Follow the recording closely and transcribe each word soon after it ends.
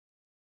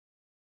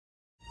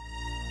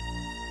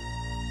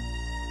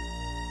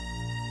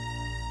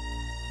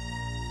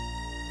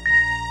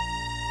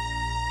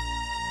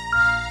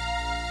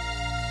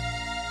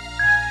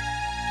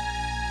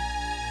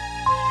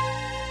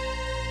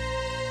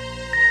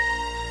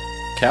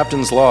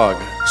Captain's Log,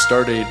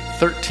 Stardate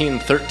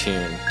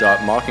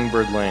 1313.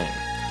 Mockingbird Lane.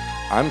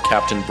 I'm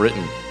Captain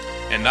Britain.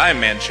 And I'm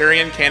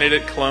Manchurian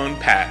Candidate Clone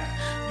Pat.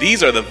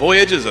 These are the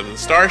voyages of the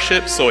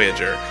starship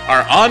Soyager,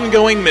 our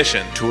ongoing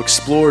mission To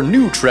explore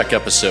new Trek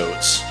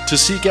episodes, to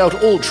seek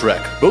out old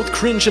Trek, both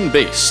cringe and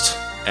based,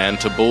 and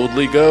to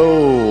boldly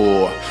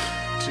go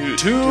to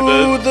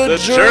the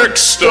jerk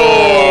store!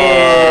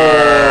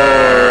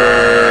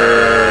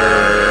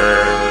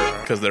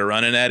 Because they're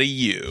running out of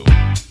you.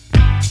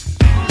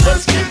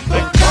 Let's get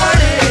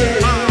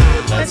Picarded!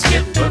 Let's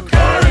get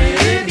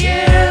Picarded,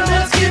 yeah!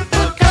 Let's get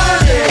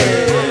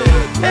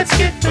Picarded! Let's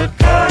get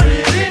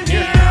Picarded in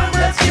here!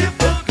 Let's get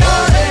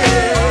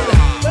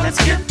Picarded!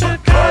 Let's get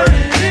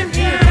Picarded in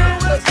here!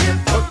 Let's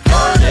get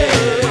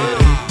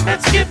Picarded!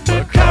 Let's get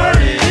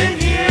Picarded in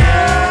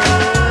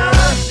here!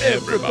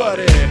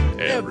 Everybody,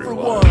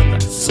 everyone,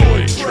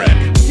 Soy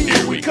Trek,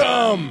 here we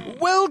come!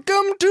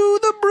 Welcome to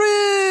the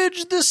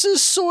bridge! This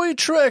is Soy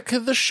Trek,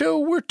 the show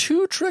where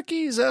two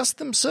Trekkies ask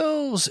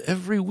themselves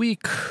every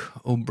week,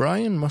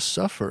 O'Brien must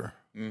suffer.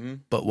 Mm-hmm.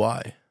 But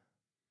why?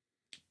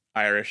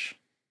 Irish.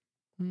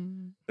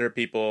 There are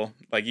people,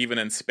 like, even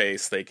in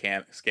space, they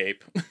can't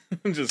escape.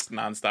 Just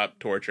nonstop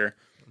torture.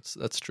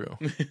 That's true.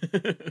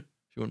 If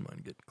you wouldn't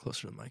mind getting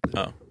closer to the mic.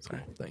 There. Oh,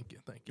 sorry. Thank you.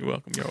 You're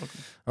welcome.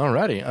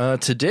 Alrighty.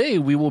 Today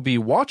we will be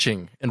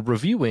watching and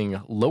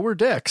reviewing Lower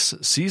Decks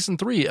Season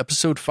 3,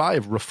 Episode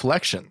 5,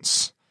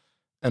 Reflections.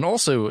 And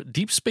also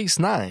Deep Space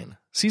Nine,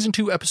 Season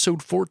 2,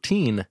 Episode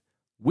 14,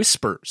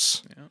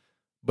 Whispers. Yeah.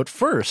 But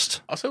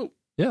first... Also,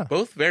 yeah,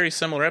 both very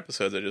similar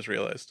episodes, I just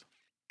realized.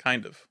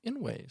 Kind of.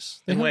 In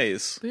ways. They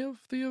have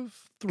through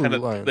kind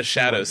of lines. the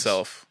shadow ways.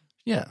 Self.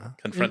 Yeah.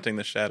 Confronting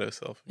the shadow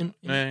self.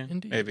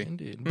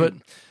 Indeed. But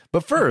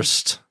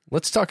first,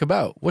 let's talk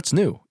about what's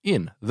new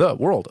in the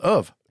world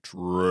of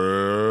Trek.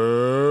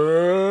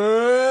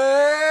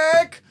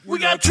 We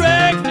got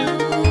Trek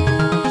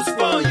news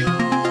for you.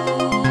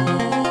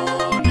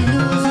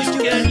 News you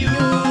can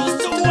use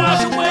to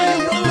wash away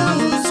your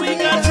blues. We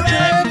got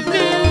Trek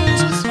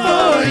news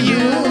for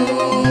you.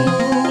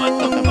 What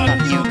the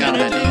fuck you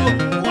gonna do?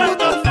 What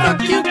the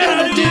fuck you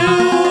gonna do?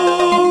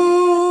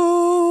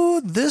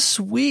 This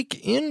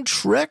week in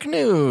Trek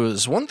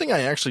news, one thing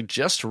I actually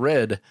just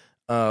read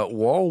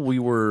while we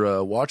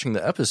were watching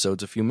the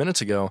episodes a few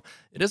minutes ago,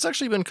 it has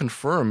actually been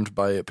confirmed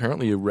by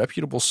apparently a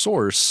reputable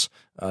source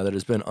that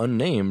has been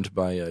unnamed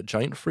by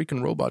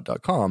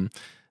giantfreakinrobot.com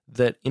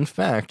that, in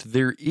fact,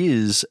 there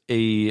is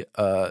a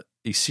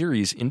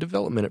series in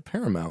development at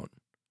Paramount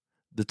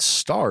that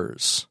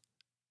stars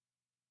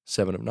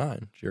 7 of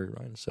 9, Jerry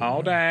Ryan.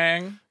 Oh,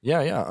 dang.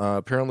 Yeah.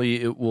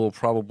 Apparently, it will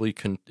probably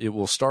it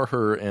will star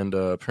her and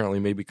apparently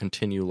maybe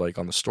continue like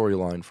on the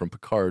storyline from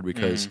Picard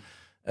because,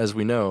 as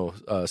we know,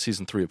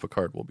 season 3 of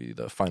Picard will be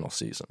the final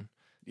season.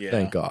 Yeah.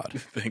 Thank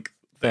God.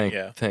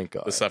 Thank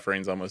God. The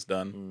suffering's almost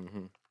done.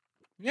 Mm-hmm.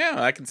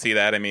 Yeah, I can see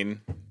that. I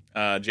mean,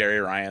 Jerry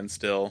Ryan's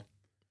still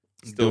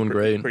doing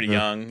great. Pretty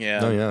young. Yeah.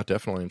 No, yeah,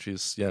 definitely. And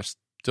she's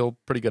still a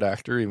pretty good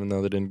actor, even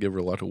though they didn't give her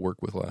a lot to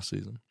work with last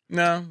season.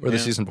 No. Or the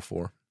season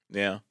before.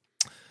 Yeah.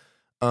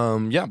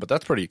 But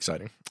that's pretty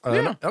exciting.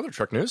 Other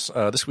Trek news.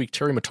 This week,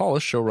 Terry Matalas,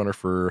 showrunner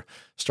for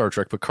Star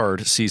Trek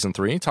Picard Season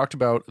 3, talked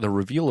about the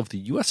reveal of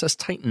the USS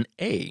Titan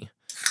A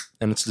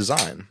and its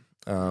design.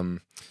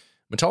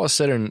 Matalas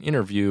said in an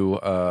interview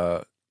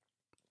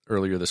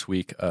earlier this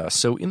week,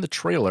 so in the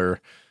trailer,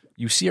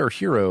 you see our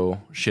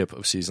hero ship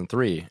of Season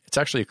 3. It's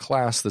actually a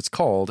class that's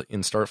called,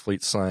 in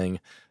Starfleet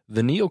slang,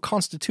 the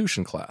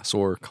Neo-Constitution class,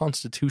 or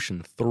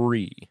Constitution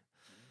 3.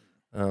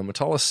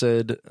 Matalas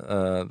said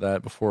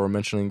that before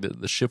mentioning that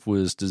the ship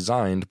was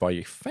designed by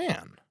a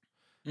fan.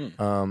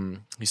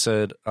 He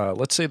said,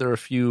 let's say there are a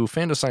few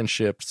fan-designed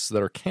ships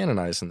that are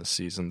canonized in this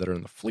season that are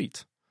in the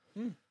fleet.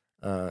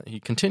 He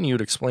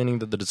continued explaining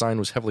that the design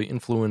was heavily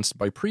influenced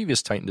by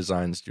previous Titan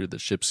designs due to the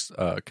ship's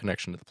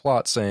connection to the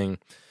plot, saying,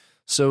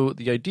 so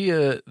the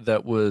idea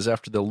that was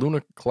after the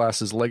Luna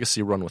class's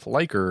legacy run with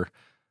Riker,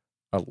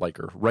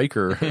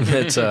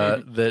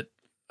 that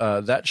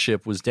that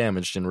ship was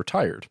damaged and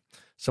retired.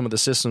 Some of the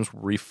systems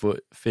were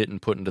refit and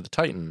put into the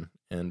Titan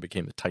and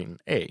became the Titan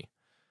A.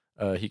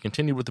 He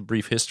continued with the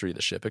brief history of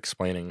the ship,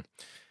 explaining,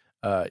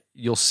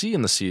 you'll see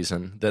in the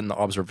season that in the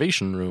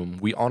observation room,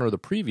 we honor the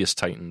previous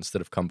Titans that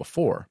have come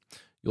before.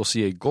 You'll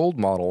see a gold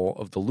model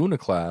of the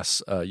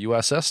Luna-class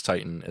USS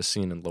Titan as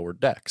seen in Lower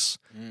Decks,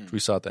 which we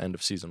saw at the end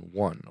of Season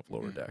 1 of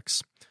Lower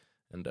Decks,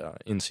 and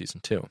in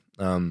Season 2,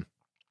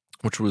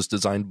 which was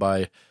designed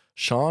by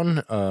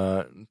Sean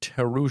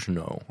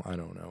Terugno. I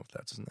don't know if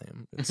that's his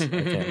name. I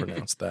can't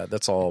pronounce that.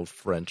 That's all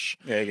French.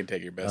 Yeah, you can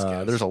take your best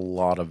guess. There's a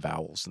lot of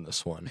vowels in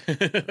this one,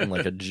 and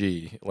like a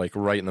G, like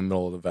right in the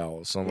middle of the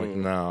vowels. So I'm like,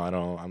 no, I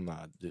don't. I'm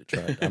not doing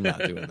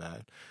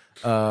that.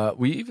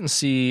 We even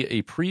see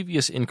a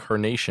previous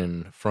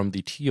incarnation from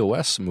the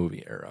TOS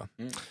movie era.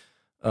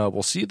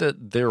 We'll see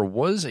that there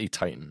was a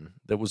Titan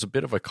that was a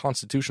bit of a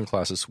Constitution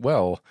class as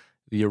well,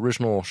 the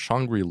original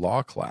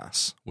Shangri-La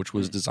class, which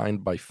was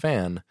designed by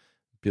fan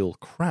Bill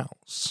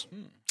Krause.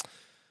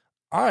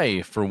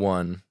 I, for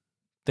one,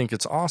 think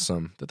it's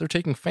awesome that they're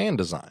taking fan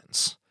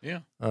designs.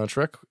 Yeah.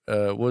 Trek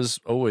was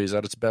always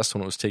at its best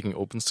when it was taking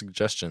open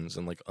suggestions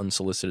and like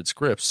unsolicited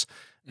scripts,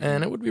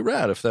 and it would be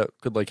rad if that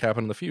could like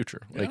happen in the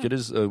future. Yeah. Like it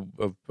is a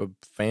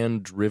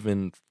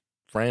fan-driven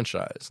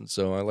franchise, and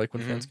so I like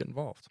when fans get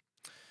involved.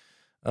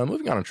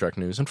 Moving on to Trek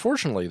news.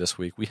 Unfortunately, this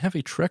week we have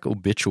a Trek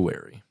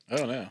obituary.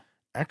 Oh no.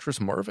 Actress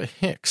Marva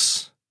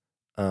Hicks,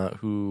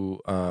 who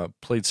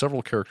played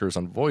several characters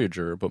on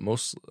Voyager, but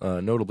most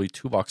notably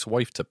Tuvok's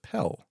wife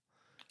T'Pel,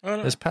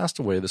 has passed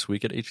away this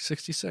week at age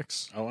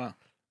 66. Oh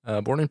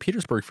wow. Born in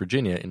Petersburg,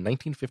 Virginia in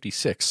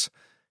 1956,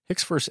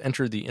 Hicks first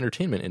entered the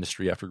entertainment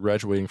industry after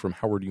graduating from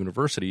Howard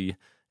University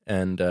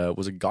and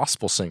was a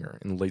gospel singer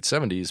in the late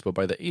 70s, but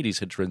by the 80s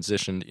had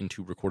transitioned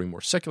into recording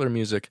more secular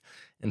music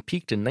and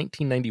peaked in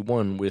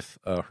 1991 with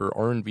her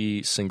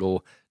R&B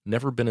single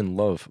Never Been in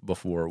Love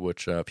Before,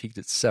 which peaked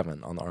at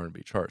 7 on the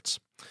R&B charts.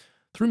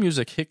 Through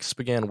music, Hicks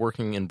began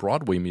working in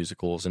Broadway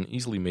musicals and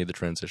easily made the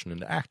transition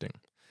into acting.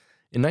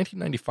 In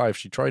 1995,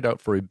 she tried out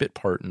for a bit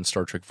part in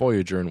Star Trek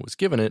Voyager and was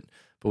given it,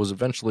 but was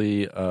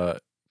eventually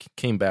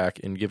came back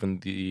and given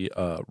the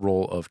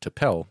role of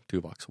T'Pel,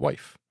 Tuvok's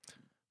wife,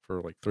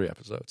 for like 3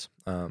 episodes.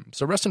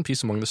 So rest in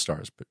peace among the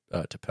stars,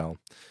 T'Pel.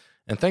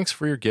 And thanks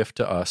for your gift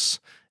to us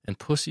and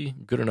pussy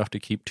good enough to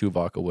keep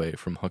Tuvok away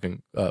from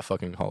fucking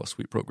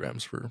holosuite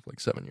programs for like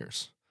 7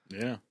 years.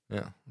 Yeah.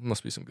 Yeah,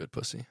 must be some good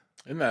pussy.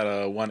 Isn't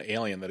that one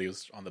alien that he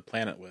was on the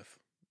planet with?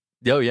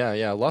 Oh,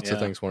 yeah. Lots of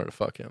things wanted to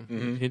fuck him.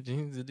 Mm-hmm. He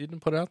didn't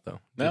put out, though.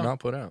 No. Did not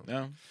put out.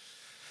 No.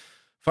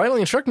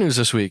 Finally, in Trek news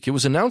this week, it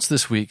was announced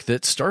this week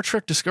that Star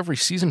Trek Discovery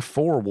Season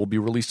 4 will be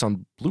released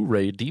on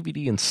Blu-ray,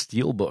 DVD, and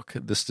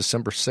Steelbook this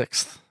December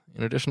 6th.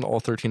 In addition to all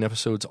 13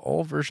 episodes,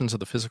 all versions of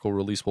the physical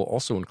release will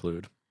also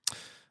include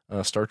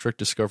Star Trek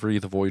Discovery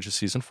The Voyage of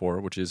Season 4,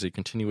 which is a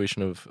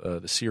continuation of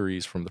the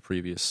series from the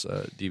previous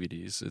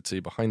DVDs. It's a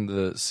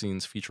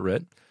behind-the-scenes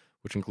featurette,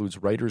 which includes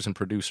writers and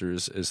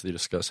producers as they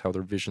discuss how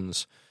their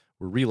visions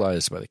were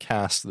realized by the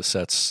cast, the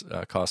sets,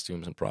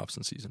 costumes, and props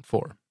in Season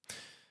 4.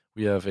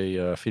 We have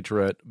a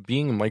featurette,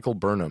 Being Michael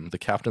Burnham, The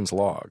Captain's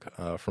Log,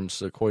 from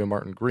Sequoia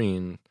Martin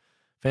Green.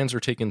 Fans are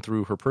taken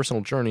through her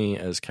personal journey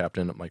as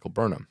Captain Michael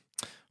Burnham.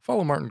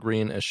 Follow Martin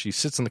Green as she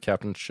sits in the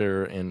captain's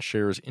chair and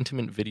shares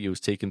intimate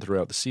videos taken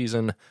throughout the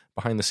season,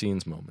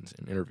 behind-the-scenes moments,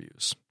 and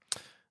interviews.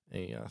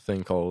 A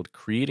thing called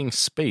Creating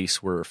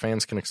Space, where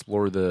fans can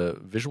explore the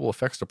visual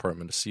effects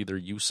department to see their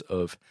use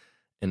of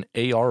an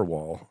AR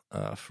wall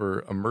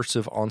for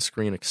immersive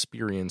on-screen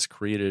experience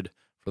created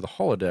for the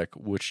holodeck,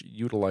 which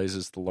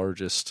utilizes the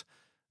largest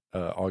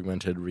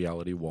augmented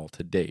reality wall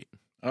to date.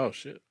 Oh,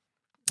 shit.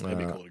 That'd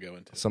be cool to go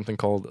into. Something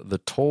called The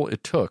Toll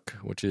It Took,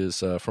 which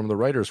is from the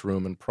writer's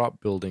room and prop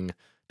building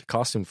to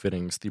costume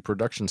fittings, the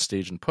production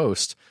stage and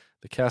post.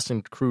 The cast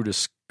and crew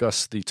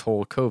discuss the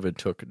toll COVID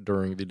took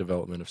during the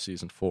development of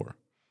Season 4.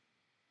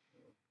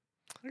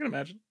 I can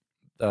imagine.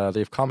 They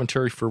have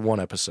commentary for one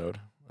episode.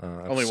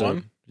 Only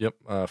one? Yep,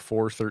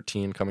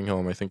 4/13 Coming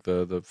Home. I think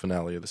the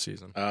finale of the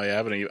season. Oh yeah, I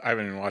haven't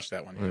even watched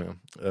that one yet.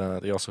 Yeah.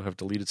 They also have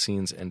deleted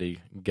scenes and a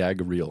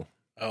gag reel.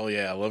 Oh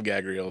yeah, I love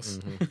gag reels.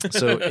 Mm-hmm.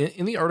 So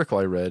in the article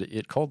I read,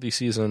 it called the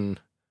season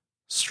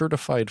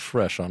 "Certified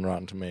Fresh" on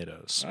Rotten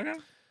Tomatoes. Okay.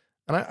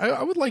 And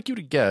I would like you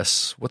to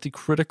guess what the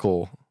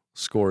critical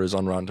score is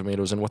on Rotten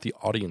Tomatoes and what the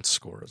audience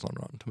score is on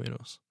Rotten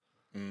Tomatoes.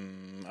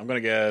 I'm gonna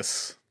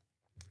guess.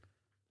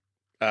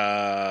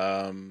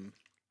 Rotten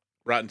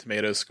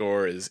Tomatoes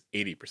score is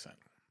 80%.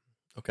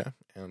 Okay,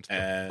 and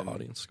the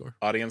audience score?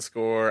 Audience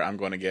score, I'm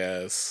going to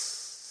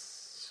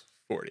guess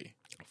 40.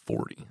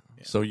 40.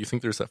 Yeah. So you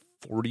think there's a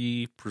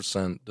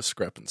 40%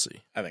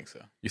 discrepancy? I think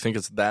so. You think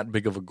it's that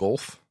big of a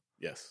gulf?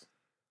 Yes.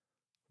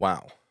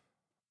 Wow.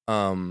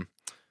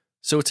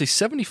 So it's a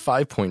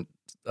 75-point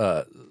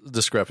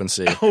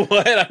discrepancy.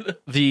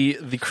 What?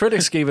 The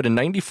critics gave it a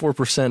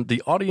 94%.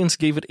 The audience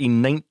gave it a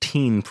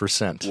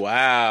 19%.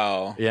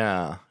 Wow.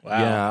 Yeah. Wow.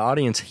 Yeah.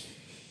 Audience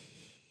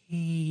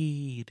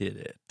hated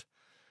it.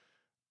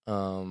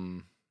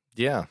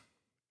 Yeah.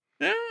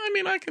 Yeah. I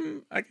mean, I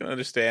can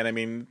understand. I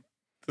mean,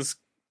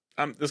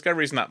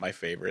 Discovery's not my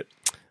favorite.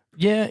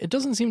 Yeah. It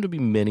doesn't seem to be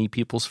many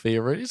people's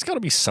favorite. It's got to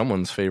be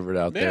someone's favorite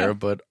out there,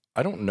 but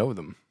I don't know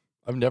them.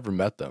 I've never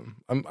met them.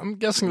 I'm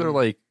guessing they're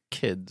like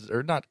kids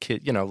or not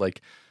kids,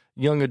 like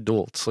young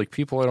adults, like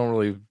people I don't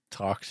really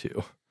talk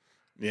to.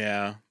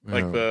 Yeah.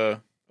 Like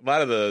a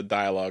lot of the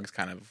dialogue's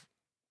kind of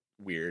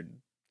weird.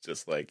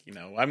 Just like,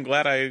 I'm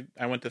glad I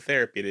went to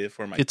therapy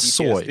for my It's PTSD.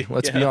 soy,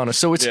 let's be honest.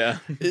 So it's Yeah.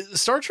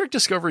 Star Trek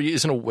Discovery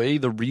is in a way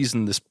the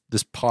reason this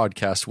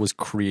podcast was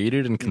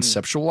created and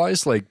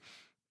conceptualized. Like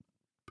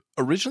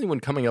originally when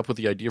coming up with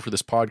the idea for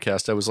this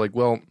podcast, I was like,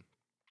 well,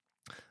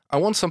 I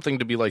want something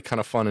to be like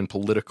kind of fun and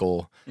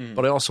political,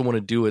 but I also want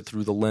to do it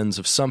through the lens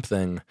of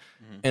something.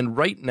 And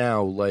right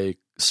now, like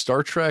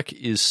Star Trek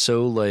is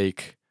so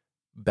like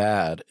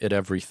bad at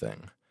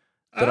everything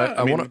that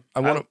I want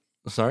to.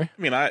 Sorry?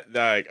 I mean, I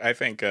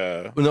think...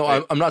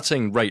 no, I'm not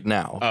saying right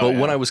now, but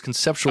when I was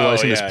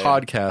conceptualizing this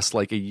podcast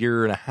like a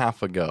year and a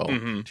half ago,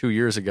 2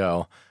 years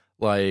ago,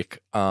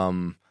 like,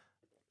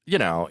 you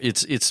know,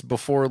 it's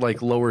before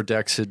like Lower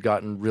Decks had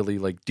gotten really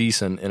like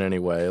decent in any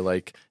way.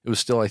 Like it was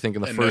still, I think,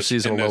 in the first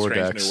season of Lower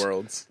Decks. New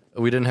Worlds.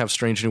 We didn't have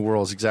Strange New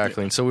Worlds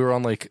exactly, and so we were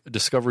on like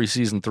Discovery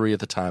season 3 at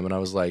the time, and I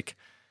was like,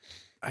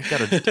 I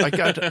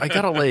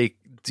gotta like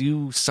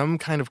do some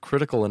kind of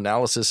critical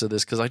analysis of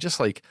this because I just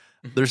like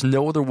there's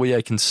no other way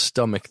I can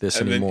stomach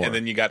this anymore. And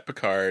then you got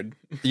Picard.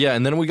 Yeah,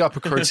 and then we got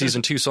Picard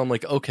season 2, so I'm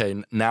like,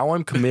 okay, now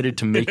I'm committed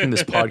to making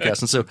this podcast.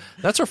 And so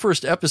that's our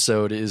first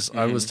episode is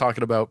I was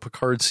talking about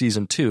Picard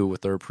season 2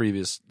 with our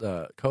previous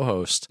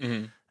co-host.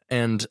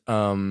 And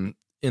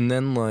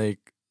then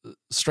like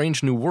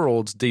Strange New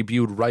Worlds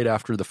debuted right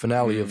after the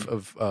finale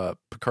of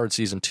Picard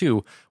season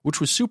 2,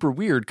 which was super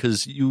weird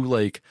because you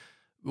like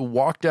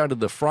walked out of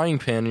the frying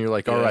pan and you're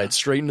like, all right,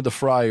 straight into the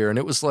fryer. And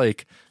it was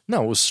like,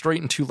 no, it was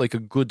straight into like a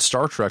good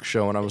Star Trek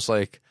show. And I was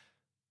like,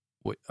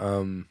 wait,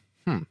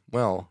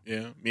 well,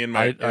 yeah,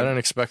 I didn't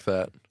expect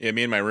that. Yeah,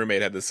 me and my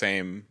roommate had the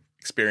same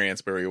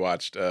experience where we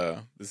watched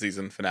the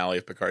season finale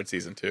of Picard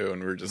season 2,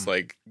 and we were just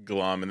like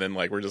glum, and then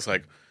like we're just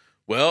like,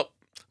 well,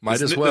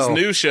 this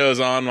new show's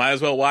on, might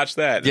as well watch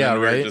that. And yeah,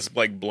 we right. were just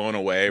like blown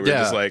away. We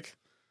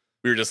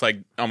were just like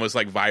almost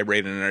like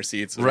vibrating in our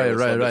seats. Right.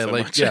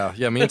 Like,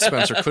 yeah. Me and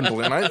Spencer couldn't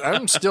believe it.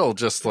 I'm still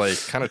just like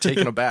kind of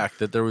taken aback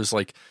that there was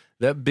like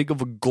that big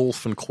of a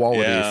gulf in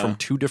quality from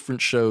two different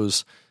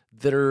shows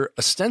that are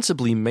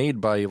ostensibly made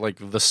by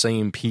like the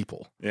same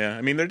people. Yeah.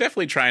 I mean, they're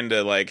definitely trying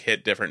to like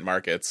hit different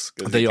markets.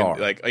 They are.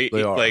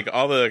 Like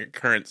all the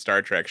current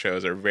Star Trek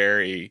shows are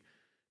very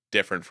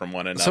different from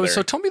one another.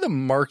 So tell me the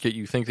market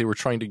you think they were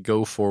trying to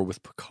go for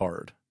with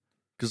Picard.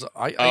 Because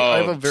I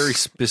have a very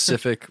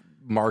specific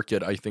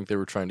market I think they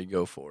were trying to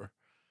go for.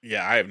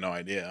 Yeah, I have no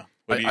idea.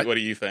 What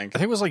do you think? I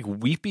think it was like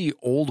weepy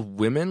old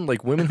women,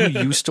 like women who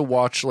used to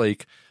watch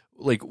like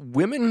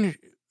women,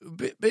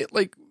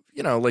 like,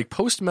 you know, like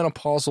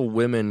postmenopausal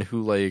women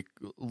who like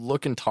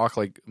look and talk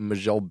like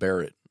Majel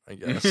Barrett, I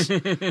guess.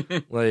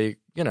 Like,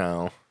 you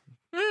know.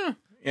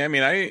 Yeah, I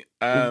mean,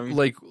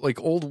 like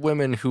old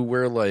women who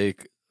wear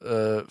like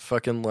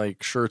fucking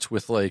like shirts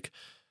with like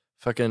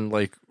fucking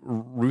like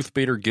Ruth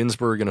Bader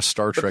Ginsburg in a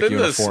Star Trek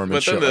uniform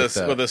and shit like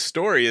that. But the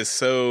story is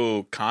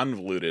so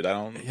convoluted. I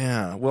don't.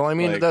 Yeah, well, I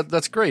mean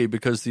that's great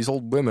because these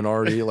old women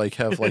already like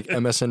have like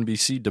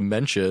MSNBC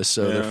dementia,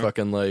 so they're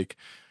fucking like,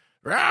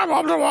 you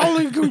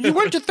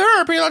went to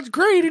therapy, that's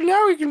great, and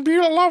now you can be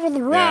in love with the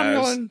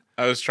Romulan.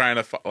 I was trying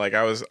to like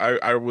I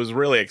was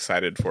really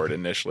excited for it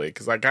initially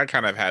because like I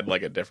kind of had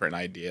like a different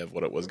idea of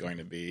what it was going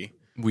to be.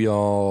 We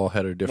all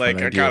had a different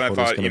idea. Like I kind of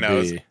thought, you know, it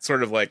was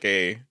sort of like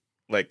a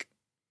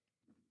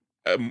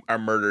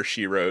Murder,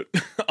 She Wrote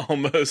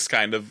almost,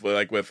 kind of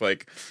like with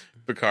like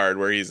Picard,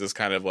 where he's just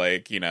kind of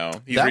like, you know,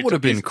 that would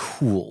have been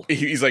cool.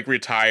 He's like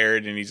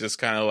retired and he's just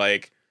kind of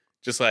like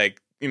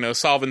you know,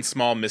 solving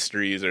small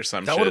mysteries or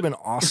some shit. That would have been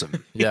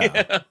awesome.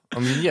 Yeah. I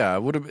mean, yeah,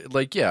 it would have been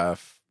like, yeah,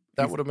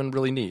 that would have been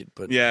really neat.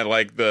 But yeah,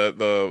 like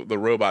the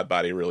robot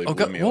body really blew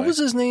me away. What was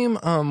his name?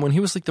 When he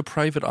was like the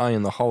private eye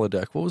in the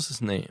holodeck, what was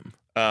his name?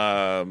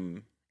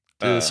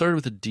 It started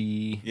with a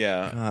D.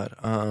 Yeah.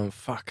 God.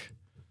 Fuck.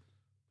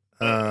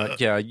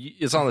 Yeah,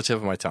 it's on the tip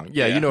of my tongue.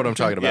 Yeah, you know what I'm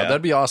talking about.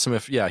 That'd be awesome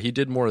if, he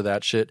did more of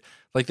that shit.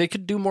 Like, they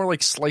could do more,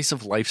 like, slice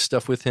of life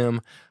stuff with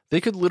him. They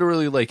could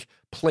literally, like,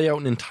 play out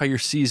an entire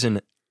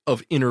season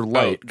of Inner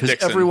Light. Because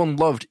everyone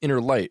loved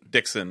Inner Light.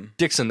 Dixon,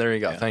 there you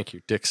go. Yeah. Thank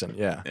you. Dixon,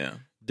 yeah.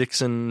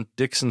 Dixon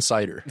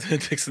Cider.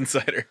 Dixon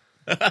Cider.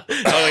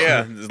 Oh,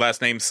 yeah. His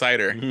last name's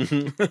Cider.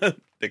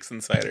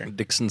 Dixon Cider.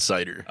 Dixon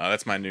Cider. Oh,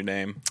 that's my new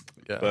name.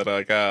 Yeah. But,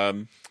 like,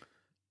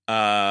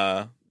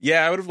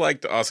 yeah, I would have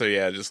liked also,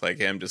 just like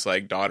him, just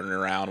like dawdling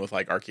around with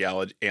like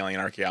alien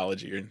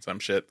archaeology or some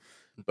shit.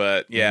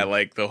 But yeah,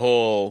 like the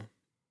whole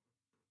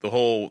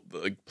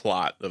like,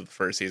 plot of the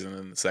first season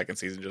and the second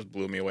season just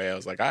blew me away. I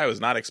was like, I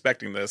was not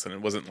expecting this, and it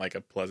wasn't like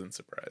a pleasant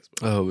surprise.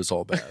 But, it was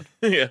all bad.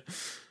 Yeah,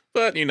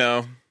 but you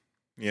know,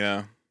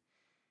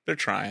 they're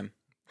trying.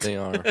 They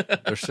are.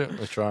 They're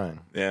certainly trying.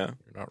 Yeah,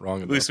 you're not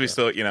wrong. At least we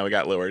still, we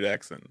got Lower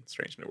Decks and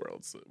Strange New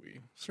Worlds that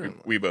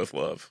we both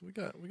love. We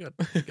got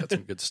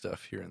some good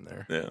stuff here and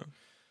there. Yeah.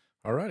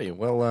 Alrighty.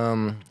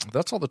 Well,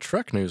 that's all the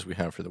Trek news we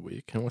have for the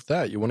week. And with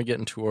that, you want to get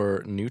into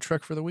our new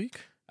Trek for the week?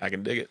 I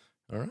can dig it.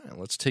 All right.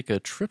 Let's take a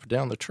trip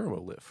down the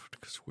turbo lift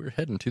because we're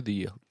heading to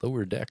the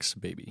Lower Decks,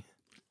 baby.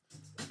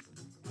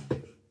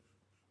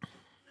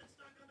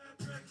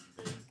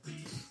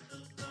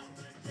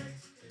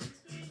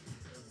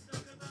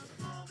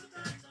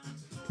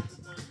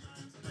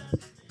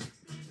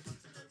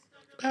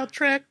 About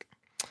Trek.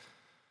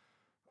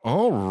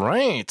 All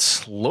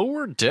right,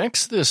 Lower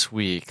Decks this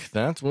week.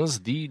 That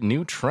was the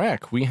new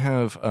track. We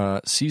have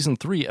Season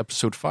 3,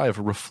 Episode 5,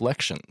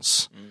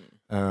 Reflections.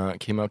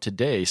 Came out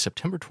today,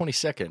 September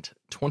 22nd,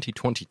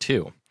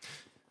 2022.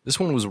 This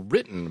one was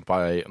written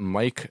by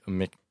Mike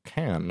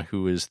McCann,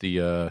 who is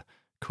the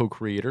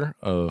co-creator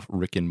of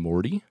Rick and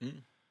Morty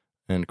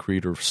and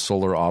creator of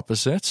Solar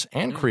Opposites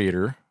and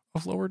creator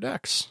of Lower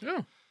Decks.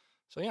 Yeah.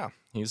 So, yeah,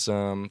 he's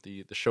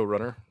the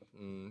showrunner.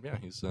 Yeah,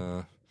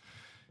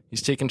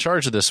 He's taken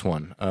charge of this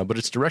one, but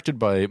it's directed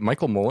by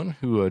Michael Mullen,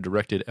 who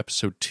directed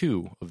episode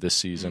 2 of this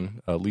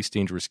season, Least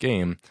Dangerous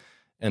Game,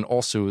 and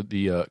also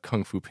the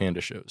Kung Fu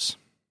Panda shows.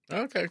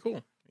 Okay,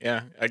 cool.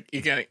 Yeah, I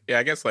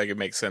guess like it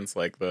makes sense.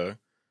 Like the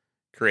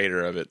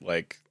creator of it,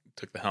 like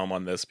took the helm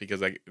on this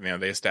because they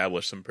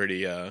established some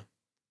pretty, I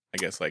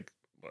guess like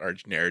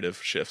large narrative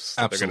shifts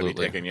that they're going to be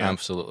taking. Yeah,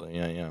 absolutely.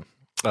 Yeah.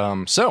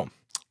 So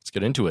let's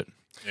get into it.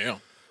 Yeah.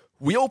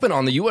 We open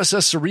on the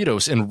USS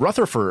Cerritos, and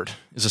Rutherford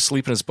is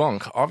asleep in his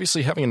bunk,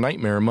 obviously having a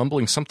nightmare,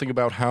 mumbling something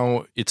about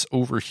how it's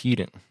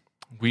overheating.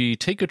 We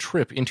take a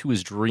trip into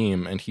his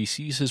dream, and he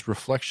sees his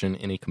reflection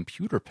in a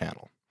computer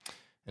panel,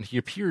 and he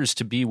appears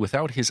to be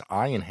without his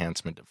eye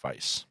enhancement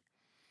device.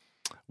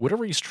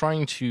 Whatever he's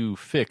trying to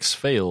fix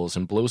fails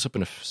and blows up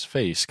in his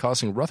face,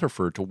 causing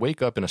Rutherford to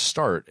wake up in a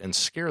start and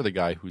scare the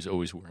guy who's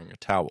always wearing a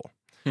towel.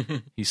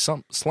 He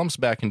slumps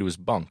back into his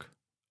bunk,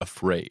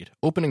 afraid.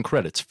 Opening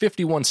credits,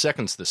 51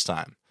 seconds this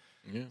time.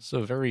 Yeah.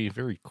 So very,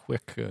 very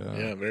quick.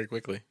 Very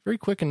quickly. Very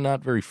quick and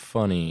not very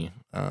funny,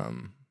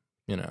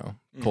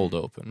 cold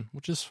open,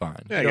 which is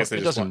fine. Yeah, I guess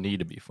it doesn't need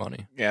to be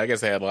funny. Yeah, I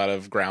guess they had a lot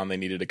of ground they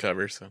needed to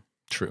cover. So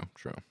True.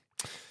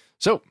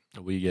 So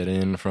we get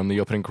in from the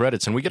opening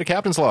credits, and we get a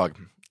captain's log.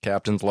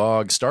 Captain's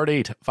log, start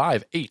date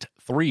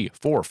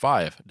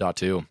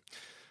 58345.2.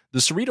 The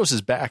Cerritos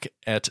is back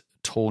at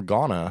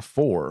Tolgana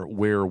 4,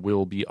 where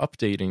we'll be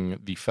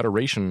updating the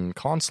Federation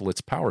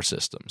consulate's power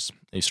systems.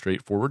 A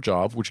straightforward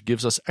job which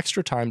gives us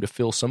extra time to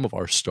fill some of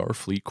our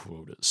Starfleet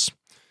quotas.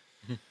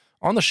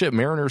 On the ship,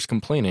 Mariner's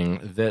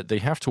complaining that they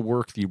have to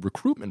work the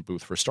recruitment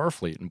booth for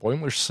Starfleet, and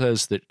Boimler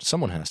says that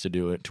someone has to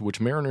do it, to which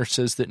Mariner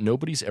says that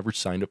nobody's ever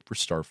signed up for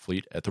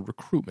Starfleet at the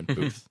recruitment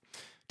booth.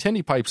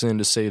 Tendi pipes in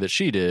to say that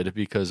she did,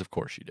 because of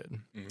course she did.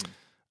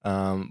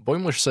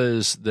 Boimler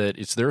says that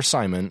it's their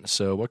assignment,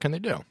 so what can they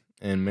do?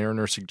 And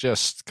Mariner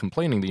suggests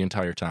complaining the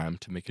entire time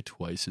to make it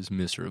twice as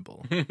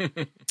miserable.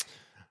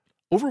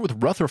 Over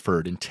with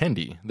Rutherford and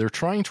Tendi, they're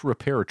trying to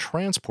repair a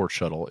transport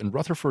shuttle, and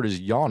Rutherford is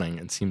yawning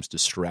and seems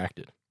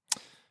distracted.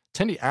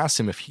 Tendi asks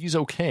him if he's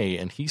okay,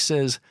 and he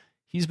says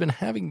he's been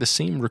having the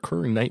same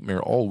recurring nightmare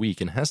all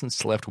week and hasn't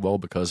slept well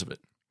because of it.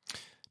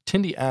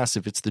 Tendi asks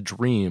if it's the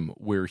dream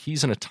where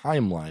he's in a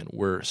timeline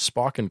where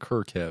Spock and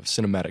Kirk have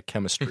cinematic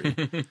chemistry,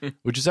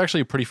 which is actually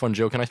a pretty fun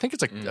joke, and I think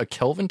it's a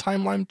Kelvin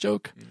timeline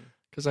joke,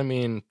 because,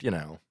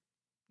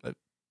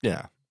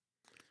 yeah.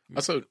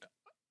 Also,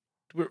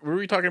 were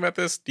we talking about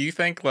this? Do you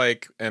think,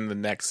 like, in the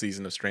next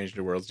season of Strange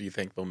New Worlds, do you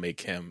think they'll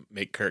make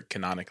Kirk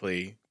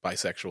canonically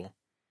bisexual?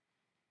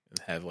 And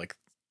have, like...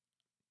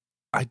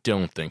 I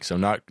don't think so.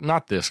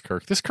 Not this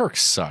Kirk. This Kirk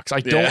sucks. I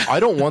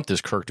don't want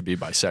this Kirk to be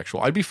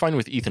bisexual. I'd be fine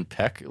with Ethan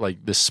Peck,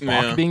 like this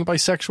Spock being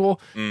bisexual,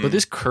 but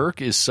this Kirk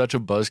is such a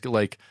buzzkill.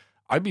 Like,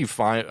 I'd be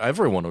fine.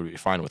 Everyone would be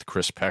fine with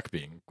Chris Peck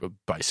being a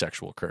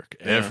bisexual Kirk.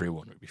 Yeah.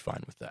 Everyone would be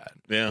fine with that.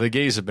 Yeah. The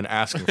gays have been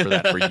asking for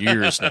that for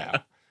years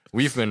now.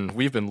 We've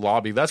been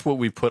lobbying. That's what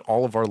we put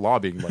all of our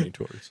lobbying money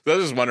towards. So I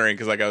was just wondering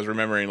because, like, I was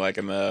remembering, like,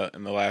 in the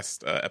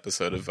last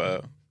episode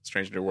of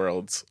Strange New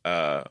Worlds,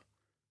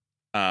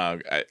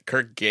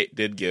 Kirk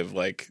did give,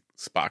 like,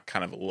 Spock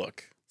kind of a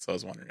look. So I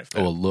was wondering if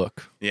that... a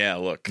look. Yeah, a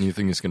look. You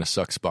think he's going to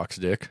suck Spock's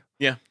dick?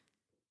 Yeah.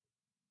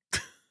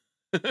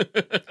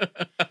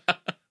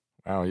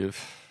 Wow,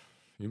 you've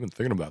been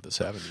thinking about this,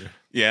 haven't you?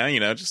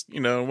 Yeah, just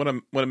when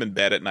I'm in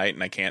bed at night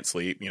and I can't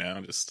sleep,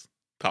 just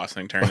tossing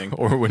and turning.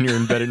 Or when you're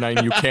in bed at night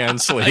and you can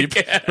sleep.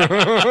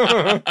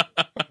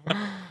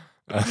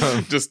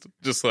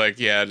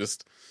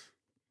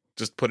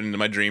 Just put it into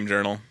my dream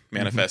journal,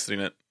 manifesting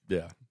it.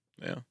 Yeah.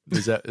 Yeah.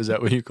 Is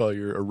that what you call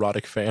your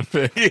erotic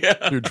fanfic?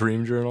 Yeah. Your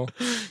dream journal?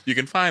 You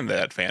can find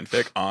that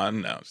fanfic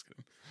on... No, I'm just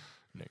kidding.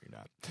 No, you're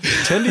not.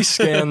 Tendi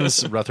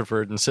scans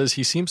Rutherford and says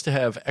he seems to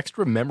have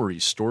extra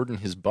memories stored in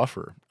his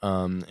buffer,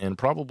 and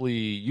probably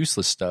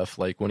useless stuff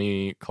like when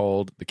he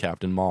called the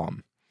captain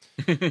mom.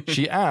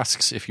 She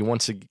asks if he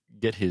wants to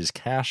get his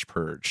cache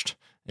purged,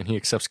 and he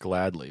accepts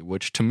gladly,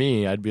 which to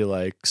me, I'd be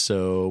like,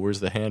 so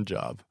where's the hand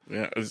job?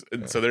 Yeah,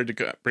 so they're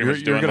pretty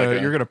much doing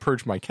you're gonna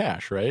purge my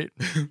cache, right?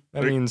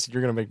 That means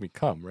you're gonna make me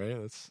come, right?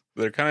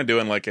 They're kind of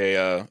doing like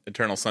a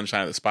Eternal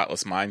Sunshine of the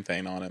Spotless Mind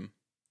thing on him.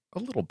 A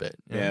little bit.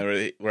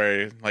 Yeah,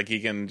 where like he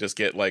can just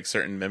get like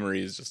certain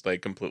memories just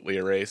like completely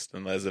erased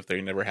and as if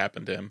they never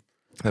happened to him.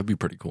 That'd be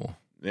pretty cool.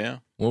 Yeah.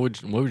 What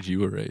would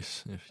you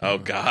erase?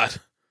 God.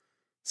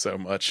 So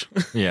much.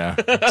 Yeah.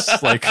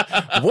 It's like,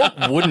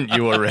 what wouldn't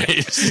you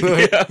erase?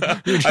 Yeah.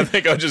 I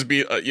think I'd just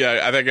be,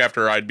 I think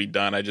after I'd be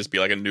done, I'd just be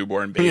like a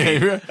newborn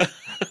baby. Yeah.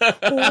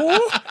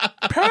 Oh,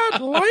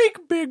 Pat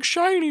like big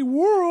shiny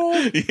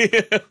world.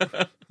 Yeah.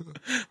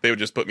 They would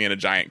just put me in a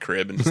giant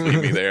crib and just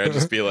leave me there. I'd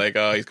just be like,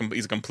 oh,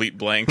 he's a complete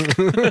blank.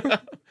 They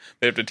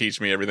have to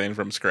teach me everything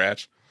from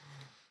scratch.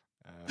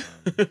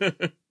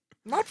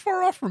 Not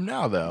far off from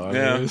now,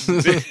 though.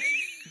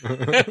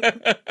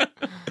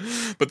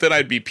 But then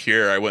I'd be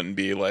pure. I wouldn't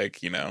be like,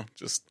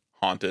 just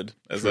haunted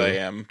as I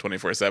am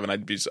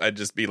 24/7. I'd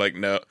just be like,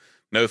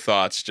 no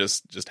thoughts,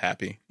 just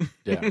happy.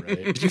 Yeah,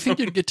 right. Do you think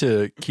you'd get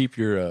to keep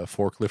your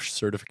forklift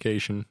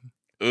certification?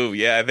 Ooh,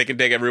 yeah, I think I can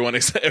take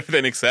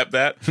everything except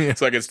that,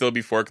 so I can still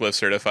be forklift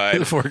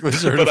certified. Forklift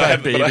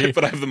certified baby.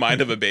 But I have the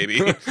mind of a baby.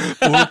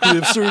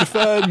 Forklift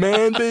certified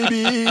man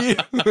baby.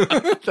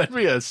 That'd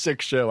be a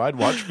sick show. I'd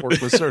watch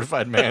Forklift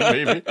certified man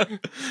baby.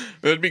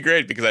 It would be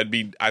great because I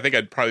think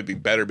I'd probably be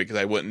better because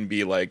I wouldn't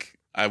be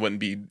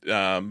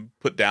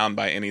put down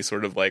by any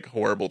sort of like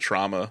horrible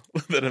trauma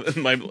that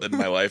in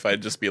my life.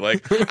 I'd just be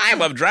like, I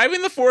love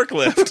driving the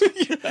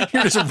forklift.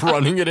 You're just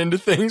running it into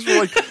things.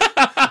 We're like,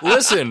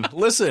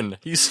 listen,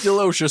 he's still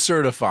OSHA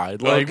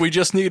certified. Like we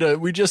just need a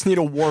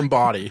warm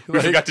body.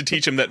 We forgot to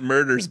teach him that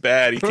murder's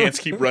bad. He can't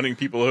keep running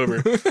people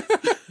over.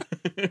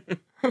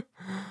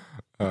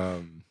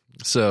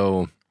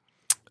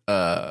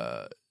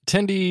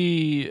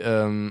 Tendi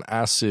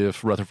asks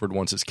if Rutherford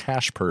wants his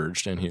cash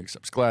purged, and he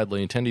accepts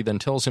gladly. And Tendi then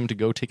tells him to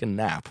go take a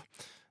nap,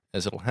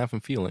 as it'll have him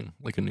feeling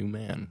like a new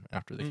man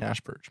after the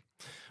cash purge.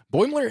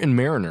 Boimler and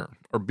Mariner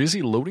are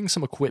busy loading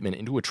some equipment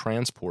into a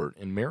transport,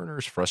 and Mariner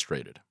is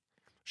frustrated.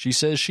 She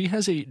says she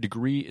has a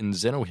degree in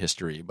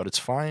xenohistory, but it's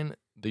fine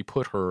they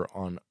put her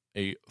on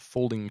a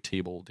folding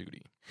table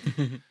duty.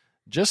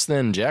 Just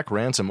then, Jack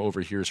Ransom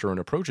overhears her and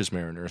approaches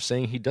Mariner,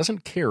 saying he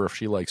doesn't care if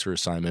she likes her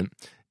assignment,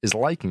 as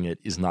liking it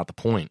is not the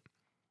point.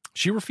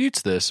 She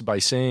refutes this by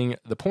saying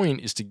the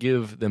point is to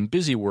give them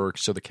busy work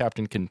so the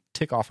captain can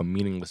tick off a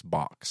meaningless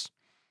box.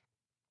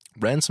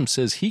 Ransom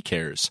says he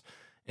cares,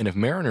 and if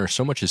Mariner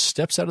so much as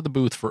steps out of the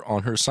booth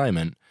on her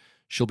assignment,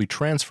 she'll be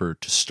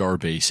transferred to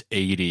Starbase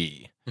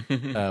 80,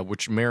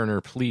 which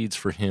Mariner pleads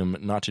for him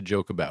not to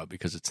joke about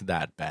because it's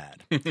that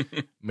bad.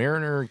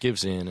 Mariner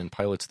gives in and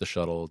pilots the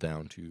shuttle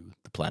down to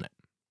the planet.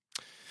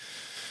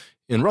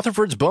 In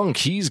Rutherford's bunk,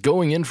 he's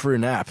going in for a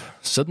nap.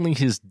 Suddenly,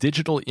 his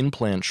digital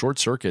implant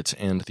short-circuits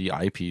and the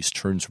eyepiece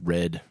turns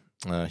red.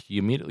 He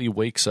immediately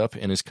wakes up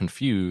and is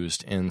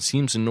confused and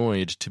seems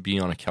annoyed to be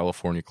on a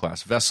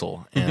California-class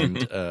vessel.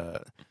 And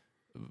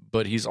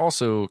but he's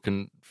also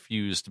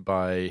confused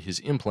by his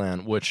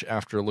implant, which,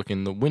 after looking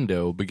in the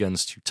window,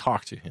 begins to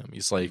talk to him.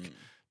 He's like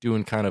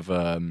doing kind of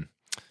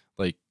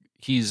like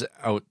he's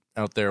out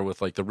there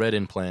with like the red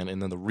implant,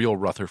 and then the real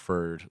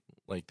Rutherford,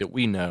 like that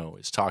we know,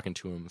 is talking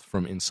to him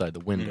from inside the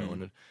window,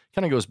 and it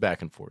kind of goes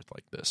back and forth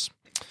like this.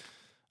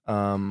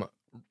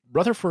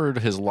 Rutherford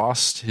has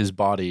lost his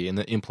body, and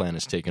the implant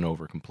is taken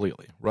over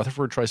completely.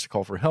 Rutherford tries to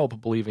call for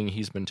help, believing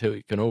he's been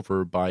taken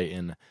over by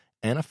an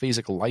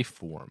anaphasic life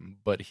form,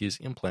 but his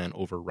implant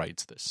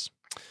overrides this.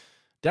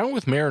 Down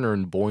with Mariner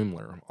and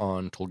Boimler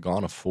on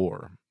Tulgana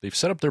 4, they've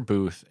set up their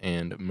booth,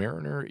 and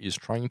Mariner is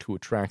trying to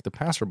attract the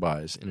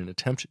passerbys in an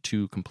attempt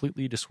to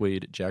completely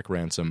dissuade Jack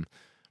Ransom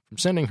from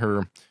sending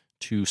her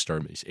to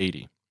Starbase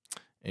 80.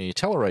 A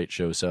Tellarite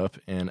shows up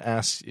and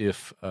asks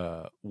if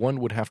one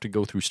would have to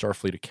go through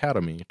Starfleet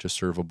Academy to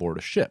serve aboard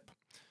a ship.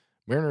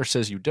 Mariner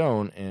says you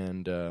don't,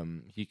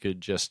 and he could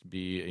just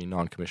be a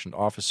non-commissioned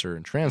officer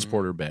in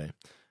Transporter Bay.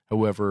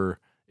 However,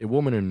 a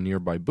woman in a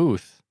nearby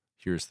booth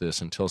hears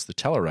this and tells the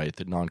Tellarite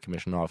that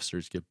non-commissioned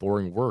officers get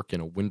boring work in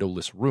a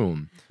windowless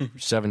room for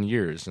 7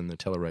 years, and the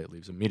Tellarite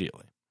leaves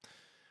immediately.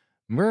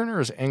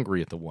 Mariner is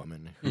angry at the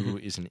woman, who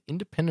is an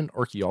independent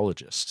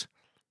archaeologist,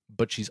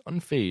 but she's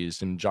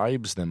unfazed and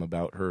jibes them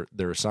about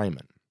their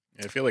assignment.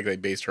 I feel like they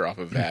based her off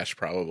of Vash,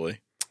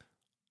 probably.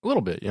 A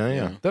little bit,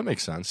 yeah. That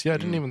makes sense. Yeah, I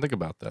didn't even think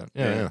about that.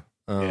 Yeah.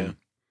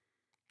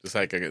 Just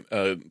like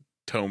a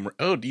Tomb.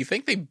 Oh, do you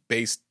think they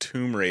based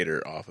Tomb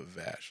Raider off of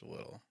Vash a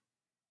little?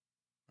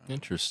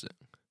 Interesting.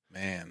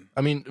 Man.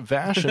 I mean,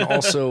 Vash and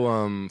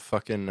also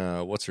fucking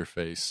what's her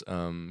face?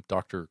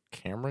 Dr.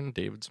 Cameron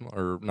David's mom,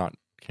 or not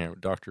Cameron,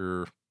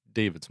 Dr.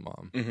 David's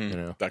mom. You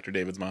know, Dr.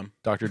 David's mom.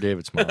 Dr.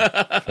 David's mom.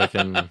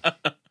 Fucking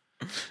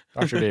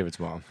Dr. David's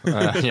mom.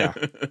 Yeah,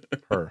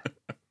 her.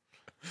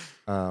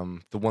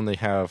 The one they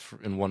have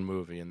in one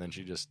movie, and then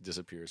she just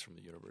disappears from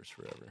the universe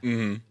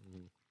forever.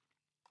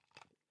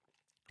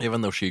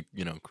 Even though she,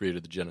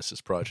 created the Genesis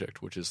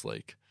Project, which is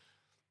like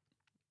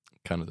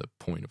kind of the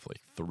point of like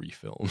 3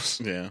 films.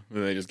 Yeah,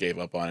 and they just gave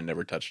up on it and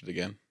never touched it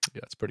again.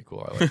 Yeah, it's pretty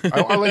cool.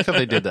 I like how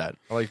they did that.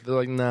 They're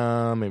like,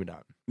 nah, maybe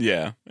not.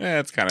 Yeah,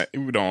 it's kind of,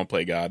 we don't want to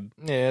play God.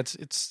 Yeah,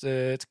 it's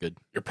good.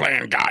 You're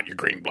playing God, you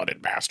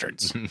green-blooded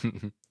bastards.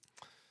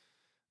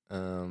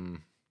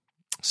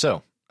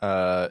 So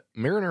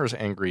Mariner is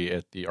angry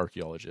at the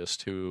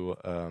archaeologist who,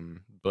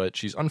 but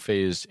she's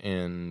unfazed,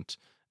 and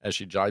as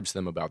she jibes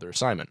them about their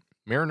assignment,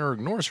 Mariner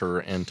ignores her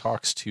and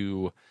talks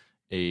to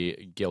a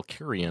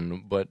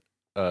Galkarian, but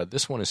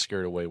this one is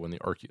scared away when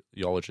the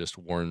archaeologist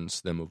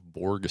warns them of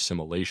Borg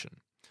assimilation.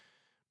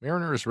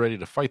 Mariner is ready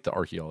to fight the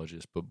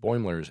archaeologist, but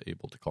Boimler is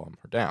able to calm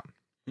her down.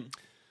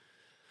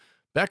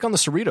 Back on the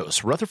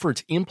Cerritos,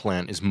 Rutherford's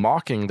implant is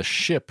mocking the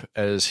ship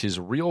as his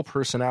real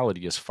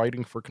personality is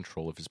fighting for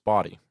control of his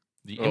body.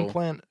 The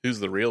implant... Who's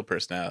the real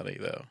personality,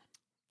 though?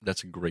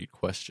 That's a great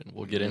question.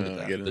 We'll get into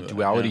that. The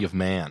duality of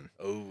man.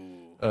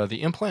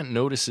 The implant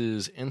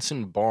notices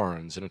Ensign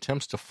Barnes and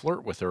attempts to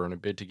flirt with her in a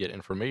bid to get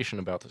information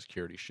about the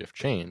security shift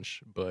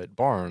change, but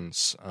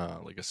Barnes,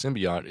 like a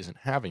symbiote, isn't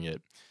having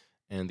it,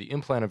 and the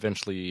implant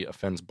eventually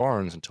offends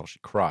Barnes until she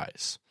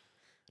cries.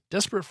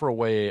 Desperate for a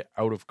way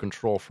out of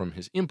control from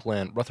his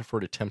implant,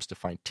 Rutherford attempts to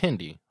find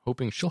Tendi,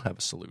 hoping she'll have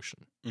a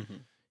solution. Mm-hmm.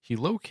 He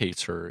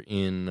locates her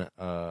in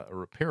a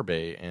repair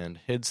bay and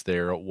heads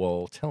there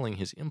while telling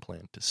his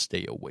implant to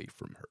stay away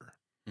from her.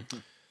 Mm-hmm.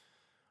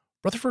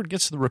 Rutherford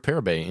gets to the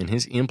repair bay, and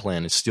his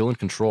implant is still in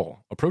control,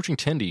 approaching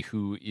Tendi,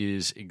 who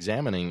is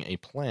examining a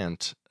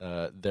plant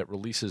that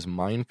releases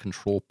mind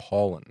control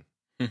pollen.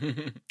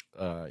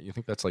 You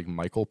think that's like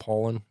Michael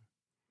Pollan?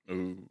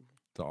 Ooh.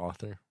 The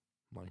author?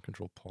 Mind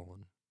control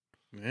pollen.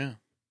 Yeah.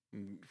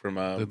 From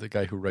the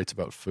guy who writes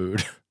about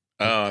food.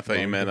 Oh, I thought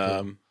you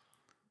meant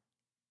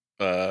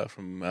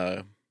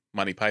from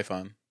Monty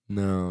Python.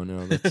 No,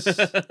 that's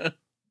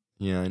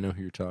yeah, I know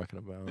who you're talking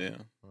about. Yeah.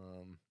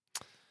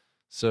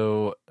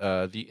 So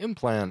the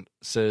implant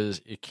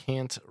says it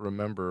can't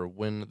remember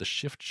when the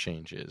shift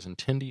change is, and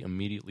Tendi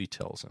immediately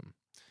tells him.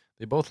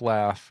 They both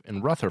laugh,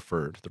 and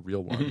Rutherford, the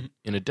real one,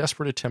 in a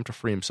desperate attempt to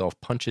free himself,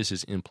 punches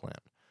his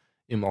implant.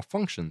 It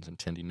malfunctions, and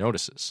Tendi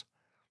notices.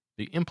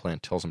 The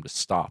implant tells him to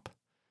stop.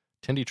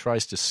 Tendi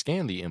tries to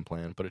scan the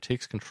implant, but it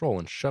takes control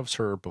and shoves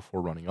her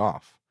before running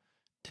off.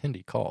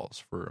 Tendi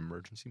calls for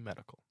emergency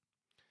medical.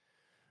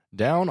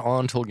 Down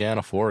on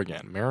Tulgana 4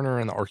 again, Mariner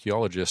and the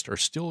archaeologist are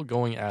still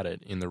going at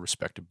it in their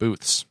respective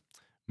booths.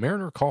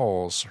 Mariner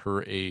calls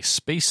her a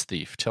space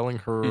thief, telling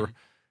her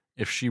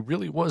if she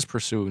really was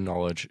pursuing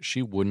knowledge,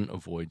 she wouldn't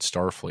avoid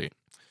Starfleet.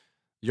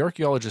 The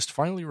archaeologist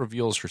finally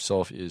reveals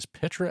herself is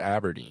Petra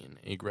Aberdeen,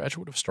 a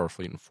graduate of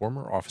Starfleet and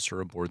former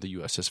officer aboard the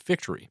USS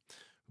Victory,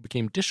 who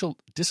became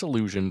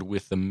disillusioned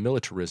with the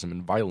militarism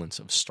and violence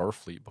of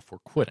Starfleet before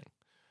quitting.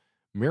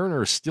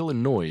 Mariner is still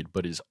annoyed,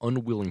 but is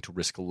unwilling to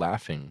risk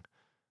lashing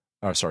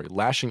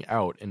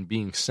out and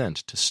being sent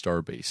to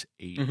Starbase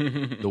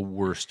 80, the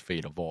worst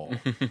fate of all.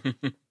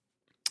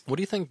 What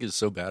do you think is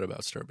so bad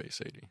about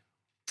Starbase 80?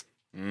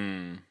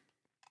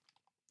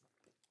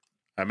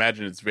 I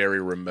imagine it's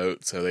very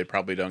remote, so they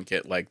probably don't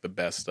get like the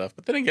best stuff.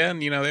 But then again,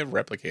 they have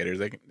replicators.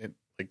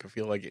 They can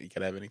feel like you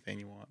can have anything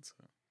you want. So.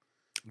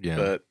 Yeah,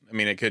 but I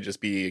mean, it could just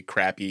be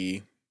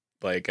crappy,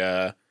 like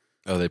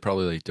they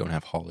probably don't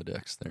have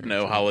holodecks there.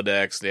 No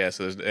holodecks. Yeah,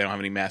 so they don't have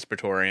any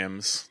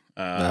masturbatoriums.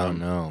 No,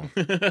 no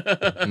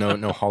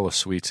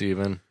holosuites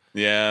even.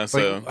 Yeah.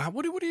 So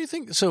what do you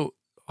think? So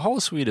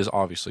holosuite is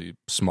obviously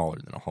smaller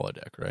than a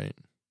holodeck, right?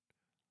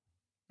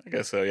 I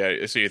guess so.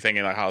 Yeah. So you're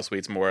thinking like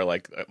holosuite's more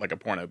like a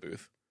porno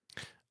booth.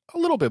 A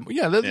little bit.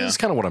 Yeah, that's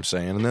kind of what I'm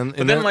saying. And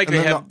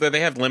then they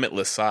have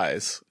limitless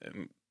size,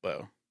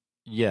 though.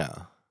 Yeah.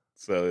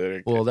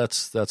 So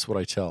that's what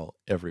I tell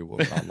every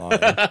woman online.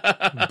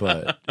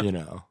 But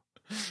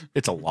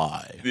it's a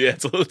lie. Yeah,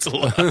 it's a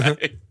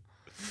lie.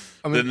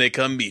 I mean, then they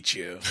come meet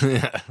you.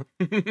 Yeah.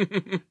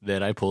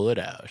 Then I pull it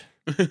out.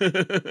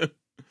 But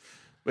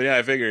yeah,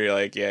 I figure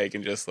you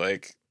can just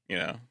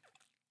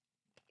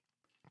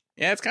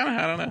yeah, it's kind of,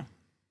 I don't know.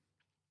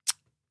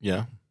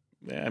 Yeah.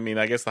 Yeah, I mean,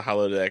 I guess the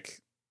holodeck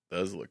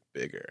does look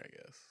bigger, I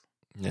guess.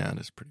 Yeah, it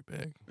is pretty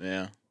big.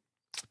 Yeah.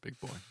 It's a big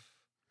boy.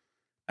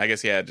 I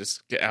guess, yeah,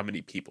 just get how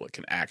many people it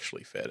can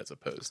actually fit as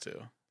opposed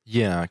to.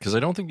 Yeah, because I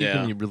don't think you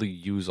can really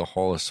use a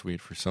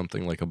holosuite for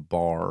something like a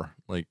bar.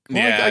 I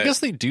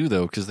guess they do,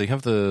 though, because they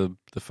have the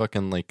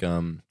fucking,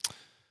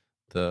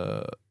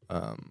 the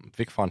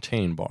Vic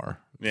Fontaine bar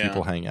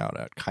people hang out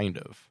at, kind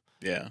of.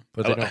 Yeah.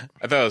 But they don't.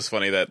 I thought it was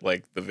funny that,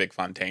 the Vic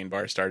Fontaine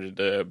bar started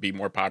to be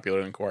more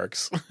popular than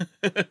Quark's.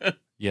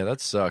 Yeah, that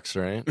sucks,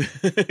 right?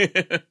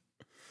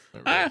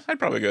 I'd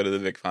probably go to the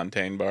Vic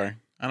Fontaine bar.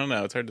 I don't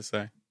know. It's hard to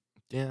say.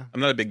 Yeah. I'm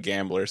not a big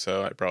gambler,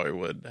 so I probably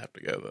would have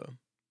to go, though.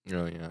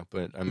 Oh, yeah.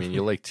 But, I mean,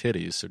 you like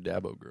titties, so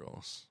Dabo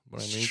girls.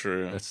 What I mean?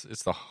 True. It's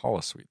the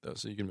holosuite, though,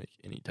 so you can make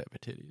any type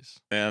of titties.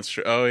 Yeah, that's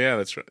true. Oh, yeah,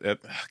 that's right.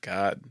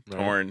 God, right.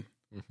 Torn.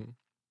 Mm-hmm.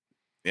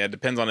 Yeah, it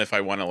depends on if I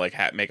want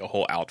to, make a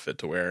whole outfit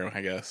to wear,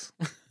 I guess.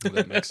 Well,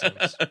 that makes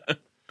sense.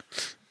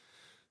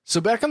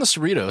 So back on the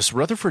Cerritos,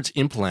 Rutherford's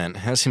implant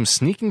has him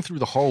sneaking through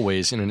the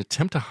hallways in an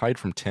attempt to hide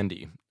from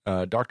Tendi,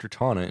 Dr.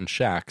 Tana, and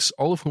Shax,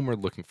 all of whom are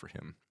looking for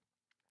him.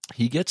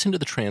 He gets into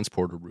the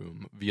transporter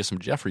room via some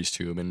Jeffries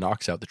tube and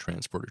knocks out the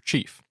transporter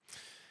chief.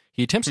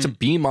 He attempts to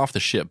beam off the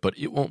ship, but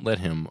it won't let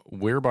him,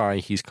 whereby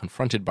he's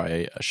confronted by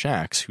a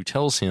Shax who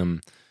tells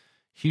him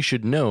he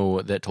should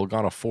know that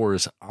Tulgana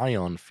 4's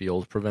ion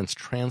field prevents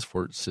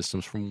transport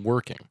systems from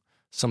working,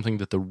 something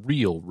that the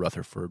real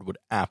Rutherford would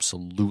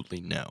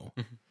absolutely know.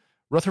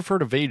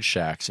 Rutherford evades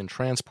Shax and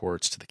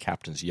transports to the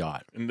captain's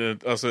yacht.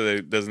 And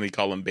also, doesn't he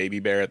call him Baby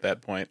Bear at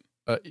that point?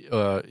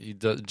 He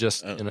does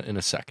just in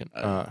a second.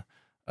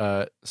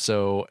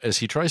 So as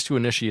he tries to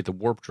initiate the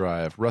warp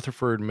drive,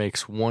 Rutherford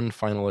makes one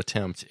final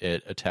attempt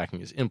at attacking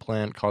his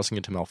implant, causing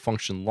it to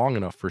malfunction long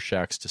enough for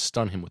Shax to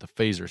stun him with a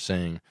phaser,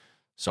 saying,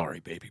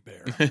 "Sorry, Baby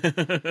Bear."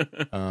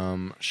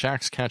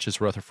 Shax catches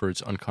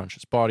Rutherford's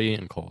unconscious body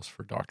and calls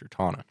for Dr.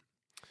 Tana.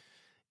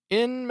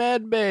 In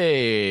Mad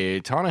Bay,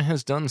 Tana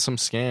has done some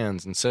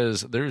scans and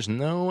says there's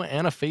no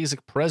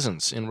anaphasic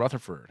presence in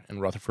Rutherford, and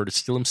Rutherford is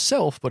still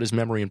himself, but his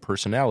memory and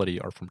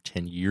personality are from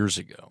 10 years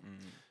ago.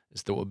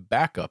 As though a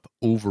backup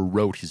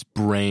overwrote his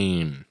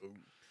brain.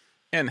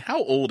 And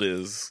how old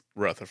is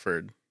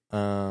Rutherford?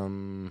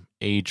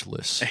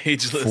 Ageless,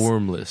 Ageless.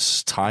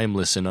 formless,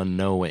 timeless, and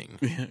unknowing.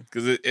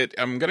 Because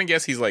I'm gonna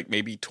guess he's like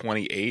maybe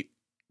 28.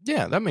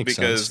 Yeah, that makes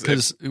sense.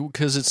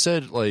 Because it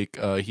said like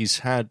he's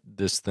had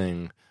this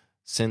thing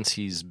since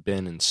he's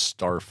been in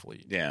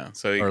Starfleet. Yeah,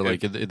 so or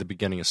like at the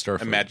beginning of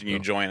Starfleet. Imagine you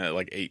join at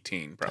like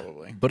 18,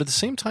 probably. But at the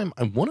same time,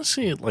 I want to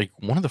say like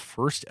one of the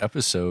first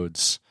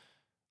episodes,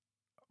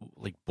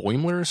 like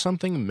Boimler or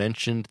something,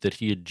 mentioned that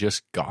he had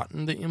just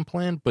gotten the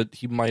implant, but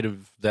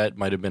that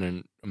might have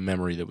been a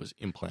memory that was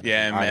implanted.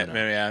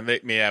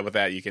 Yeah, with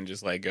that you can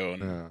just like go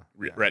and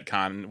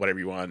retcon whatever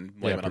you want,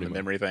 blame it on the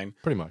memory thing.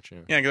 Pretty much, yeah.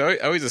 Yeah, because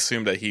I always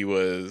assumed that he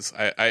was.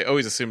 I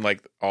always assumed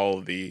like all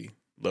of the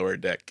lower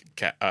deck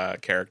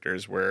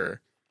characters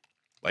were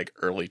like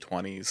early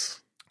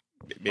 20s,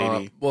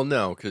 maybe. Well,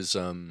 no, because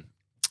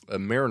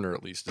Mariner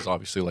at least is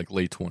obviously like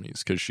late 20s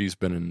because she's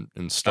been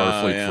in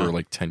Starfleet for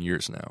like 10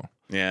 years now.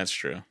 Yeah, that's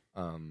true.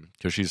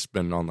 Because she's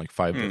been on like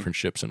 5 different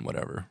ships and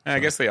whatever. I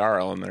guess they are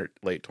all in their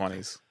late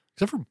 20s.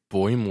 Except for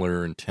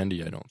Boimler and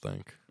Tendi, I don't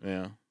think.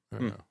 Yeah. I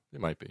don't know. It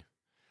might be.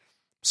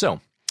 So,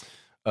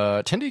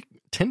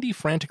 Tendi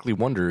frantically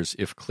wonders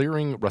if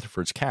clearing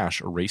Rutherford's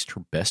cache erased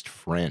her best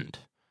friend.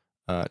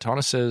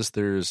 Tana says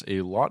there's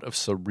a lot of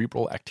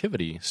cerebral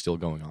activity still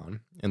going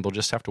on, and they'll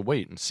just have to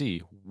wait and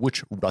see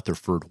which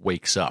Rutherford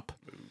wakes up.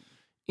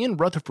 In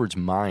Rutherford's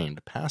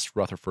mind, past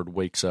Rutherford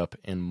wakes up,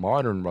 and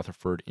modern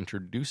Rutherford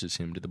introduces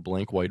him to the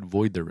blank white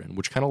void they're in,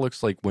 which kind of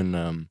looks like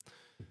when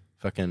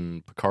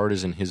fucking Picard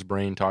is in his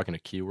brain talking to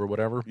Q or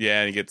whatever.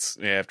 Yeah, and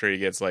after he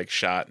gets like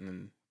shot,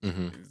 and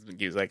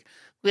he's like,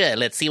 well,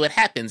 let's see what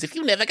happens if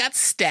you never got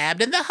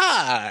stabbed in the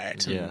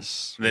heart.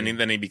 Yes. Then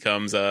he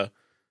becomes a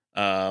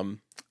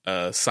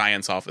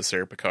science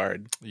officer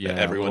Picard that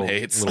everyone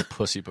hates. Little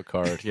pussy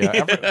Picard.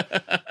 Yeah.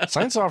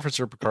 Science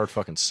officer Picard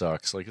fucking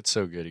sucks. Like, it's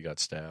so good he got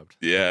stabbed.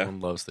 Yeah.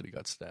 Everyone loves that he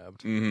got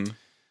stabbed.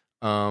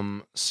 Mm-hmm.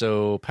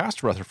 So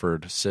past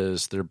Rutherford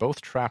says they're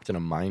both trapped in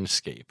a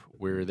mindscape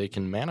where they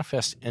can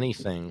manifest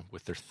anything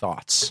with their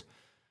thoughts.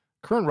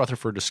 Current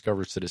Rutherford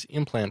discovers that his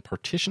implant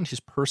partitioned his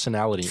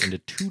personality into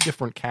 2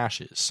 different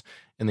caches,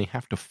 and they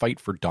have to fight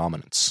for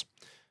dominance.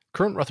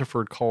 Current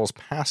Rutherford calls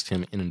past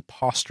him an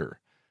imposter,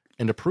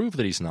 and to prove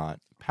that he's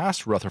not,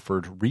 past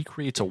Rutherford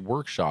recreates a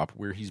workshop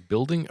where he's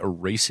building a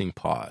racing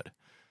pod,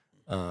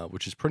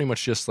 which is pretty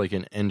much just like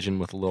an engine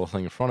with a little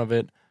thing in front of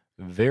it,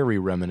 very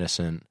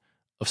reminiscent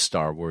of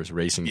Star Wars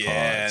racing pods.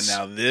 Yeah,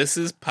 now this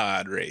is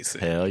pod racing.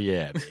 Hell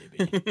yeah,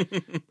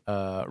 baby.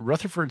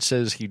 Rutherford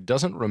says he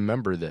doesn't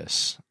remember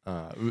this.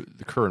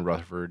 The current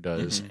Rutherford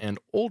does. And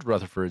old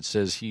Rutherford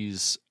says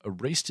he's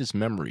erased his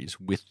memories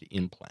with the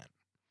implant.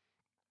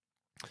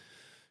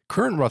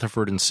 Current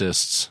Rutherford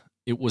insists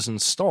it was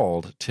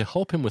installed to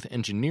help him with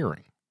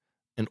engineering.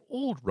 And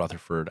old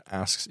Rutherford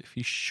asks if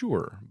he's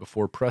sure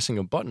before pressing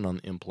a button on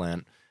the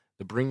implant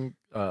that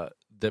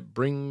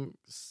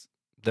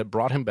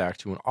brought him back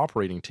to an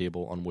operating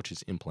table on which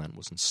his implant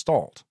was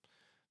installed.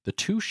 The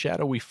 2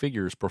 shadowy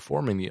figures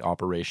performing the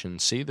operation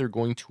say they're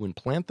going to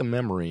implant the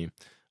memory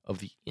of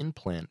the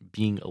implant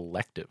being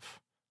elective.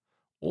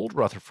 Old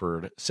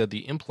Rutherford said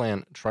the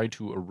implant tried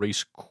to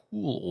erase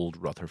cool old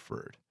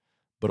Rutherford,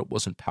 but it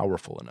wasn't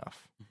powerful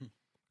enough.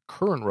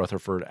 Current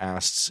Rutherford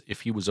asks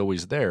if he was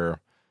always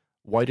there,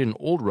 why didn't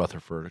old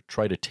Rutherford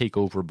try to take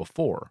over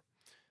before?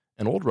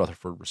 And old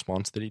Rutherford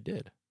responds that he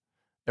did.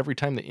 Every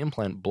time the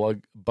implant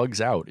bugs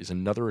out is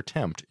another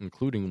attempt,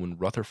 including when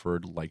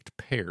Rutherford liked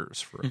pears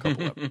for a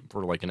couple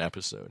for like an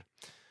episode.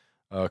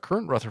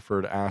 Current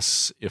Rutherford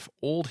asks if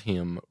old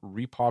him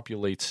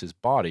repopulates his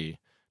body,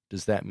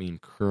 does that mean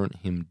current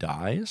him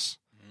dies?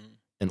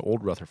 And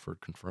old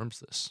Rutherford confirms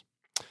this.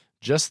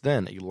 Just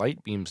then, a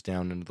light beams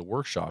down into the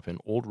workshop, and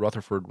old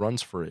Rutherford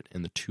runs for it,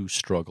 and the 2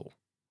 struggle.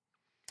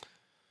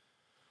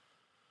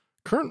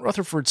 Current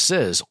Rutherford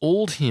says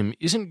old him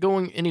isn't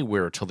going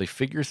anywhere till they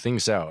figure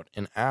things out,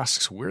 and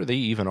asks where they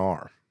even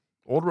are.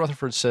 Old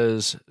Rutherford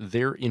says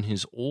they're in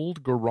his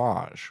old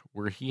garage,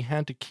 where he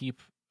had to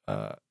keep,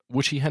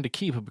 which he had to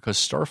keep because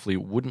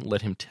Starfleet wouldn't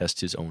let him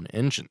test his own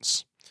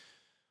engines.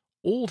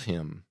 Old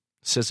him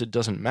says it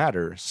doesn't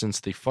matter since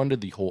they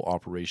funded the whole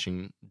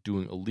operation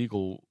doing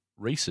illegal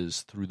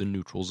races through the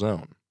neutral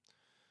zone.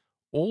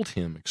 Old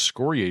him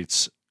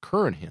excoriates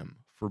current him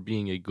for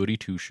being a goody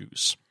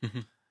two-shoes.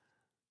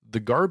 The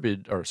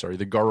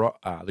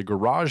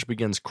garage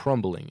begins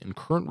crumbling, and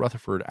current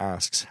Rutherford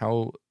asks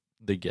how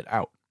they get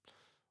out.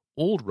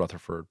 Old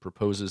Rutherford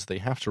proposes they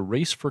have to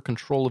race for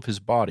control of his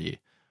body,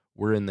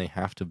 wherein they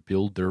have to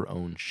build their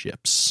own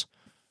ships.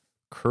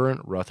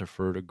 Current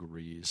Rutherford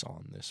agrees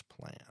on this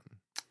plan.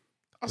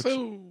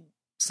 Also,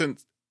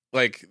 since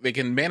like they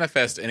can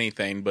manifest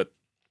anything, but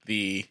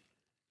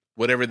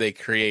whatever they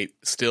create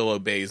still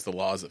obeys the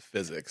laws of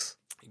physics.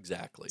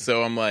 Exactly.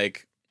 So I'm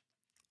like,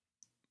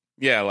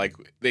 yeah, like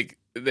if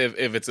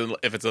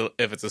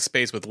it's a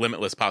space with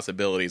limitless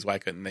possibilities, why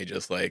couldn't they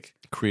just like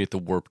create the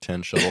Warp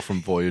 10 shuttle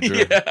from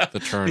Voyager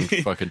that turned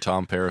fucking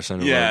Tom Paris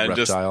into a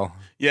reptile?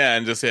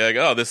 And just say like,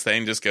 oh, this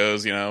thing just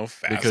goes,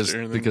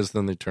 faster. Because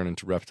then they turn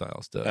into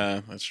reptiles.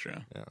 That's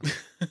true.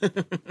 Yeah.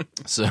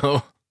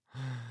 So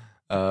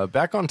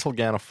Back on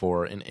Tulgana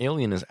 4, an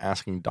alien is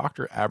asking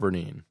Dr.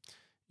 Aberdeen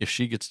if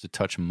she gets to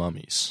touch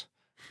mummies.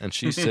 And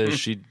she says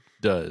she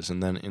does,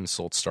 and then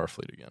insults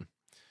Starfleet again.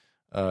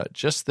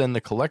 Just then,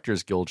 the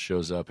Collectors Guild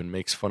shows up and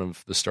makes fun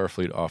of the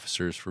Starfleet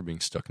officers for being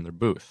stuck in their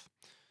booth.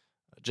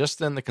 Just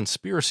then, the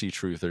conspiracy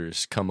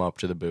truthers come up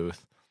to the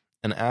booth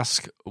and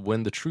ask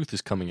when the truth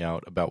is coming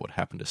out about what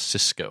happened to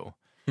Cisco.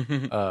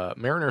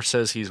 Mariner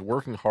says he's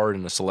working hard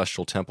in a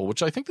celestial temple,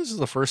 which I think this is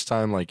the first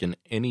time, like, in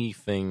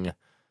anything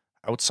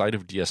outside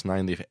of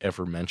DS9 they've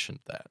ever mentioned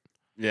that.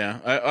 Yeah,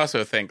 I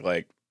also think,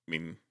 like, I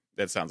mean,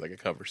 that sounds like a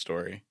cover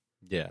story.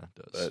 Yeah, it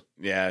does. But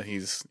yeah,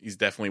 he's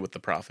definitely with the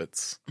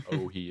prophets.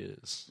 Oh, he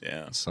is.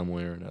 Yeah. Some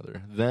way or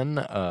another. Then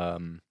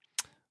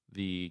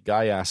the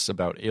guy asks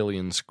about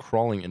aliens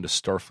crawling into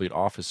Starfleet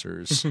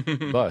officers'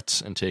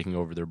 butts and taking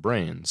over their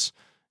brains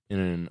in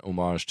an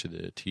homage to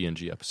the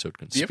TNG episode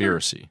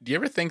Conspiracy. Do you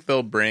ever think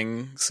they'll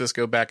bring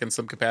Cisco back in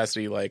some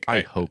capacity? Like,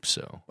 I hope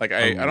so. Like,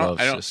 I don't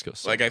Cisco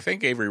so like. I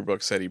think Avery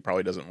Brooks said he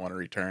probably doesn't want to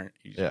return.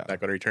 He's not going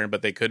to return,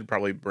 but they could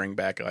probably bring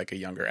back like a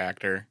younger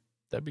actor.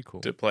 That'd be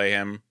cool to play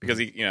him because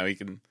he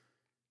can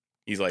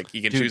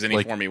choose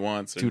any form he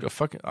wants. Dude, a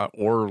fucking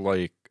or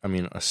like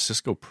a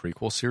Cisco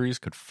prequel series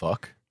could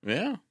fuck.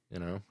 Yeah,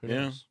 who yeah.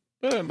 knows?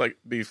 But it'd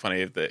be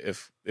funny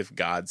if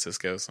God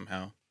Cisco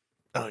somehow.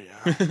 Oh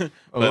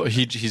yeah.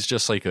 He's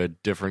just like a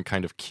different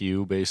kind of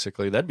Q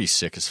basically. That'd be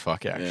sick as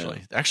fuck.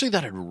 Actually,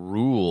 that'd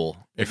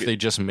rule if they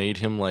just made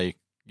him like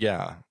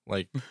a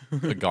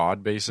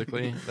god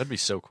basically. That'd be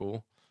so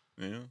cool.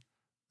 Yeah.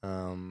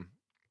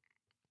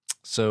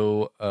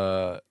 So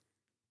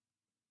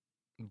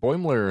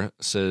Boimler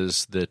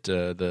says that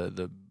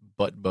the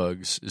butt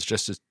bugs is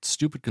just a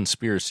stupid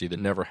conspiracy that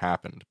never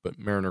happened, but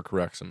Mariner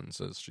corrects him and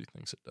says she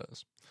thinks it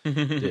does.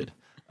 Did.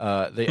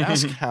 They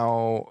ask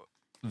how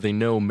they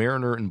know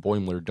Mariner and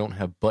Boimler don't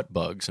have butt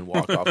bugs and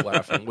walk off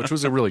laughing, which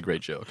was a really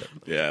great joke.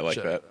 Yeah, I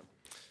like that.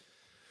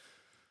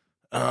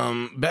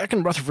 Back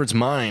in Rutherford's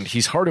mind,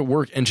 he's hard at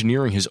work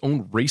engineering his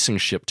own racing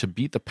ship to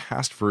beat the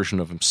past version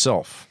of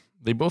himself.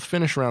 They both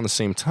finish around the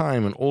same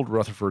time, and old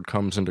Rutherford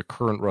comes into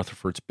current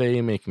Rutherford's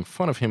bay, making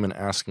fun of him and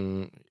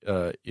asking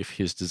if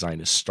his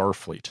design is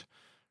Starfleet.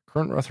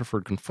 Current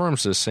Rutherford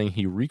confirms this, saying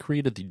he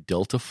recreated the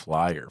Delta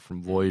Flyer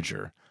from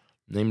Voyager,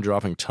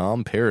 name-dropping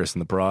Tom Paris in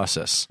the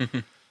process.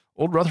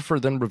 Old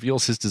Rutherford then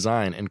reveals his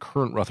design, and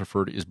current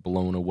Rutherford is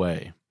blown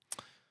away.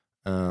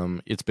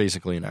 It's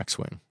basically an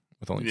X-Wing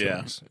with only two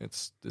wings.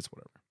 It's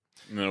whatever.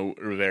 No,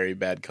 very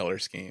bad color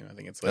scheme. I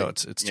think it's like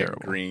it's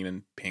terrible. Green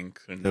and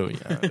pink. And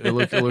it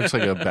looks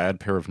like a bad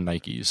pair of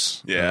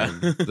Nikes. Yeah,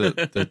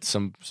 that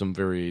some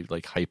very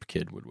like hype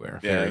kid would wear.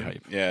 Very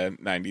hype. Yeah,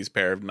 90s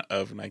pair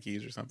of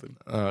Nikes or something.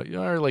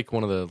 Or like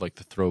one of the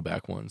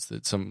throwback ones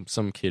that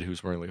some kid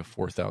who's wearing like a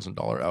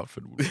 $4,000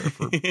 outfit would wear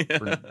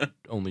for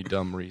only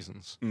dumb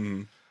reasons.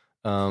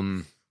 Mm-hmm.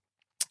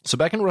 So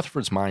back in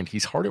Rutherford's mind,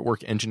 he's hard at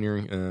work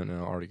engineering.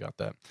 No, I already got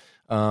that.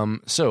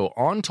 So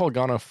on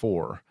Tulgana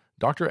 4.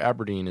 Dr.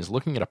 Aberdeen is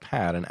looking at a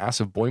pad and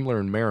asks if Boimler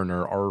and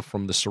Mariner are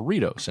from the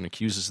Cerritos and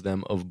accuses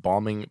them of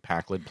bombing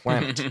Pakled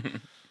Planet.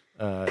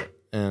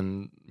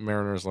 And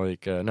Mariner's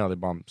like, no, they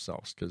bombed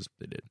themselves because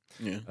they did.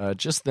 Yeah.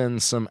 Just then,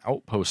 some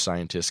outpost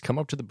scientists come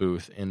up to the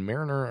booth, and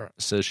Mariner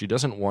says she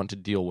doesn't want to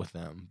deal with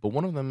them. But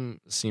one of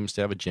them seems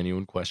to have a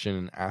genuine question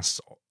and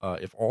asks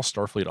if all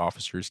Starfleet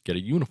officers get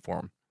a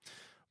uniform.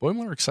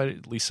 Boimler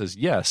excitedly says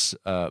yes,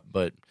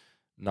 but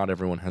not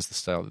everyone has the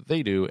style that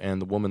they do, and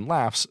the woman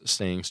laughs,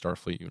 saying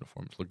Starfleet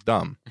uniforms look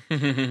dumb.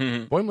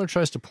 Boimler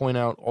tries to point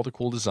out all the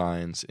cool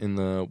designs, and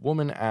the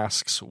woman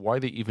asks why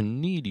they even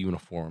need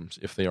uniforms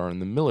if they are in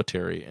the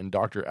military, and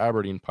Dr.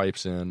 Aberdeen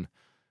pipes in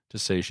to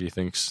say she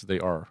thinks they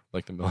are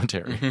like the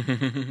military.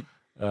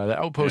 The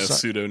outpost...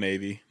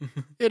 pseudo-navy.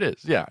 It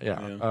is, yeah.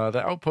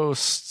 The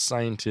outpost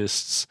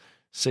scientists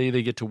say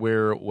they get to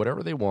wear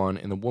whatever they want,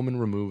 and the woman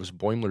removes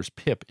Boimler's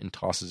pip and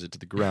tosses it to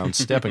the ground,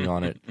 stepping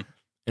on it.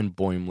 And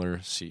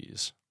Boimler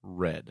sees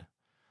red.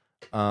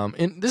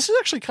 And this is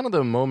actually kind of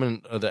the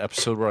moment of the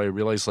episode where I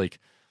realized, like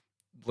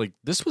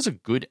this was a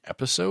good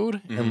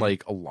episode, and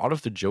like a lot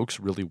of the jokes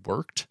really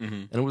worked,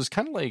 and it was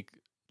kind of like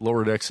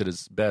Lower Decks at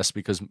its best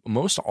because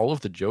most all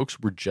of the jokes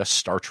were just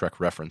Star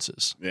Trek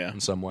references, in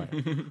some way,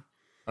 and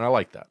I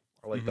like that.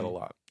 I like that a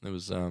lot. It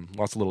was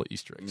lots of little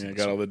Easter eggs. Yeah,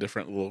 got all the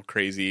different little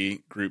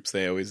crazy groups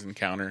they always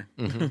encounter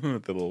at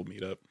the little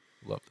meetup.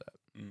 Love that.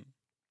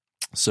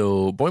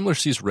 So Boimler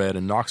sees red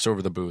and knocks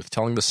over the booth,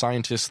 telling the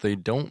scientists they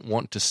don't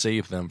want to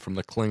save them from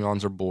the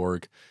Klingons or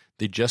Borg.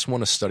 They just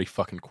want to study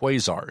fucking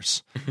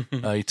quasars.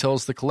 He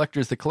tells the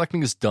collectors that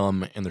collecting is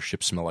dumb and their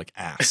ships smell like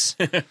ass.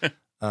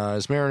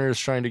 As Mariner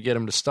is trying to get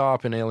him to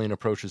stop, an alien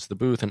approaches the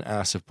booth and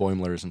asks if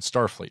Boimler is in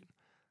Starfleet.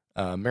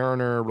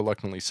 Mariner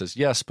reluctantly says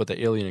yes, but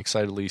the alien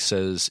excitedly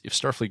says, if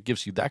Starfleet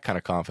gives you that kind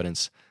of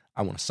confidence,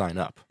 I want to sign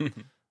up.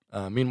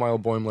 Meanwhile,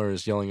 Boimler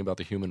is yelling about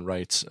the human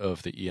rights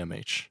of the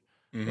EMH.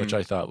 Which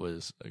I thought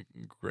was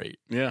great.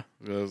 Yeah,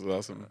 that was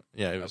awesome.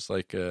 It was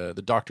like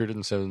the doctor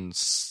didn't spend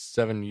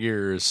 7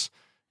 years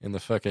in the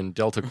fucking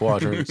Delta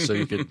Quadrant so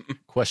you could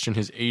question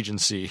his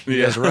agency. He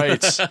has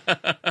rights.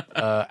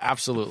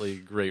 Absolutely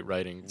great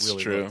writing.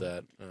 Really love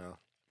that.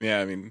 Yeah,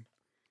 I mean,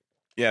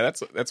 yeah,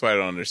 that's why I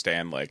don't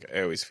understand. Like,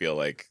 I always feel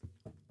like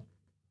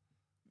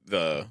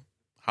the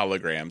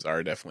holograms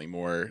are definitely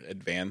more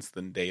advanced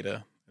than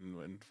data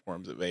in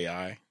forms of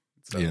AI.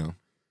 So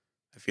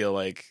I feel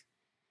like,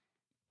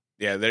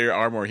 yeah, they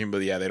are more human,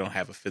 but yeah, they don't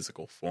have a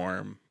physical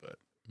form. But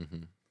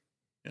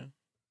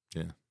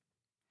yeah.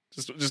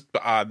 Just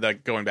odd,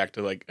 like going back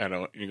to like, I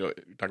don't know, you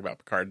talk about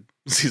Picard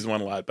season 1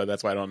 a lot, but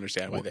that's why I don't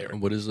understand why they were.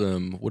 What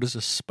does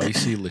a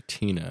spicy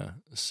Latina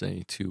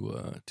say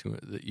to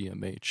the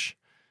EMH?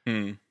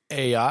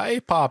 AI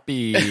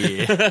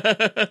Poppy.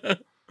 But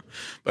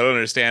I don't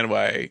understand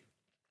why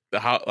the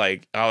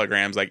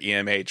holograms like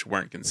EMH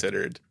weren't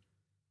considered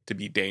to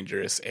be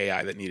dangerous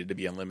AI that needed to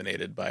be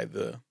eliminated by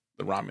the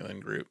Romulan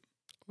group.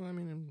 Well, I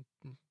mean,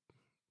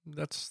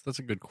 that's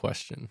a good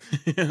question.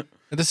 At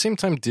the same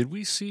time, did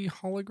we see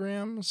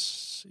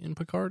holograms in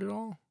Picard at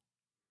all?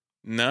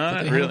 No,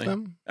 not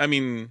really. I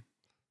mean,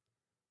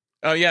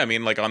 oh yeah, I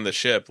mean like on the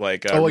ship,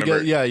 like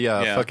remember,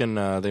 yeah. Fucking,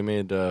 they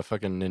made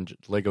fucking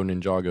Lego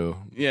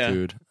Ninjago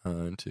dude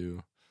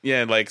into.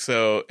 Yeah, like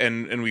so,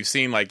 and we've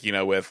seen like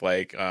with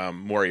like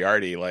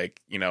Moriarty,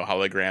 like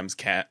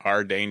holograms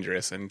are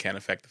dangerous and can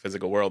affect the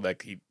physical world.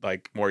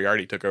 Like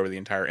Moriarty took over the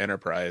entire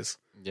Enterprise.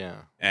 Yeah,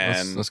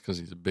 and that's because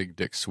he's a big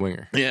dick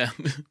swinger. Yeah,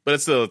 but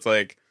it's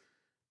like,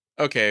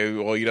 okay,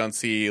 well, you don't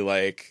see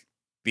like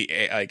the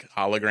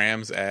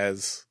holograms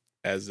as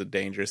a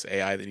dangerous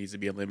AI that needs to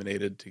be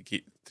eliminated to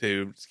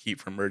keep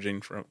from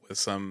merging with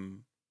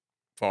some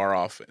far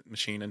off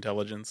machine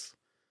intelligence,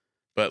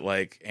 but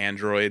like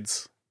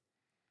androids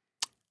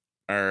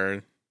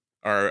are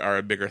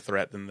a bigger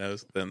threat than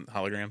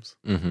holograms.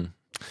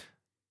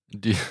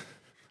 Mm-hmm.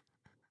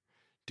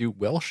 Do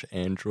Welsh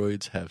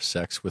androids have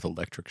sex with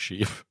electric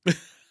sheep?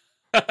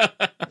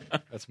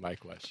 That's my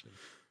question.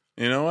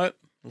 You know what?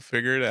 We'll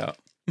figure it out.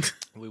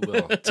 We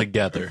will.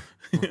 Together.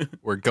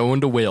 We're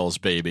going to Wales,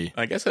 baby.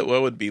 I guess what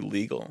would be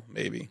legal,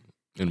 maybe.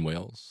 In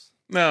Wales?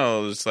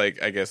 No, it's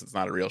like, I guess it's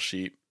not a real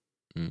sheep.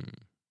 Mm.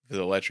 It's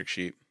an electric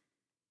sheep.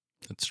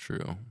 That's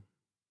true.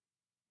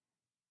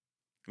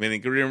 I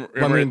mean,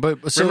 remember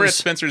at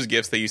Spencer's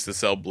Gifts, they used to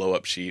sell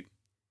blow-up sheep.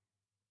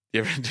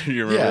 Do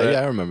you remember that?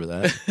 Yeah, I remember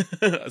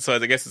that. So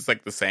I guess it's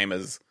like the same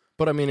as...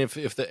 But I mean, if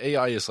the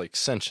AI is like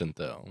sentient,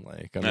 though,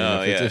 like, I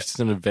mean, if it's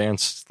an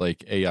advanced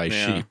like AI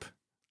sheep,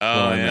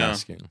 I'm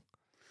asking.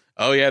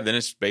 Oh yeah, then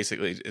it's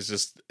basically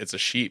it's a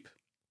sheep.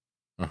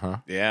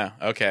 Yeah.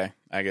 Okay,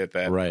 I get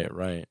that.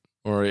 Right.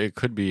 Or it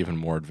could be even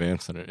more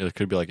advanced than it. It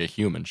could be like a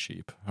human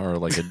sheep, or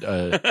like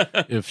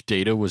if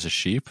Data was a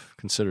sheep,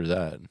 consider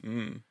that.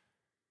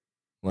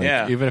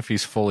 Like, even if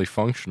he's fully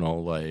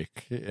functional,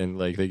 like, and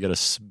like they get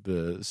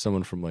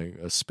someone from like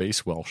a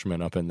space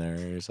Welshman up in there,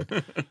 and he's like,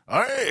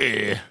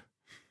 "Hey,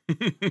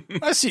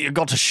 I see you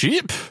got a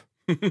sheep.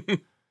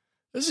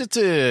 Has it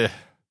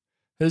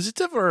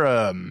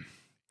ever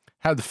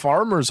had the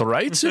farmers'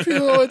 rights, if you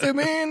know what I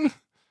mean?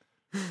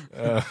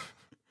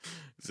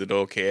 Is it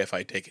okay if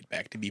I take it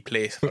back to be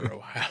placed for a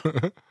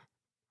while?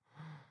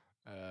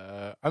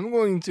 I'm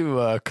going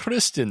to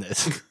christen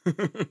it.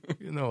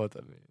 You know what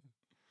I mean."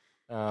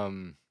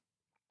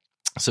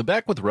 So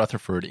back with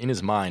Rutherford in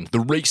his mind,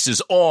 the race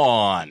is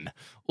on.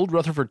 Old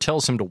Rutherford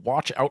tells him to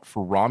watch out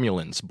for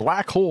Romulans,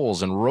 black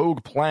holes, and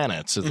rogue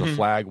planets as the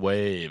flag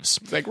waves.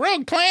 It's like,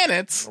 rogue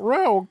planets?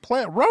 Rogue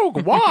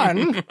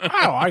One?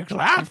 I like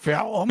that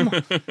film.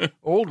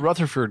 Old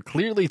Rutherford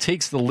clearly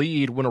takes the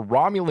lead when a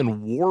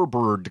Romulan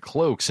warbird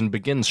cloaks and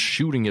begins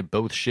shooting at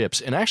both ships.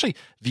 And actually,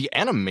 the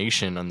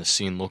animation on the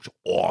scene looked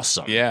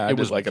awesome. Yeah, it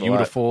was like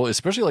beautiful,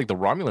 especially like the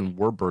Romulan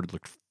warbird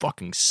looked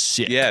fucking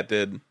sick. Yeah, it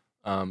did.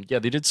 They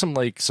did some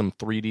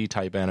 3D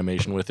type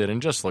animation with it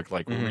and just looked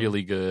like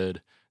really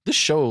good. This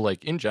show,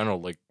 like in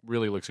general, like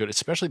really looks good.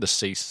 Especially the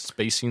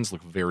space scenes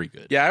look very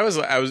good. Yeah, I was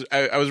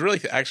really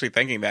actually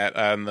thinking that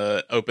on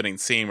the opening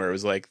scene where it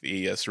was like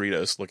the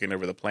Cerritos looking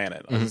over the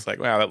planet. I was just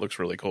like, wow, that looks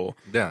really cool.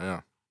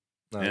 Yeah.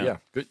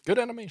 Good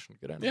animation.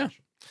 Good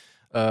animation.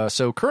 Yeah.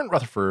 So current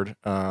Rutherford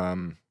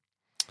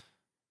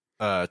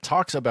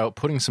talks about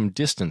putting some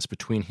distance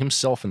between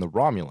himself and the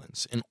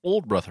Romulans, and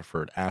old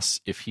Rutherford asks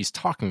if he's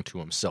talking to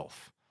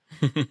himself.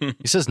 He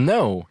says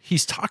no,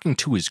 he's talking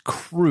to his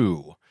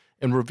crew,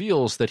 and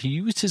reveals that he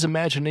used his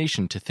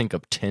imagination to think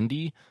up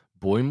Tendi,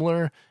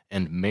 Boimler,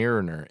 and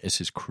Mariner as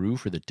his crew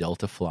for the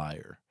Delta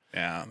Flyer.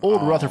 Yeah.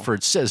 Old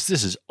Rutherford says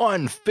this is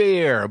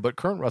unfair, but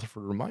current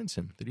Rutherford reminds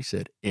him that he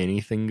said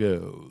anything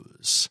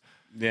goes.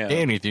 Yeah.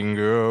 Anything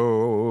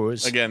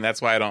goes. Again,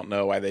 that's why I don't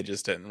know why they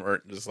just didn't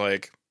work. Just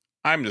like,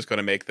 I'm just going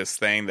to make this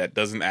thing that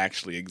doesn't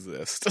actually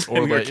exist.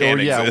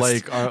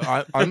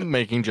 I'm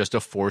making just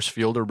a force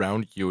field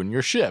around you and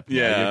your ship.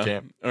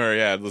 Yeah.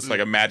 Just like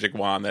a magic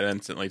wand that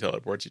instantly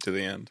teleports you to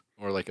the end.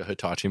 Or like a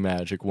Hitachi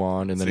magic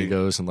wand, and then he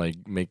goes and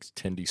like makes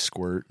Tendi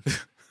squirt.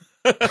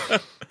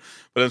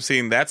 But I'm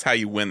saying that's how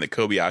you win the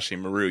Kobayashi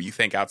Maru. You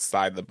think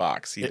outside the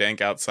box. You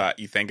think outside.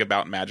 You think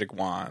about magic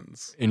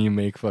wands. And you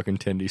make fucking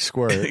Tendy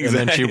squirt. Exactly. And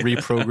then she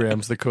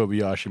reprograms the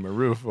Kobayashi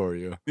Maru for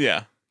you.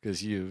 Yeah.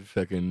 Because you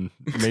fucking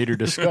made her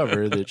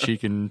discover that she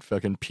can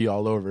fucking pee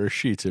all over her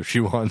sheets if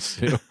she wants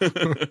to.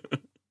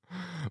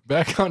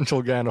 Back on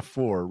Tulgana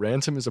 4,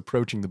 Ransom is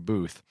approaching the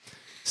booth,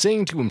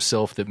 saying to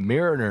himself that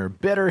Mariner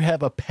better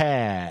have a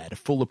pad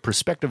full of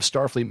prospective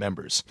Starfleet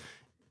members.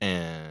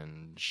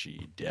 And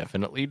she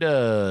definitely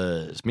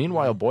does.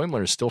 Meanwhile,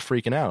 Boimler is still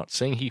freaking out,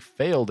 saying he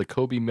failed a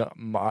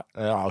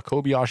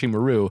Kobayashi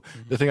Maru,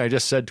 the thing I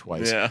just said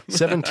twice,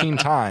 17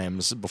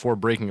 times before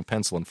breaking a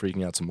pencil and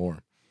freaking out some more.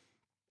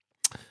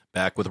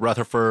 Back with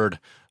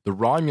Rutherford, the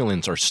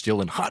Romulans are still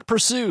in hot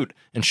pursuit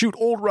and shoot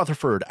old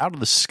Rutherford out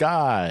of the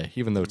sky.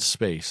 Even though it's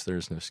space,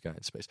 there's no sky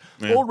in space.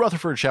 Yeah. Old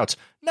Rutherford shouts,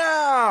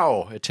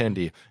 "Now!" at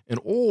Tendi, and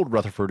old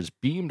Rutherford is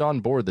beamed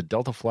on board the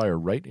Delta Flyer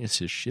right as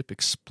his ship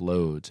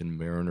explodes and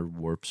Mariner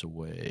warps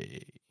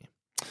away.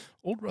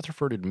 Old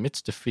Rutherford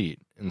admits defeat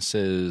and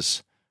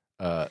says,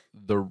 and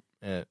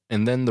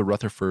then the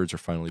Rutherfords are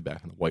finally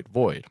back in the White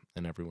Void,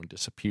 and everyone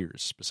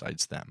disappears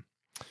besides them.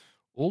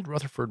 Old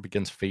Rutherford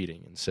begins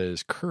fading and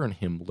says Kerr and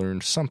him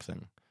learned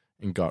something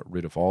and got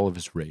rid of all of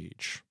his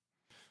rage.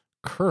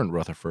 Current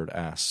Rutherford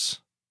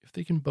asks if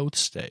they can both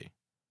stay.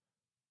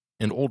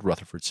 And old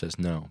Rutherford says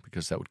no,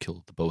 because that would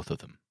kill the both of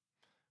them.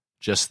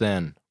 Just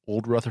then,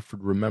 old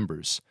Rutherford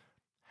remembers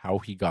how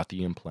he got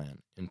the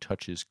implant and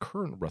touches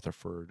current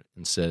Rutherford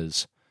and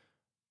says,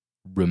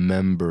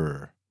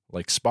 "Remember,"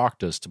 like Spock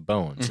does to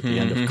Bones at the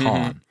end of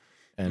Khan.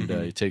 And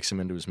he takes him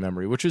into his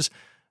memory, which is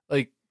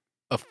like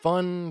a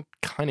fun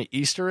kind of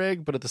Easter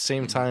egg, but at the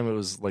same time, it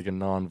was like a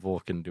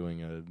non-Vulcan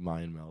doing a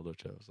mind meld,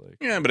 which I was like,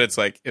 yeah, but it's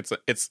like it's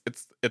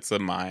a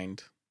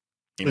mind.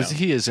 You know?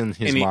 He is in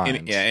his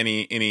mind.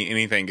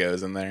 Anything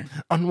goes in there.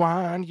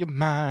 Unwind your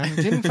mind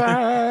and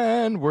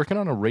find. Working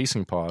on a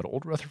racing pod,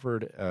 old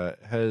Rutherford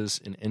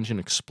has an engine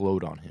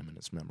explode on him in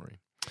his memory.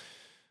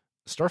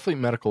 Starfleet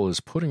Medical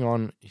is putting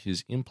on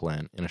his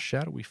implant in a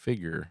shadowy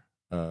figure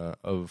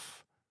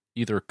of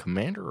either a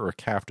commander or a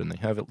captain. They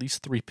have at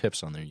least 3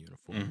 pips on their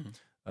uniform.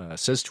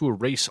 Says to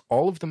erase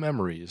all of the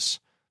memories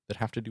that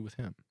have to do with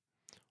him.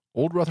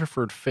 Old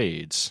Rutherford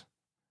fades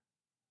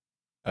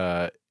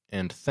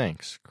and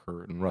thanks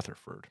Kurt and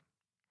Rutherford.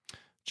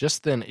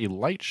 Just then a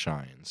light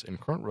shines and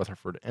Kurt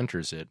Rutherford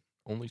enters it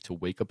only to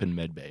wake up in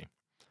medbay.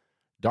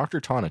 Dr.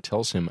 Tana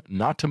tells him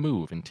not to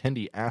move and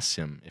Tendi asks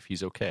him if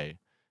he's okay,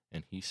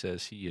 and he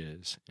says he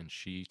is, and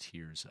she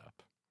tears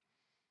up.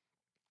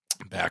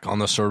 Back on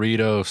the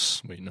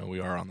Cerritos. Wait, no, we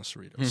are on the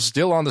Cerritos.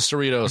 Still on the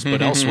Cerritos,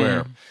 but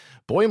elsewhere.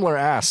 Boimler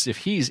asks if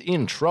he's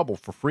in trouble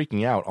for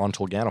freaking out on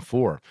Tulgana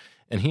 4,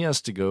 and if he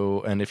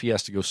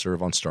has to go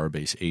serve on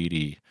Starbase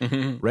 80.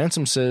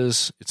 Ransom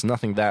says it's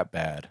nothing that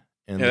bad.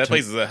 And that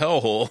place is a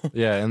hellhole.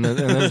 Yeah, and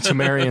then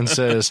Tamarian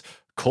says,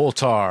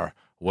 "Koltar,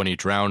 when he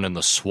drowned in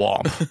the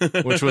swamp,"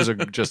 which was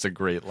just a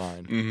great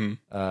line.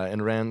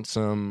 And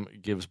Ransom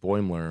gives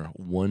Boimler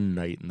 1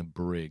 night in the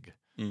brig,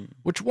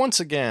 which once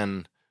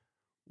again,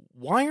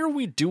 why are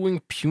we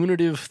doing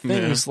punitive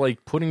things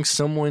like putting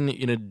someone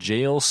in a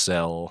jail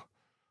cell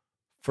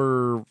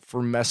for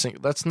messing?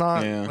 That's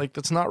not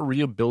that's not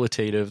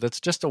rehabilitative. That's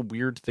just a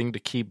weird thing to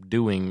keep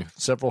doing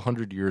several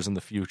hundred years in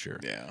the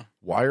future. Yeah.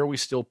 Why are we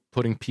still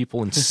putting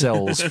people in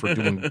cells for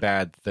doing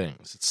bad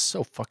things? It's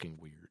so fucking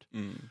weird.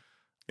 You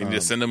need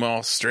to send him to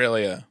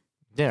Australia.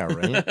 Yeah,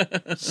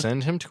 right.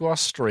 Send him to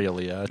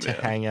Australia to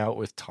hang out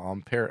with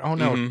Tom Paris. Oh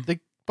no, they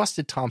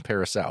busted Tom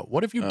Paris out.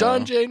 What have you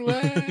done,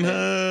 Janeway?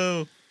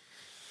 No.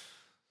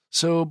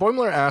 So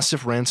Boimler asks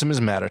if Ransom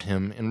is mad at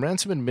him, and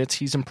Ransom admits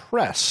he's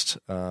impressed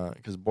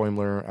because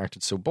Boimler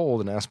acted so bold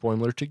and asked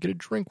Boimler to get a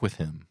drink with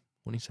him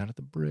when he's out at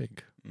the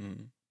brig.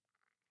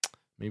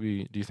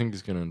 Maybe, do you think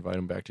he's going to invite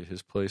him back to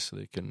his place so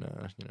they can,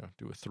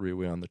 do a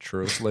 3-way on the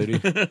churros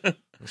lady? I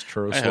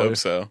hope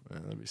so. Yeah,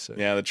 that'd be sick.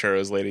 Yeah, the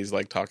churros lady's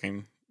like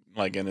talking,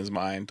 like in his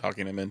mind,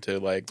 talking him into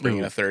like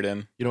bringing a third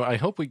in. I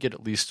hope we get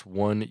at least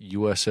one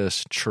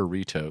USS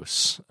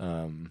Churritos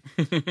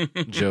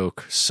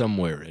joke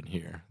somewhere in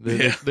here.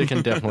 They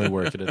can definitely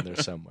work it in there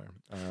somewhere.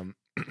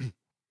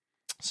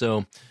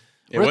 So,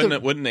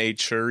 wouldn't a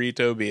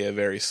churrito be a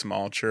very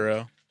small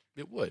churro?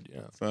 It would,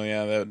 yeah. So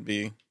yeah,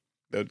 that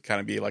would kind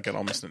of be like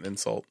almost an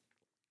insult,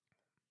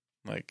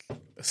 like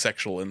a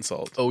sexual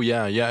insult. Oh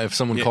yeah. If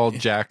someone called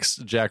Jack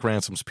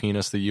Ransom's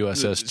penis the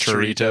USS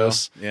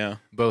Churritos,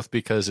 both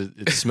because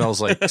it smells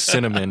like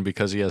cinnamon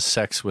because he has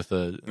sex with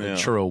a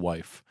churro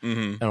wife,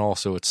 and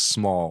also it's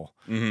small,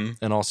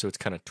 and also it's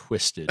kind of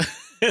twisted.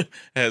 It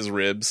has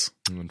ribs,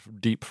 and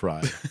deep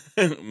fried.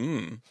 Give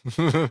me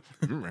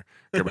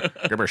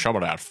some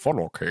of that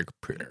funnel cake,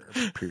 Peter.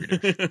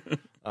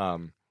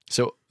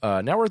 So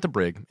now we're at the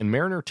brig, and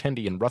Mariner,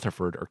 Tendi, and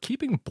Rutherford are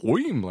keeping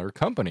Boimler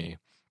company.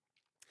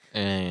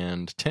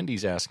 And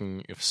Tendy's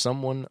asking if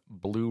someone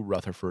blew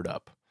Rutherford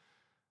up.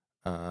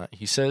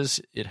 He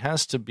says it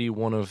has to be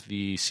one of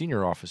the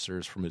senior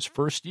officers from his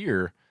first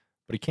year,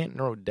 but he can't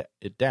narrow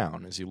it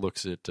down as he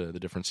looks at the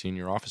different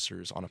senior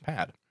officers on a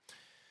pad.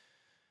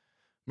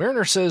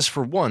 Mariner says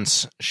for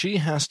once she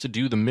has to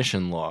do the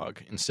mission log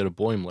instead of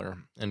Boimler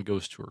and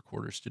goes to her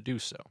quarters to do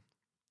so.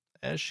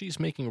 As she's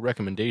making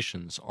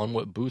recommendations on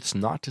what booths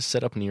not to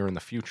set up near in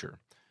the future,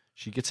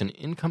 she gets an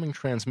incoming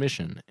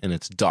transmission, and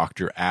it's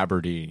Dr.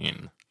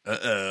 Aberdeen.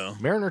 Uh-oh.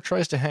 Mariner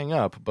tries to hang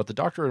up, but the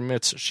doctor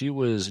admits she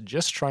was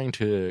just trying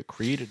to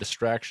create a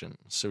distraction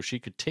so she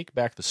could take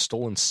back the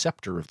stolen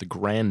scepter of the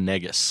Grand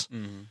Negus.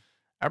 Mm-hmm.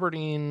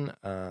 Aberdeen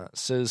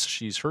says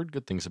she's heard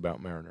good things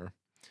about Mariner,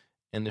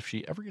 and if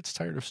she ever gets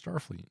tired of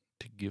Starfleet,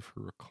 to give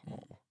her a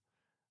call.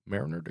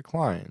 Mariner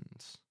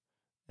declines,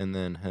 and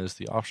then has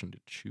the option to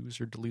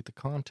choose or delete the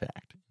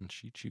contact, and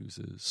she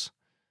chooses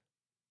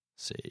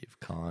save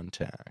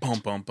contact. Bum,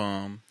 bum,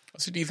 bum.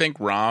 So do you think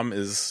Rom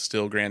is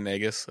still Grand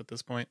Negus at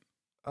this point?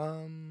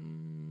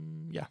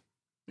 Yeah.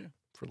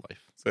 For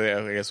life. So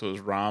yeah, I guess it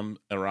was Rom.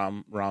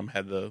 Rom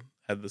had the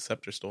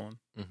scepter stolen.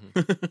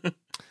 Mm-hmm.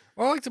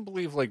 Well, I like to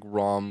believe like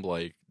Rom,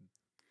 like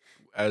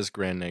as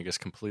Grand Negus,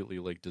 completely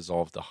like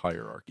dissolved the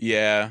hierarchy.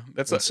 Yeah,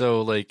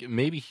 so like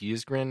maybe he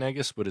is Grand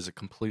Negus, but is a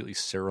completely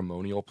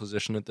ceremonial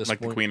position at this like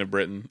point. the Queen of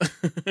Britain.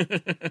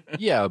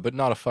 Yeah, but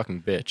not a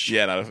fucking bitch.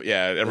 Yeah,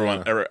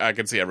 everyone. I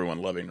can see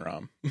everyone loving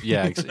Rom.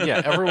 Yeah,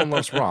 everyone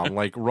loves Rom.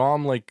 Like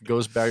Rom, like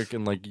goes back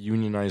and like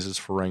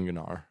unionizes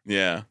Ferenginar.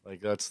 Yeah,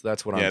 like that's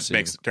what I'm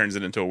seeing. Turns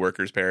it into a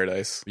workers'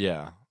 paradise.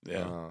 Yeah.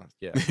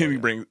 We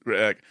bring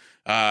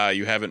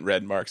you haven't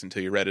read Marx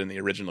until you read it in the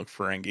original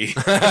Ferengi.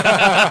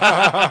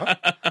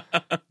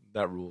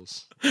 That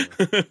rules.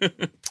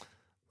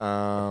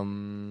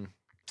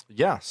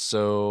 Yeah.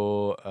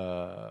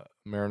 So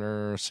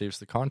Mariner saves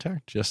the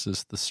contact just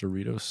as the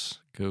Cerritos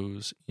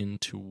goes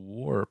into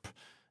warp.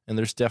 And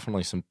there's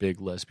definitely some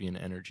big lesbian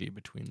energy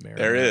between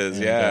Mariner there is,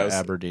 and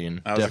Aberdeen.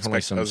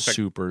 Definitely some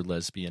super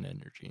lesbian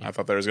energy. I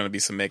thought there was going to be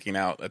some making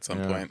out at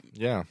some point.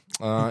 Yeah.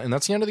 And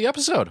that's the end of the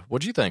episode.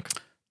 What'd you think?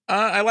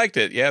 I liked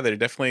it. Yeah, they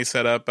definitely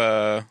set up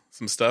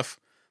some stuff.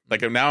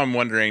 Like now I'm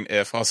wondering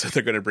if also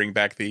they're going to bring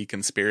back the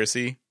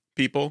conspiracy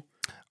people.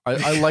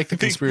 I like the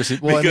conspiracy.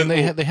 Well, I mean,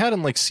 they had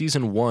in like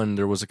season 1,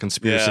 there was a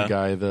conspiracy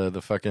guy.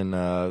 The fucking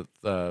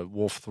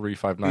Wolf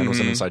 359 was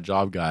an inside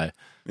job guy.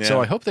 Yeah. So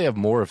I hope they have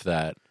more of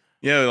that.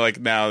 Yeah, like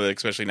now,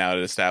 especially now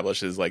it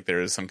establishes like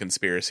there is some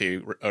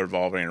conspiracy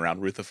revolving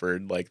around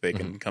Rutherford. Like they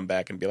can come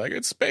back and be like,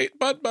 it's spate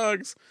butt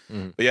bugs.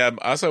 But yeah,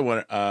 I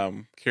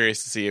also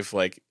curious to see if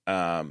like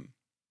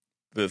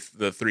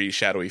the 3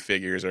 shadowy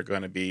figures are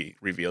going to be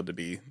revealed to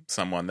be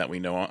someone that we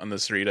know on the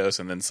Cerritos,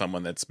 and then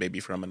someone that's maybe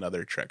from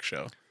another Trek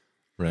show.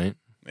 Right.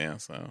 Yeah.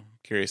 So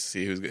curious to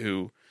see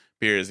who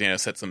appears.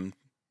 Set some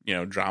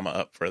drama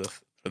up for the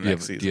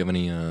next season. Do you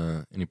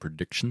have any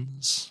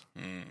predictions?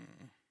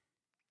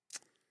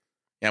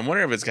 Yeah, I'm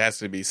wondering if it has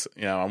to be.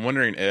 I'm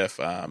wondering if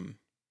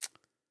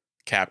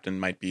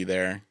Captain might be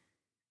there,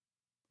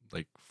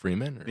 like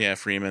Freeman. Yeah,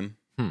 Freeman.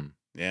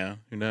 Yeah,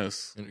 who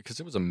knows? Because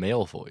it was a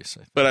male voice.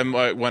 I think. But I'm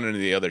wondering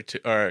the other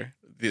two.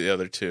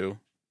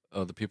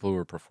 Oh, the people who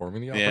were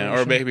performing the operation? Yeah,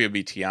 or maybe it'd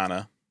be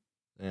Tiana.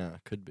 Yeah,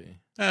 it could be.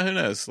 Who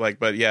knows?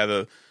 But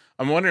yeah,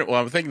 I'm wondering.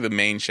 Well, I'm thinking the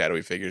main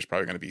shadowy figure is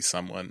probably going to be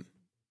someone,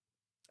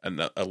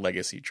 a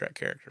legacy Trek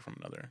character from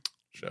another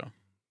show.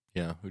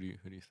 Yeah, who do you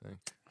think?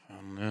 I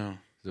don't know.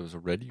 It was a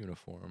red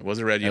uniform. It was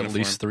a red uniform. At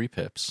least 3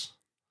 pips.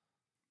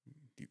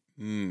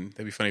 That'd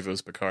be funny if it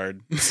was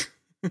Picard.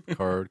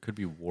 Picard could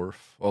be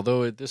Worf.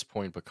 Although at this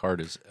point, Picard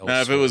is elsewhere.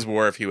 No, if it was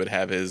Worf, he would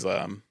have his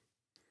house.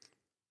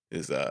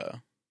 His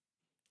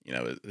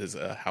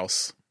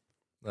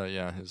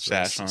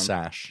sash on.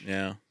 Sash.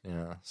 Yeah.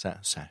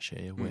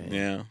 Sashay away.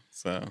 Yeah.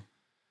 So.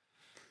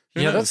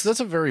 Yeah,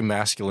 that's a very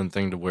masculine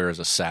thing to wear as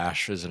a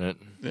sash, isn't it?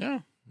 Yeah.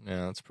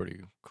 Yeah, that's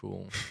pretty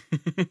cool.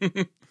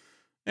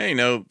 Hey,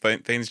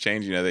 things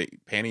change.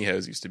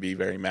 Pantyhose used to be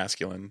very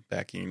masculine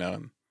back,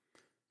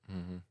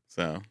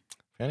 So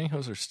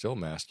pantyhose are still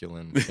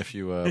masculine if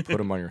you put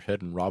them on your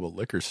head and rob a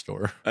liquor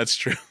store. That's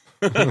true.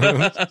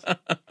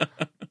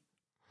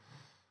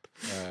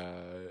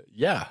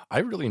 Yeah, I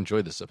really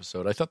enjoyed this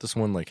episode. I thought this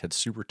one had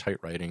super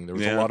tight writing. There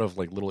was a lot of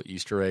little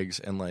Easter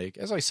eggs, and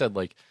as I said,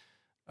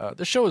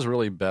 the show is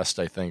really best,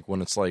 I think,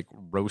 when it's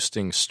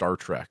roasting Star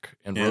Trek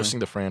and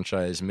roasting the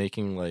franchise,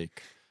 making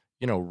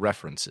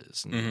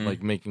references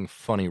and making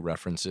funny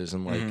references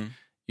and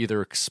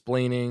either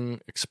explaining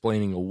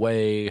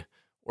away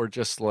or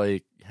just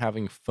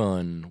having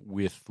fun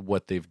with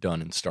what they've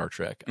done in Star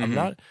Trek. I'm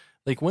not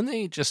when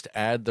they just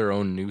add their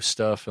own new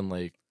stuff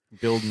and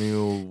build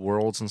new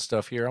worlds and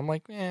stuff here. I'm we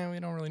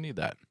don't really need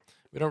that.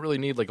 We don't really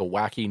need a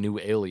wacky new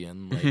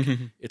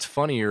alien. It's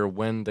funnier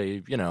when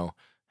they,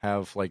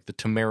 have the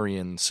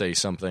Temerian say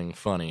something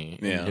funny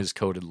in his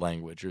coded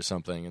language or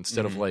something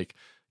instead of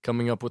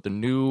coming up with a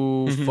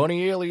new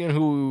funny alien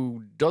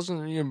who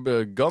doesn't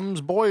gums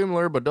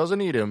Boimler but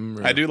doesn't eat him.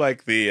 I do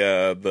like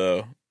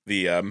the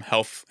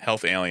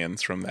health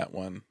aliens from that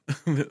one.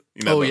 That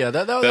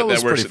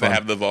was pretty fun. They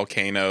have the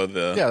volcano,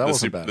 the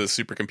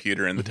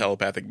supercomputer, and the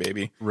telepathic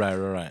baby.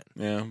 Right.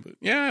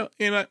 Yeah,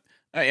 but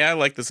I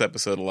like this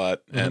episode a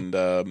lot,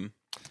 and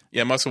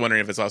Yeah, I'm also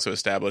wondering if it's also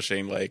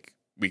establishing like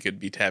we could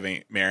be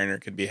having Mariner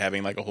could be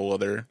having like a whole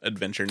other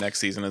adventure next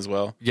season as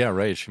well. Yeah,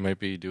 right. She might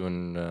be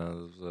doing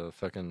the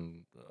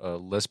fucking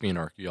lesbian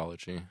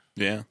archaeology.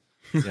 Yeah.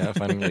 Yeah,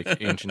 finding like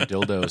ancient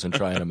dildos and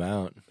trying them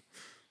out.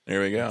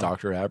 There we go.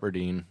 Dr.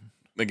 Aberdeen.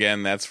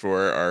 Again, that's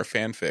for our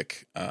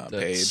fanfic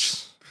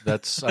page.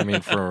 That's, I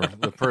mean, for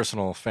the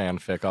personal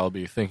fanfic I'll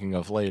be thinking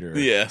of later.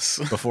 Yes.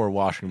 Before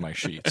washing my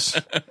sheets.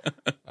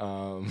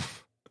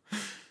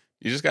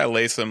 You just gotta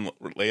lay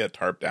a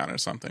tarp down or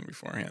something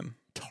beforehand.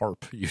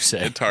 Tarp, you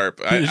say? A tarp.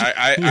 You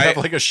have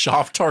like a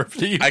shop tarp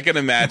that you... I can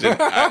imagine.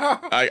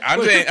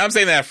 I'm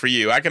saying that for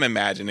you. I can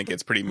imagine it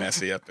gets pretty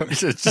messy up in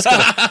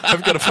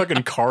I've got a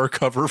fucking car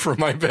cover for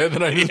my bed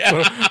that I need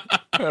to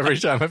every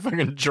time I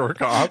fucking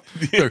jerk off.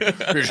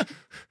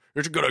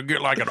 It's gonna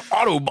get like an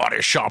auto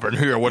body shop in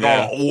here with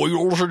all the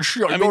oils and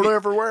shit going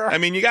everywhere. I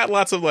mean, you got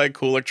lots of like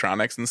cool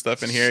electronics and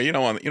stuff in here. You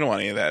don't want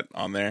any of that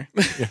on there.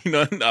 You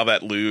know, all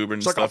that lube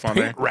and it's stuff like on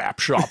there. Paint wrap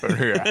shop in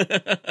here.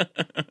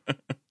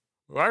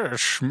 I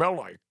just smell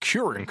like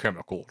curing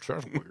chemicals.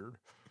 That's weird.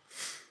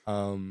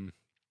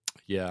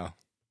 Yeah.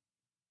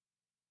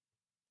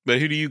 But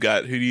who do you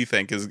got? Who do you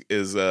think is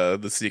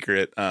the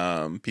secret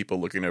people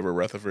looking over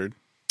Rutherford?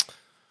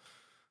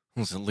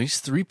 There's at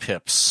least 3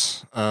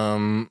 pips.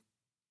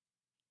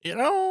 You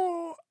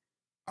know,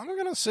 I'm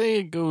going to say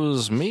it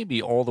goes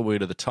maybe all the way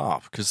to the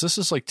top because this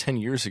is like 10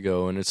 years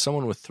ago and it's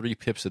someone with 3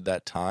 pips at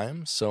that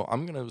time. So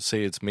I'm going to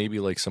say it's maybe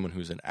like someone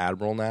who's an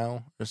admiral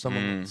now or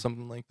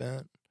something like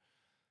that.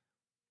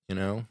 You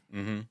know?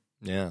 Mm-hmm.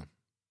 Yeah.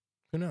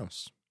 Who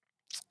knows?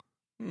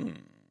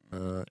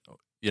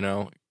 You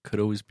know, it could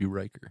always be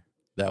Riker.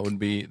 That would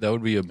be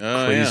a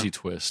crazy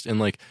twist. And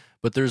like,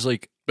 but there's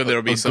like, but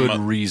there'll be some good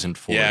reason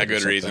for it. Yeah,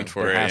 good reason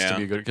for it. There has to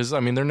be a good, because I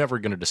mean, they're never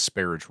going to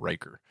disparage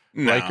Riker.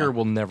 No. Riker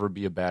will never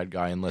be a bad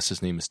guy unless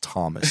his name is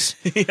Thomas.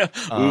 Yeah.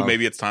 Ooh,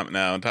 maybe it's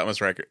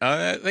Thomas Riker.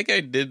 I think I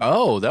did.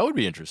 Oh, that would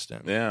be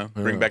interesting. Yeah.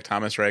 Bring back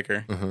Thomas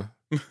Riker. Uh-huh.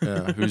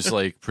 Yeah, who's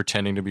like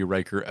pretending to be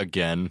Riker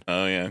again.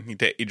 Oh yeah,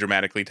 he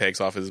dramatically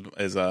takes off his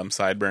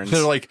sideburns.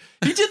 They're like,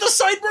 he did the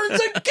sideburns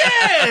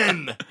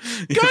again.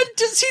 God,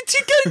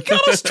 he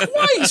got us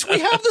twice. We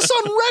have this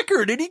on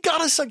record, and he got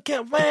us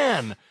again.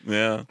 Man,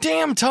 yeah.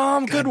 Damn,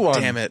 Tom, good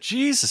one. Damn it,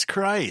 Jesus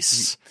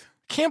Christ!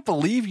 Can't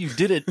believe you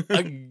did it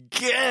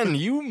again,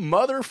 you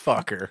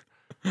motherfucker.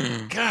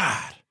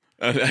 God,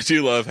 I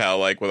do love how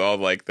like with all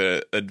like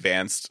the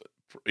advanced,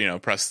 you know,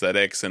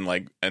 prosthetics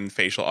and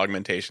facial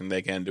augmentation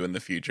they can do in the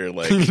future.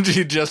 Like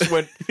he just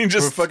went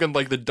for fucking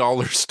like the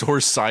dollar store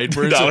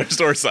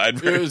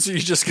sideburns. He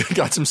just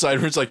got some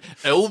sideburns, like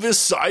Elvis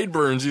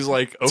sideburns. He's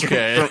like,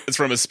 okay, it's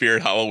from a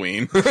Spirit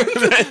Halloween,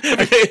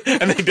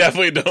 and they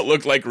definitely don't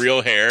look like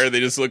real hair. They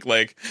just look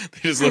like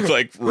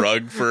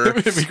rug fur.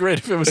 It'd be great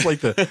if it was like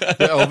the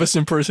Elvis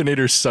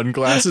impersonator's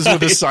sunglasses with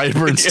the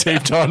sideburns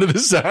taped onto the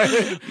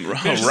side.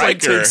 Riker like,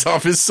 takes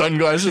off his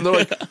sunglasses, and they're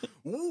like,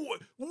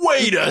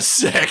 wait a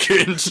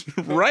second.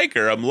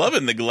 Riker, I'm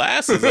loving the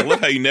glasses. I love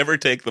how you never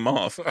take them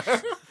off.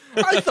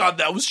 I thought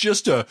that was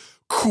just a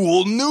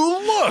cool new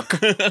look.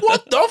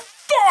 What the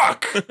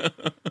fuck?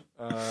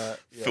 Yeah.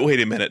 Wait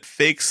a minute.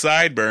 Fake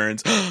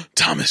sideburns.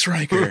 Thomas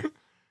Riker.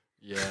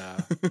 Yeah.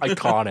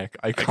 Iconic.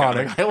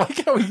 I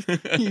like how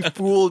he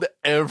fooled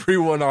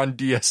everyone on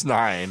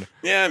DS9.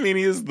 Yeah, I mean,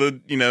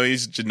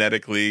 he's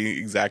genetically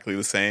exactly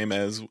the same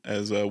as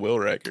Will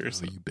Riker.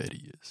 So. Oh, you bet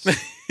he is.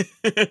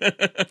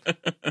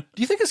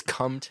 Do you think his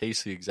cum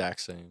tastes the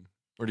exact same?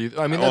 Or do you,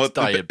 I mean, that's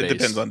diet based. It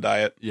depends on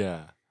diet.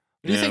 Yeah.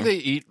 Do you think they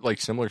eat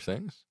like similar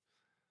things?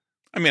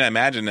 I mean, I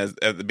imagine as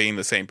being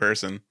the same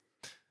person.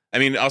 I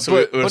mean,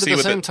 also, but at the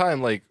same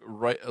time, like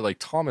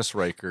Thomas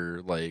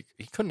Riker, like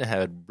he couldn't have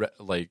had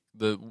like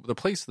the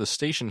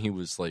station he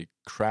was like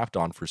crapped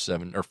on for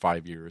 7 or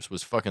 5 years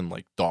was fucking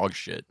like dog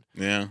shit.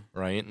 Yeah,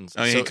 right. And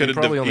I mean, so he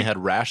probably only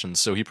had rations,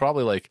 so he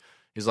probably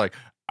he's like,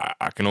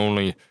 I can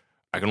only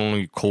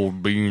eat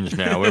cold beans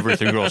now.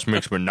 Everything else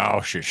makes me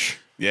nauseous.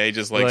 Yeah, he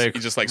just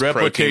likes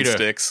protein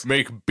sticks.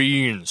 Make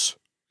beans.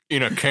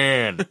 In a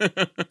can,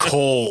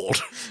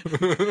 cold.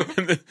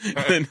 and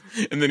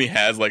then he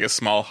has like a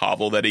small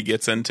hovel that he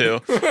gets into.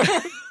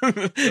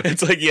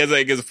 It's like he has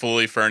like his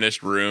fully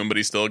furnished room, but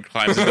he still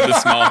climbs into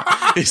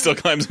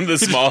the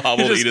small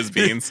hovel to eat his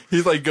beans.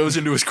 He like goes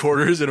into his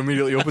quarters and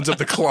immediately opens up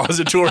the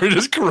closet door and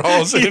just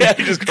crawls in. Yeah,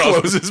 he just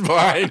closes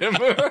behind him.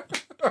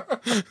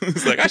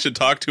 He's like, I should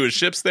talk to a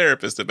ship's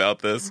therapist about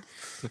this.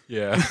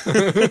 Yeah.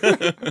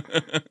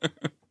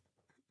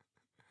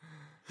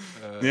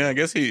 Yeah, I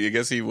guess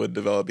he would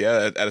develop.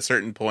 Yeah, at a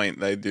certain point,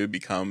 they do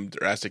become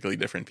drastically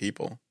different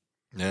people.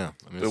 Yeah,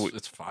 I mean,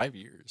 it's 5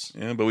 years.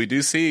 Yeah, but we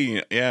do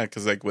see,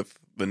 because like with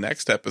the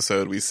next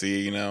episode, we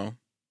see, it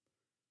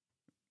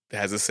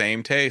has the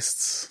same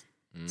tastes,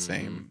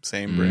 same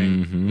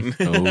brain. Mm-hmm.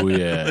 Oh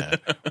yeah,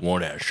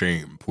 want that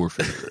same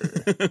pussy.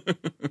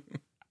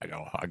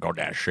 I got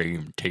that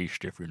same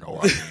taste, if you know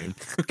what I mean.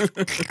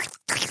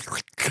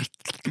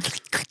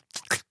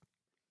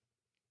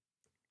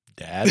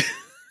 Dad.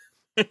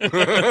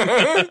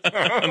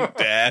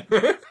 Dad.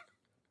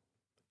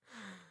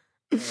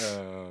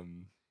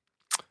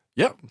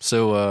 Yep.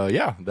 So,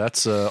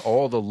 that's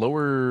all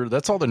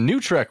the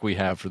new Trek we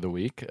have for the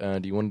week.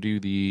 Do you want to do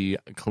the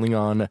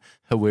Klingon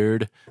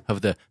word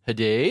of the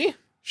day?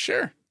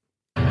 Sure.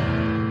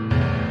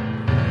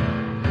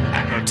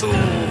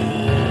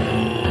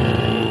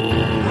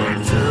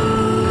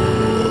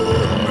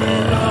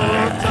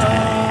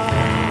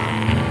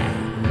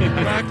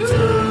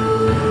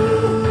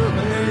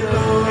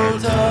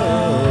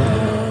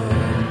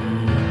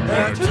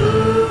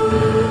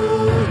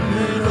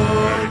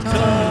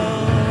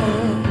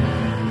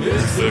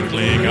 It's the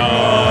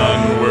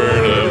Klingon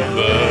word of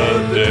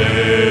the day.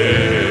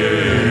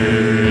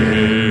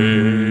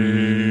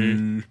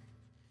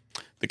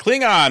 The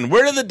Klingon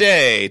word of the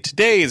day.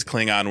 Today's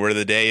Klingon word of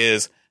the day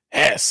is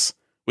S,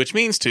 which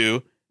means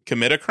to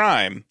commit a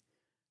crime.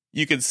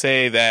 You could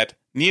say that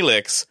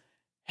Neelix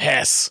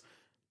Hess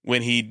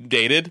when he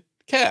dated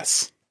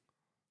Kess.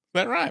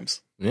 That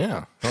rhymes.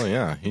 Yeah. Oh,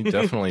 yeah. He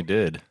definitely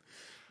did.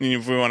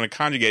 If we want to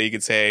conjugate, you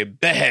could say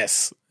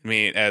Behess. I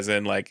mean, as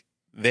in, like,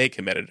 they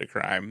committed a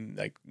crime,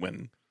 like,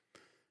 when,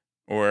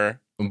 or...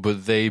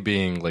 But they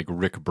being, like,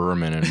 Rick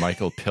Berman and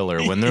Michael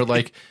Piller, when they're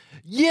like,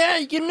 yeah,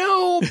 the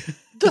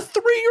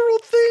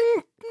 3-year-old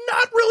thing,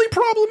 not really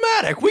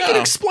problematic. We can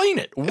explain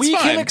it. We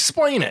can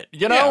explain it,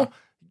 you know?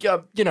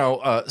 Yeah.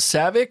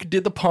 Savick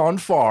did the Pon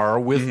farr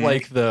with,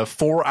 like, the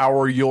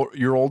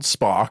 4-hour-year-old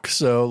Spock,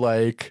 so,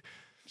 like...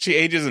 She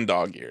ages in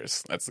dog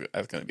years. That's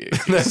going to be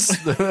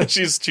it.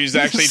 she's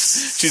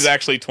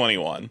actually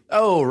 21.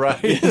 Oh, right.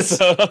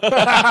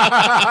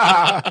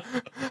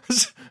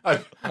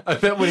 I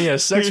bet when he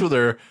has sex with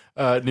her,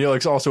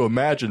 Neelix also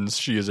imagines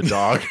she is a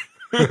dog.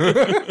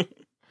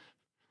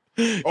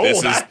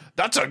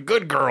 That's a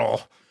good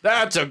girl.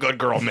 That's a good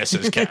girl,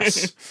 Mrs.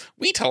 Cass.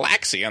 We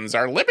Talaxians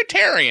are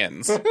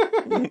libertarians.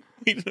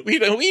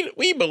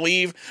 we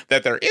believe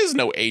that there is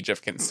no age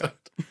of consent.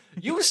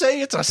 You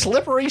say it's a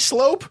slippery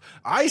slope.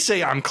 I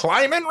say I'm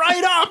climbing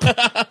right up.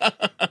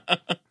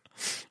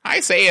 I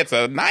say it's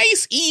a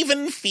nice,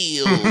 even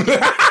field.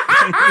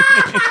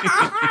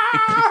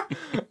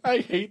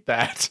 I hate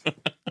that.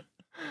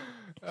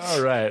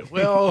 All right.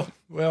 Well,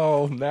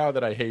 now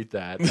that I hate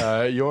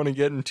that, you want to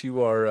get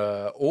into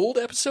our old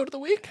episode of the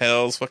week?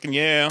 Hell's fucking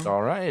yeah.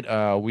 All right.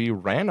 We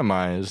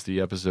randomized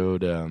the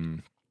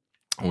episode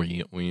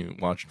we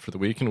watched for the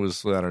week, and it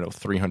was,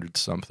 300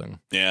 something.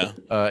 Yeah.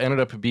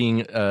 Ended up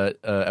being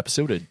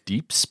episode of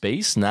Deep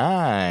Space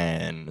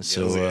Nine.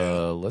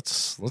 So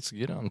let's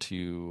get on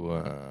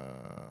to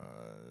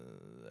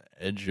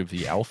edge of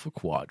the Alpha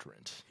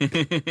Quadrant. Now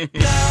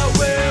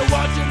we're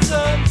watching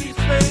some Deep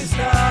Space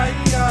Nine.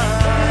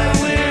 Now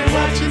we're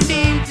watching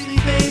Deep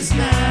Space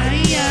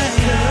Nine.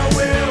 Now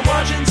we're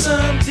watching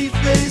some Deep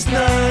Space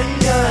Nine.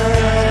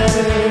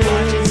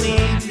 Watching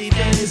Deep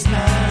Space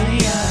Nine.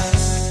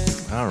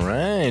 All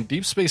right,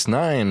 Deep Space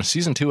Nine,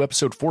 Season 2,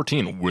 Episode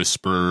 14,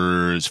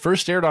 Whispers.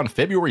 First aired on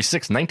February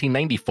 6,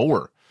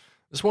 1994.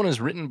 This one is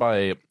written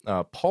by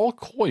Paul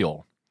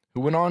Coyle,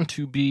 who went on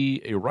to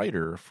be a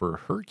writer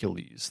for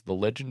Hercules, The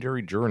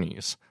Legendary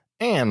Journeys,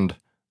 and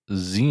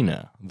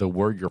Xena, The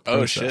Warrior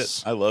Princess. Oh,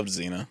 shit. I loved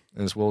Xena.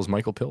 As well as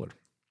Michael Piller.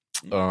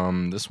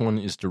 This one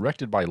is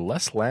directed by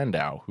Les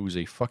Landau, who's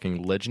a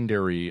fucking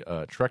legendary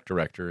Trek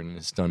director and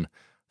has done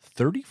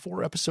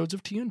 34 episodes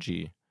of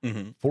TNG.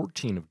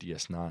 14 of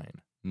DS9,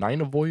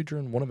 9 of Voyager,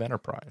 and 1 of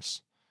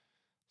Enterprise.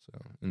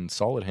 So, in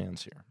solid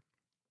hands here.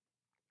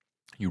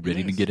 You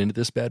ready to get into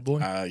this bad boy?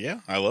 Yeah,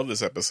 I love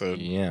this episode.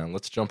 Yeah,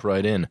 let's jump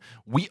right in.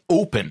 We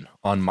open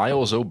on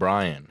Miles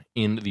O'Brien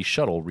in the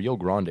shuttle Rio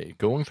Grande,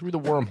 going through the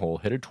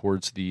wormhole headed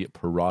towards the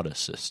Parada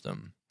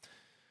system.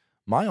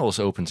 Miles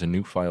opens a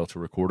new file to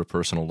record a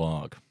personal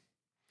log.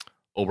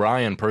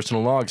 O'Brien,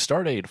 personal log,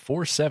 stardate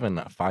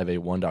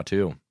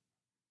 47581.2.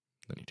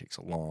 Then he takes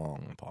a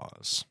long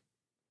pause.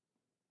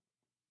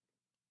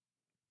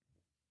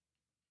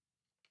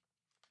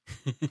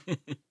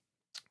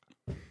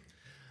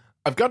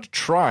 I've got to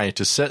try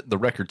to set the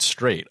record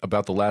straight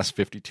about the last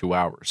 52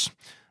 hours.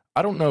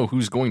 I don't know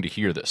who's going to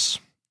hear this.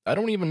 I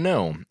don't even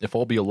know if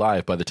I'll be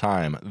alive by the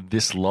time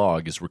this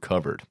log is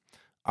recovered.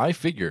 I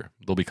figure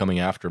they'll be coming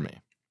after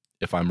me.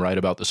 If I'm right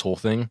about this whole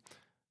thing,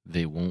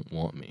 they won't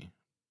want me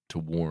to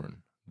warn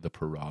the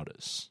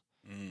Paradas.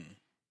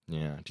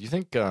 Yeah. Do you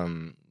think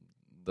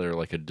they're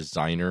like a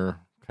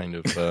designer kind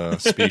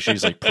of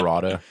species, like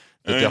Parada?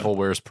 The devil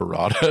wears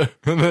Parada.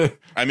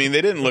 I mean,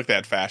 they didn't look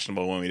that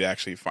fashionable when we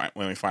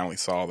finally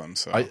saw them.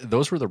 So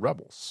those were the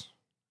rebels.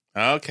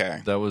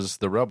 Okay, that was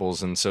the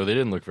rebels, and so they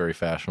didn't look very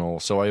fashionable.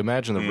 So I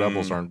imagine the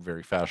rebels aren't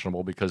very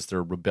fashionable because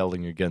they're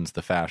rebelling against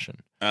the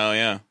fashion. Oh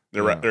yeah,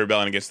 they're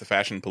rebelling against the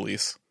fashion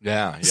police.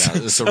 Yeah,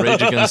 it's a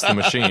rage against the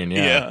machine.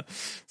 Yeah.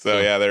 So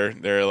yeah,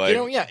 they're like,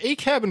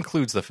 ACAB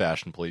includes the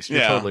fashion police.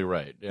 You're totally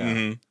right.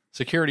 Yeah.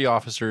 security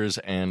officers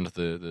and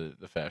the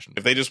fashion.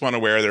 If they just want to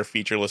wear their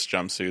featureless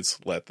jumpsuits,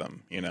 let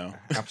them,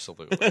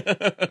 Absolutely.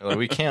 Like,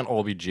 we can't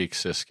all be Jake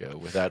Sisko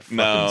with that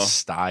fucking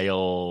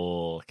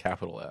style,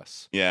 capital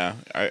S. Yeah,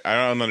 I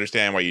don't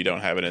understand why you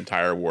don't have an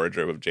entire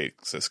wardrobe of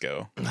Jake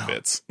Sisko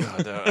fits.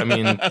 God, I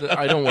mean,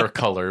 I don't wear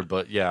color,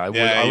 but yeah, I would.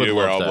 Yeah, I would you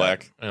wear love all that.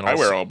 black. And I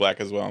also, wear all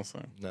black as well.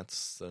 So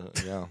that's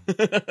yeah.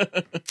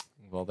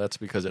 Well, that's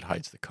because it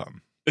hides the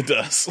cum. it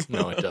does.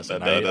 No, it doesn't.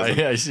 That doesn't.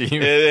 I see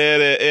you.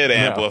 It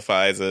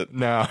amplifies it.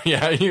 No,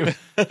 yeah, you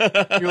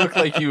look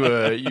like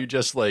you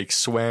just like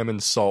swam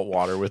in salt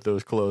water with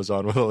those clothes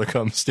on with all the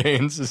cum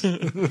stains.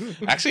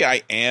 Actually,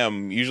 I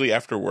am usually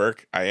after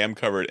work. I am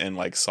covered in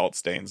like salt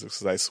stains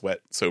because I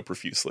sweat so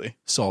profusely.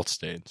 Salt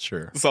stains,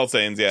 sure. Salt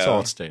stains, yeah.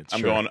 Salt stains.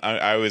 I'm sure. going.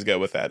 I always go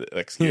with that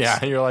excuse.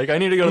 Yeah, you're like, I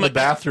need to go to the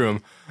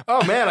bathroom.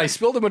 Oh man, I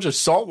spilled a bunch of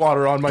salt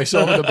water on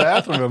myself in the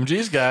bathroom.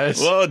 Jeez, guys.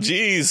 Well,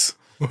 geez.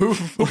 Who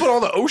put all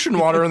the ocean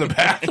water in the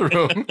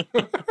bathroom?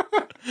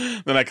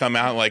 Then I come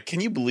out like, can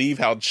you believe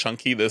how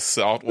chunky this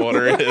salt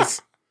water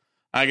is?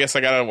 I guess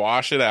I gotta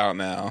wash it out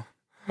now.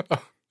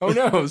 Oh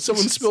no,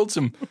 someone spilled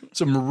some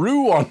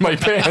roux on my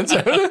pants.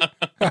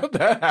 How'd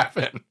that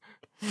happen?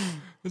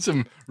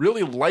 Some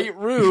really light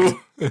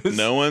roux.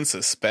 No one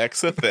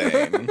suspects a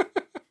thing.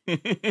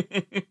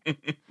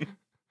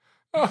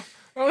 Oh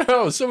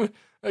no,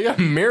 I got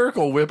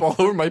Miracle Whip all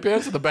over my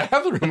pants in the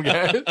bathroom,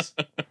 guys.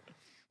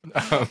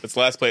 That's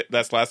last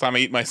time I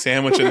eat my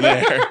sandwich in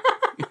there.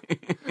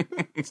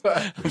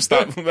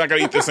 I'm not gonna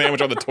eat the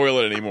sandwich on the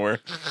toilet anymore.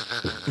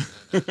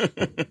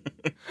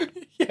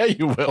 Yeah,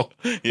 you will.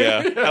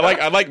 Yeah,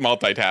 I like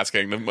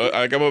multitasking.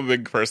 I'm a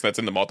big person that's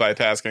into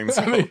multitasking.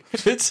 So. I mean,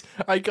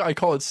 I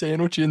call it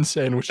sandwich in,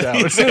 sandwich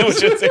out.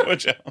 Sandwich in,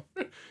 sandwich out.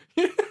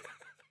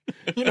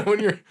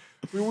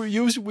 When we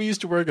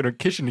used to work in a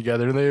kitchen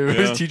together, and they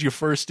always teach you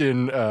first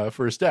in,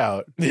 first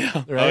out.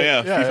 Yeah. Right? Oh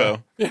yeah.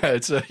 FIFO. Yeah.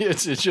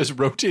 It's just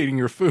rotating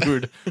your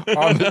food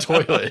on the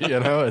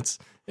toilet.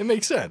 It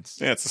makes sense.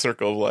 Yeah, it's the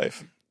circle of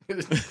life.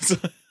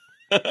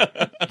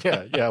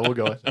 Yeah, we'll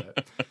go with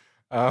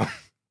that.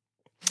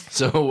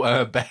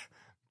 So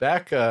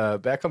back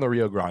on the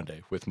Rio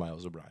Grande with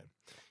Miles O'Brien.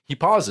 He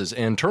pauses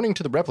and, turning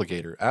to the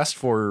replicator, asks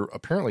for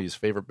apparently his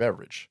favorite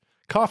beverage: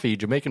 coffee,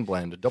 Jamaican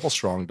blend, double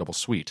strong, double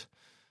sweet.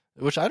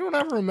 Which I don't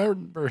ever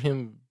remember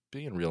him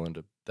being real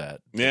into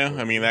that. Yeah,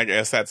 I mean, I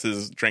guess that's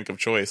his drink of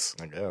choice.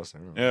 I guess.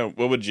 Yeah,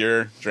 what would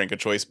your drink of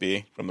choice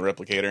be from the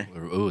replicator?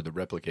 Oh, the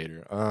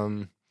replicator.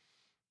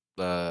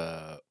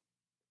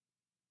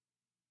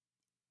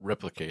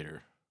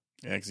 Replicator.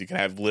 Yeah, because you can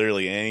have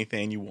literally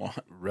anything you want.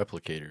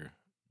 Replicator.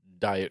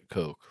 Diet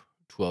Coke.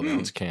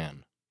 12-ounce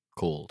can.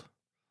 Cold.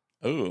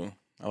 Oh,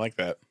 I like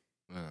that.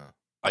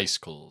 Ice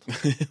cold.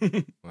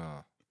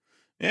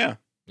 Yeah.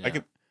 I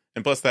could,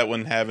 and plus that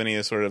wouldn't have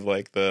any sort of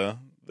like the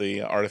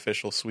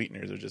artificial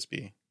sweeteners. It would just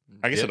be.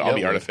 I guess it'd all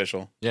be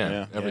artificial.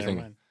 Yeah,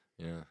 everything.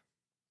 Yeah.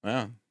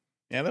 Wow.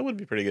 Yeah, that would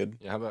be pretty good.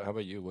 Yeah. How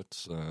about you?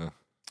 What's?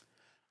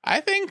 I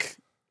think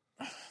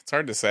it's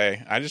hard to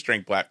say. I just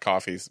drink black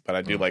coffees, but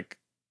I do like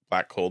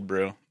black cold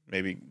brew.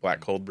 Maybe black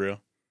cold brew.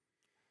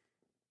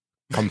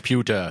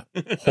 Computer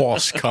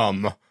horse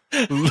cum.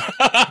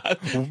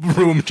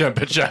 Room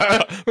temperature.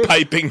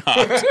 Piping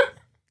hot.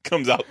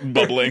 Comes out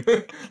bubbling.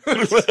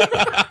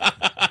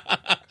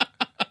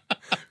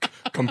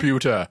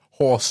 Computer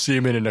horse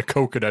semen in a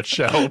coconut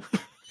shell.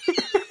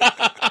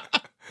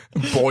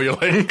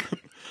 Boiling.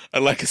 I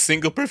like a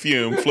single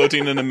perfume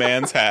floating in a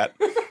man's hat.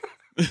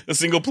 A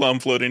single plum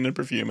floating in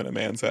perfume in a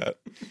man's hat.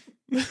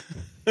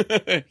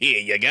 Here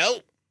you go.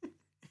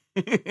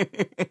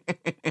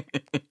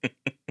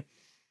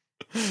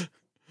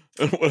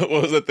 What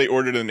was it they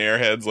ordered in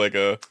Airheads? Like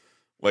a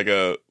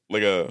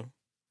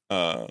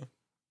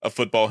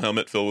football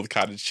helmet filled with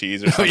cottage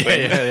cheese or something.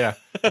 Yeah.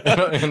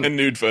 And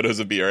nude photos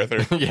of B.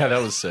 Arthur. Yeah,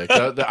 that was sick.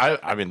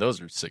 I mean,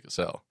 those are sick as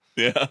hell.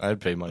 Yeah, I'd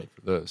pay money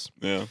for those.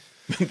 Yeah,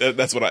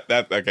 that's my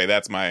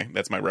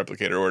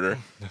replicator order.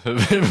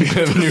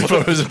 Nude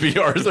photos of B.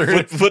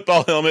 Arthur.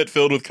 Football helmet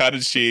filled with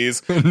cottage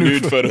cheese.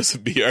 Nude photos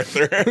of B.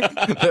 Arthur.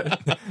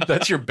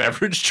 That's your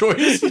beverage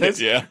choice. That's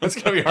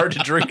gonna be hard to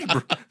drink.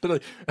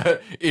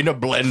 In a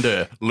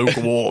blender,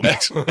 lukewarm.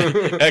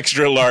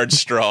 Extra large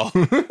straw.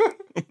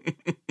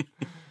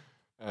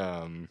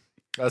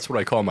 That's what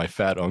I call my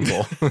fat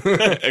uncle.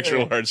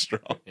 Extra large straw.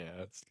 Yeah,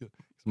 that's good.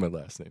 My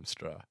last name's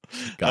Straw.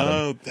 Got him.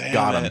 Oh, damn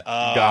Got him. It.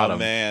 Oh, got him.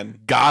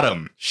 Man. Got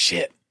him.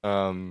 Shit.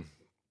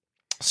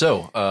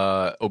 So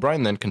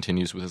O'Brien then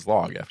continues with his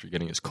log after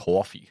getting his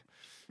coffee.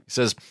 He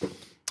says,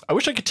 I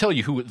wish I could tell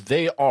you who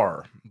they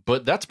are,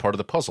 but that's part of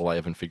the puzzle I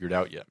haven't figured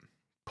out yet.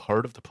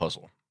 Part of the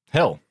puzzle.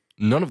 Hell,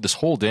 none of this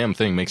whole damn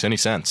thing makes any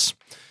sense.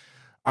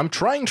 I'm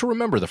trying to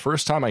remember the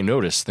first time I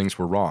noticed things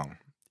were wrong.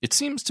 It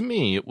seems to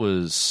me it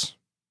was,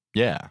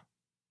 it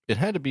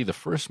had to be the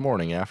first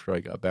morning after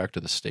I got back to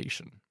the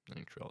station. And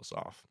he trails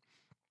off.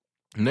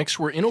 Next,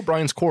 we're in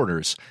O'Brien's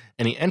quarters,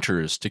 and he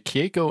enters to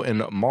Keiko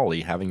and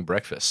Molly having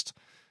breakfast.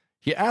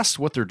 He asks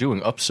what they're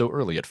doing up so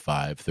early at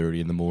 5:30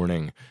 in the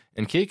morning,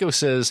 and Keiko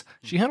says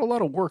she had a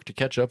lot of work to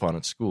catch up on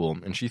at school,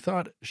 and she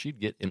thought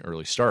she'd get an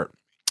early start.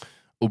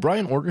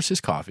 O'Brien orders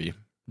his coffee,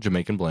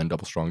 Jamaican blend,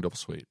 double strong, double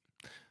sweet.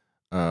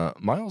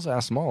 Miles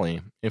asks Molly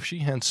if she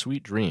had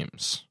sweet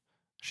dreams.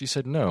 She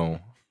said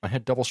no. I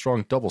had double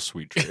strong, double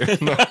sweet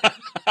dreams.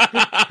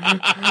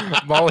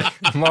 Molly,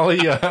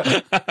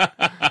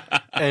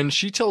 and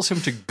she tells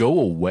him to go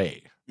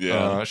away.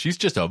 Yeah. She's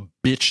just a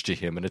bitch to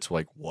him, and it's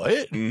like,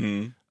 what?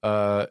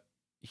 Mm-hmm.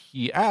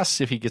 He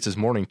asks if he gets his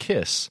morning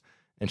kiss,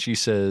 and she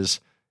says,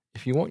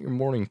 if you want your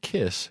morning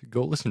kiss,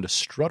 go listen to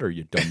Strutter,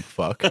 you dumb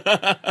fuck.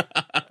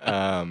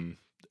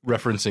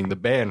 Referencing the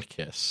band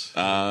Kiss.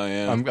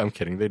 Yeah. I'm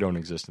kidding. They don't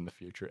exist in the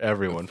future.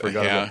 Everyone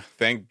forgot about it.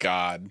 Thank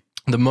God.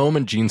 The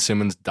moment Gene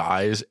Simmons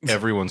dies,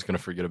 everyone's going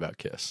to forget about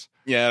Kiss.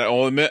 Yeah,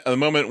 well, the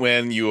moment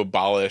when you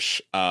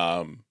abolish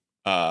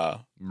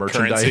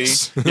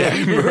Merchandise.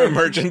 currency,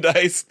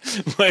 merchandise,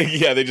 like,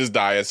 yeah, they just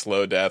die a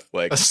slow death.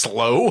 Like, a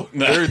slow?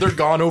 They're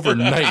gone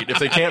overnight. If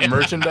they can't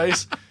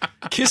merchandise,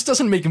 Kiss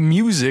doesn't make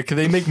music;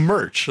 they make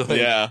merch. Like,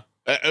 yeah,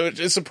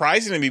 it's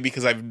surprising to me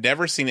because I've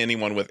never seen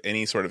anyone with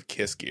any sort of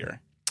Kiss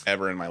gear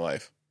ever in my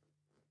life.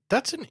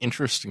 That's an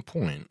interesting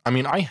point. I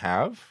mean, I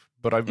have,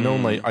 but I've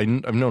known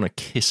I've known a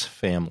Kiss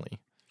family.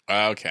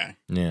 Okay,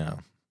 yeah,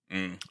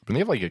 but they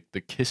have like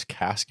the Kiss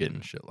casket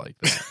and shit like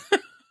that.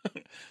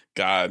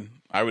 God,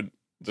 I would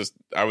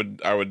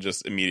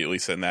just immediately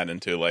send that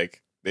into,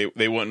 like,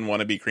 they wouldn't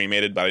want to be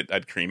cremated, but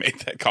I'd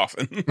cremate that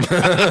coffin.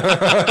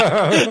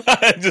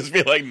 I'd just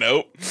be like,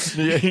 nope.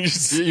 Yeah,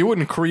 you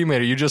wouldn't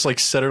cremate it. You just like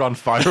set it on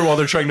fire while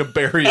they're trying to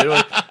bury it.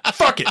 Like,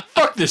 fuck it.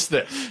 Fuck this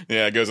thing.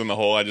 Yeah, it goes in the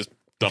hole. I just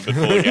dump it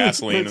full of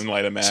gasoline and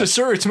light a match. So,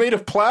 sir, it's made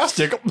of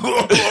plastic.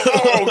 Oh,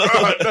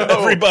 God, no.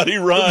 Everybody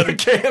run.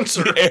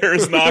 Cancer. The air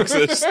is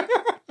noxious.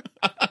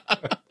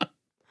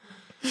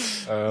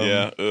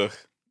 Yeah, ugh.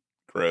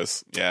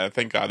 Gross. Yeah,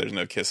 thank God there's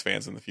no Kiss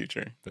fans in the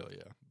future. Oh,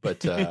 yeah.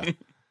 But,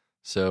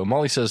 so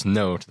Molly says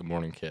no to the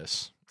morning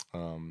kiss.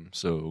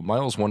 So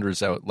Miles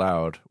wonders out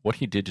loud what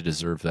he did to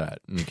deserve that.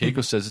 And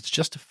Keiko says it's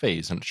just a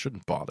phase and it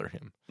shouldn't bother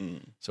him.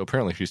 So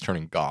apparently she's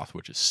turning goth,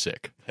 which is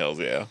sick.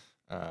 Hells yeah.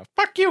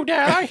 Fuck you,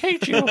 Dad. I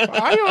hate you.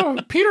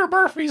 Peter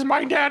Murphy's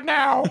my dad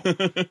now.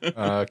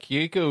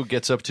 Keiko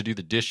gets up to do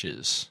the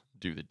dishes,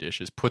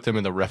 put them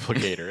in the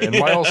replicator. And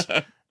Miles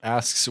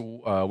asks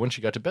when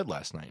she got to bed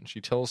last night. And she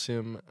tells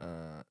him,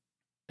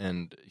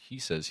 and he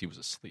says he was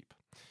asleep.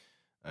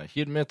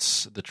 He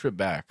admits the trip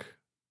back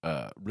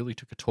really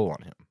took a toll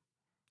on him.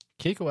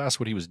 Keiko asks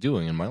what he was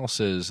doing, and Miles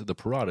says the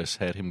Paratus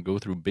had him go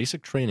through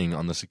basic training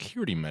on the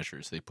security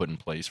measures they put in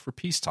place for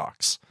peace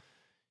talks.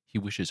 He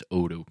wishes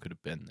Odo could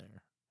have been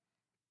there.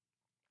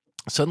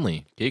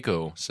 Suddenly,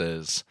 Keiko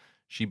says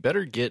she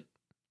better get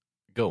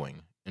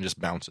going and just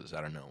bounces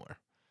out of nowhere.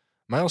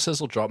 Miles says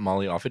he'll drop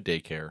Molly off at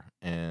daycare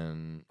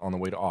and on the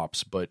way to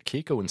ops, but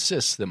Keiko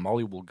insists that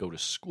Molly will go to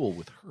school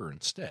with her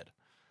instead.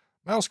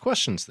 Miles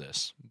questions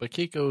this, but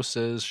Keiko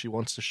says she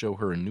wants to show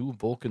her a new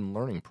Vulcan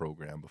learning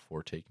program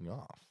before taking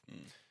off.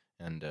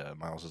 And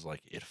Miles is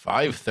like, at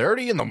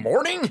 5:30 in the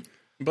morning?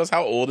 Plus,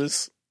 how old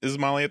is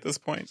Molly at this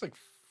point? It's like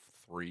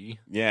 3.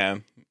 Yeah,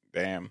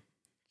 damn.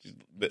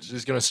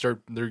 She's gonna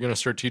start. They're gonna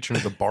start teaching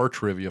her the bar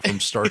trivia from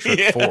Star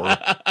Trek 4.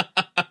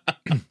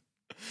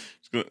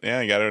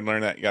 Yeah, you gotta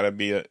learn that. You gotta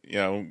be a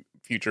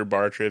future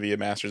bar trivia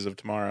masters of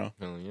tomorrow.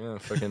 Hell yeah,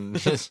 fucking.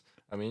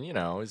 I mean,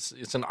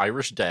 it's an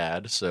Irish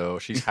dad, so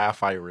she's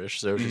half Irish,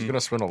 so she's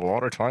gonna spend a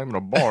lot of time in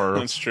a bar.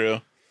 That's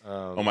true.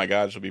 Oh my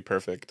God, she'll be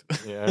perfect.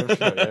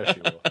 Yeah,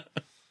 she will.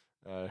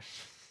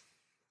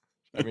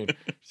 I mean,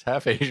 she's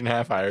half Asian,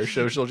 half Irish,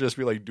 so she'll just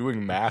be like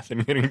doing math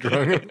and getting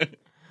drunk.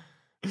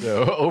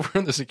 So over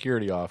in the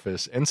security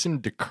office,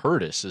 Ensign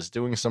DeCurtis is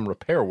doing some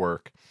repair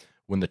work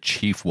when the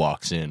chief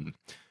walks in.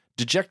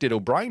 Dejected,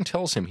 O'Brien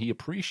tells him he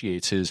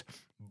appreciates his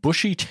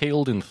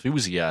bushy-tailed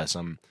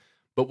enthusiasm,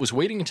 but was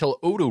waiting until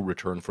Odo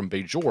returned from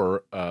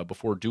Bajor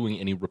before doing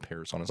any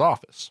repairs on his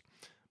office.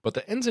 But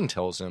the ensign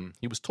tells him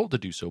he was told to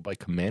do so by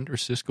Commander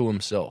Sisko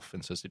himself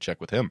and says to check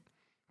with him.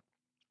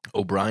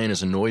 O'Brien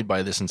is annoyed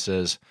by this and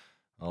says,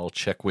 I'll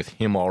check with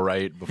him all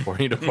right before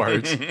he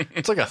departs.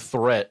 It's like a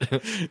threat.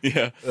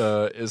 Yeah.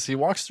 As he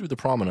walks through the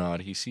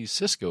promenade, he sees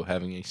Sisko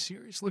having a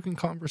serious-looking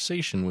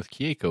conversation with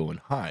Keiko and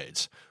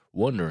hides,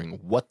 wondering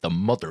what the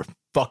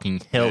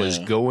motherfucking hell is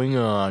going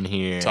on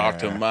here. Talk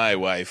to my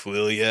wife,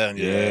 will ya?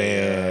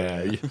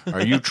 Yeah.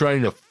 Are you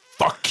trying to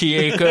fuck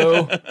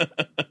Keiko?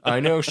 I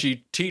know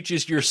she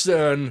teaches your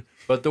son,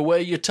 but the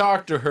way you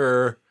talk to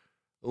her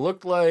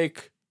looked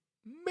like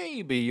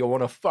maybe you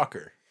want to fuck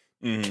her,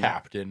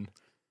 Captain.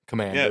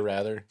 Commander,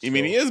 rather. So. I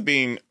mean, he is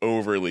being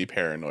overly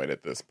paranoid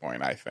at this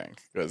point, I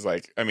think. Because,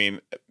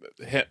 Sisko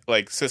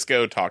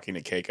talking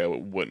to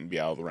Keiko wouldn't be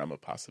out of the realm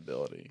of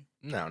possibility.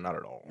 No, not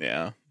at all.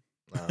 Yeah.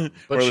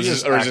 But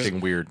she's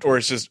acting weird. Or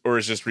it's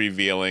just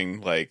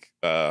revealing,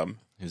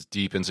 his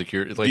deep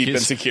insecurity.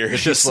 Insecurity.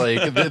 It's just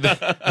like,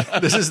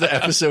 this is the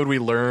episode we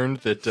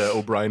learned that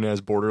O'Brien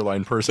has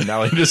borderline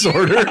personality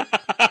disorder.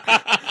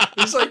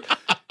 He's like,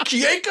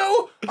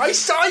 Kieko, I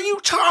saw you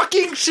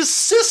talking to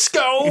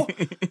Cisco.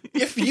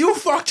 If you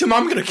fucked him,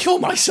 I'm going to kill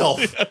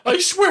myself. I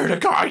swear to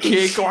God,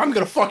 Kieko, I'm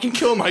going to fucking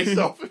kill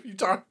myself if you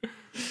talk.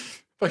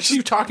 If I see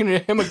you talking to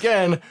him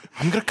again,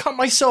 I'm going to cut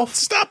myself.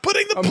 Stop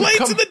putting the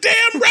plates in the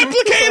damn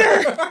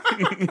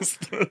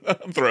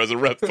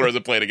replicator. throws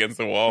a plate against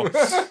the wall.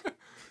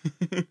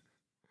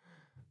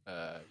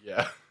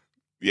 Yeah.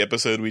 The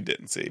episode we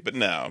didn't see, but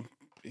no,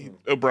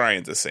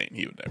 O'Brien's a saint.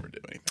 He would never do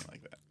anything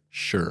like that.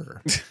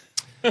 Sure.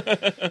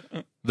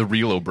 The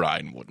real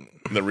O'Brien wouldn't.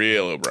 The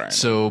real O'Brien.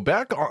 So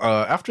back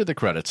after the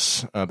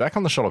credits, back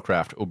on the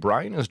shuttlecraft,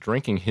 O'Brien is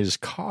drinking his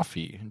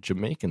coffee,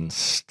 Jamaican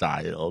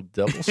style,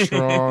 double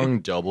strong,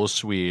 double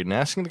sweet, and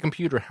asking the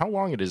computer how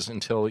long it is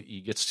until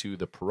he gets to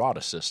the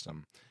Parada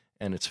system.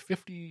 And it's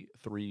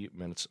 53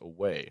 minutes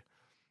away,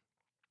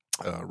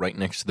 right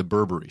next to the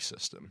Burberry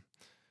system.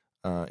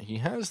 He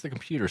has the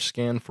computer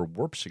scan for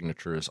warp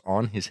signatures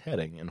on his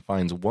heading and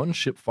finds one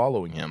ship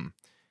following him.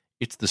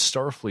 It's the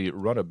Starfleet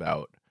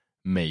runabout,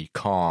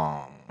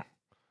 Mekong.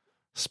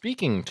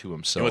 Speaking to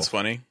himself. You know what's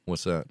funny?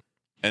 What's that?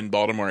 In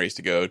Baltimore, I used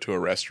to go to a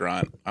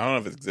restaurant. I don't know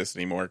if it exists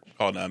anymore,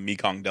 called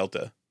Mekong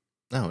Delta.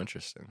 Oh,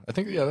 interesting. I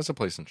think, that's a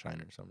place in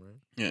China or something, right?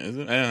 Yeah, is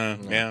it? I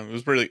don't know. No. Yeah, it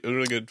was really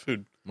good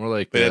food. More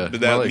like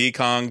that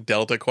Mekong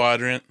Delta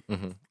quadrant.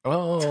 Mm-hmm.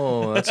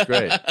 Oh, that's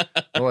great.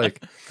 more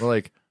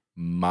like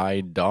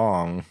my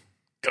dong.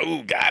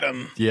 Go, got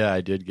him. Yeah,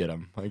 I did get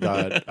him. I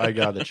got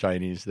the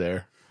Chinese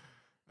there.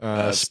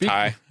 It's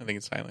Thai. I think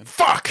it's Thailand.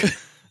 Fuck!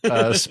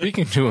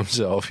 Speaking to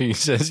himself, he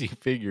says he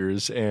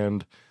figures,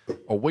 and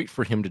I'll wait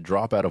for him to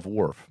drop out of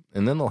warp,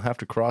 and then they'll have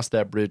to cross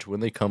that bridge when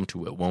they come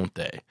to it, won't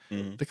they?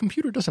 Mm. The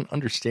computer doesn't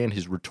understand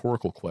his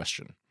rhetorical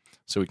question,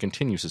 so he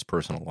continues his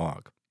personal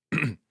log.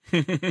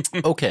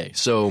 Okay,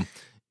 so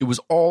it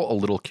was all a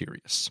little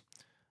curious.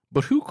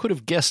 But who could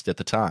have guessed at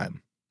the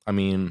time? I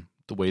mean,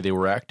 the way they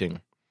were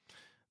acting.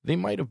 They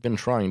might have been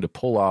trying to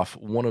pull off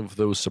one of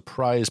those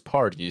surprise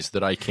parties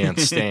that I can't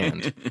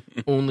stand.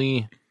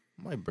 Only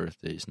my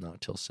birthday's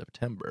not till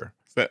September.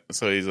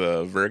 So he's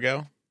a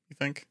Virgo, you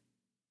think?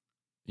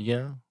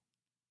 Yeah.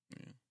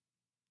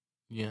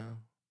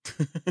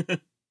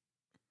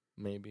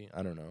 Maybe.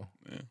 I don't know.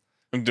 Yeah.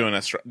 I'm doing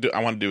I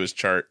want to do his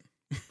chart.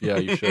 Yeah,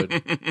 you should.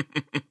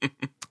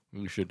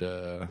 You should.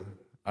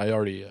 I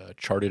already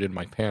charted in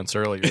my pants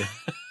earlier.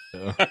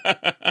 So.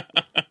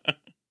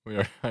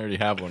 I already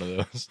have one of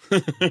those.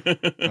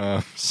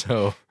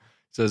 So it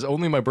says,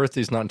 only my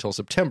birthday's not until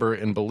September,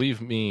 and believe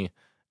me,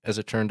 as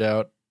it turned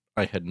out,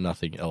 I had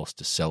nothing else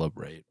to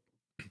celebrate.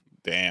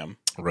 Damn.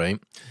 Right?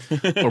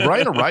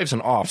 O'Brien arrives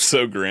in ops.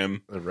 So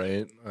grim.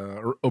 Right?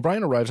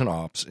 O'Brien arrives in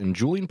ops, and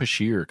Julian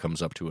Bashir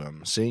comes up to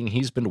him, saying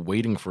he's been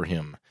waiting for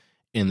him,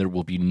 and there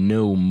will be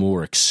no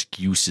more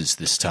excuses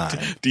this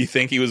time. Do you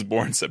think he was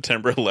born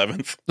September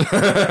 11th?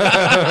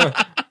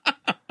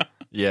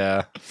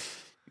 Yeah.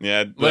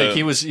 Yeah, like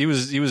he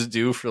was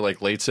due for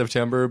like late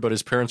September, but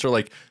his parents are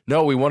like,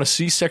 "No, we want a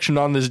C-section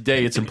on this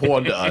day. It's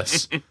important to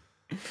us."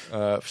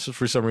 So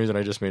for some reason,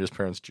 I just made his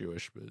parents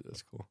Jewish, but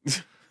that's cool.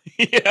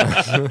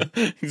 Yeah,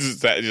 it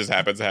just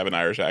happens to have an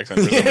Irish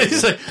accent. Yeah,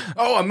 he's like,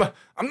 "Oh, I'm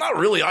not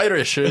really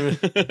Irish."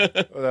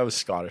 That was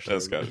Scottish. That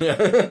was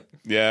Scottish.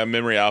 Yeah,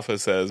 Memory Alpha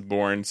says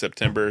born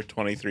September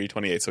 23,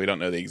 28, so we don't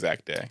know the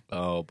exact day.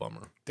 Oh,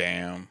 bummer.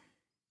 Damn.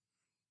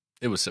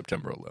 It was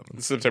September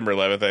 11th. September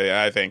 11th.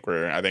 I think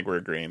we're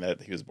agreeing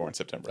that he was born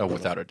September 11th. Oh,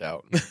 without a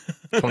doubt.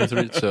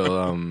 23.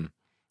 So,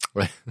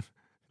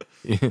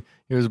 he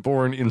was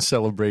born in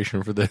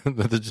celebration for the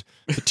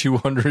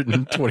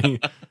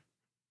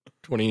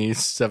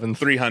 227th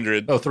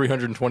 300. Oh,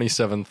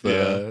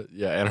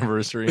 327th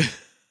anniversary.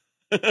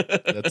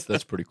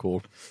 That's pretty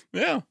cool.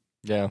 Yeah.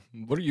 Yeah.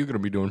 What are you going to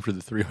be doing for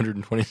the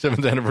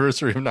 327th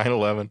anniversary of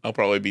 9/11? I'll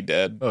probably be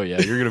dead. Oh, yeah.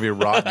 You're going to be a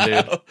rotten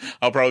dude.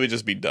 I'll probably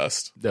just be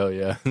dust. Oh,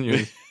 yeah.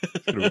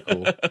 It's going to be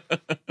cool.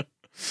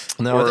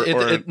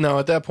 No,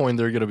 at that point,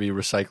 they're going to be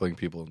recycling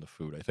people in the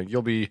food. I think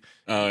you'll be.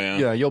 Oh, yeah.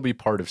 Yeah, you'll be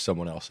part of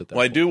someone else at that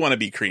point. I do want to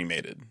be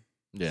cremated.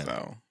 Yeah.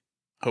 So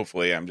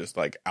hopefully I'm just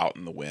like out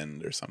in the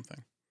wind or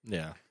something.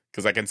 Yeah.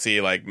 Because I can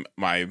see like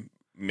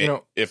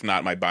if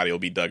not, my body will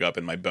be dug up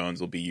and my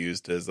bones will be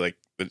used as like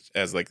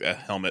a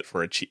helmet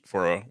for a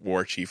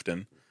war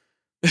chieftain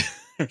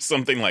or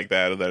something like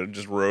that. That are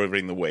just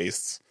roving the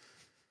wastes,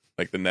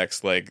 like the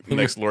next Lord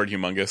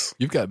Humongous.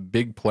 You've got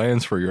big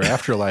plans for your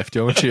afterlife,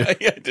 don't you?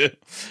 Yeah, I do.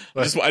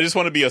 I just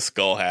want to be a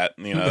skull hat.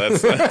 You know,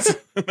 that's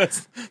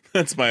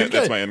my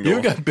end goal.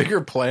 You've got bigger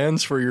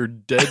plans for your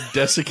dead,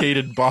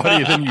 desiccated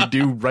body than you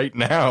do right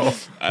now.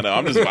 I know.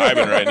 I'm just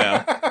vibing right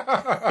now.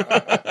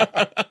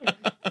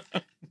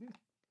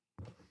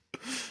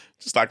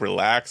 Just like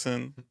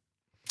relaxing.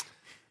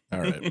 All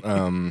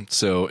right.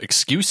 So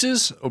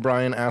excuses,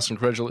 O'Brien asks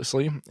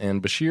incredulously,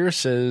 and Bashir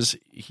says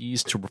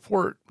he's to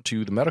report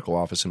to the medical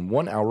office in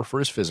 1 hour for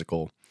his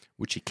physical,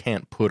 which he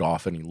can't put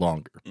off any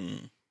longer.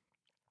 Mm.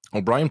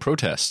 O'Brien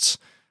protests,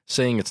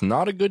 saying it's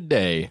not a good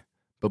day,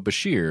 but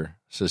Bashir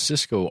says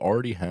Cisco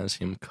already has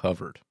him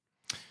covered.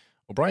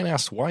 O'Brien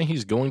asks why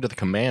he's going to the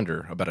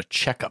commander about a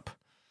checkup.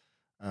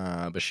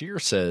 Bashir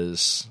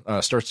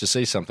starts to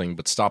say something,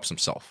 but stops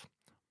himself.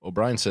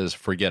 O'Brien says,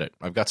 forget it.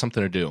 I've got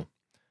something to do.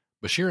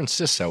 Bashir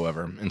insists,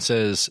 however, and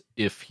says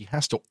if he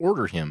has to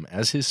order him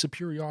as his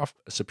superior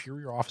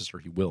officer,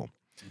 he will.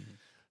 Mm-hmm.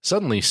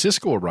 Suddenly,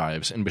 Cisco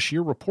arrives, and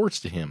Bashir reports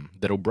to him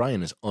that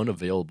O'Brien is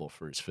unavailable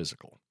for his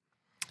physical.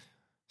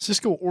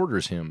 Cisco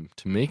orders him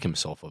to make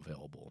himself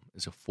available,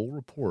 as a full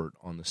report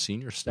on the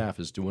senior staff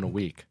is due in a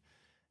week,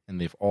 and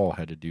they've all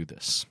had to do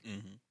this.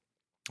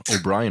 Mm-hmm.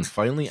 O'Brien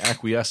finally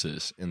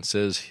acquiesces and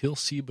says he'll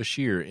see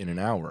Bashir in an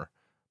hour,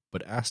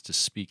 but asks to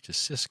speak to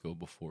Cisco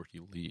before he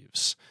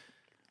leaves.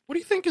 What do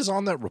you think is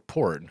on that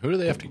report? Who do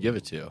they have to give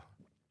it to?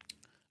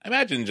 I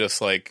imagine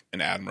just like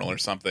an admiral or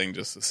something,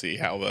 just to see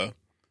how the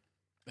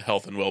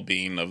health and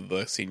well-being of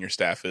the senior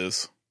staff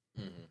is.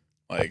 Mm-hmm.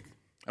 Like,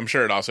 I'm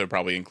sure it also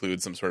probably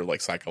includes some sort of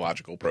like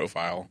psychological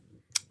profile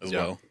as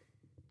well.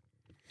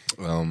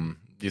 Do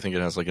you think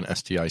it has like an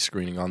STI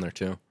screening on there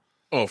too?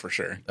 Oh, for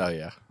sure. Oh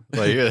yeah.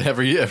 Like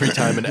every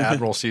time an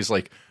admiral sees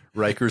like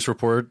Riker's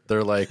report,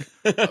 they're like,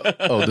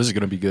 "Oh, this is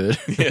gonna be good."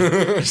 Yeah.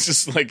 It's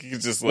just like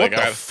what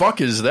the fuck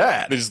is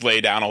that? They just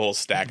lay down a whole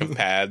stack of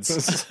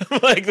pads.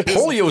 Like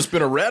polio's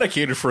been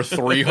eradicated for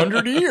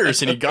 300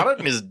 years, and he got it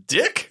in his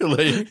dick.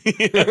 Like,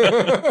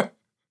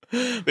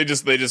 they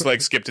just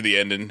like skip to the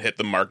end and hit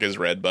the mark as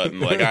read button.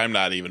 Like, I'm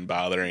not even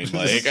bothering.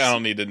 Like, I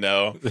don't need to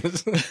know.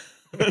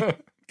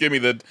 Give me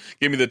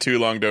the too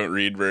long don't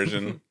read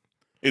version.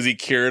 Is he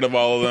cured of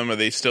all of them? Are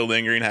they still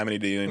lingering? How many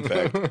do you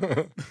infect?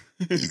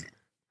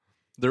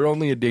 They're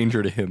only a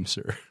danger to him,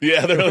 sir.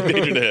 Yeah, they're only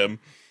a danger to him.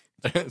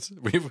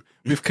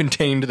 We've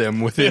contained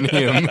them within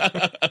him.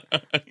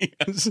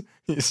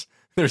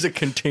 There's a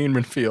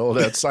containment field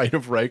outside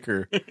of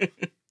Riker.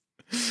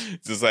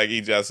 It's just like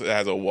he just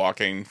has a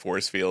walking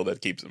force field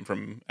that keeps him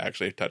from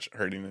actually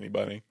hurting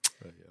anybody.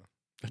 Yeah,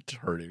 it's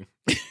hurting.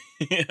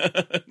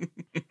 Yeah.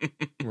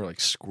 We're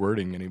like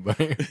squirting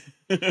anybody.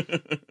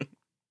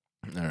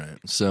 All right,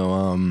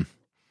 so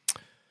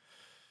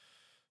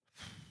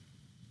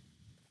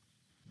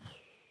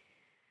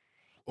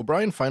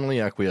O'Brien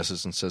finally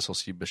acquiesces and says he'll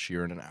see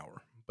Bashir in an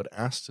hour, but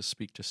asks to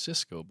speak to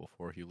Cisco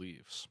before he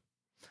leaves.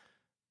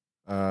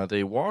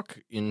 They walk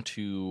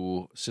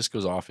into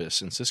Cisco's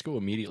office, and Cisco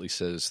immediately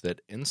says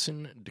that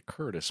Ensign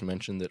DeCurtis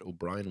mentioned that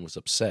O'Brien was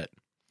upset,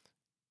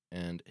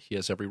 and he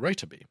has every right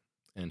to be,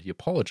 and he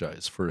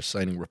apologized for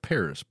assigning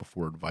repairs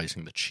before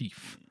advising the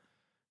chief.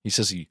 He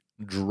says he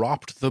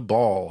dropped the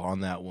ball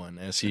on that one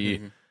as he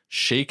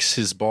shakes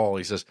his ball.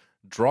 He says,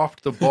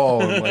 dropped the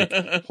ball, and like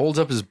holds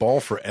up his ball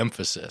for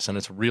emphasis, and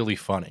it's really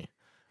funny.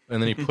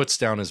 And then he puts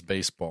down his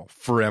baseball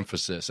for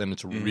emphasis, and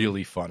it's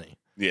really funny.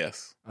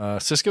 Yes.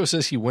 Cisco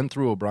says he went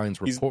through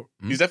O'Brien's report.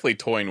 He's definitely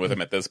toying with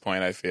him at this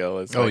point, I feel.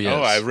 It's like,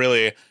 yes. I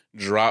really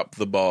dropped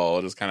the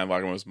ball. Just kind of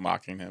like was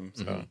mocking him.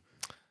 So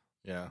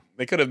yeah.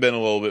 They could have been a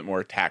little bit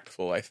more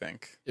tactful, I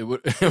think. It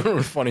would have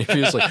been funny if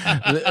he was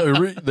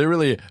like, they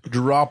really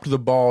dropped the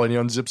ball, and he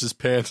unzips his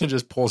pants and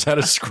just pulls out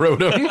his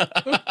scrotum.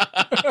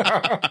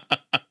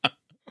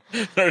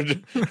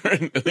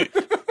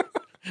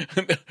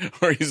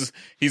 or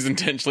he's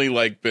intentionally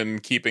like been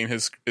keeping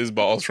his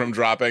balls from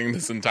dropping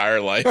this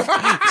entire life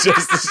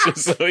just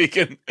so he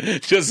can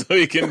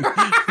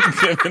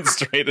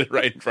demonstrate it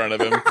right in front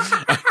of him.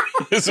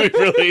 Because we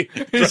really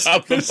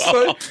dropped the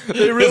ball.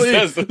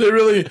 Like, they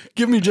really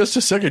give me just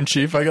a second,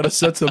 Chief. I gotta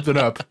set something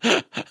up.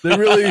 They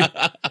really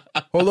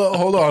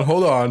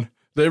hold on.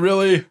 They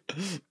really,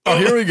 oh,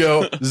 here we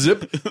go.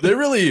 Zip. They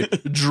really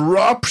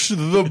dropped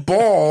the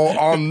ball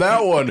on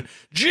that one.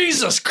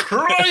 Jesus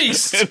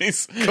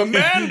Christ.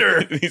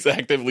 Commander. He's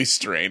actively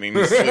straining.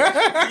 Then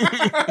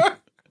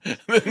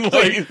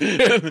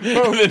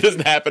it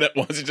doesn't happen at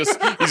once.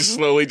 You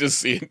slowly just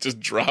see it just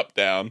drop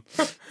down.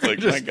 It's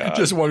like, my God.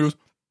 Just one goes,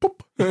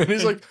 poop. And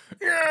he's like,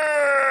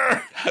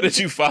 yeah. How did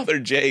you father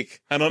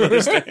Jake? I don't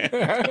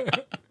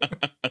understand.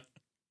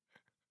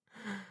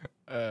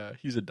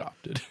 He's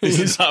adopted.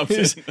 He's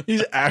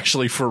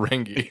actually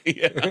Ferengi.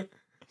 Yeah.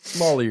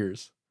 Small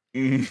ears.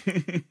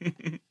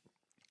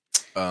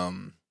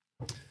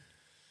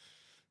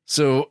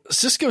 So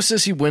Cisco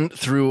says he went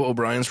through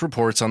O'Brien's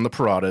reports on the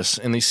Paratus,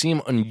 and they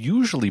seem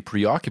unusually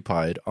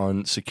preoccupied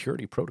on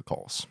security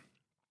protocols.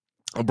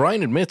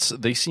 O'Brien admits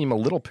they seem a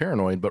little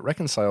paranoid, but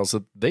reconciles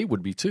that they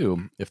would be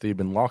too if they had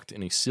been locked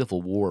in a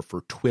civil war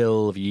for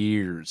 12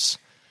 years.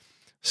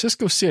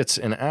 Cisco sits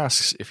and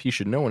asks if he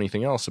should know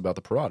anything else about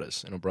the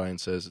Paratus, and O'Brien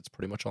says it's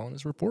pretty much all in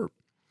his report.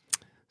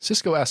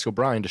 Cisco asks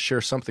O'Brien to share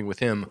something with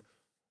him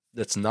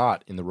that's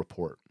not in the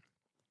report.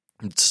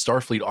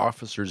 Starfleet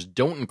officers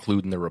don't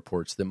include in their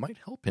reports that might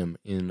help him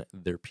in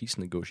their peace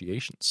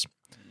negotiations.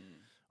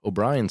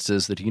 O'Brien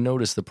says that he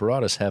noticed the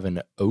Paratus have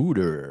an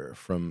odor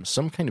from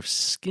some kind of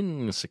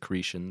skin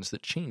secretions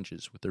that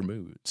changes with their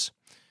moods.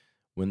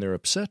 When they're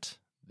upset,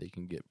 they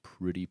can get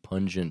pretty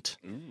pungent.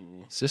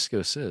 Ooh.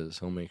 Cisco says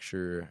he'll make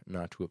sure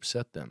not to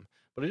upset them,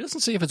 but he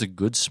doesn't say if it's a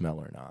good smell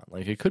or not.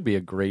 Like, it could be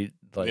a great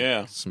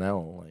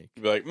smell. Like,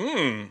 you'd be like,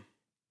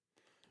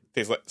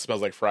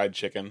 smells like fried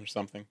chicken or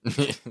something.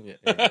 yeah.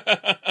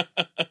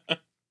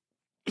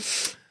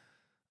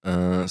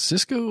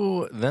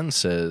 Cisco then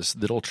says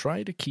that he'll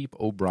try to keep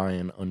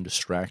O'Brien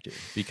undistracted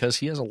because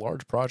he has a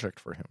large project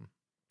for him.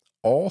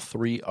 All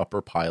 3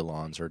 upper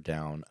pylons are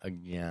down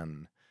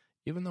again,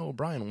 even though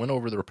O'Brien went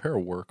over the repair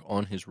work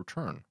on his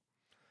return.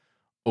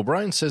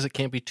 O'Brien says it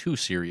can't be too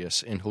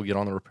serious, and he'll get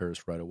on the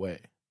repairs right away.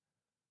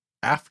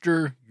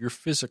 After your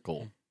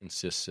physical,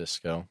 insists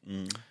Cisco.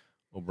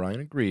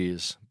 O'Brien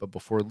agrees, but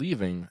before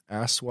leaving,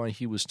 asks why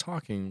he was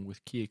talking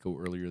with Keiko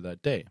earlier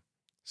that day.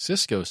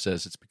 Cisco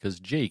says it's because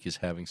Jake is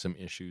having some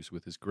issues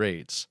with his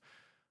grades.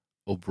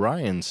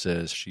 O'Brien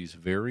says she's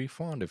very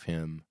fond of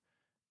him,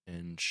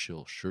 and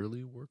she'll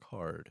surely work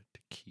hard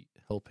to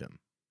help him,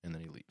 and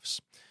then he leaves.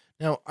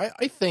 Now,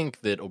 I think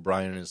that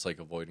O'Brien is like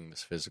avoiding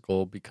this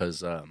physical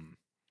because,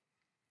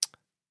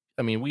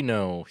 we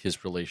know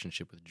his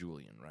relationship with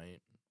Julian,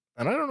 right?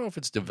 And I don't know if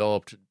it's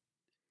developed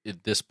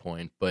at this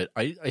point, but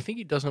I think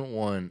he doesn't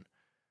want,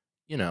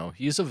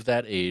 he's of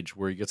that age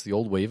where he gets the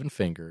old waving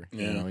finger.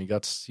 Yeah.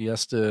 He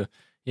has to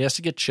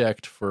get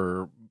checked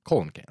for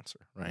colon cancer,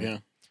 right? Yeah.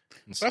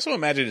 I also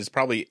imagine it's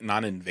probably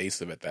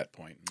non-invasive at that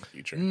point in the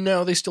future.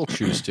 No, they still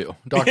choose to.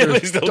 Doctors,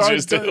 they still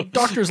choose to.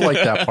 Doctors like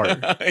that part.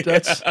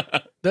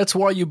 That's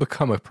why you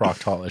become a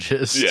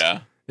proctologist. Yeah.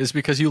 Is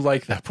because you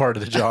like that part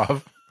of the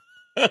job.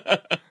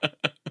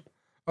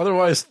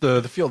 Otherwise,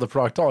 the field of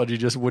proctology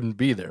just wouldn't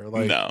be there.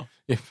 Like, no.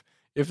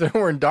 If there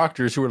weren't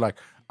doctors who were like,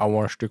 I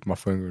want to stick my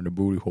finger in the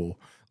booty hole.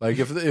 Like,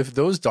 if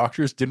those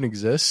doctors didn't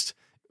exist,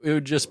 it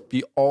would just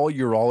be all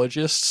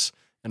urologists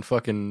and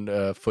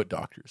fucking foot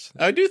doctors.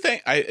 I do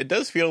think it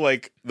does feel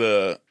like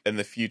in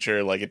the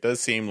future, like it does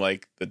seem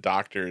like the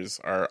doctors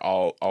are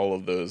all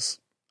of those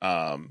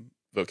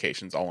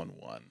vocations all in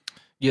one.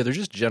 Yeah, they're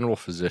just general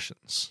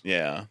physicians.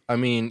 Yeah.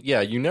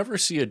 You never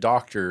see a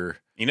doctor.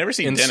 You never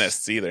see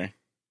dentists either.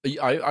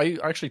 I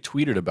actually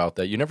tweeted about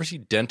that. You never see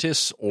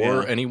dentists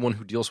or anyone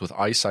who deals with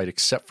eyesight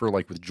except for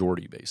like with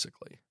Jordy,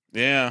 basically.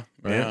 Yeah,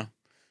 right? Yeah.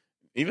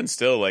 Even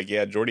still, like,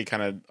 Jordy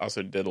kind of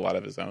also did a lot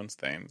of his own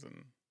things,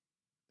 and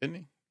didn't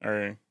he?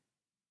 Or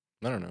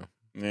I don't know.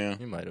 Yeah,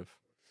 he might have.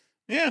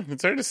 Yeah,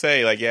 it's hard to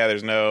say. Like,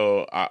 there's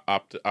no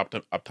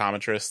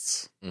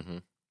optometrists. Mm-hmm.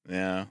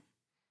 Yeah.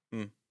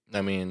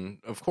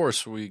 Of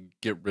course, we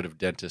get rid of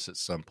dentists at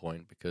some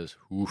point because,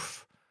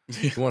 oof.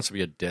 Who wants to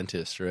be a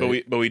dentist,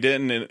 right? But we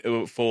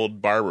didn't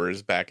fold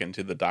barbers back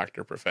into the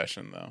doctor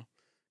profession, though.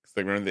 Because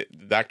remember,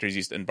 the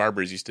doctors and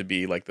barbers used to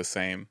be like the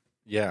same.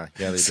 Yeah,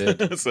 they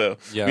did. So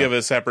we have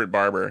a separate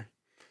barber.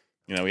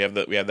 We have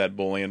that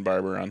Boolean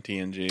barber on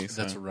TNG.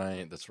 So. That's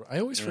right. I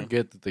always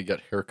forget that they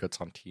got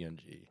haircuts on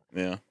TNG.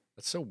 Yeah,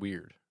 that's so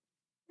weird.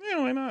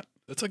 Yeah, why not?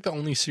 That's like the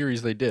only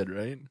series they did,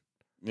 right?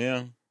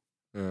 Yeah.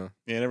 Yeah.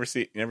 You never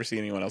see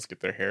anyone else get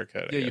their hair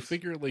cut. Yeah, you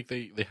figure like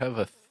they have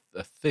a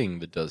thing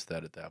that does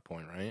that at that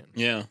point, right?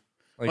 Yeah.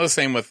 Well, the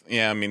same with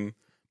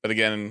but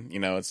again,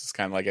 it's just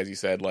kind of like, as you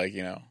said, like,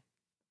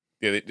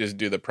 they just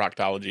do the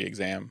proctology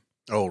exam.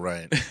 Oh,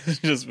 right.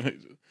 Just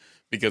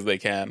because they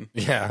can.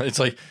 Yeah, it's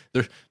like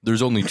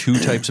there's only 2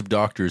 types of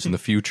doctors in the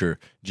future: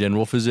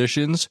 general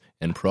physicians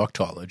and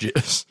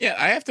proctologists. Yeah,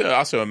 I have to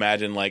also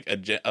imagine like a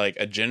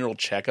general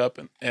checkup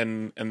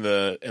and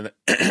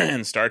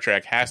in Star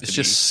Trek has to be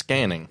just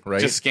scanning, right?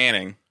 Just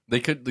scanning. He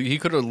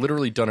could have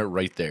literally done it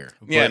right there.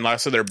 Yeah, and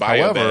also their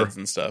bio beds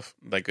and stuff.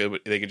 Like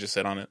they could just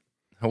sit on it.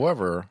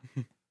 However,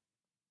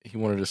 he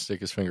wanted to stick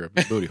his finger up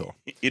his booty hole.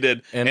 He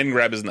did, and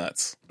grab his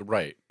nuts.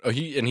 Right.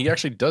 He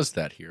actually does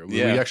that here.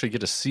 Yeah. We actually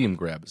get to see him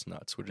grab his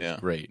nuts, which is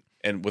great.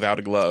 And without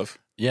a glove.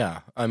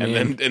 Yeah, and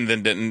then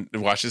didn't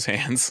wash his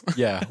hands.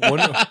 Yeah,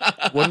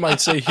 one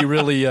might say he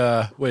really.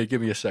 Wait, give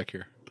me a sec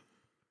here.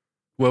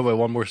 Wait,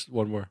 one more.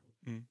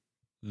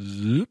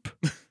 Zip.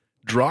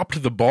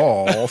 Dropped the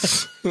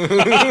balls.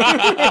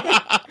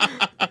 I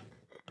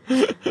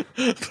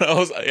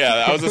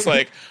was just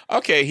like,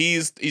 okay,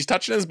 he's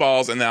touching his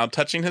balls and now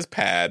touching his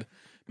pad,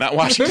 not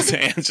washing his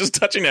hands, just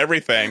touching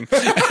everything. And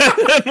then,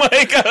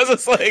 I was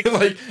just like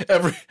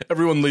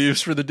everyone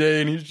leaves for the day,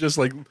 and he's just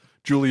like,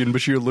 Julian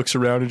Bashir looks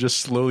around and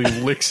just slowly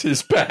licks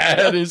his pad.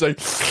 And he's like,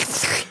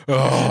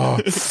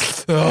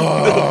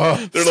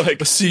 they're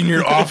like a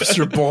senior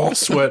officer ball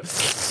sweat.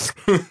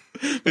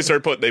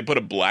 They put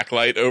a black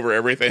light over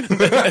everything in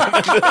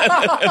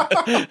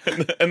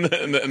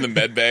the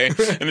med bay,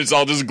 and it's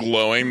all just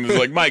glowing. It's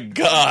like, my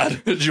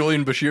God.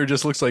 Julian Bashir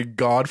just looks like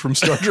God from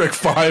Star Trek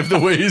 5 the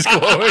way he's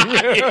glowing.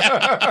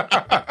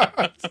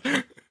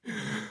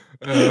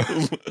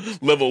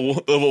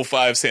 Level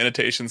 5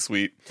 sanitation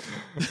suite.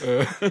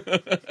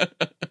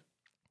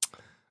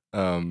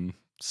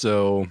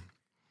 So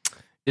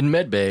in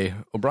medbay,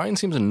 O'Brien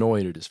seems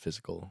annoyed at his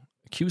physical,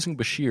 accusing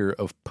Bashir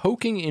of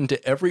poking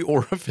into every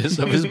orifice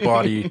of his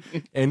body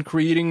and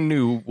creating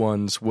new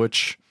ones,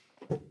 which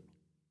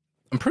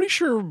I'm pretty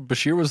sure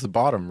Bashir was the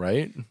bottom,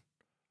 right?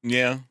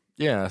 Yeah.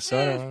 Yeah,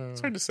 so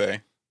it's hard to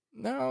say.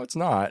 No, it's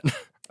not.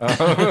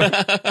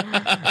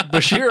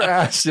 Bashir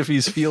asks if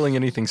he's feeling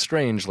anything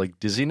strange, like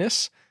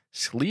dizziness,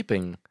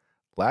 sleeping,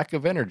 lack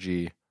of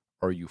energy,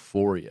 or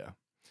euphoria.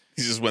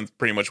 He just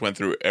pretty much went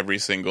through every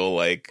single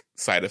like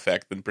side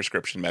effect and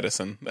prescription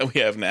medicine that we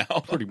have now.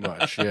 Pretty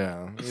much,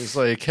 yeah. He's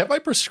like, have I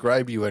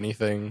prescribed you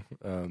anything?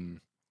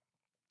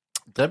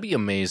 That'd be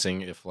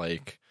amazing if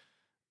like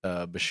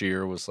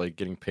Bashir was like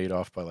getting paid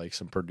off by like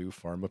some Purdue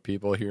Pharma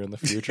people here in the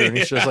future, and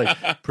he's just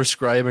like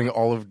prescribing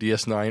all of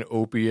DS9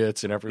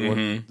 opiates, and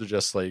everyone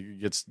just like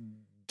gets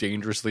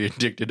dangerously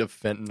addicted to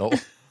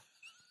fentanyl.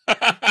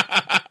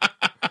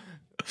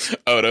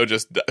 Odo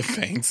just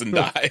faints and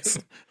dies.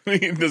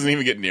 He doesn't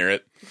even get near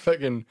it.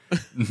 Fucking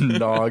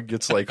Nog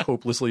gets like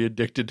hopelessly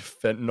addicted to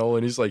fentanyl,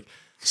 and he's like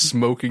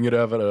smoking it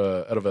out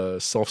of a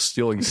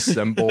self-stealing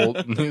symbol,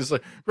 and he's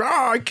like,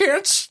 I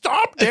can't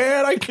stop,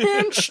 Dad, I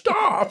can't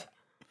stop.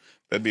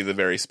 That'd be the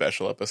very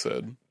special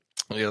episode.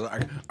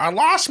 Yeah, I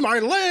lost my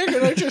leg,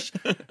 and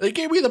they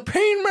gave me the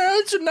pain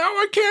meds, and now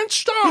I can't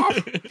stop.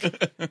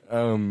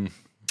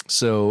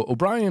 So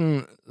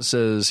O'Brien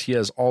says he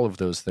has all of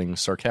those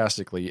things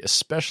sarcastically,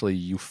 especially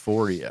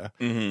euphoria.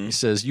 Mm-hmm. He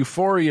says,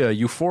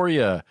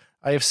 Euphoria.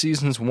 I have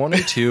seasons 1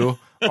 and 2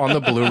 on the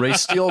Blu-ray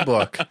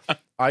Steelbook.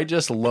 I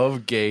just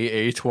love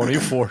gay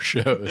A24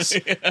 shows.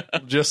 Yeah.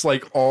 Just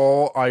like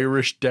all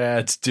Irish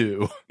dads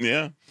do.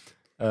 Yeah.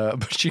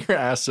 Bashir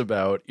asks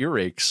about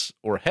earaches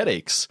or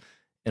headaches,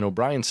 and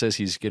O'Brien says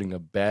he's getting a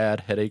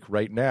bad headache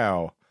right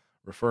now,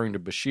 referring to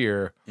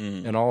Bashir,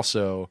 and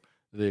also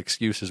the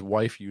excuse his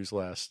wife used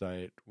last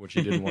night when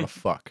she didn't want to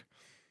fuck.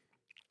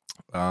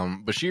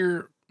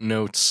 Bashir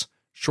notes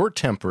short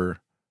temper,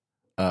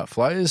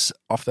 flies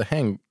off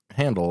the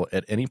handle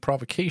at any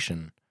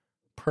provocation,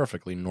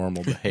 perfectly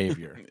normal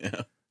behavior.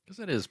 Yeah. Because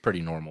that is pretty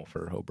normal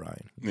for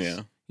O'Brien.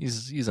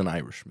 He's an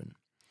Irishman.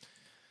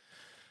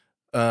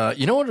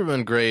 You know what would have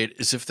been great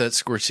is if that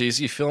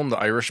Scorsese film, The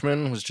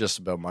Irishman, was just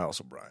about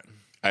Miles O'Brien.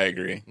 I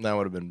agree. That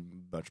would have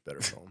been a much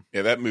better film.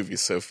 Yeah, that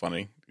movie's so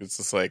funny. It's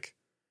just like...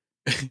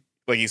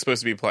 Like he's supposed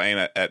to be playing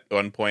at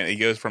one point. He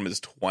goes from his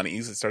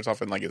 20s. It starts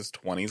off in like his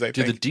 20s, I think.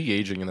 Dude, the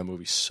de-aging in the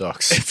movie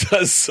sucks. It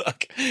does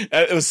suck.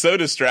 It was so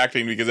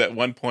distracting because at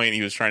one point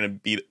he was trying to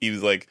beat...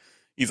 He's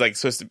like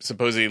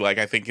supposedly like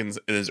I think in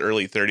his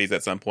early 30s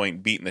at some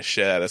point beating the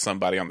shit out of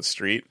somebody on the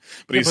street.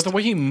 But the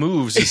way he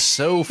moves is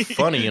so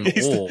funny and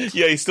old.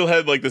 Yeah, he still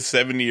had like the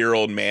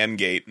 70-year-old man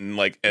gate and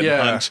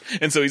hunch,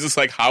 and so he's just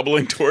like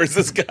hobbling towards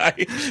this guy.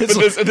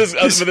 But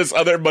this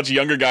other much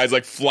younger guy's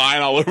like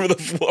flying all over the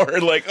floor,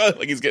 like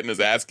he's getting his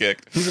ass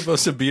kicked. He's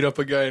supposed to beat up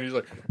a guy, and he's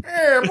like,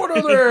 "Hey, put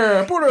her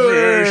there, put her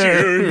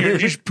there."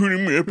 Just put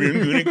him up and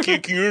I'm gonna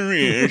kick your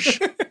ass.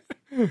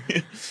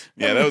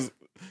 Yeah, that was.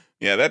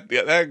 Yeah, that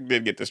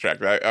did get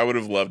distracted. I would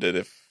have loved it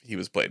if he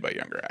was played by a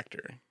younger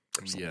actor.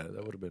 Yeah,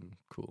 that would have been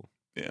cool.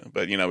 Yeah,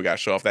 but we got to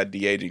show off that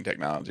de-aging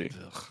technology.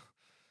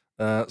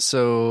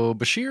 So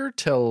Bashir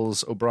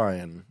tells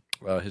O'Brien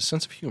his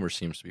sense of humor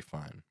seems to be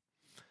fine.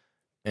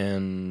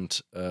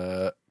 And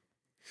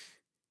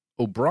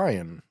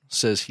O'Brien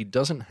says he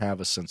doesn't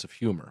have a sense of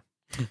humor.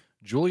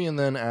 Julian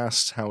then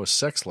asks how his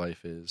sex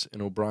life is,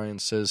 and O'Brien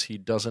says he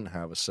doesn't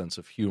have a sense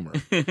of humor.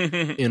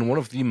 In one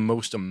of the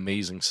most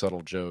amazing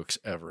subtle jokes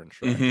ever in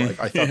Shrek. Mm-hmm. Like,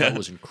 I thought that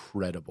was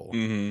incredible.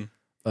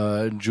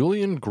 Mm-hmm.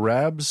 Julian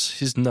grabs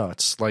his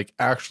nuts, like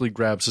actually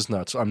grabs his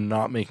nuts. I'm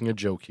not making a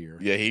joke here.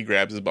 Yeah, he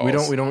grabs his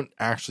balls. We don't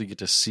actually get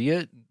to see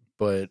it,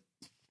 but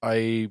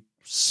I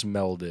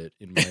smelled it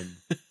in my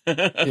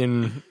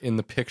in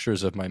the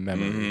pictures of my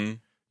memory.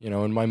 Mm-hmm.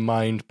 In my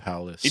mind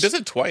palace. He does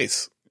it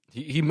twice.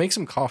 He makes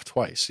him cough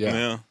twice.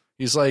 Yeah.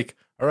 He's like,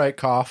 all right,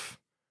 cough.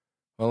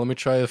 Well, let me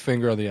try a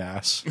finger on the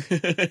ass.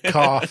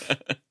 Cough.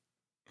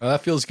 Well, that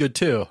feels good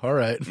too. All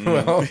right.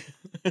 Well.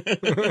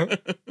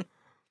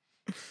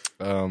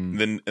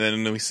 Then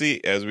we see,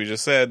 as we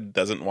just said,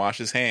 doesn't wash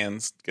his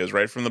hands. Goes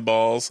right from the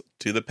balls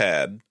to the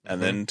pad, and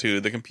then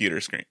to the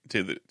computer screen,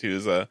 to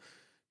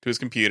his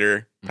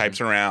computer. Types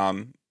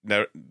around.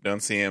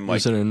 Don't see him.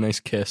 Was it a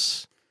nice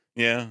kiss?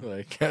 Yeah.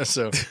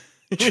 So.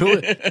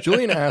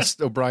 Julian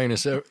asked O'Brien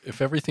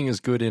if everything is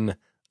good in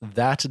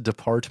that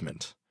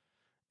department,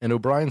 and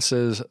O'Brien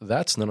says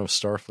that's none of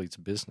Starfleet's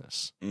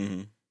business.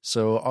 Mm-hmm.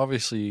 So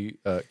obviously,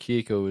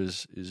 Kieko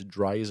is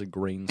dry as a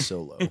grain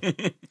solo.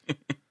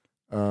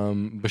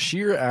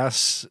 Bashir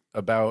asks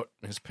about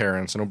his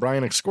parents, and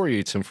O'Brien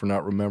excoriates him for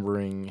not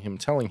remembering him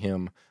telling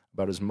him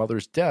about his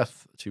mother's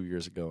death 2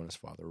 years ago and his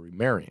father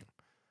remarrying.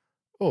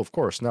 Oh, of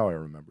course, now I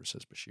remember,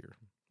 says Bashir.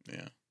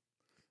 Yeah.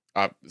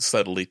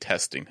 Subtly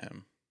testing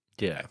him.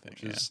 Yeah,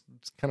 it's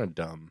kind of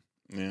dumb.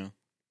 Yeah.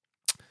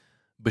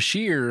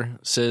 Bashir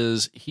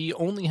says he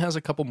only has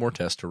a couple more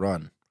tests to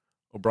run.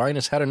 O'Brien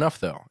has had enough,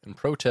 though, and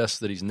protests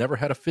that he's never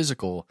had a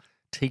physical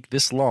take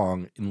this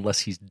long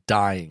unless he's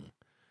dying.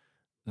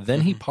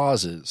 Then he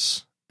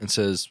pauses and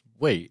says,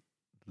 wait,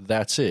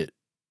 that's it,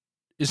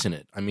 isn't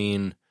it? I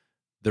mean,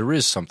 there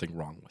is something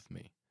wrong with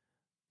me.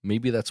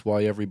 Maybe that's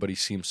why everybody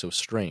seems so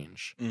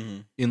strange.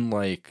 Mm-hmm.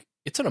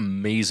 It's an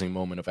amazing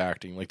moment of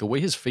acting. Like, the way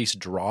his face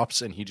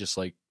drops and he just,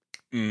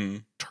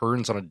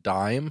 turns on a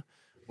dime.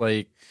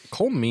 Like,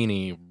 Cole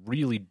Meany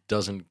really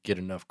doesn't get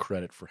enough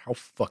credit for how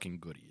fucking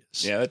good he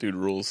is. Yeah, that dude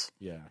rules.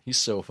 Yeah, he's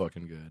so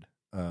fucking good.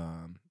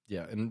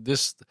 Yeah, and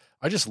this,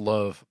 I just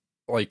love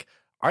like,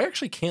 I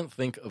actually can't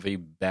think of a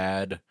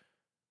bad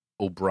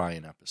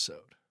O'Brien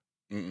episode.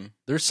 Mm-mm.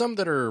 There's some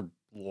that are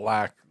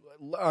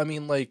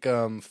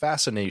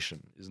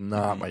Fascination is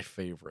not my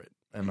favorite.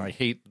 And I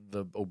hate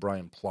the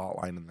O'Brien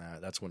plot line in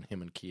that. That's when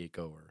him and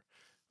Keiko are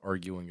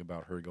arguing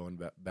about her going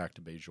back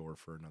to Bajor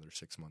for another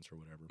 6 months or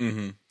whatever.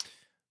 Mm-hmm.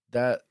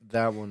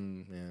 That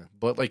one, yeah.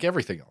 But like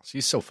everything else,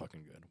 he's so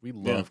fucking good. We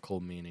love Cole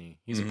Meany.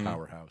 He's a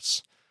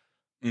powerhouse.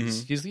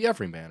 He's the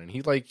everyman, and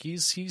he's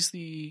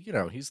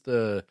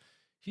the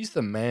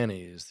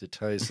mayonnaise that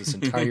ties this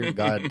entire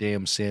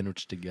goddamn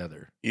sandwich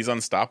together. He's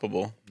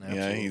unstoppable.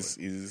 Absolutely.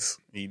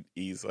 Yeah,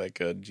 he's like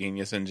a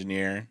genius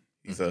engineer.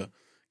 He's a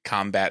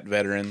combat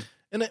veteran.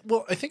 And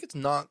I think it's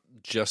not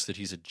just that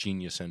he's a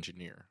genius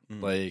engineer,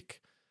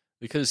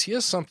 because he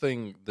has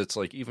something that's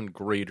like even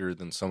greater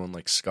than someone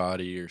like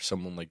Scotty or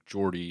someone like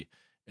Geordi,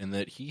 and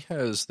that he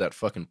has that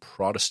fucking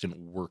Protestant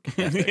work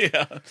ethic.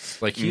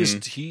 Like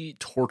he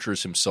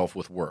tortures himself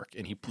with work,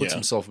 and he puts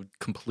himself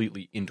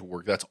completely into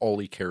work. That's all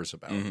he cares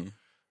about.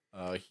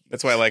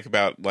 That's what I like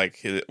about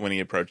when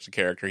he approached the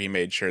character. He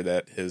made sure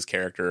that his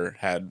character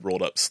had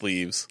rolled up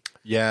sleeves.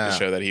 To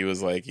show that he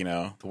was like,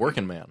 the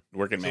working man.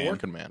 He's a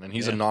working man. And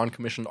he's a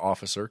non-commissioned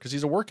officer because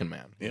he's a working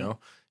man. You know,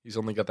 he's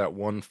only got that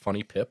one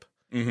funny pip.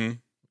 Yeah,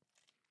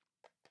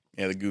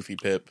 the goofy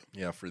pip.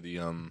 Yeah, for the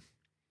I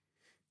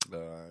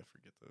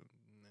forget the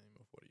name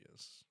of what he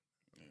is.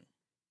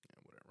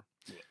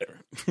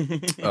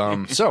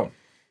 Whatever. So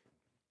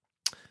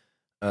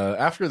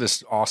after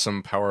this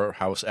awesome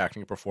powerhouse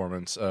acting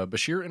performance,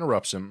 Bashir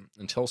interrupts him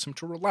and tells him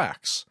to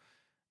relax,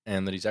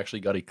 and that he's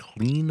actually got a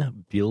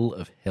clean bill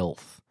of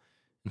health,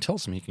 and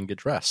tells him he can get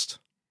dressed.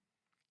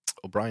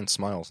 O'Brien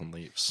smiles and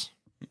leaves.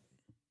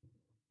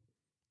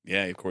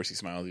 Yeah, of course he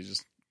smiles. He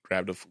just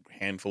grabbed a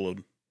handful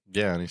of...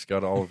 Yeah, and he's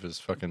got all of his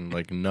fucking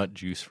like nut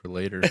juice for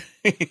later.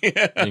 He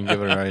can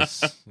give it a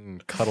nice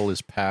and cuddle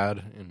his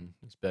pad in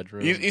his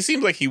bedroom. He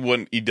seems like he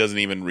doesn't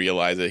even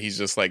realize it. He's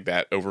just like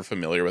that over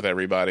familiar with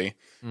everybody.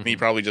 And he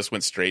probably just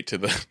went straight to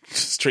the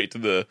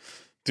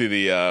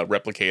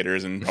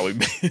replicators and probably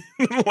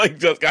like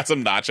just got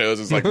some nachos.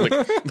 It's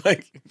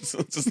like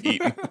just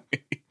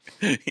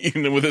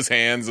eating it with his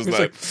hands. It's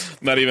like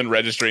not even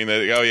registering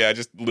that. Oh yeah, I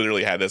just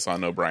literally had this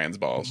on O'Brien's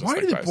balls.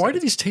 Why do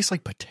these taste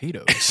like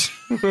potatoes?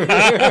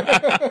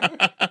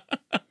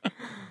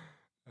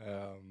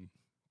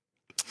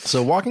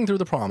 So walking through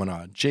the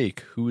promenade, Jake,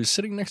 who is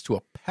sitting next to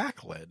a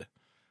pack lead,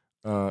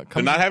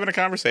 they're not having a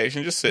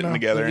conversation, just sitting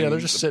together. Yeah, they're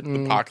just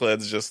sitting. The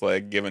Pockled's just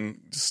like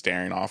just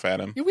staring off at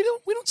him. Yeah, we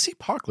don't see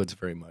Pockled's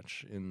very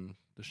much in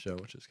the show,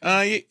 which is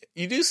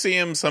you do see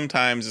him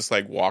sometimes just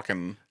like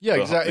walking. Yeah,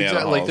 exactly.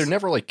 Like they're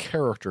never like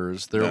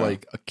characters. They're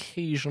like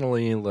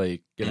occasionally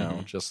like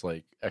just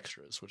like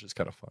extras, which is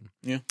kind of fun.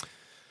 Yeah.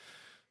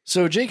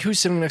 So Jake, who's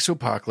sitting next to a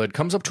Pockled,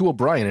 comes up to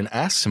O'Brien and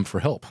asks him for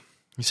help.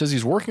 He says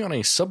he's working on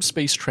a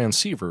subspace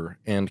transceiver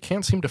and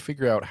can't seem to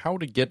figure out how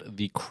to get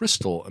the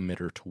crystal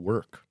emitter to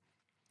work.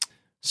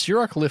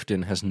 Sirach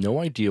Lifton has no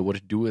idea what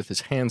to do with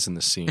his hands in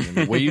this scene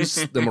and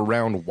waves them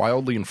around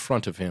wildly in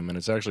front of him, and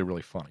it's actually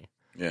really funny.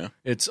 Yeah.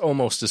 It's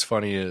almost as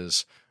funny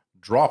as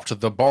dropped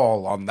the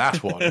ball on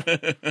that one.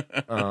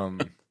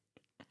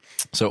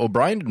 So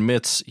O'Brien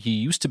admits he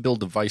used to build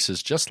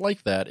devices just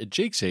like that at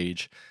Jake's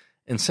age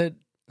and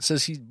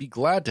says he'd be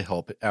glad to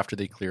help after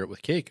they clear it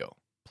with Keiko.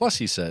 Plus,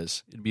 he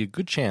says it'd be a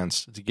good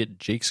chance to get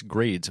Jake's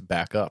grades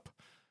back up.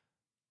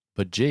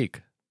 But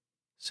Jake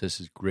says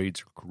his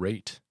grades are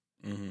great.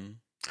 Mm-hmm.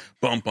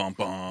 Bum, bum,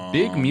 bum.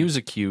 Big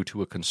music cue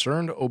to a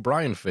concerned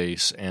O'Brien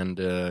face and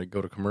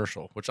go to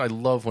commercial, which I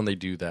love when they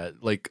do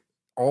that. Like,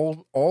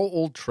 all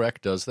old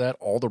Trek does that,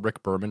 all the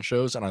Rick Berman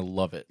shows, and I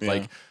love it. Yeah.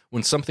 Like,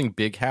 when something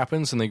big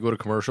happens and they go to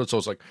commercial, it's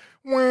always like,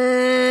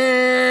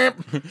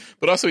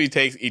 but also he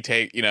takes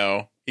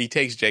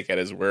Jake at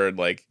his word.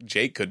 Like,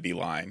 Jake could be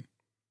lying.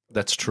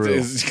 That's true.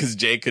 Because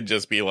Jake could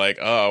just be like,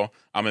 oh,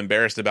 I'm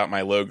embarrassed about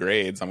my low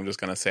grades. I'm just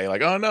going to say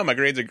like, oh no, my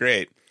grades are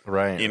great.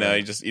 Right. He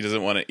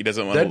doesn't want to.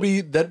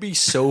 That'd be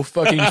so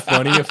fucking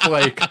funny if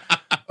like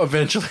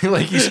eventually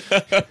like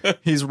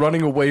he's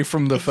running away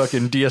from the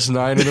fucking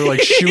DS9 and they're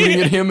like shooting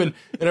at him and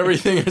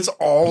everything. It's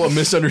all a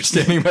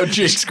misunderstanding about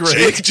Jake's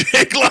grades.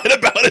 Jake lied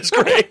about his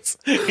grades.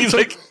 He's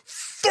like,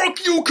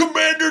 fuck you,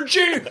 Commander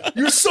Jake.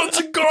 Your son's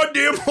a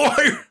goddamn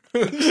liar.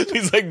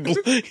 He's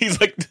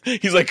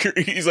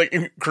like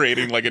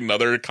creating like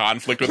another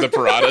conflict with the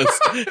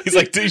Piratas.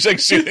 He's like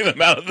shooting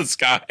them out of the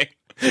sky.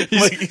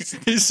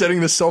 He's setting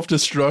the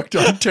self-destruct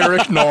on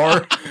Tarek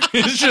Nar.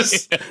 He's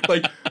just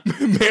like,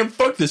 man,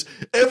 fuck this.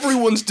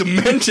 Everyone's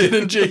demented,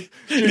 and Jake's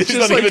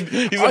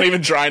not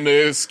even trying to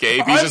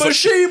escape. He's I'm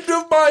ashamed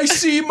of my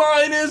C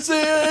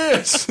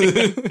minuses.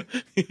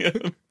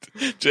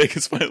 Jake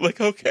is finally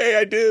like, okay,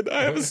 I did.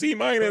 I have a C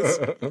minus.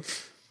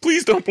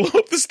 Please don't blow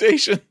up the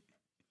station.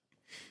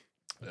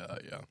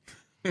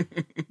 Yeah.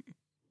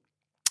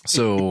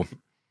 So,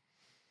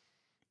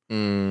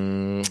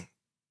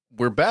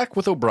 we're back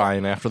with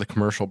O'Brien after the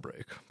commercial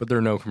break, but there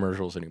are no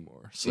commercials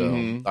anymore.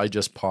 So I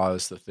just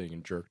paused the thing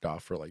and jerked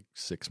off for like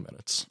 6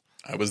 minutes.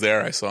 I was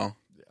there. I saw.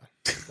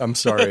 Yeah. I'm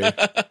sorry.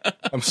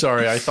 I'm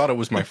sorry. I thought it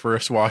was my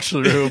first watch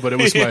through, but it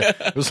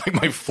was like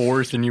my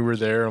fourth, and you were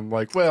there. I'm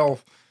like, well,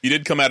 you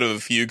did come out of a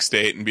fugue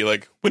state and be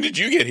like, "When did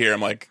you get here?"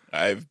 I'm like,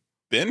 "I've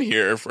been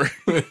here for.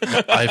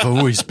 I've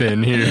always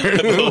been here.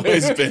 I've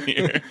always been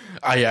here.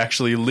 I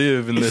actually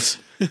live in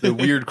the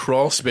weird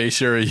crawl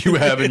space area you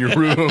have in your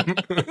room."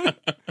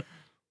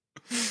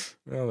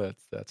 Well,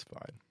 that's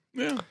fine.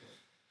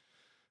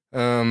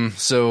 Yeah.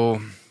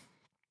 So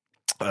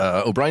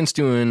O'Brien's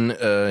doing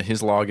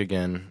his log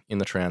again in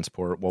the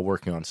transport while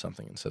working on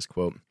something and says,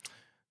 quote,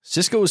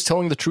 "Cisco was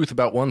telling the truth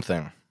about one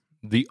thing.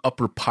 The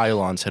upper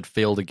pylons had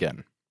failed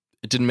again.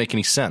 It didn't make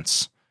any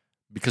sense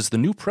because the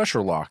new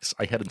pressure locks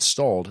I had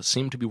installed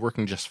seemed to be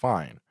working just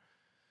fine.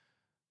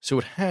 So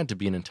it had to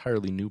be an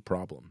entirely new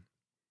problem.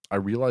 I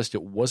realized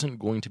it wasn't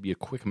going to be a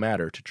quick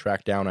matter to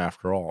track down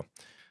after all,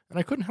 and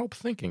I couldn't help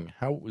thinking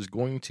how it was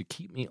going to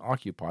keep me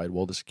occupied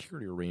while the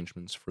security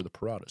arrangements for the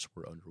Paratus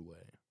were underway."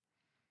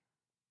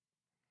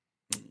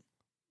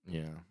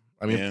 Yeah.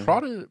 I mean,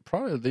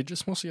 Prada, they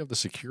just mostly have the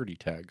security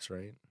tags,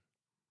 right?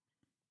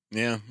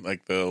 Yeah,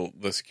 like the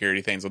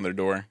security things on their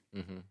door.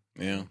 Mm-hmm.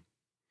 Yeah.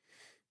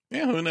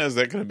 Yeah, who knows?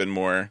 That could have been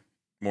more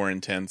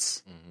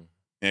intense. Mm-hmm.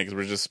 Yeah, because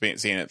we're just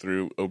seeing it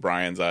through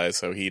O'Brien's eyes,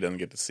 so he doesn't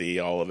get to see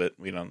all of it.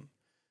 We don't.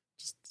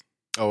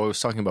 Oh, I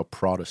was talking about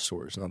Prada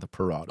stores, not the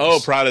Paradas.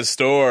 Oh, Prada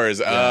stores.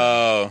 Yeah.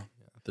 Oh,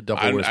 yeah. The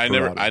double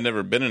I've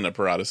never been in a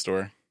Prada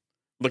store.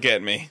 Look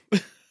at me.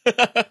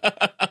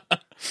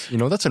 You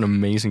know, that's an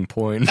amazing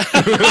point.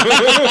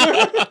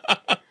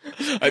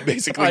 I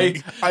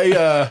basically,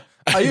 I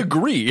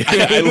agree.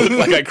 I look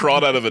like I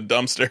crawled out of a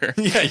dumpster.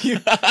 Yeah,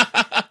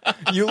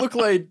 you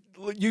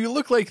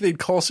look like they'd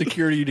call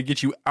security to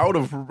get you out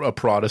of a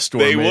Prada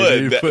store. They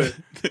maybe, would.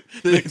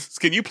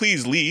 Can you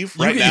please leave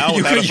now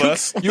without a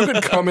bus? You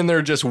could come in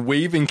there just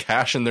waving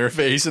cash in their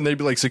face, and they'd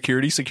be like,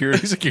 "Security,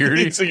 security,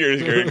 security,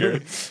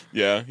 security."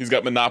 Yeah, he's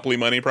got Monopoly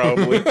money,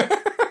 probably.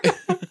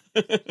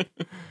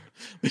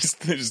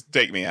 Just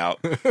take me out.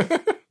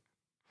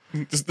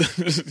 Just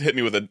hit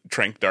me with a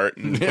trank dart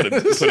and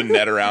put a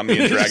net around me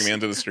and drag me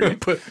into the street.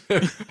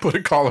 Put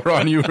a collar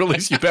on you,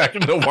 release you back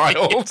into the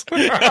wild.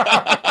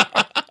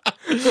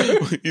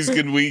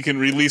 We can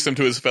release him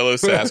to his fellow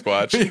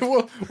Sasquatch.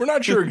 Well, we're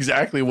not sure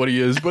exactly what he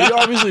is, but he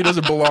obviously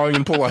doesn't belong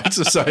in polite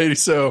society.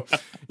 So,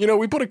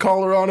 we put a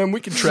collar on him. We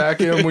can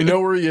track him. We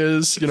know where he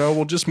is.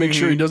 We'll just make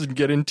sure he doesn't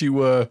get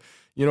into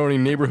any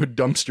neighborhood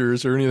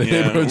dumpsters or any of the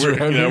neighborhoods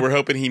around here. We're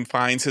hoping he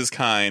finds his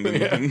kind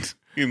and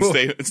he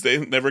can stay,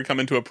 never come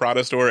into a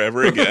Prada store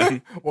ever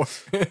again. Well,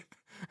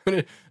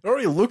 it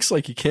already looks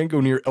like he can't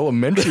go near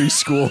elementary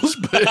schools,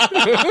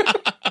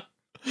 but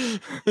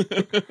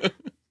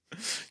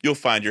you'll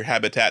find your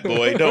habitat,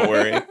 boy. Don't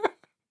worry.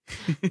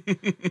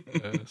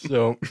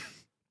 So,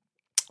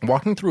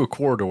 walking through a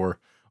corridor,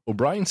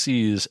 O'Brien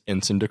sees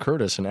Ensign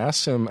DeCurtis and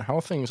asks him how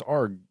things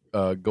are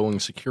going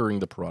securing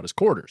the Parada's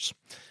quarters.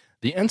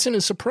 The ensign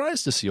is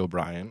surprised to see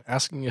O'Brien,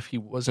 asking if he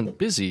wasn't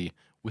busy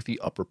with the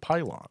upper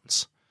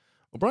pylons.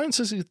 O'Brien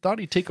says he thought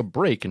he'd take a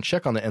break and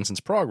check on the ensign's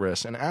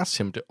progress and asks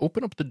him to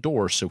open up the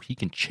door so he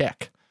can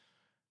check.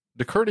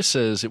 DeCurtis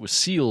says it was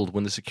sealed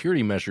when the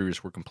security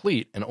measures were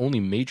complete and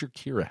only Major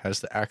Kira has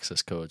the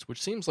access codes,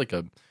 which seems like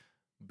a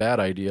bad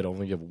idea to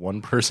only give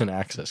one person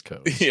access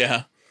codes.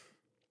 Yeah.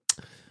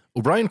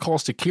 O'Brien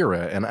calls to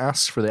Kira and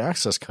asks for the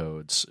access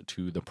codes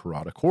to the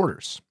Parada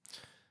quarters.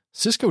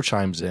 Cisco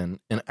chimes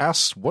in and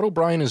asks what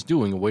O'Brien is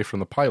doing away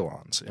from the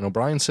pylons, and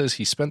O'Brien says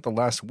he spent the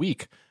last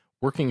week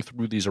working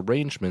through these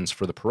arrangements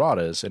for the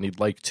Paradas, and he'd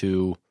like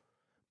to,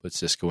 but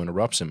Cisco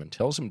interrupts him and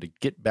tells him to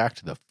get back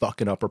to the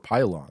fucking upper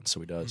pylon, so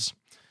he does.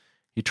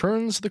 He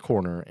turns the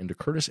corner, and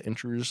DeCurtis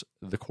enters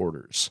the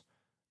quarters,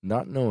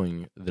 not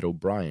knowing that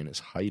O'Brien is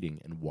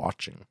hiding and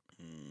watching.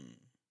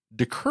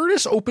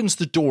 DeCurtis opens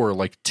the door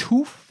like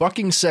 2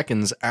 fucking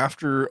seconds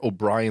after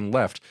O'Brien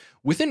left,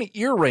 within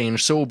ear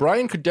range, so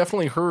O'Brien could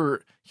definitely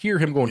hear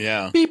him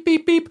going, beep,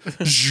 beep, beep,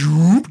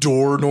 zoop,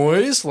 door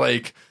noise,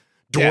 like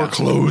door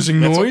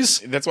closing noise.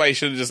 That's why he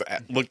should have just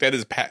looked at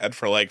his pad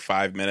for like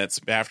 5 minutes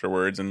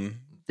afterwards and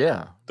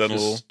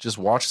just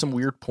watch some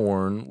weird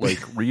porn, like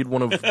read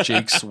one of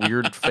Jake's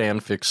weird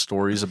fanfic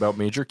stories about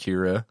Major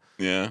Kira.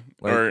 Yeah,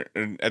 like,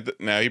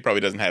 no, he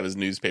probably doesn't have his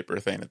newspaper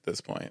thing at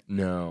this point.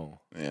 No.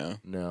 Yeah.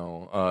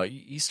 No.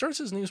 He starts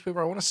his newspaper,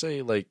 I want to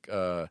say, like,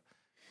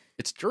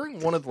 it's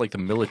during one of, like, the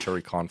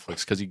military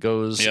conflicts, because he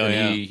goes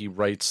he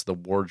writes the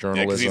war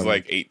journalism. Yeah, because he's,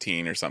 like,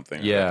 18 or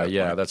something.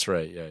 Yeah, that's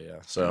right. Yeah.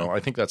 So I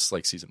think that's,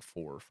 like, season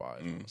 4 or 5,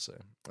 I want to say.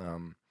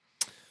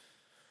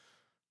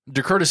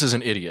 DeCurtis is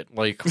an idiot.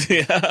 Like,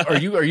 are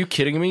you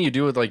kidding me? You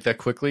do it like that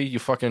quickly? You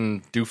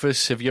fucking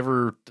doofus. Have you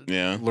ever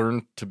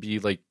learned to be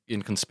like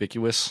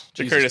inconspicuous?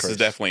 DeCurtis is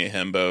definitely a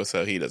himbo,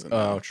 so he doesn't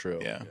know. Oh, true.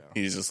 Yeah.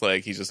 He's just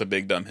a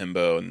big dumb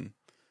himbo, and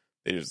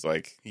they just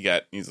like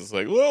he's just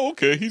like, well,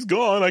 okay, he's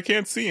gone. I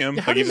can't see him.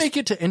 Yeah, how do you make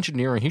it to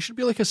engineering? He should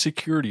be like a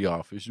security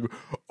officer.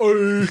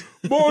 Hey,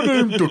 my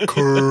name's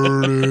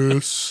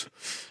DeCurtis.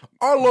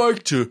 I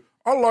like to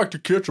I like to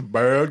catch a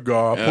bad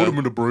guy, put him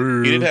in the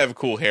bridge. He did have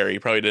cool hair. He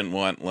probably didn't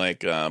want like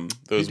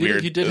those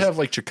weird. He did have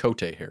like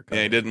Chakotay haircut.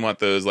 Yeah, he didn't want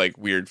those like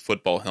weird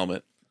football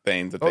helmet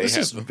things that they have. This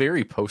is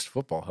very post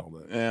football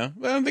helmet. Yeah,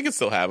 well, I don't think it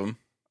still have them.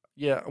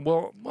 Yeah,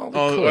 well,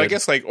 I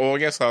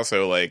guess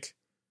also like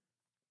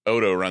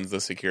Odo runs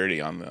the security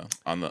on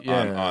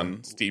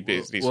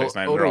Steve Space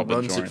Nine. Odo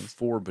runs it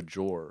for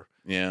Bajor.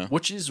 Yeah,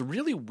 which is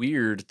really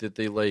weird that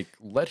they like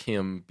let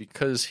him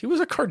because he was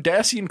a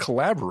Cardassian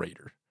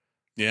collaborator.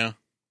 Yeah.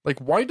 Like,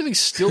 why do they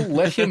still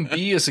let him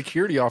be a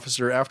security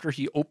officer after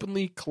he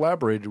openly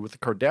collaborated with the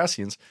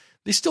Cardassians?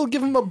 They still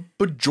give him a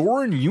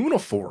Bajoran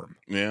uniform.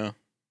 Yeah.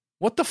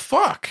 What the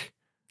fuck?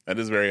 That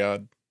is very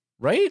odd.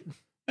 Right?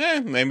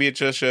 Maybe it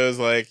just shows,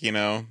 like, he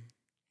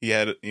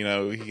had,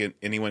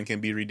 anyone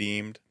can be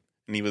redeemed.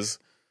 And he was...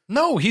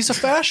 No, he's a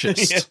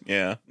fascist.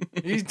 Yeah.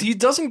 He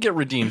doesn't get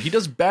redeemed. He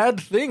does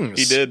bad things.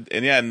 He did.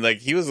 And, like,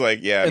 he was like,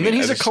 yeah. And then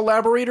he's a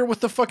collaborator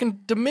with the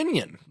fucking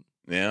Dominion.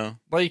 Yeah.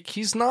 Like,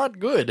 he's not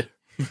good.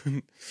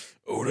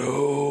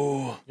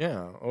 Odo.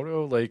 Yeah,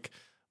 Odo, like,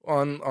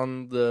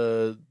 on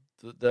the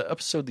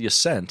episode The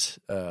Ascent,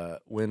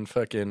 when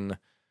fucking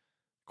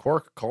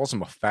Quark calls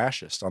him a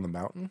fascist on the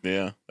mountain.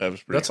 Yeah, that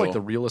was pretty cool. Like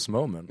the realest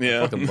moment.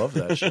 Yeah. I fucking love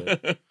that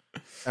shit.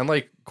 And,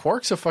 like,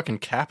 Quark's a fucking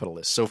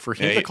capitalist, so for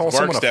him to call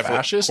someone a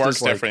fascist Quark's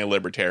is like, definitely a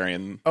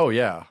libertarian. Oh,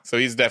 yeah. So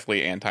he's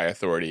definitely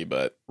anti-authority,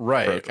 but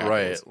right.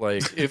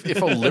 Like,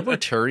 if a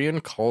libertarian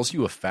calls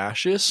you a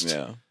fascist,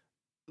 yeah,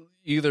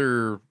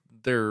 either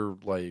they're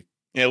like...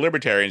 Yeah,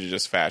 libertarians are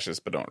just fascists,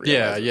 but don't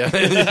realize it.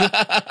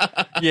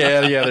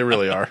 Yeah, they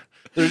really are.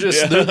 They're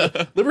just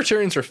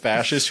libertarians are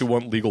fascists who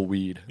want legal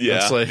weed. Yeah,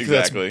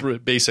 exactly.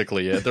 That's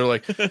basically it. They're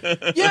like,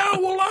 yeah,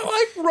 well,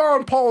 I like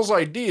Ron Paul's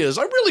ideas.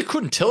 I really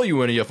couldn't tell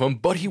you any of them,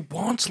 but he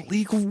wants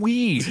legal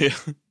weed. Yeah.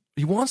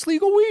 He wants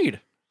legal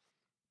weed.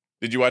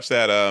 Did you watch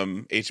that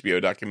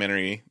HBO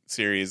documentary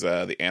series,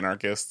 The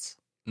Anarchists?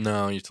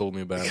 No, you told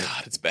me about it.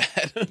 God, it's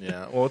bad.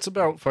 Yeah, well, it's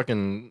about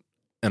fucking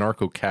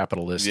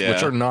anarcho-capitalists,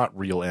 which are not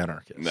real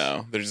anarchists.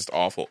 No, they're just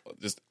awful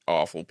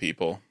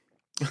people.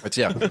 But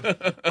yeah,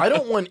 I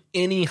don't want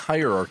any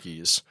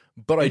hierarchies,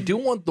 but I do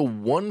want the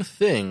one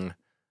thing,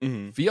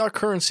 fiat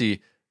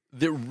currency,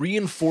 that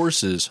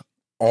reinforces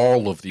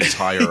all of these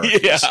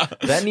hierarchies. Yeah.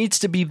 That needs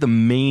to be the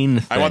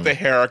main thing. I want the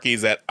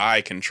hierarchies that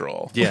I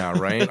control. Yeah,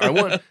 right? I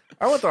want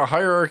the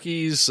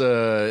hierarchies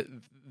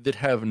that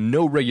have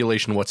no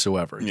regulation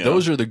whatsoever. Yeah.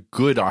 Those are the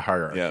good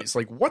hierarchies. Yeah.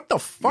 Like, what the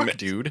fuck,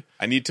 dude?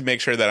 I need to make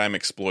sure that I'm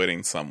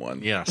exploiting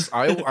someone. Yes,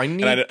 I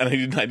need.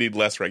 I need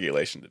less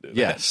regulation to do that.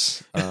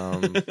 Yes,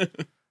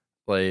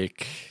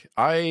 like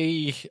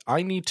I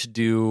need to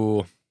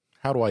do.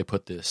 How do I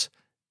put this?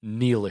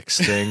 Neelix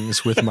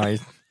things with my.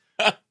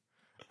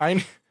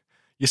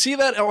 You see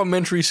that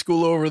elementary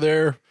school over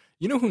there?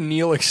 You know who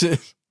Neelix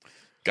is?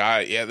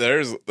 Guy, yeah.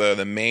 There's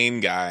the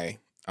main guy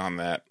on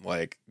that.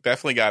 Like,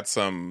 definitely got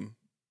some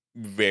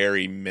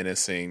very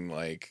menacing,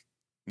 like,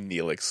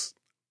 Neelix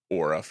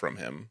aura from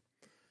him.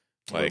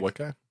 Like, what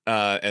guy?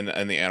 And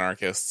the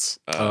anarchists.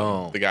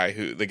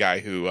 The guy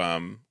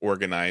who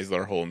organized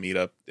their whole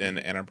meetup in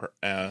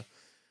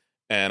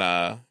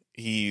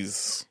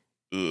he's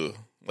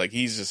like,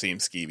 he just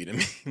seems skeevy to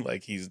me.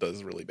 Like, he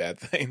does really bad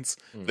things.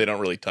 They don't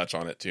really touch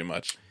on it too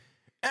much.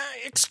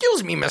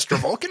 Excuse me, Mr.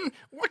 Vulcan.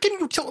 What can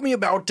you tell me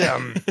about how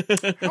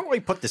do I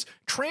put this?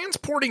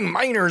 Transporting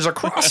minors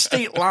across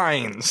state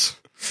lines.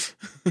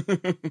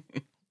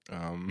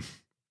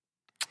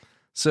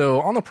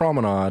 So on the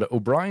promenade,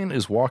 O'Brien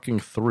is walking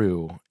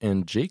through,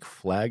 and Jake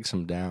flags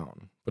him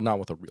down, but not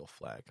with a real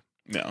flag.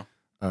 No.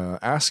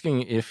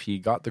 Asking if he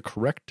got the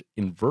correct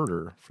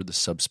inverter for the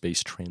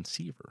subspace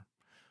transceiver.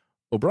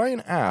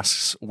 O'Brien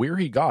asks where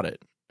he got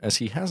it, as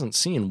he hasn't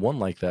seen one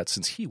like that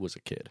since he was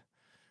a kid.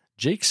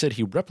 Jake said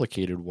he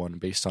replicated one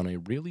based on a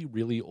really,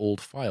 really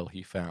old file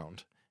he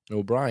found. And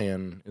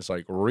O'Brien is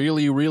like,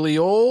 really, really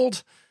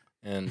old?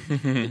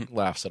 And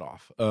laughs it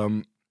off.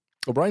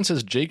 O'Brien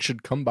says Jake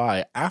should come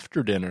by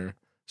after dinner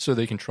so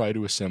they can try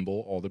to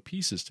assemble all the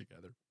pieces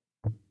together.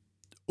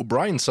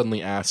 O'Brien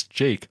suddenly asked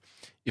Jake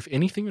if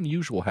anything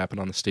unusual happened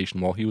on the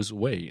station while he was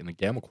away in the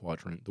Gamma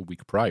Quadrant the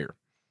week prior.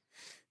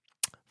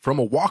 From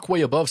a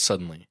walkway above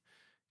suddenly,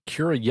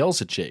 Kira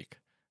yells at Jake,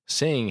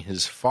 saying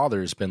his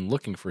father's been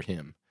looking for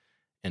him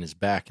and is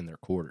back in their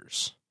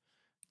quarters.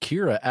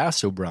 Kira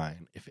asks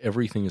O'Brien if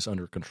everything is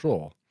under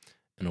control,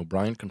 and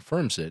O'Brien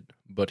confirms it,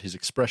 but his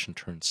expression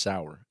turns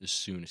sour as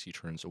soon as he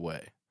turns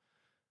away.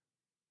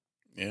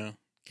 Yeah.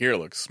 Kira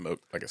looks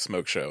like a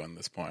smoke show at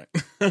this point.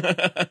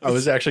 I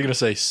was actually going to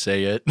say it.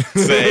 Say it.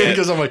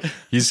 Because I'm like,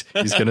 he's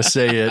going to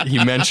say it.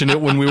 He mentioned it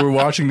when we were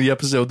watching the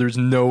episode. There's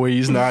no way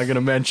he's not going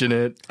to mention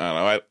it. I don't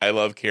know. I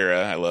love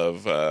Kira. I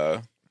love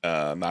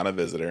Not a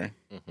Visitor.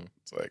 Mm-hmm.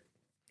 It's like...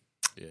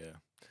 Yeah.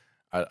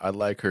 I'd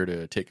like her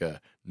to take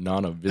a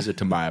Nana visit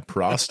to my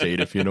prostate,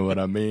 if you know what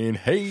I mean.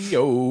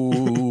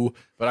 Hey-yo.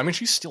 But, I mean,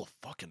 she's still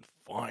fucking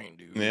fine,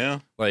 dude. Yeah.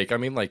 Like, I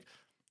mean, like,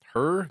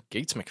 her,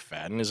 Gates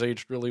McFadden has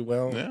aged really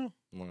well. Yeah.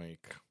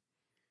 Like,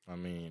 I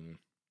mean,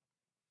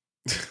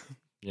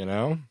 you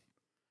know?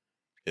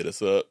 Hit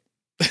us up.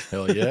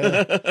 Hell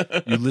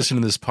yeah. You listen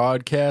to this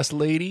podcast,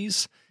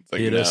 ladies?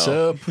 Like, hit us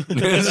up.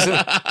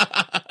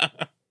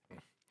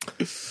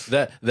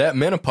 That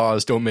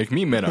menopause don't make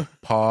me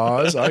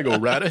menopause. I go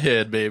right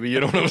ahead, baby. You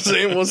know what I'm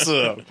saying? What's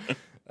up?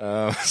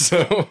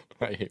 So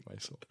I hate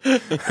myself.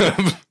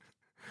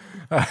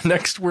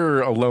 Next,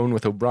 we're alone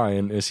with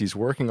O'Brien as he's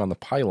working on the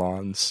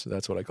pylons.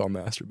 That's what I call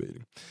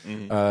masturbating.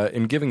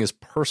 And giving his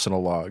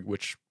personal log,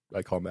 which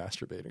I call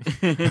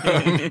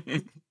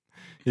masturbating.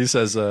 He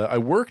says, I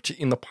worked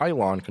in the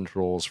pylon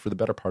controls for the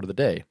better part of the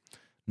day.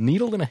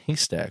 Needle in a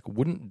haystack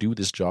wouldn't do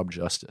this job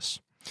justice.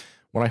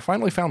 When I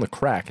finally found the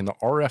crack in the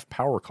RF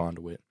power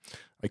conduit,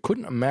 I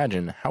couldn't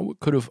imagine how it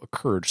could have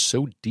occurred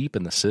so deep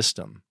in the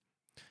system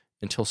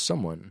unless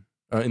someone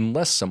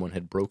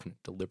had broken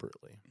it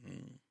deliberately.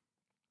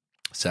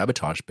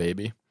 Sabotage,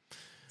 baby.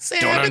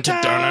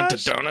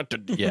 Sabotage.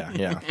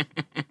 Yeah.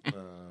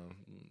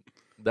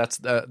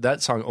 That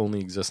song only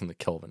exists in the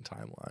Kelvin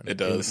timeline. It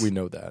does. We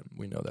know that.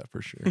 We know that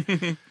for sure.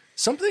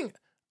 Something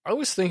I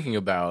was thinking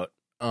about,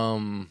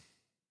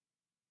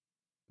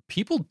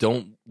 people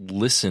don't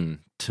listen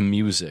to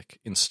music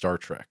in Star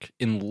Trek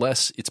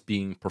unless it's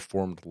being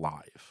performed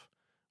live,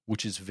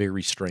 which is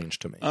very strange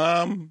to me.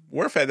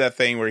 Worf had that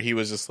thing where he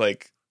was just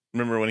like,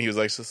 remember when he was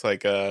like just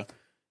like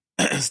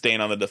staying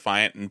on the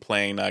Defiant and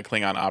playing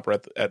Klingon opera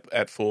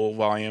at full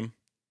volume?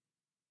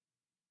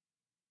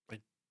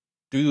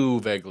 Do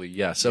vaguely,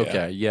 yes.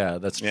 Okay, yeah,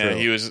 that's true. Yeah,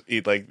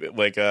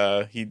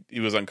 he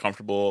was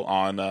uncomfortable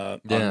on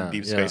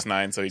Deep Space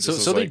Nine, so he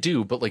just so they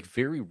do, but like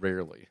very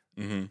rarely.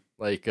 Mm-hmm.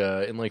 Like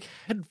in like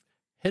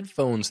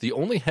headphones, the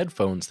only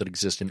headphones that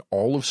exist in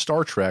all of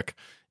Star Trek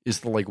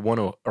is the like one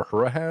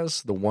Uhura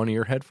has, the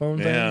 1-ear headphone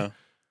thing.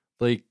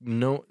 Like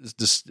no,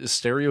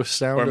 stereo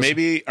sound, or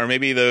maybe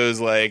those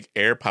like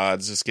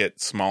AirPods just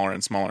get smaller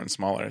and smaller and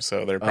smaller,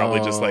 so they're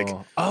probably just like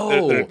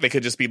they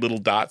could just be little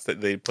dots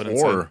that they put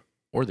inside.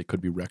 Or they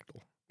could be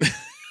rectal.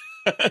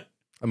 I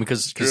mean,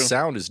 because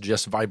sound is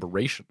just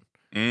vibration.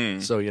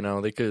 So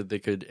they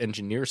could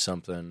engineer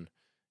something.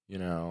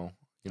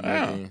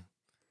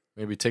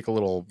 Maybe take a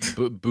little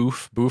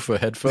boof a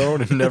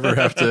headphone and never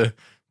have to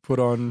put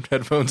on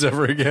headphones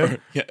ever again.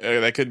 Yeah,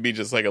 that could be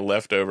just like a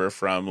leftover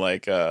from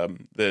like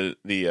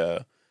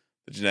the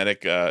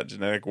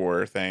genetic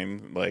war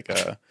thing. Like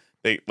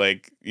they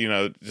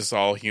just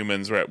all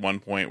humans were at one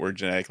point were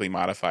genetically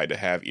modified to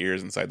have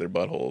ears inside their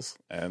buttholes,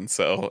 and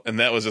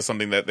that was just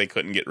something that they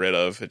couldn't get rid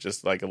of. It's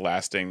just like a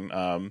lasting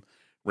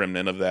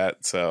remnant of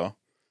that. So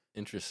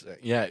interesting,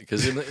 yeah,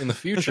 because in the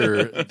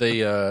future they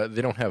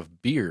don't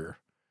have beer,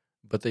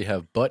 but they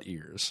have butt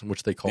ears,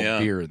 which they call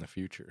beer in the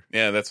future.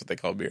 Yeah, that's what they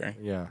call beer.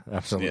 Yeah,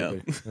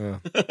 absolutely. Yeah.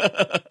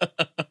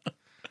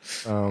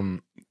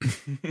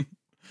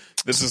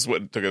 This is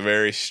what took a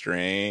very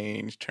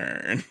strange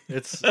turn.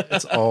 It's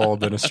all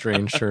been a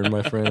strange turn,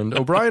 my friend.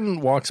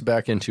 O'Brien walks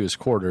back into his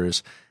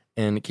quarters,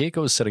 and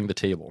Keiko is setting the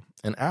table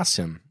and asks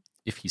him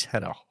if he's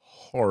had a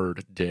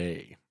hard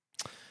day.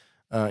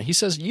 He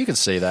says, you can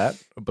say that,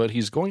 but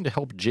he's going to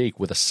help Jake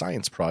with a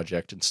science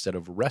project instead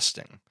of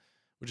resting,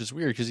 which is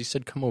weird because he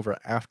said come over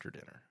after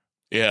dinner.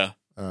 Yeah.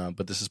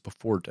 But this is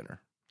before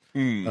dinner.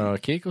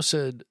 Keiko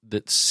said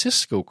that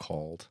Cisco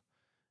called,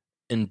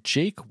 and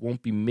Jake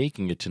won't be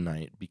making it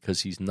tonight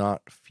because he's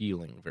not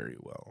feeling very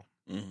well.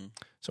 Mm-hmm.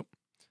 So,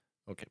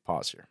 okay,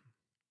 pause here.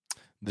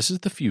 This is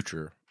the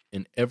future,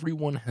 and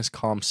everyone has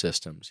comm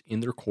systems in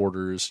their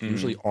quarters,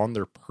 usually on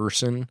their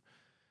person.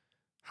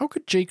 How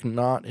could Jake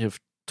not have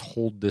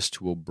told this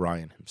to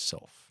O'Brien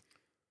himself?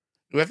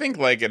 I think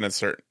like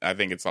I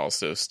think it's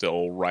also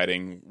still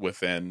writing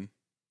within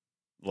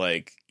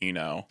like,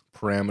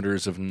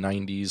 parameters of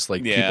 90s,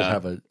 like people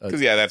have a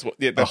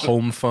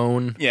home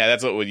phone. Yeah,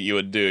 that's what you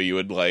would do. You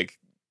would like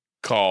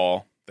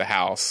call the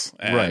house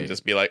and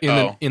just be like,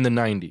 in the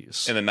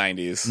 90s. In the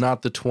 90s.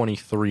 Not the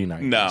 23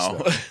 90s.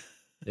 No.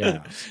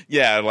 Yeah.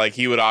 Yeah, like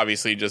he would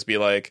obviously just be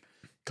like,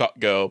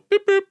 go,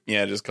 boop, boop.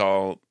 Yeah, just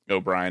call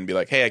O'Brien, be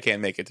like, hey, I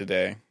can't make it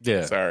today.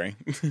 Yeah. Sorry.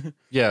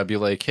 Yeah, be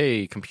like,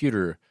 hey,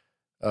 computer,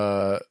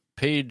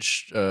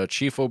 page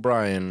Chief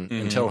O'Brien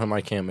and tell him I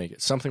can't make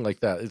it. Something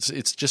like that.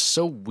 It's just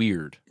so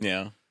weird.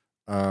 Yeah.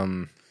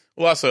 Well,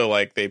 also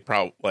like they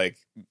probably like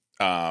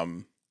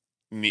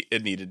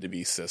it needed to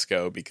be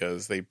Cisco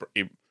because he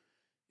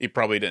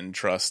probably didn't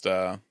trust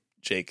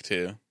Jake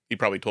too. He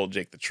probably told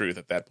Jake the truth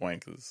at that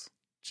point because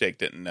Jake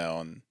didn't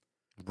know. And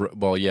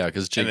well, yeah,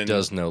 because Jake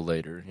does know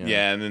later.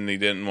 Yeah, and then he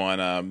didn't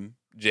want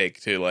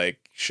Jake to like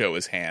show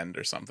his hand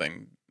or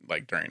something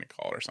like during a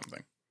call or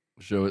something.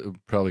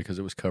 Probably because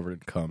it was covered in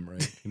cum,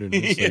 right? He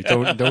didn't say,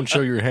 don't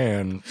show your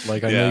hand.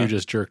 Like, I know you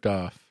just jerked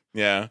off.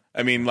 Yeah.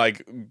 I mean,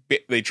 like,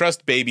 they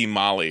trust baby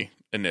Molly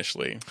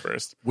initially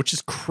first. Which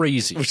is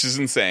crazy. Which is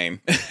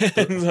insane.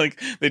 Like,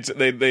 they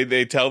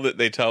tell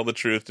the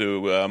truth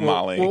to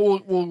Molly.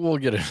 We'll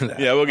get into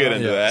that. Yeah, we'll get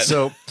into that.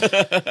 So,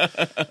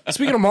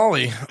 speaking of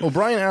Molly,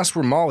 O'Brien asks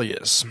where Molly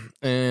is,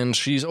 and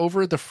she's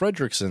over at the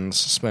Fredricksons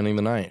spending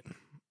the night.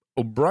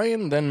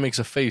 O'Brien then makes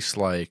a face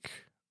like,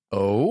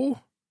 oh?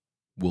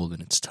 Well,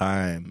 then it's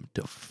time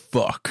to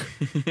fuck.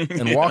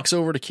 And walks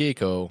over to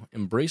Keiko,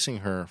 embracing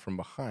her from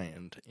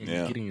behind and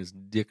getting his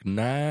dick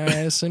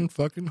nice and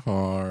fucking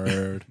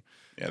hard.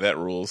 Yeah, that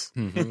rules.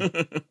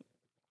 Mm-hmm.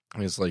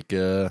 He's like,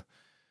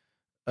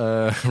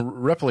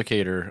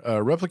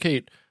 replicator.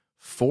 Replicate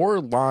 4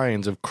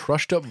 lines of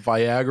crushed up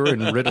Viagra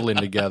and Ritalin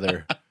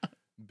together.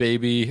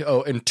 Baby.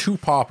 Oh, and 2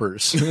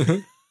 poppers.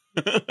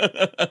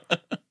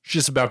 It's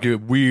just about to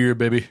get weird,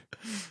 baby.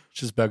 It's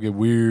just about to get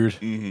weird.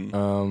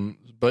 Mm-hmm.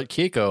 But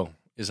Keiko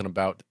isn't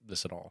about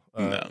this at all.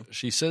 No.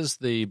 She says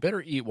they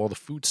better eat while the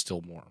food's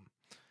still warm.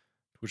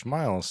 Which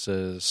Miles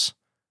says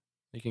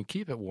they can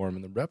keep it warm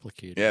in the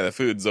replicator. Yeah, the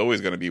food's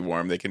always going to be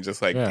warm. They can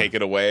just take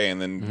it away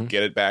and then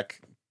get it back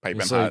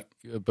piping hot.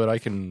 But I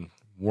can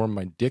warm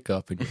my dick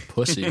up in your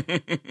pussy.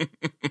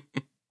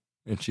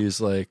 And she's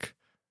like,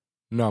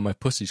 no, my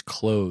pussy's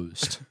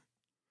closed.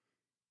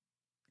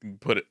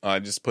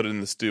 Just put it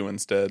in the stew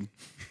instead.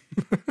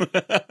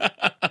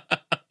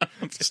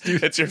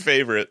 It's your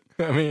favorite.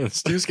 I mean,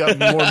 stew's got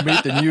more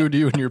meat than you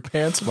do in your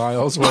pants,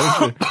 Miles.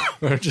 Why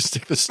don't you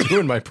stick the stew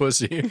in my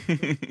pussy?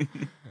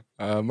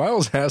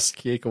 Miles asks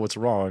Keiko what's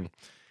wrong,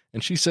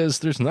 and she says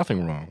there's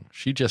nothing wrong.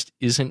 She just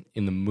isn't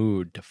in the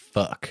mood to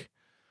fuck.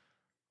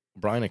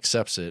 Brian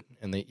accepts it,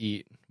 and they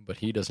eat, but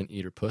he doesn't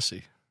eat her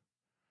pussy.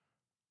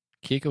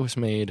 Keiko has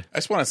made... I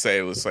just want to say,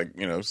 it was like,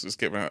 just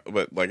giving,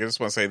 but like, I just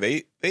want to say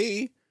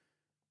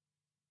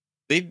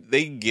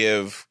they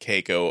give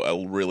Keiko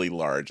a really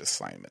large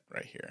assignment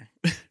right here.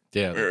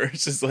 Yeah. Where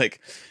it's just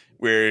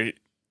where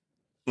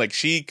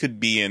she could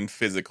be in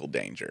physical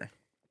danger.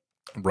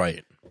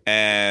 Right.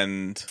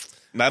 And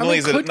not only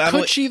is it...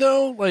 Could she,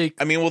 though? Like,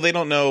 I mean, well, they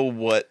don't know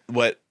what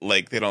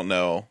they don't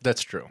know.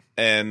 That's true.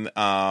 And,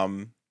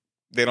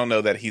 they don't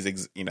know that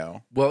he's,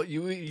 Well,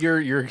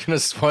 you're gonna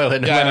spoil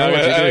it. Yeah,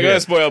 I'm gonna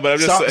spoil, but I'm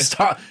just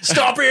stop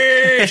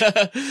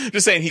it.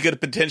 Just saying he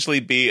could potentially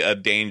be a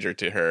danger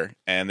to her,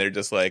 and they're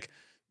just like,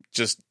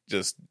 just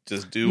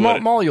do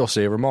what Molly will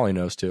save her. Molly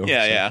knows too.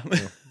 Yeah.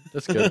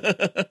 That's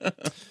good.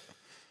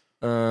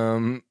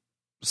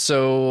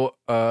 So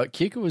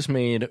Keiko has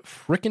made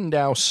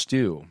frickin'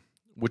 stew,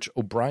 which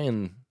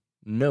O'Brien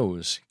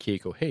knows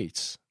Keiko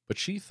hates, but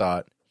she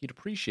thought he'd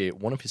appreciate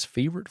one of his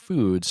favorite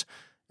foods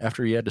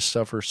after he had to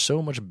suffer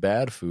so much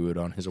bad food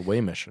on his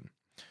away mission.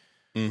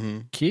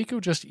 Mm-hmm.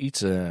 Keiko just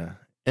eats a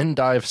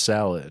endive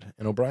salad,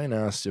 and O'Brien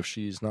asks if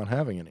she's not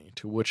having any,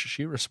 to which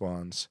she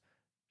responds,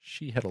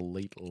 she had a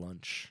late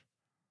lunch.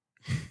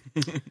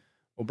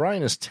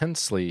 O'Brien is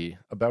tensely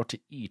about to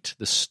eat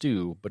the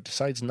stew, but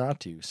decides not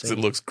to. Saying,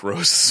 it looks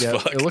gross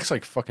as fuck. It looks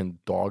like fucking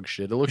dog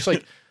shit. It looks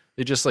like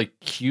they just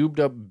cubed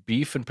up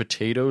beef and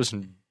potatoes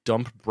and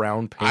dumped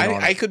brown paint on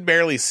it. I could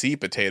barely see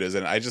potatoes,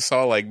 and I just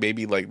saw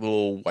maybe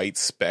little white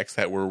specks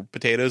that were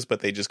potatoes,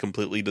 but they just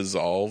completely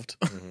dissolved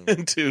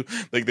into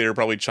they were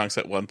probably chunks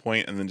at one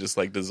point, and then just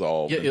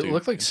dissolved. Yeah, it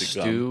looked like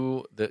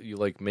stew that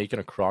you make in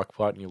a crock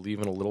pot and you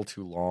leave it a little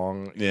too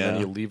long. And then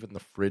you leave it in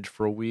the fridge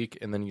for a week,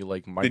 and then you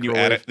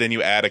microwave. Then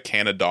you add a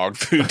can of dog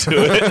food to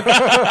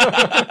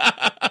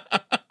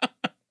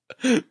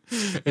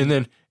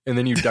it, and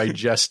then you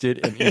digest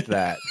it and eat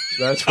that.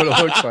 That's what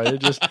it looks like.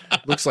 It just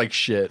looks like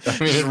shit. I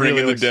mean, just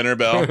ringing the dinner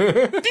bell. Ding, ding,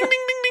 ding, ding,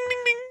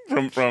 ding,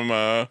 ding.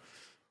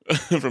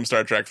 From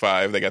Star Trek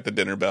 5, they got the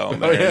dinner bell in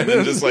there, and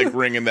then just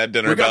ringing that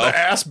dinner bell. We got the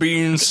ass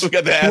beans. We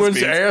got the ass When's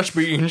beans. ass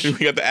beans.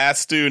 We got the ass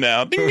stew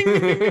now. Ding, ding,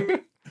 ding,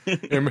 ding,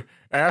 ding.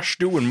 Ass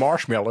stew and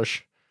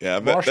marshmallows. Yeah,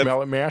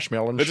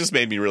 marshmallows. It just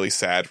made me really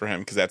sad for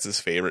him because that's his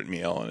favorite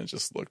meal, and it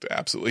just looked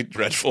absolutely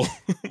dreadful.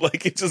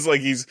 It's just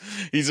he's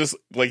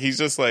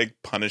just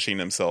punishing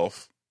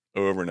himself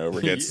over and over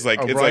again. It's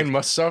Brian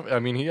must suffer. I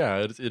mean, yeah,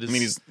 it is. I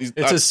mean,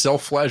 it's a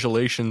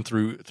self-flagellation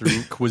through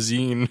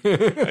cuisine.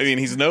 I mean,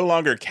 he's no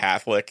longer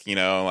Catholic.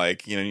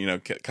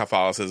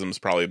 Catholicism's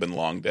probably been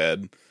long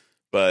dead.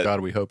 But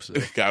God, we hope so.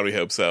 God, we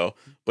hope so.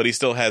 But he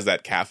still has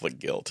that Catholic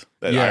guilt,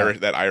 that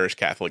Irish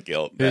Catholic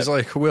guilt. He's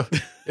like, well,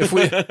 if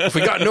we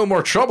got no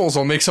more troubles,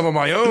 I'll make some of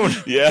my own.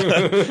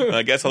 Yeah,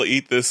 I guess I'll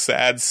eat this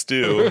sad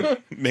stew,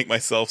 make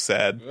myself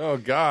sad. Oh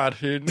God,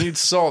 it needs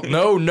salt.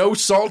 No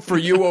salt for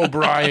you,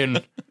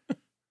 O'Brien.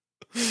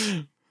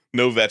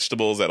 No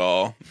vegetables at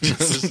all.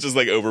 just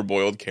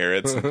overboiled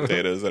carrots and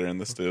potatoes that are in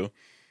the stew.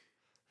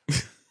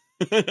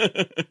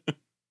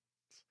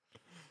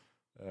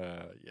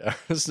 Yeah.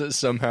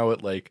 Somehow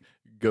it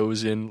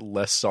goes in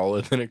less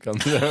solid than it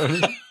comes out.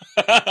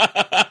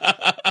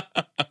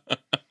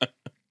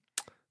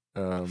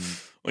 Well,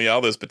 yeah,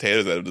 all those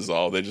potatoes that have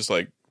dissolved, they just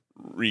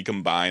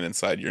recombine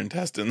inside your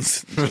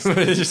intestines.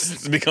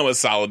 Just become a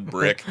solid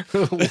brick.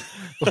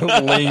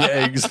 Laying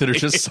eggs that are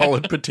just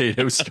solid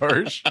potato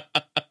starch.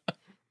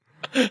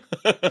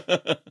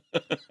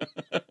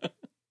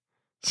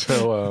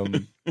 So,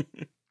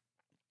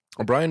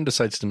 O'Brien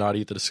decides to not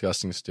eat the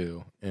disgusting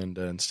stew, and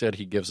instead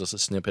he gives us a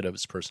snippet of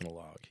his personal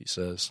log. He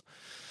says,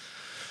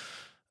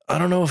 I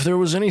don't know if there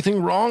was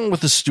anything wrong with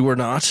the stew or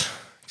not,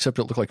 except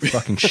it looked like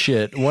fucking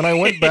shit. When I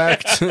went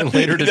back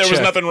later to check... There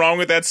was nothing wrong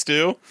with that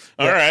stew?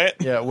 All right.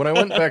 Yeah, when I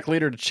went back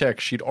later to check,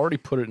 she'd already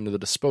put it into the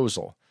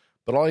disposal.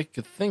 But all I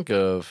could think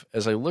of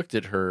as I looked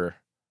at her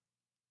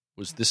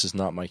was, this is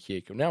not my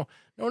Keiko. Now,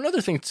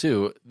 another thing,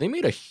 too, they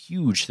made a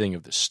huge thing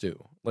of the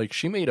stew. Like,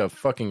 she made a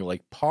fucking,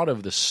 like, pot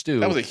of the stew.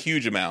 That was a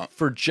huge amount.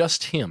 For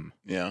just him.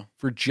 Yeah.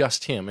 For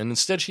just him. And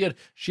instead, she had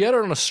it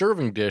on a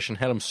serving dish and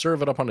had him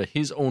serve it up onto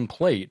his own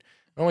plate.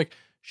 And I'm like,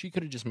 she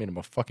could have just made him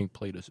a fucking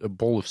plate, a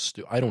bowl of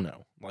stew. I don't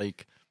know.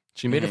 Like,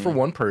 she made it for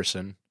one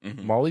person.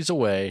 Molly's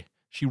away.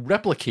 She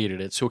replicated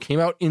it, so it came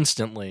out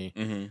instantly.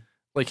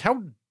 Like,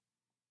 how...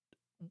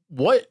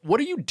 What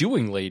are you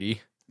doing,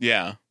 lady?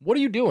 Yeah. What are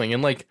you doing?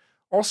 And, like,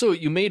 also,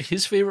 you made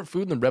his favorite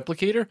food in the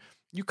replicator.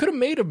 You could have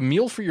made a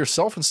meal for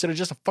yourself instead of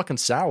just a fucking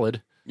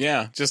salad.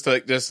 Yeah, just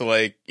to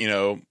like, you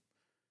know,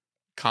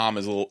 calm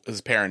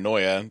his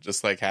paranoia.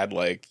 Just like had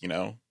like, you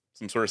know,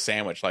 some sort of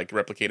sandwich, like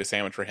replicate a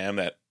sandwich for him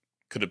that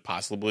could have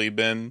possibly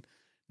been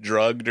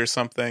drugged or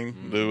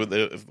something.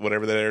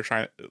 Whatever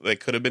they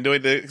could have been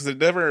doing, because it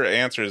never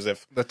answers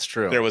if that's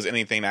true. There was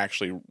anything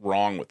actually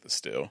wrong with the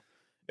stew.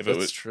 If That's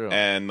it was true.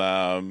 And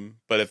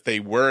but if they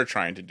were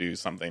trying to do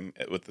something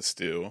with the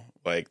stew,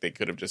 like they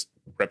could have just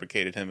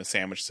replicated him a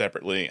sandwich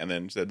separately and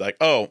then said like,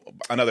 oh,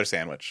 another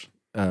sandwich.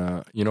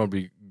 You know, what'd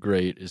be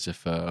great is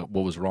if what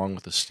was wrong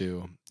with the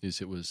stew is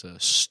it was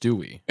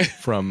Stewie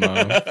from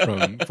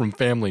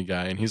Family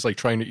Guy, and he's like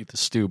trying to eat the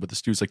stew, but the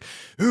stew's like,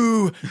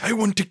 "Ooh, I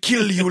want to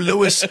kill you,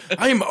 Lois.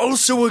 I'm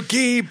also a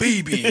gay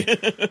baby."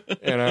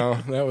 You know,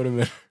 that would have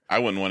been. I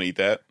wouldn't want to eat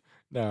that.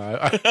 No,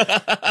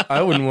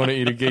 I wouldn't want to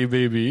eat a gay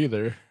baby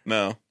either.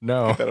 No,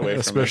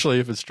 especially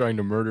if it's trying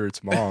to murder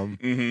its mom.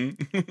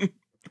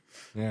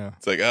 Yeah,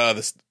 it's like, oh,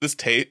 this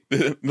taste,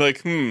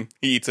 like, he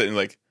eats it and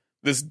like,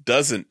 this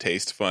doesn't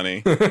taste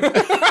funny.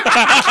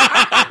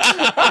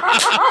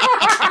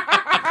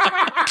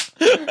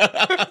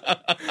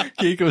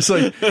 Keiko's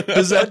like,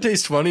 does that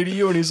taste funny to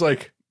you? And he's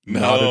like,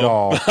 not at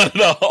all. Not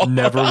at all.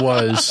 Never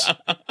was.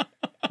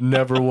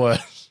 Never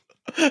was.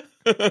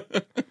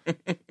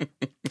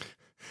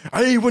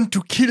 I want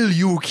to kill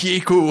you,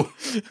 Keiko.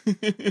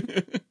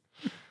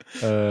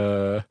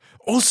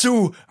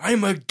 Also,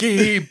 I'm a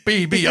gay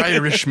baby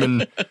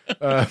Irishman.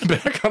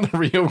 Back on the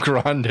Rio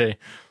Grande,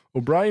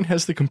 O'Brien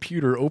has the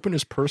computer open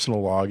his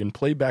personal log and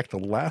play back the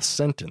last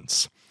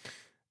sentence,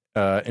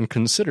 and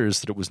considers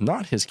that it was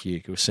not his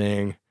Keiko,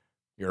 saying,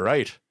 "You're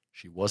right,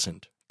 she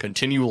wasn't.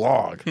 Continue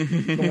log."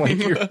 I'm like,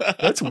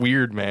 that's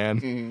weird,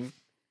 man.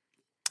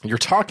 You're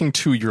talking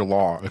to your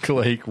log.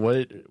 Like,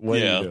 what are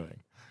you doing?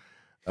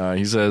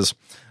 He says,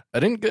 "I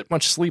didn't get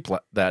much sleep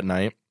that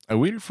night. I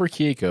waited for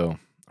Keiko,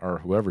 or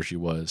whoever she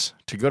was,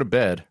 to go to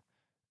bed,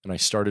 and I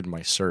started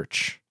my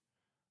search.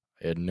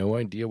 I had no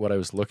idea what I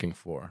was looking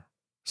for.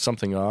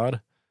 Something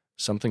odd,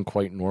 something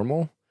quite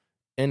normal,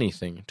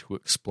 anything to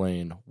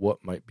explain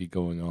what might be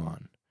going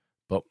on.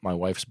 But my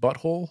wife's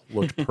butthole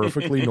looked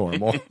perfectly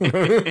normal."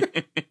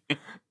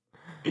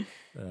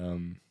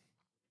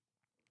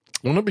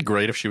 Wouldn't it be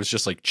great if she was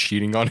just like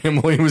cheating on him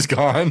while he was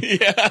gone?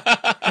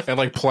 Yeah. And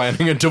like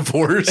planning a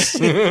divorce?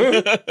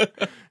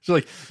 She's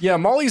like, yeah,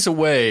 Molly's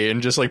away,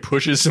 and just like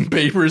pushes some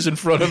papers in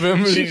front of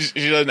him. She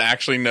doesn't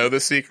actually know the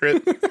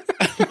secret.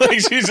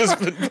 Like she's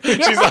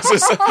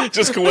also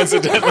just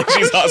coincidentally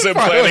she's also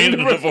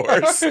planning a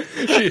divorce.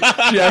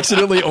 She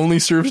accidentally only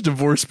serves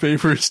divorce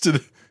papers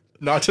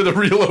not to the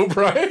real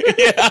O'Brien.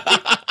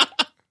 Yeah.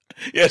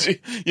 She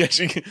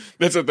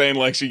that's the thing,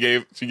 like she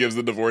gives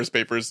the divorce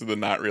papers to the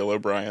not real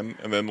O'Brien,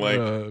 and then like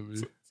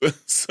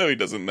so he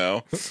doesn't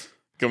know.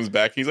 Comes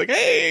back, he's like,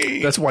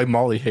 "Hey." That's why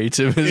Molly hates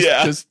him.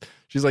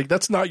 She's like,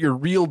 "That's not your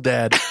real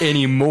dad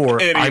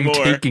anymore. I'm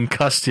taking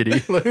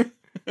custody."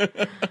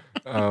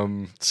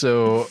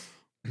 So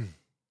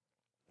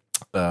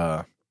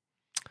the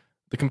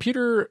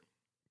computer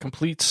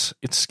completes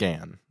its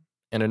scan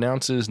and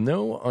announces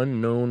no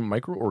unknown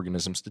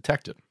microorganisms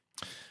detected.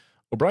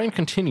 O'Brien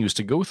continues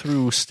to go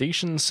through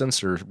station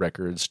sensor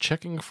records,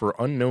 checking for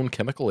unknown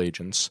chemical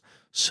agents,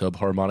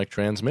 subharmonic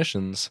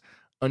transmissions,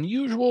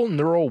 unusual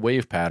neural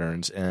wave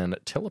patterns, and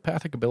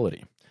telepathic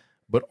ability,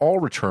 but all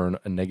return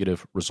a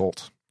negative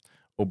result.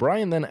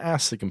 O'Brien then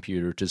asks the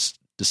computer to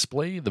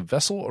display the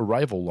vessel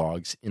arrival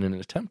logs in an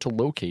attempt to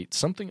locate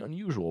something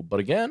unusual, but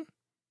again,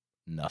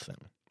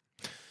 nothing.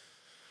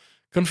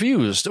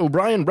 Confused,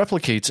 O'Brien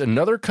replicates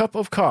another cup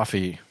of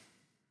coffee,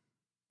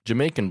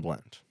 Jamaican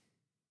blend.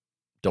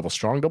 Double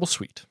strong, double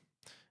sweet,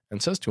 and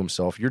says to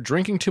himself, "You're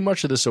drinking too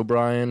much of this,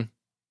 O'Brien.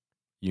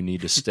 You need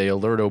to stay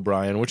alert,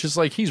 O'Brien," which is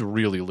like he's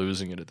really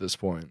losing it at this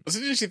point. So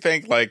did you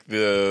think like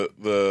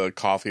the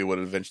coffee would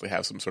eventually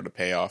have some sort of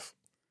payoff?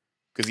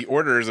 Because he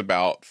orders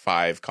about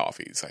 5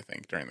 coffees, I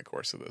think, during the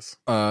course of this.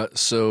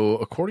 So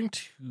according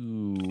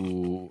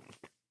to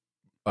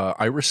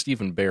Ira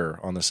Stephen Bear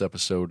on this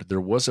episode,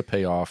 there was a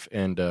payoff,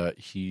 and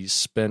he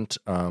spent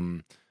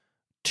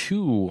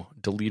 2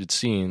 deleted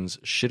scenes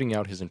shitting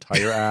out his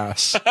entire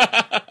ass,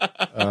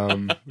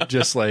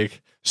 just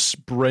like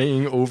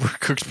spraying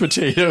overcooked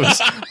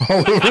potatoes all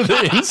over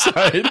the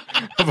inside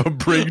of a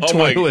Brig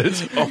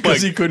toilet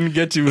because he couldn't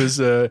get to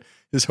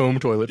his home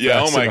toilet. Yeah.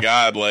 fast Oh my enough.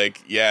 God.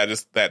 Like, yeah,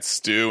 just that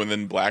stew and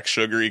then black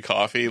sugary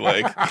coffee.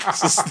 Like,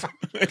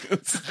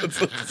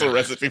 it's a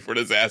recipe for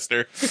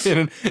disaster.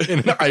 In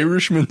an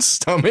Irishman's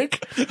stomach.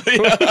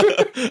 Yeah.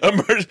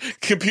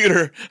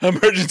 Computer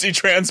emergency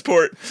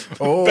transport.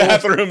 Oh.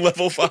 Bathroom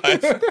level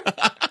 5.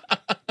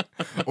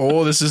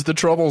 Oh, this is the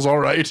troubles. All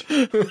right.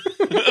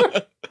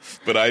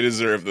 But I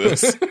deserve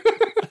this.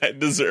 I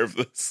deserve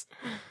this.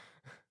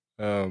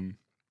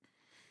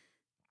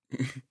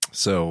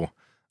 So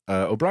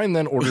O'Brien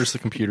then orders the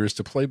computers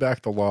to play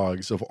back the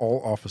logs of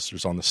all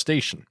officers on the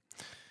station.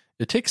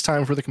 It takes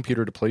time for the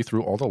computer to play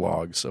through all the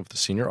logs of the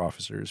senior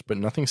officers, but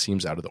nothing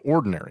seems out of the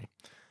ordinary.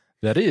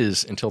 That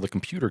is, until the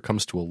computer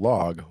comes to a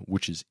log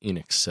which is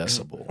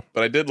inaccessible.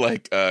 But I did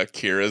like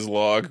Kira's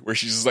log where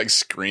she's just like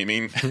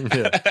screaming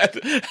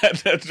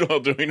while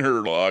doing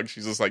her log.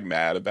 She's just like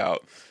mad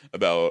about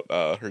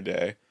her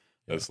day.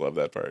 I just love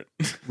that part.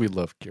 We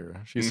love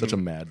Kira. She's such a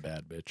mad,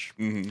 bad bitch.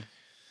 Mm-hmm.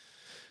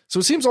 So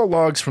it seems all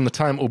logs from the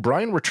time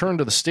O'Brien returned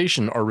to the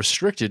station are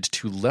restricted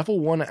to level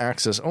 1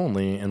 access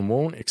only and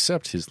won't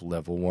accept his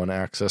level 1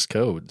 access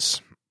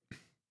codes.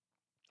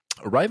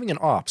 Arriving in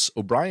Ops,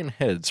 O'Brien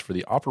heads for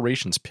the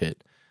operations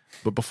pit,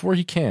 but before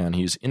he can,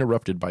 he is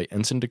interrupted by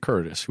Ensign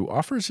DeCurtis, who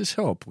offers his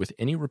help with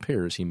any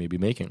repairs he may be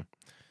making.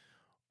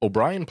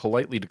 O'Brien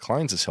politely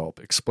declines his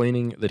help,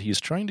 explaining that he is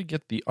trying to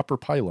get the upper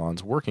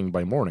pylons working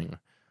by morning,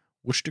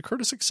 which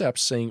DeCurtis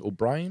accepts, saying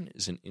O'Brien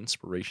is an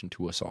inspiration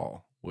to us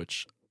all,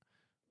 which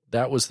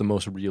that was the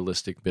most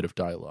realistic bit of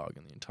dialogue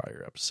in the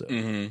entire episode.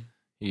 Mm-hmm.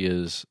 He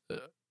is.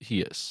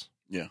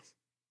 Yeah.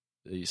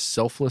 He's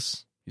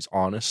selfless. He's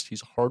honest.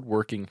 He's a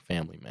hardworking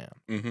family man.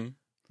 Mm-hmm.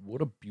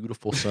 What a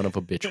beautiful son of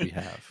a bitch we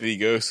have. He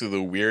goes through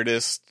the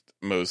weirdest,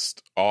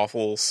 most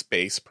awful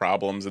space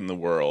problems in the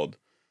world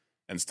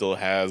and still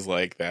has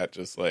like that,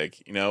 just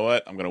like, you know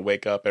what? I'm going to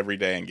wake up every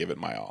day and give it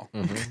my all.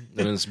 Mm-hmm.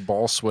 And his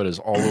ball sweat is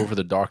all over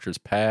the doctor's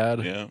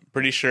pad. Yeah.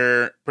 Pretty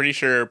sure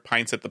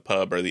pints at the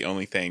pub are the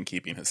only thing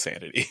keeping his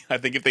sanity. I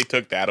think if they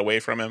took that away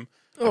from him.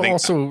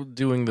 Also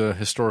doing the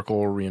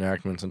historical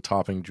reenactments and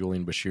topping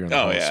Julian Bashir.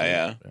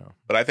 Yeah.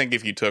 But I think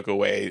if you took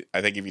away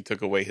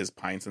his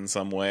pints in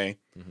some way,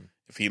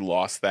 if he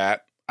lost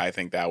that, I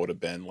think that would have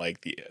been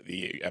like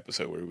the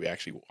episode where we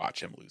actually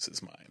watch him lose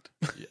his mind.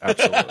 Yeah,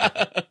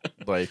 absolutely.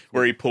 Like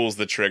where he pulls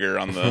the trigger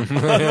on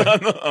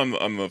the on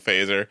the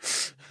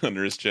phaser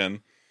under his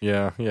chin.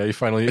 Yeah.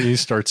 He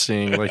starts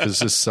seeing like his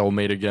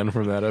cellmate again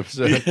from that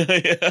episode.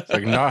 Yeah. It's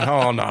like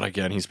not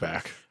again. He's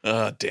back.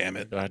 Damn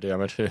it. God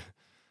damn it.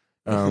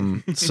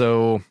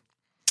 So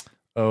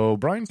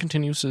O'Brien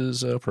continues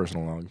his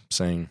personal log,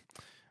 saying,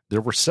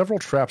 "There were several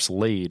traps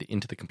laid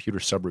into the computer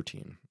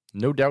subroutine,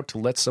 no doubt to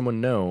let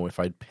someone know if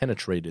I'd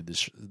penetrated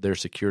their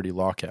security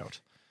lockout.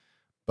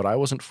 But I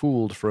wasn't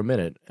fooled for a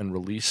minute and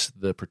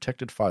released the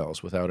protected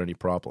files without any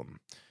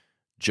problem.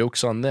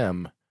 Joke's on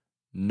them.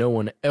 No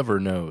one ever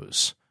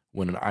knows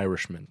when an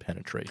Irishman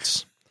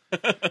penetrates."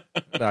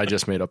 I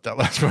just made up that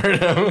last part.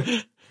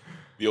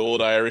 The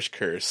old Irish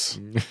curse.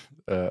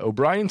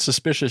 O'Brien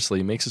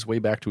suspiciously makes his way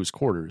back to his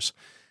quarters,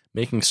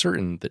 making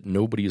certain that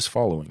nobody is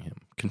following him,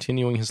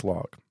 continuing his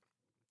log.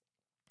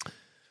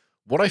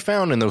 "What I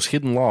found in those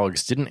hidden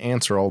logs didn't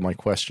answer all my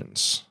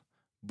questions,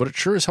 but it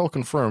sure as hell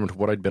confirmed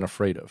what I'd been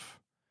afraid of.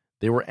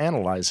 They were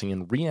analyzing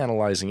and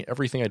reanalyzing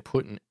everything I'd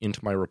put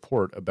into my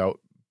report about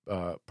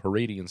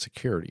Paradian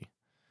security.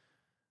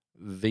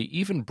 They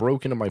even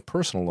broke into my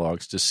personal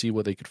logs to see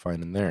what they could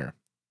find in there.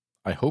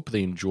 I hope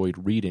they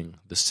enjoyed reading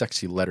the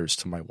sexy letters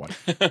to my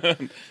wife."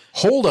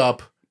 Hold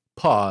up.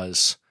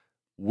 Pause.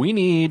 We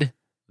need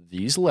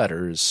these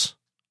letters.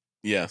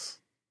 Yes.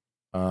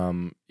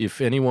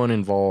 If anyone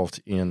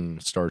involved in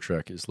Star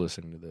Trek is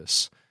listening to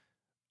this,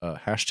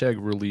 hashtag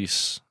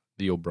release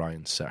the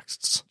O'Brien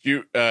sexts.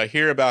 Did you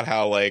hear about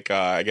how, like,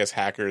 I guess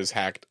hackers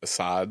hacked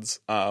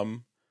Assad's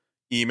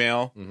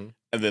email? Mm-hmm.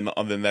 And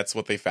then that's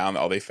what they found.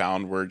 All they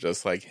found were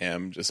just like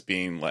him just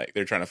being like,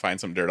 they're trying to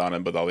find some dirt on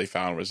him, but all they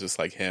found was just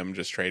like him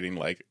just trading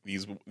like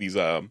these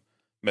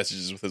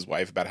messages with his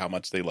wife about how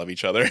much they love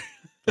each other.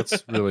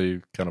 That's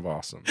really kind of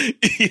awesome.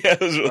 Yeah,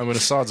 really... I mean,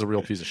 Assad's a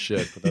real piece of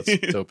shit, but that's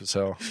dope as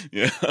hell.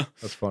 Yeah,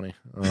 that's funny.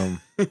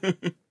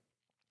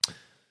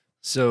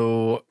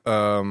 So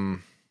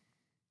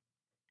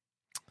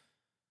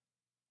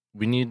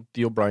we need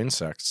the O'Brien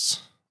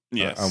sexts.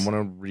 Yes. I want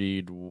to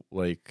read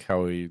like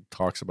how he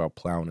talks about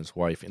plowing his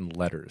wife in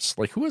letters.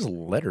 Like, who has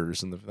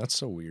letters that's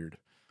so weird.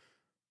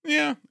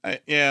 Yeah,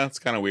 it's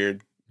kind of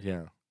weird.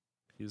 Yeah,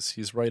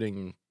 he's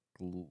writing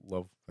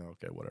love.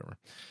 Okay, whatever.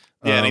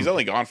 Yeah, and he's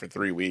only gone for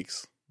 3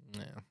 weeks.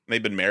 Yeah,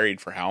 they've been married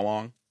for how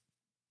long?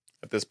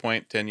 At this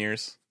point, 10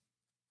 years.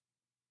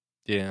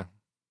 Yeah.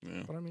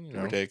 But I mean,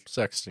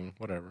 sexting,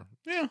 whatever.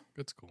 Yeah,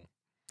 it's cool.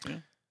 Yeah.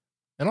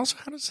 And also,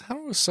 how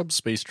does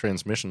subspace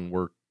transmission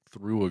work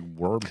through a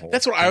wormhole?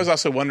 That's what I was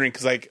also wondering,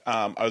 because like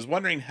I was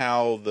wondering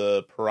how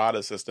the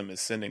Parada system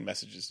is sending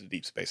messages to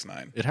Deep Space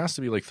Nine. It has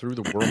to be like through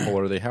the wormhole,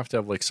 or they have to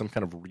have like some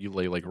kind of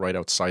relay like right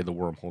outside the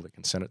wormhole that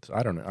can send it to,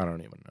 I don't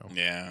even know.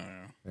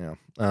 Yeah.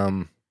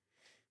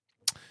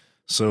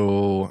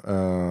 So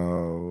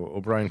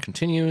O'Brien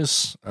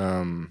continues.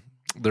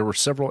 There were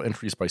several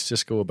entries by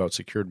Cisco about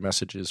secured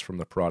messages from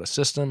the Parada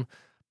system,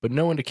 but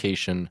no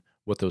indication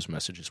what those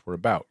messages were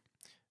about.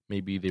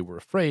 Maybe they were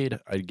afraid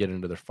I'd get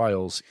into their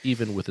files,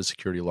 even with a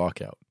security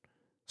lockout.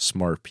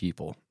 Smart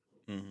people.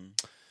 Mm-hmm.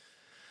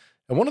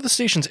 At one of the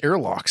station's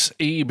airlocks,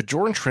 a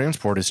Bajoran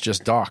transport is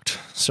just docked.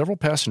 Several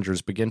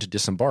passengers begin to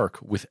disembark,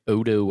 with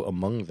Odo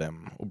among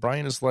them.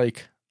 O'Brien is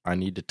like, I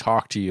need to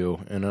talk to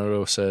you. And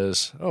Odo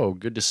says, oh,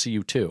 good to see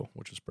you too,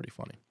 which is pretty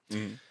funny.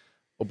 Mm-hmm.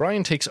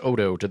 O'Brien takes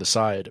Odo to the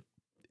side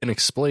and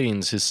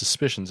explains his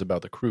suspicions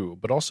about the crew,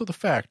 but also the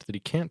fact that he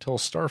can't tell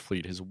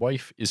Starfleet his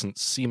wife isn't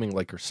seeming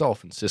like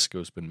herself and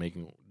Cisco's been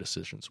making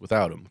decisions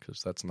without him,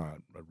 because that's not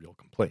a real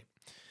complaint.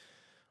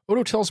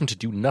 Odo tells him to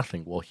do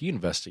nothing while he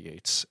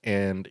investigates,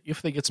 and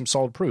if they get some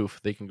solid proof,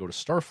 they can go to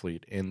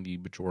Starfleet and the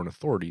Bajoran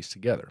authorities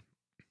together.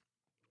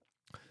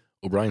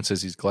 O'Brien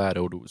says he's glad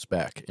Odo is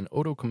back, and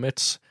Odo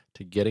commits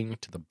to getting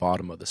to the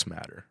bottom of this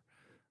matter.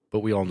 But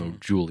we all know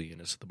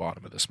Julian is at the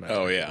bottom of this matter.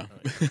 Oh, yeah.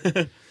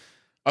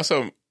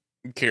 Also,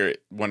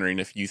 wondering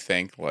if you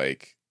think,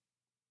 like,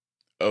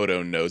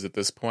 Odo knows at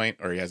this point,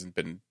 or he hasn't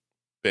been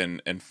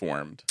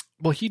informed.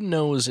 Well, he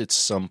knows at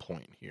some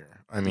point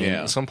here. I mean,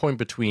 at some point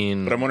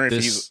between. But I'm wondering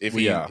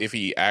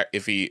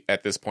if he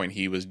at this point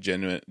he was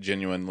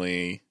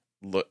genuinely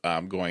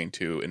going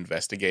to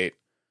investigate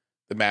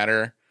the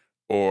matter,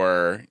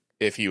 or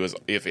if he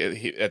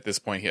at this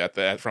point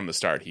from the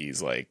start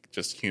he's like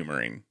just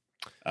humoring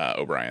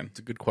O'Brien. It's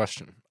a good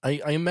question.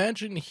 I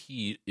imagine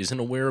he isn't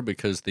aware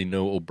because they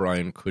know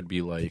O'Brien could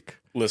be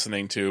like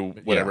listening to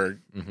whatever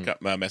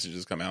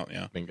messages come out.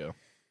 Yeah, bingo.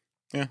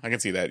 Yeah, I can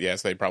see that.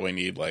 Yes, they probably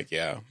need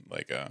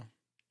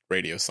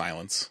radio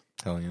silence.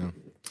 Hell yeah.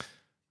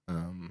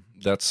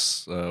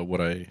 That's what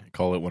I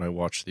call it when I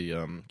watch the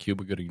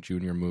Cuba Gooding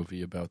Jr.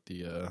 movie about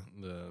the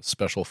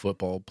special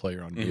football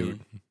player on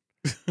mute.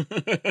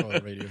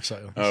 Radio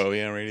silence. Oh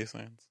yeah, radio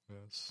silence.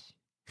 Yes.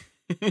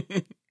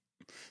 Is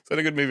that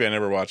a good movie? I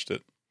never watched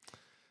it.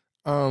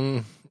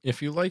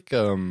 If you like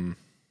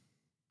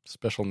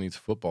special needs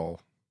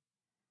football,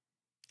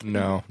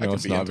 no,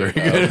 it's not very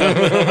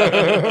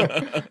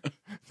good.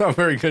 Not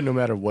very good, no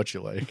matter what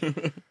you like.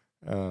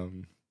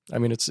 I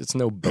mean, it's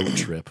no boat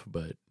trip,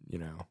 but you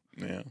know,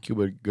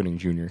 Cuba Gooding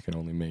Jr. can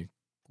only make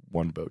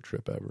one boat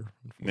trip ever.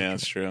 Yeah,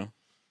 that's true.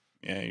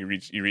 Yeah, you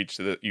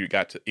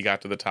got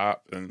to the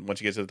top, and once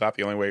you get to the top,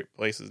 the only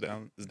place is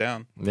down.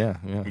 Yeah.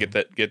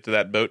 Get to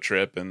that boat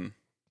trip, and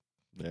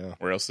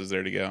where else is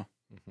there to go?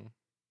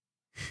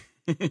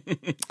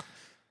 Mm-hmm.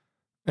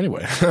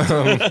 Anyway,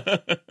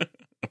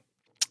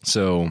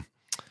 so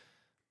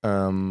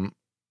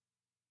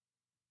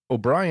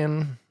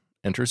O'Brien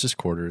enters his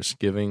quarters,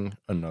 giving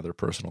another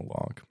personal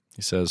log.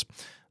 He says,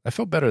 I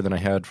felt better than I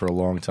had for a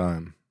long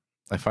time.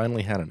 I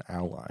finally had an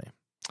ally.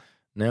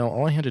 Now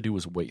all I had to do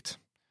was wait.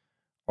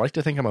 I like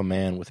to think I'm a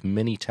man with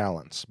many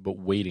talents, but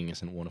waiting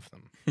isn't one of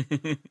them.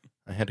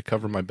 I had to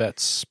cover my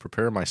bets,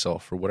 prepare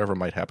myself for whatever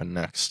might happen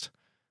next.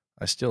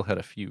 I still had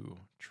a few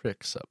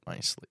tricks up my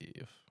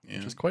sleeve,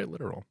 which is quite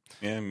literal.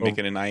 Yeah,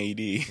 making an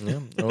IED.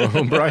 Yeah.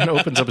 O'Brien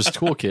opens up his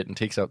toolkit and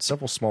takes out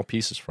several small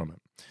pieces from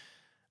it.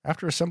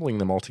 After assembling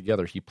them all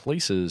together, he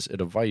places a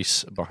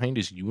device behind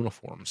his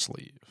uniform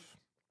sleeve.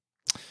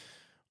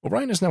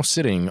 O'Brien is now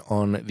sitting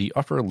on the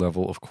upper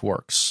level of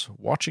Quark's,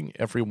 watching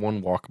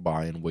everyone walk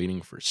by and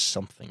waiting for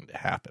something to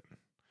happen.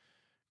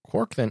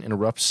 Quark then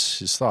interrupts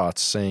his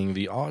thoughts, saying,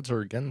 the odds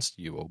are against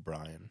you,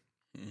 O'Brien.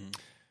 Mm.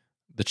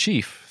 The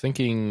chief,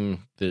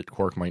 thinking that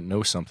Quark might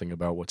know something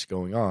about what's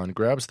going on,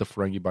 grabs the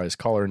Ferengi by his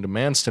collar and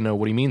demands to know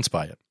what he means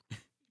by it.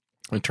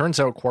 It turns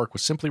out Quark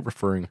was simply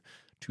referring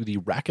to the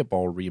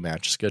racquetball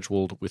rematch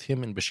scheduled with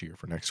him and Bashir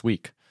for next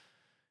week.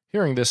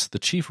 Hearing this, the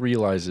chief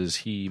realizes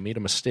he made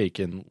a mistake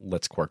and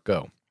lets Quark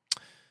go.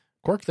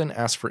 Quark then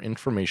asks for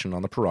information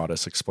on the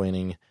Paradas,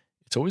 explaining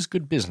it's always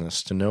good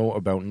business to know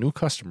about new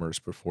customers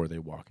before they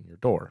walk in your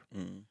door.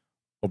 Mm.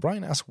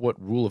 O'Brien asks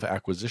what rule of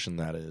acquisition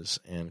that is,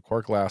 and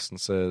Quark laughs and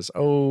says,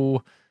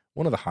 one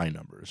of the high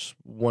numbers,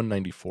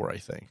 194, I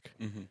think.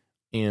 Mm-hmm.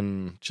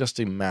 In just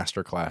a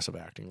masterclass of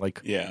acting.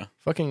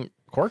 Fucking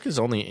Quark is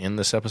only in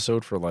this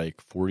episode for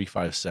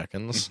 45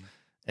 seconds,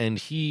 and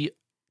he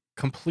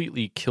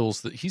completely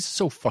kills he's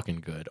so fucking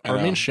good.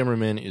 Armin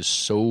Shimmerman is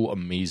so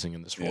amazing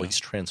in this role. Yeah. He's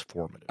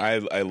transformative.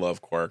 I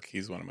love Quark.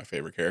 He's one of my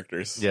favorite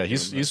characters. Yeah,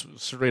 he's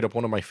straight up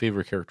one of my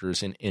favorite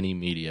characters in any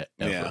media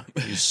ever.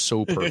 Yeah. He's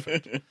so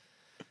perfect.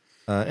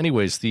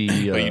 Anyways, but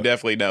you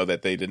definitely know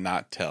that they did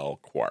not tell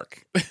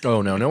Quark.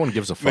 Oh no one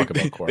gives a fuck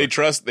about Quark. They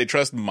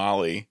trust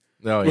Molly.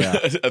 Oh yeah,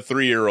 a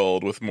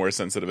 3-year-old with more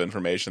sensitive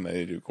information than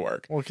they do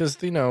Quark. Well,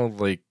 because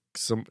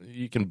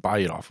you can buy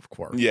it off of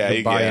Quark. Yeah,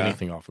 you can buy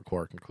anything off of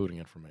Quark, including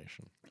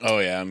information. Oh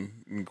yeah,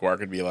 and Quark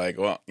would be like,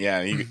 well,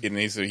 yeah,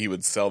 he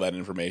would sell that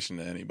information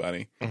to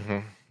anybody.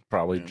 Mm-hmm.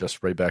 Probably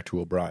just right back to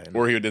O'Brien,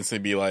 or he would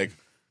instantly be like,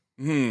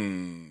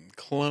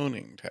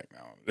 cloning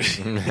technology.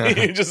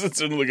 He just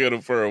sits and look at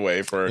him for a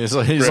way for him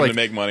to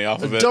make money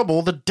off of it.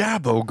 Double the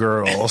Dabo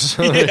girls.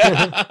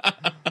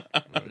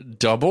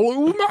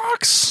 Double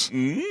Umox.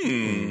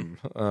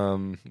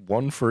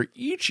 One for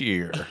each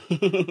ear.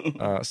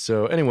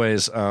 So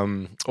anyways,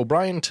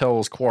 O'Brien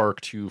tells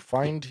Quark to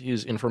find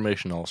his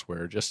information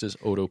elsewhere, just as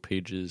Odo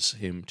pages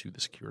him to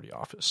the security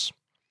office.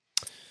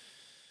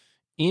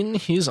 In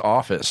his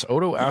office,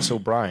 Odo asks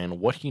O'Brien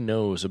what he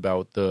knows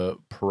about the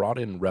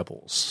Paradan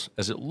rebels,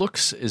 as it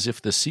looks as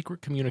if the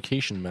secret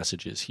communication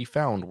messages he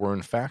found were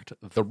in fact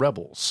the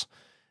rebels,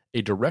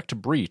 a direct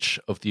breach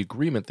of the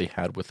agreement they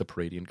had with the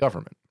Paradian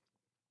government.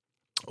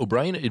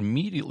 O'Brien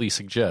immediately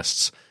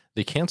suggests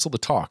they cancel the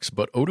talks,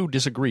 but Odo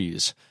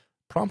disagrees,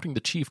 prompting the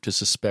chief to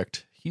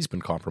suspect he's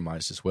been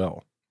compromised as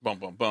well. Bum,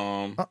 bum,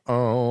 bum.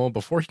 Uh-oh.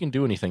 Before he can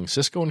do anything,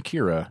 Sisko and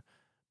Kira,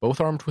 both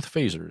armed with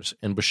phasers,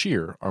 and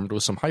Bashir, armed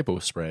with some hypo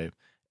spray,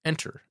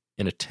 enter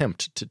and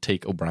attempt to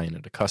take O'Brien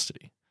into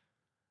custody.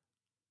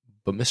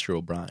 But Mr.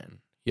 O'Brien,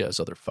 he has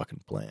other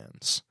fucking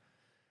plans.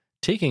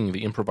 Taking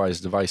the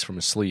improvised device from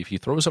his sleeve, he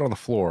throws it on the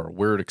floor,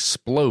 where it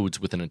explodes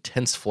with an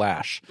intense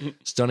flash,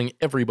 stunning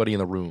everybody in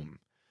the room.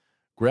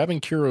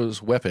 Grabbing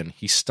Kira's weapon,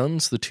 he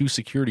stuns the 2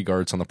 security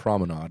guards on the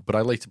promenade, but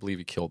I like to believe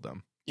he killed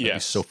them. Yes.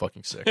 He's so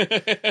fucking sick.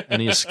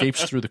 And he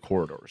escapes through the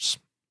corridors.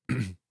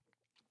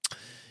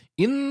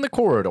 In the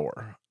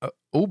corridor,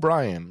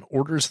 O'Brien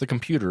orders the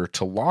computer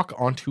to lock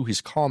onto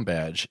his comm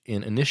badge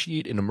and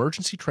initiate an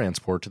emergency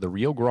transport to the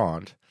Rio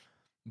Grande,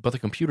 but the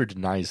computer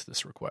denies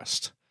this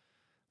request.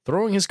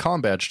 Throwing his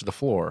comm badge to the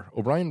floor,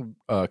 O'Brien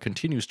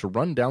continues to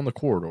run down the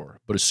corridor,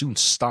 but is soon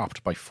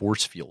stopped by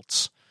force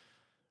fields.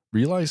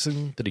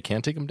 Realizing that he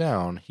can't take him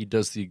down, he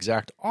does the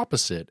exact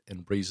opposite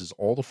and raises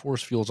all the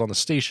force fields on the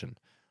station,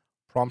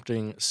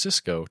 prompting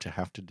Sisko to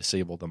have to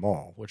disable them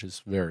all, which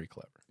is very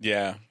clever.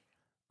 Yeah.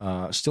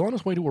 Still on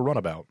his way to a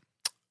runabout,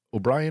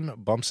 O'Brien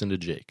bumps into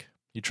Jake.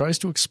 He tries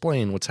to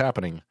explain what's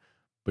happening,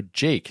 but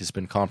Jake has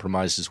been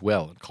compromised as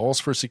well and calls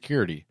for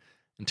security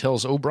and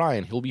tells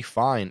O'Brien he'll be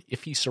fine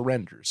if he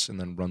surrenders, and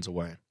then runs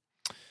away.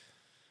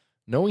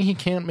 Knowing he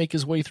can't make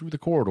his way through the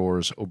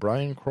corridors,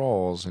 O'Brien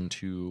crawls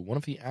into one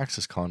of the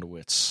access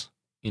conduits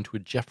into a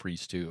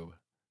Jeffries tube,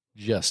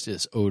 just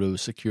as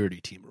Odo's security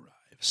team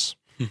arrives.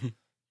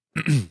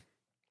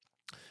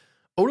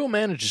 Odo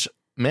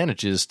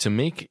manages to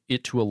make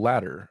it to a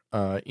ladder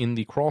in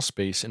the crawl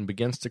space and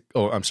begins to...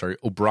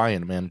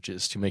 O'Brien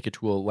manages to make it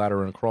to a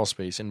ladder in a crawl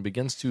space and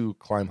begins to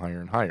climb higher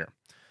and higher.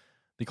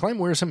 The climb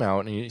wears him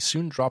out, and he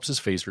soon drops his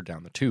phaser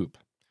down the tube.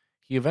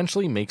 He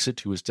eventually makes it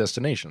to his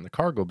destination, the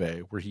cargo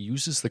bay, where he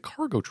uses the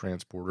cargo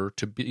transporter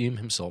to beam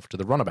himself to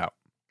the runabout.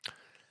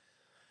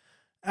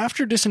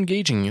 After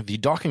disengaging the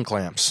docking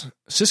clamps,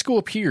 Sisko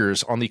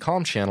appears on the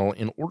comm channel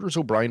and orders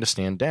O'Brien to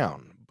stand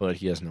down, but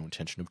he has no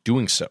intention of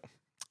doing so.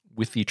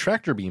 With the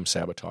tractor beam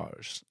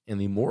sabotaged and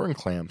the mooring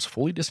clamps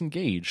fully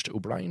disengaged,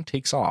 O'Brien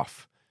takes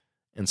off,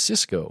 and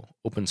Sisko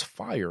opens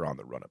fire on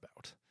the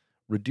runabout,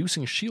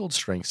 reducing shield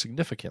strength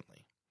significantly.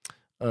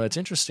 It's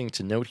interesting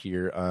to note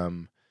here,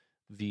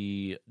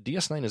 the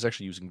DS9 is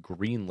actually using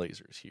green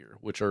lasers here,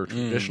 which are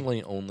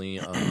traditionally only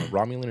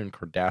Romulan and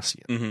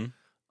Cardassian.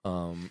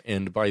 Mm-hmm.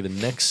 And by the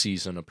next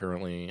season,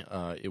 apparently,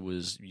 it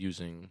was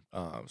using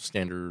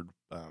standard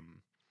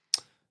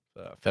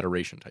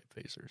Federation type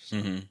phasers.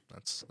 Mm-hmm.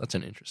 That's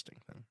an interesting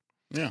thing.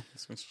 Yeah,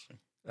 that's interesting.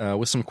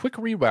 With some quick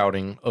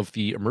rerouting of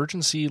the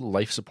emergency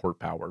life support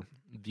power,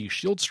 the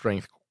shield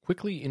strength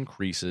quickly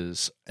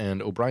increases,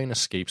 and O'Brien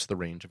escapes the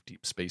range of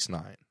Deep Space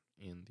Nine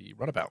in the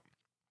runabout.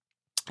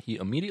 He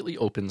immediately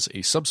opens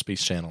a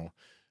subspace channel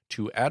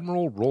to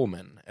Admiral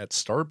Rollman at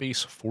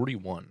Starbase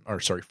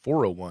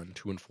 401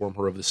 to inform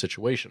her of the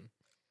situation.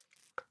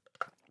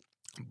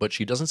 But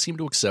she doesn't seem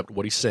to accept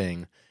what he's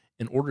saying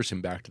and orders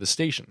him back to the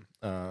station.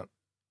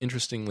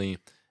 Interestingly,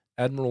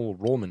 Admiral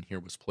Rollman here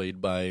was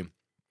played by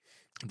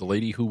the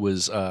lady who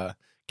was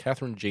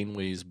Catherine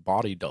Janeway's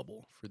body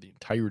double for the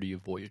entirety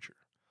of Voyager.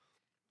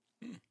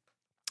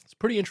 It's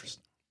pretty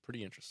interesting.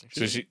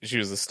 So she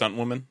was a stunt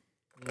woman?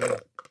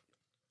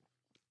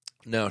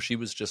 No, she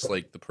was just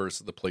like the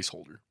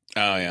placeholder.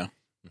 Oh yeah.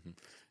 Mm-hmm.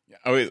 Yeah,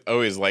 I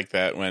always like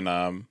that when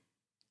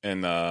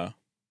in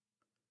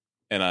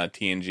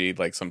TNG,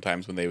 like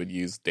sometimes when they would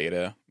use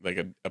Data, like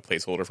a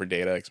placeholder for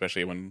Data,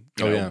 especially when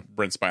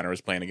Brent Spiner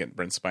was playing against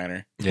Brent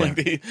Spiner. Yeah. Like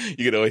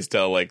you could always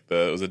tell like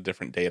it was a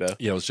different Data.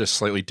 Yeah, it was just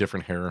slightly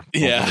different hair on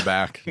the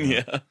back.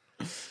 Yeah.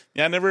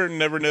 Yeah, I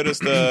never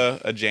noticed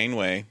a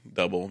Janeway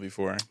double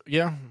before.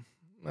 Yeah.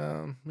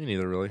 Me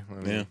neither, really. I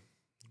mean,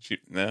 she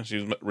was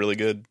really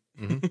good.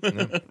 Mm-hmm,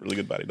 yeah. Really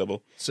good body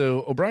double.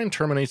 So O'Brien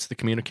terminates the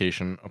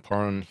communication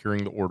upon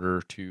hearing the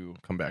order to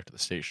come back to the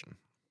station,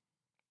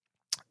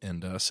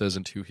 and says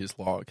into his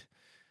log,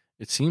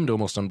 "It seemed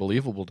almost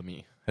unbelievable to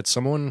me. Had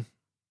someone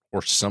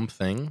or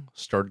something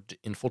started to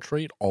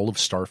infiltrate all of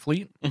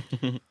Starfleet?"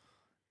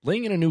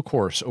 Laying in a new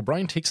course,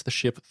 O'Brien takes the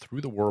ship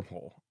through the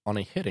wormhole on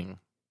a heading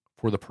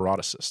for the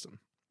Parada system.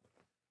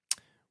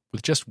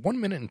 With just 1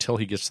 minute until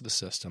he gets to the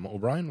system,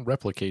 O'Brien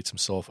replicates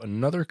himself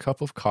another cup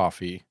of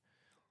coffee,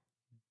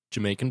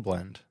 Jamaican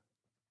blend,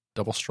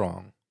 double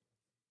strong,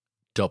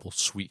 double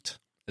sweet,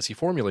 as he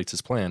formulates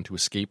his plan to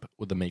escape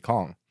with the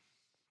Mekong.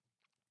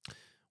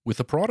 With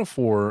the Parada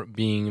 4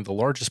 being the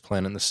largest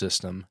planet in the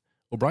system,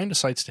 O'Brien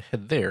decides to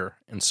head there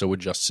and so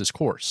adjusts his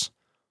course.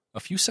 A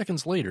few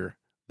seconds later,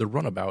 the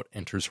runabout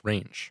enters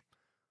range.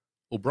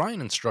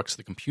 O'Brien instructs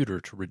the computer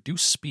to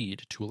reduce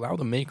speed to allow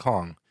the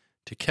Mekong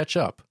to catch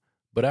up,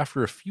 but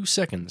after a few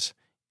seconds,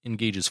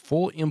 engages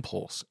full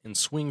impulse and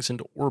swings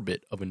into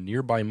orbit of a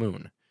nearby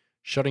moon,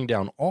 shutting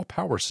down all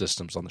power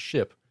systems on the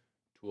ship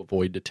to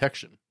avoid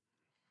detection.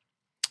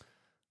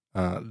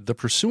 The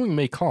pursuing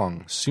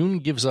Mekong soon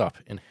gives up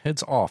and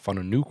heads off on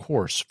a new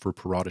course for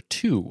Parada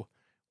 2,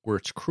 where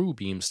its crew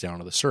beams down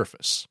to the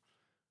surface.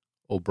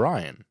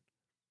 O'Brien,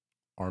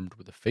 armed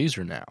with a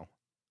phaser now,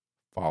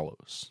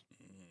 follows.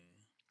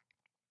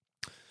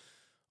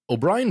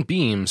 O'Brien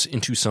beams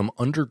into some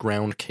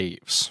underground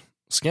caves.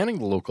 Scanning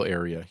the local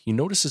area, he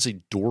notices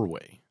a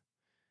doorway.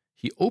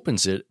 He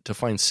opens it to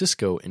find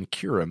Cisco and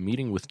Kira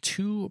meeting with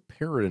two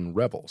Paradin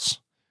rebels.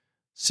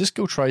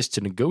 Cisco tries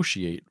to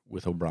negotiate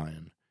with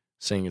O'Brien,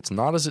 saying it's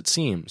not as it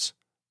seems,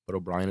 but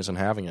O'Brien isn't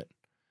having it.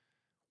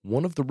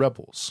 One of the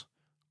rebels,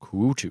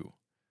 Kuutu,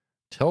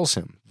 tells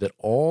him that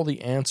all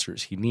the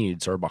answers he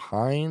needs are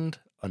behind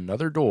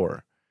another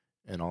door,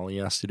 and all he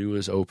has to do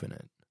is open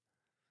it.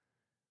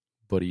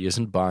 But he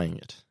isn't buying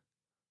it.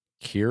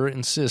 Kira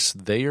insists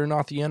they are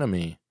not the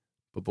enemy,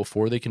 but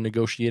before they can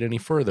negotiate any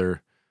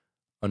further,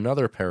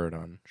 another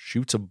Paradon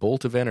shoots a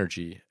bolt of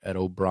energy at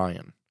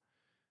O'Brien,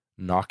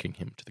 knocking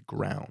him to the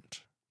ground,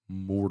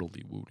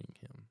 mortally wounding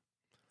him.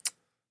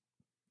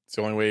 It's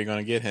the only way you're going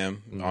to get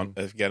him,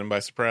 if you get him by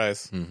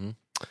surprise. Mm-hmm.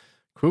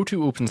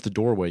 Kuutu opens the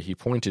doorway he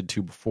pointed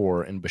to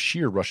before, and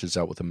Bashir rushes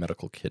out with a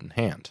medical kit in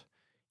hand.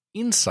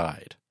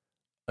 Inside,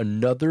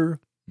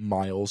 another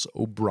Miles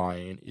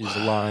O'Brien is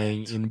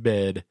lying in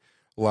bed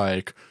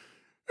like...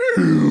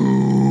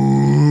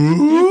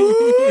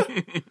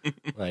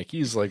 like,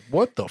 he's like,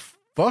 what the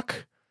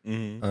fuck?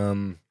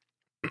 Mm-hmm.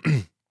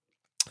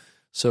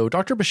 So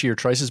Dr. Bashir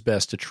tries his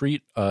best to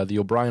treat the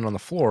O'Brien on the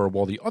floor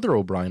while the other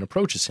O'Brien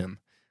approaches him,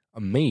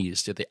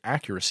 amazed at the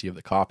accuracy of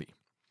the copy.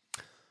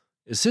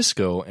 As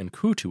Cisco and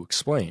Kuutu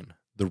explain,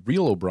 the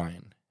real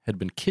O'Brien had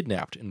been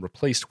kidnapped and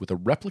replaced with a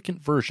replicant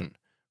version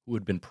who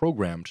had been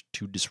programmed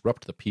to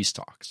disrupt the peace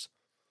talks.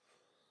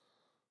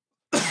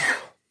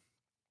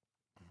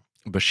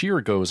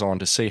 Bashir goes on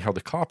to say how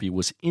the copy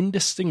was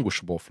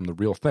indistinguishable from the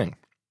real thing.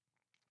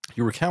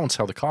 He recounts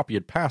how the copy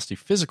had passed a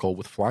physical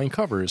with flying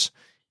covers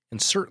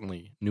and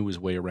certainly knew his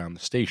way around the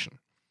station.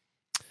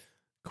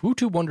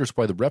 Kuutu wonders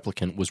why the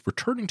replicant was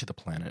returning to the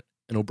planet,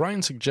 and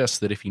O'Brien suggests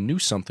that if he knew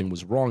something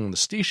was wrong on the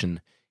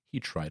station,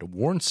 he'd try to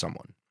warn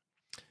someone.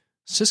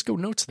 Cisco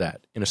notes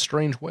that, in a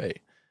strange way,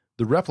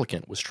 the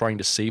replicant was trying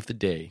to save the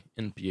day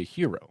and be a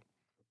hero.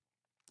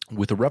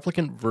 With the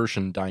replicant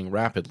version dying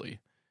rapidly,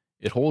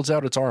 it holds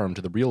out its arm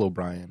to the real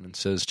O'Brien and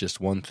says just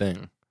one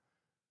thing.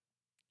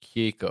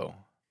 Keiko,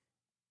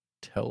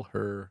 tell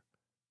her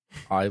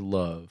I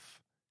love,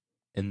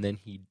 and then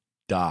he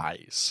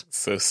dies.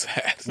 So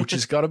sad. Which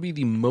has got to be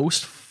the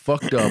most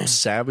fucked up,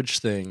 savage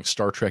thing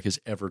Star Trek has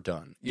ever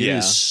done. It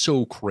is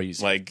so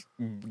crazy. Like,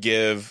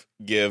 give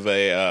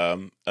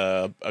a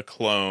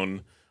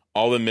clone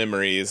all the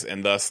memories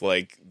and thus,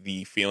 like,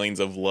 the feelings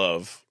of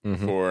love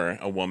for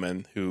a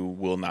woman who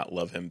will not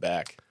love him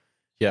back.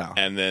 Yeah.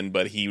 And then,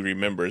 but he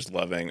remembers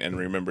loving and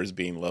remembers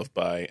being loved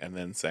by, and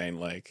then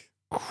saying, like,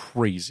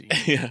 crazy.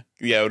 Yeah.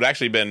 It would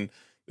actually been,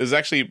 it was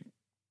actually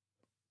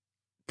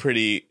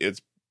pretty,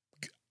 it's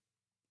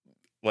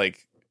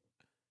like,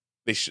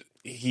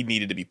 he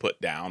needed to be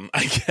put down,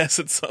 I guess,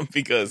 at some,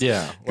 because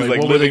like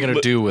what were they going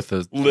to do with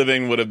the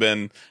living would have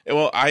been,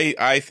 well,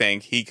 I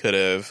think he could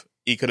have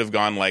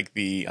gone like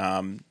the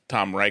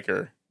Tom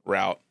Riker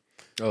route.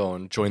 Oh,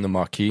 and join the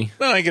Maquis?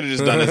 No, he could have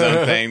just done his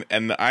own thing,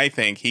 and I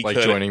think he like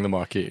could joining the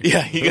Maquis.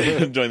 Yeah, he could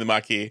have joined the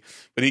Maquis,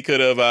 but he could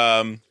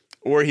have,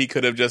 or he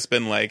could have just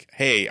been like,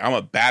 "Hey, I'm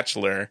a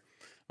bachelor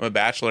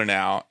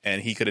now,"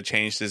 and he could have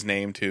changed his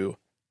name to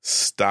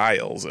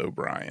Styles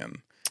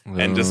O'Brien,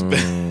 and just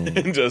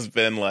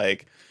been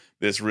like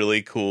this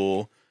really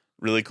cool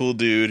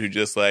dude who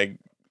just like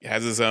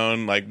has his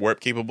own like warp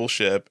capable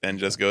ship and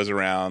just goes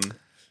around.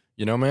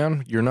 You know,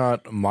 man, you're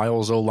not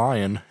Miles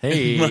O'Lion.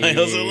 Hey,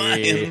 Miles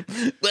O'Lion.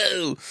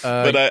 Whoa!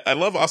 But I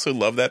also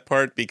love that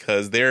part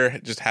because they're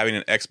just having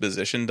an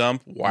exposition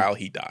dump while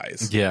he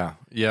dies. Yeah.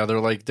 They're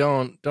like,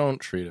 don't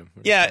treat him.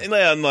 Yeah,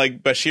 and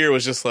like Bashir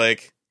was just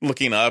like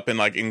looking up and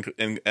like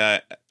doing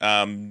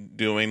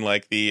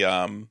like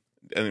the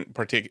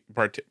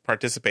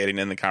participating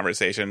in the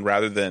conversation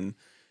rather than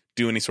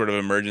do any sort of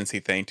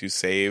emergency thing to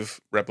save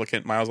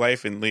replicant Miles'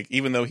 life. And like,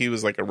 even though he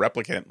was like a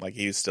replicant, like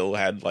he still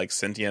had like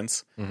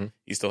sentience.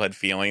 He still had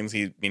feelings.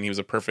 He was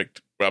a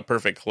perfect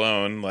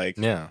clone. Like,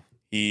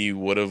 he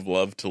would have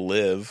loved to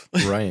live.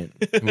 Right.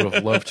 He would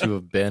have loved to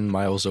have been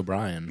Miles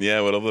O'Brien. Yeah,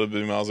 would have loved to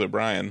be Miles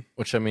O'Brien.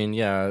 Which, I mean,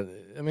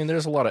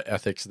 there's a lot of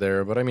ethics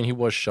there, but I mean, he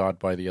was shot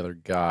by the other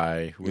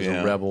guy who was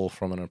a rebel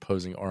from an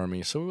opposing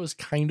army, so it was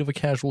kind of a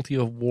casualty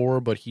of war,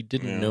 but he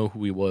didn't know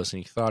who he was,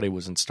 and he thought he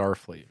was in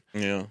Starfleet.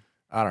 Yeah.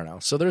 I don't know.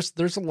 So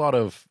there's a lot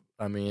of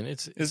I mean,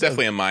 it's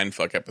definitely a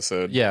mindfuck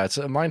episode. Yeah, it's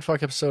a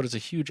mindfuck episode. It's a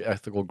huge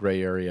ethical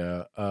gray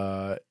area.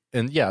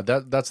 And yeah,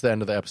 that's the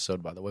end of the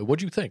episode. By the way, what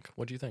do you think?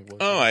 I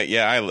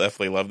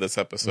definitely love this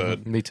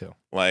episode. Me too.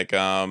 Like,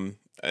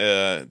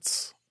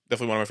 it's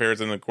definitely one of my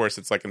favorites, and of course,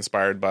 it's like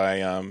inspired by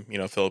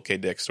Philip K.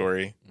 Dick's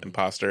story,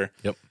 Imposter.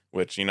 Yep.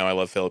 Which I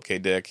love Philip K.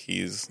 Dick.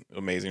 He's an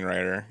amazing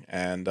writer,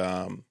 and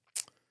I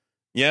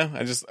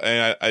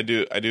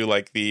do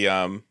like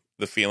the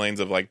feelings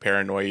of like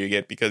paranoia you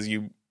get because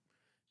you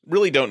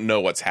really don't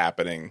know what's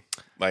happening.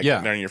 Like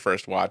during your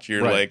first watch,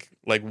 you're like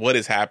what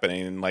is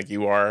happening, and like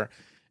you are.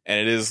 And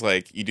it is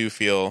like you do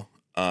feel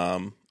a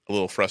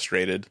little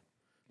frustrated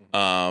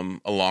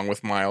along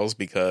with Miles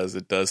because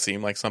it does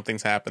seem like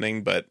something's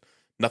happening, but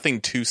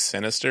nothing too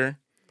sinister.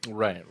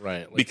 Right.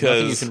 Like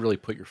because nothing you can really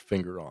put your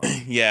finger on.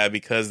 Yeah,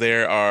 because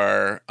there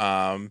are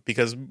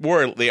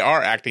they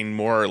are acting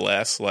more or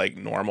less like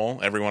normal.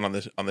 Everyone on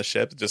the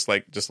ship just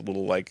a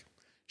little like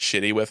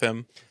shitty with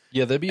him.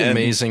 Yeah, that'd be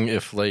amazing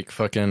if like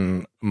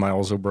fucking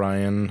Miles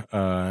O'Brien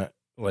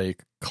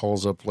like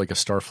calls up like a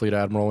Starfleet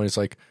admiral and he's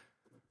like,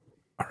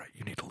 all right,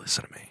 you need to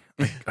listen to me.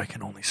 I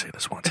can only say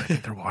this once. I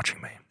think they're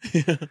watching me.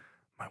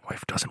 My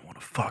wife doesn't want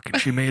to fuck, and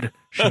she made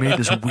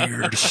this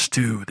weird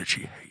stew that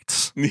she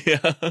hates.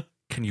 Yeah.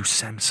 Can you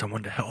send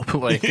someone to help?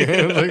 Like,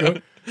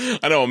 I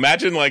know.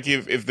 Imagine like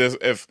if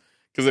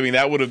because I mean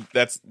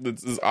this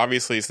is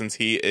obviously since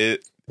he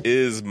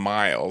is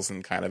Miles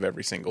in kind of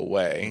every single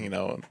way.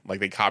 Like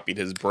they copied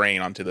his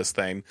brain onto this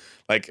thing.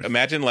 Like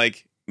imagine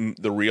like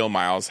the real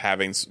Miles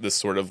having this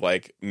sort of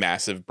like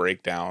massive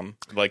breakdown.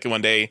 Like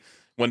one day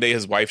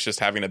his wife's just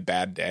having a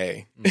bad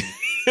day.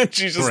 And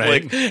she's just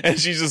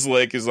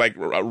is like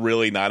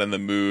really not in the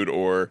mood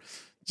or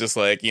just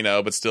like,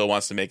 but still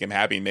wants to make him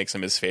happy, makes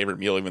him his favorite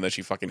meal, even though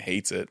she fucking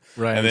hates it.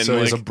 Right. And then so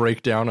he's a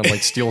breakdown and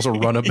like steals a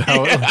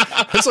runabout.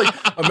 It's like,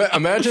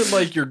 imagine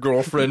like your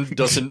girlfriend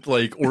doesn't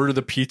like order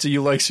the pizza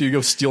you like, so you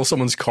go steal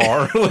someone's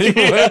car. Like,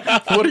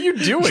 what are you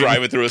doing?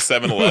 Drive it through a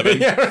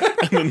 7-Eleven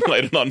and then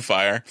light it on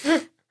fire. Yeah.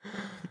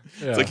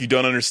 It's like, you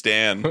don't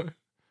understand.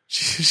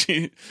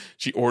 She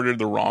ordered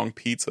the wrong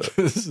pizza.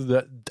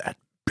 that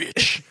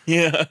bitch.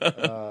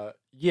 Yeah.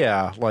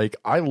 Yeah, like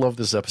I love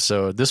this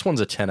episode. This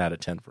one's a 10 out of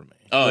 10 for me.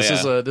 Oh,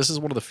 this is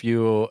one of the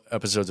few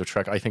episodes of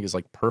Trek I think is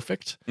like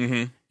perfect.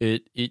 Mm-hmm.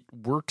 It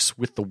works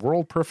with the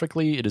world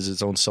perfectly. It is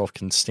its own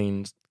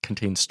self-contained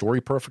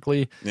story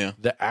perfectly. Yeah.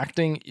 The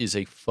acting is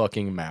a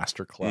fucking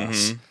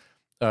masterclass,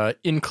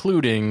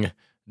 including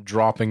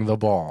dropping the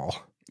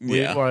ball.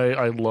 Yeah.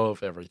 I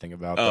love everything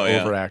about the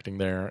overacting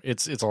there.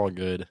 It's all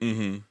good.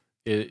 Mm-hmm.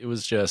 It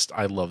was just,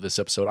 I love this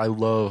episode. I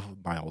love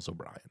Miles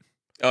O'Brien.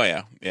 Oh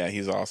yeah,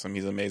 he's awesome.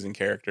 He's an amazing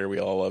character. We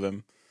all love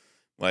him.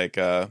 Like,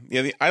 I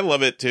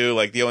love it too.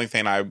 Like the only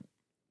thing I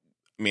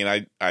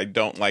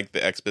don't like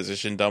the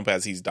exposition dump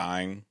as he's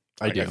dying.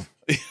 I do.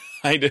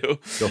 I do.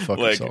 Go fuck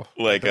yourself.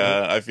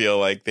 I feel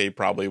like they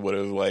probably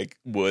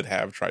would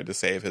have tried to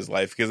save his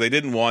life because they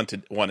didn't want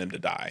him to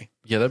die.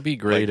 Yeah, that'd be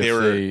great if they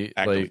were they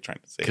actively trying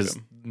to save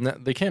him.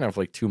 They can't have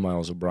like two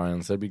Miles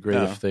O'Briens. That'd be great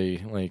if they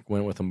like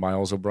went with a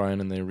Miles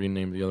O'Brien and they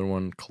renamed the other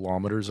one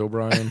Kilometers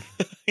O'Brien.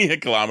 Yeah,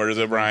 Kilometers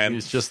O'Brien.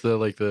 He's just he's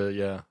like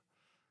the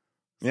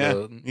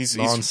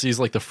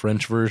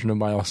French version of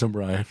Miles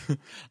O'Brien.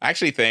 I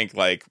actually think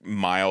like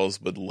Miles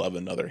would love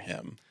another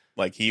him.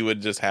 Like he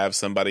would just have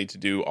somebody to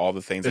do all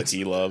the things that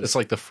he loves. It's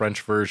like the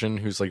French version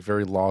who's like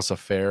very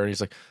laissez-faire.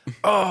 He's like,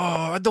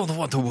 oh, I don't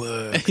want to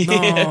work.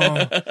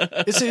 No,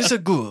 it's a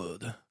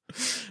good.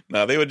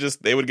 No, they would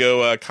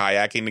go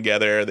kayaking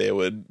together. They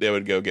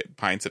would go get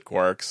pints at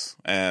Quark's,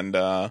 and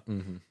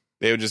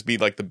they would just be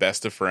like the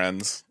best of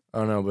friends.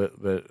 Oh no,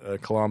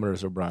 but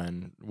Kilometers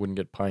O'Brien wouldn't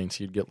get pints.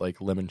 He'd get like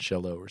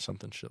limoncello or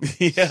something.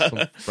 Yeah,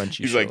 some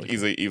Frenchy.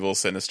 He's the evil,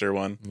 sinister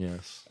one.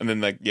 Yes, and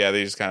then they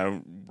just kind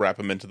of wrap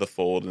him into the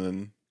fold, and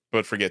then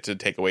but forget to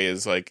take away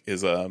his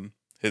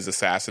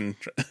assassin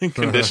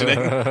conditioning.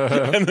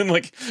 And then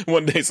like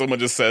one day someone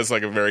just says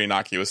like a very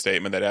innocuous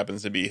statement that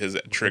happens to be his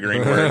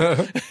triggering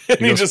word. And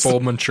he just full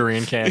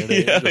Manchurian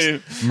Candidate. Yeah,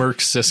 just murk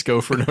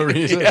Cisco for no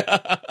reason.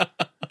 Yeah.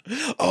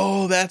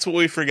 Oh, that's what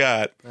we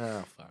forgot.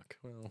 Oh fuck.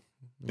 Well.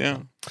 Yeah.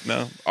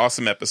 No.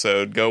 Awesome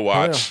episode. Go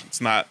watch. Oh,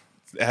 yeah.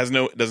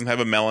 It doesn't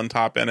have a melon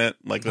top in it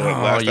like the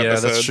last episode. Yeah,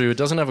 that's true. It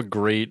doesn't have a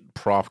great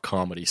prop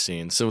comedy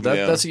scene. So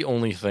that's the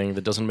only thing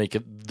that doesn't make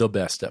it the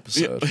best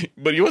episode. Yeah,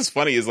 but what's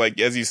funny is like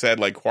as you said,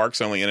 like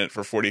Quark's only in it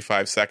for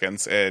 45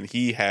 seconds and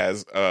he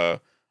has a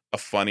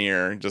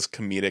funnier, just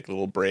comedic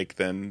little break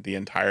than the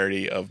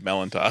entirety of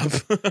Melon Top.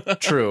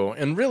 True.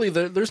 And really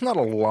there's not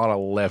a lot of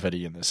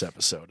levity in this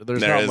episode.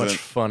 There's not much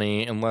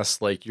funny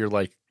unless like you're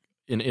like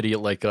an idiot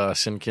like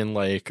us and can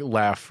like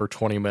laugh for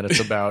 20 minutes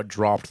about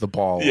dropped the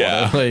ball.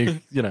 Yeah.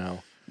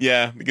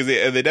 Yeah, because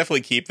they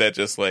definitely keep that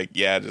just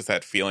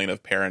that feeling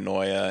of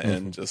paranoia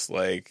and just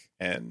like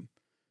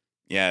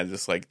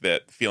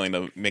that feeling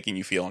of making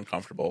you feel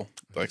uncomfortable,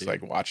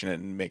 like watching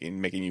it and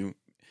making you.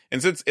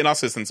 And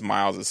also since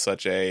Miles is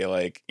such a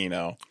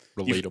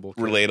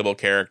relatable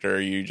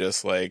character, you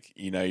just like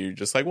you're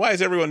just like, why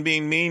is everyone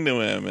being mean to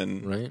him?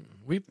 And right.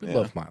 We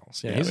love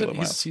Miles. Yeah,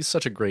 he's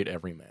such a great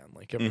everyman.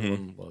 Like,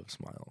 everyone loves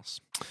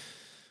Miles.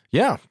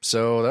 Yeah,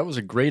 so that was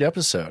a great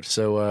episode.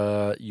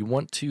 So you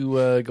want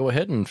to go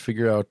ahead and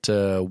figure out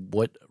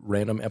what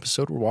random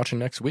episode we're watching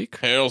next week?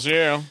 Hells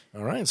yeah.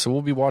 All right, so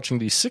we'll be watching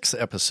the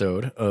 6th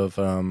episode of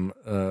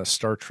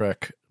Star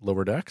Trek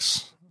Lower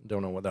Decks.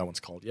 Don't know what that one's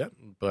called yet,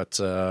 but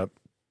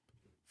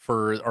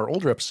for our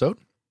older episode,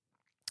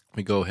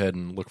 we go ahead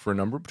and look for a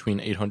number between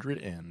 1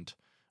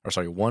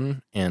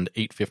 and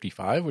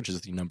 855, which is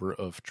the number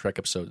of Trek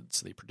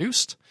episodes they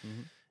produced.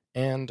 Mm-hmm.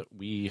 And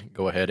we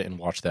go ahead and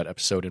watch that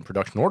episode in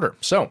production order.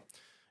 So,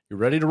 you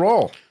ready to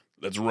roll?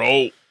 Let's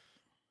roll.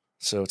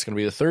 So, it's going to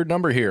be the third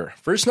number here.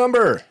 First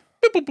number.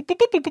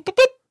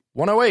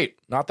 108.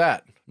 Not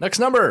that. Next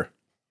number.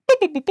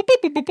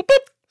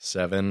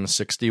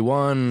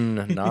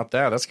 761. Not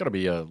that. That's got to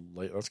be a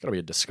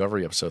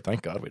Discovery episode.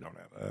 Thank God we don't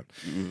have that.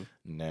 Mm-hmm.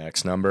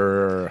 Next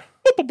number.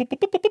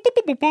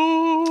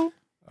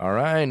 All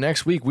right.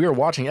 Next week we are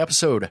watching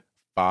episode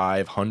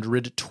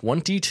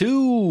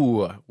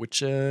 522,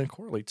 which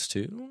correlates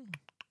to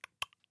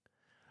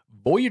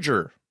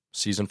Voyager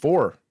Season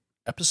 4,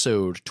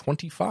 Episode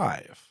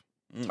 25,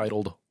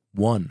 titled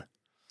 1.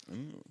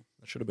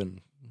 That should have been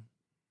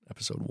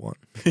Episode 1.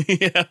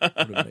 Yeah.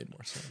 Would have made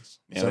more sense.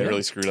 Yeah, they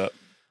really screwed up.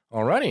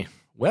 Alrighty.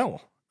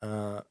 Well,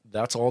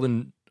 that's all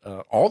the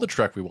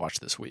Trek we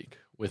watched this week.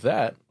 With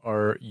that,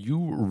 are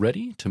you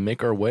ready to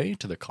make our way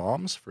to the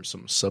comms for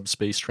some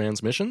subspace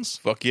transmissions?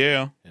 Fuck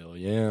yeah. Hell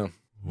yeah.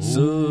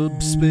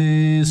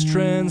 Subspace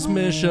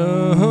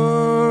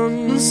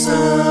transmissions.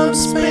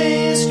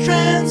 Subspace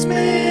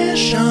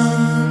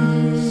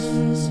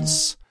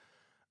transmissions.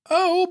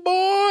 Oh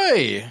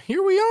boy,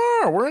 here we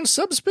are. We're in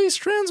subspace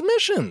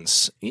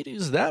transmissions. It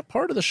is that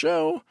part of the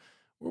show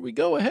where we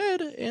go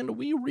ahead and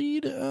we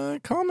read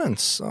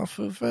comments off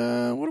of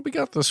what do we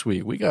got this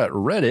week? We got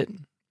Reddit.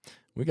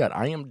 We got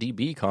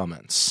IMDb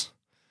comments.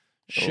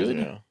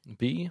 Should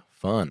be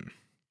fun.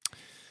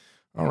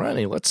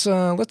 Alrighty, let's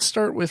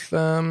start with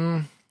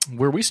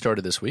where we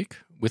started this week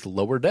with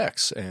Lower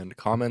Decks and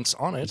comments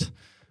on it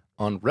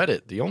on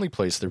Reddit, the only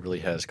place that really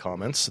has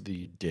comments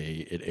the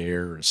day it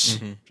airs,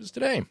 which is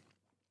today.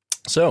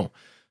 So,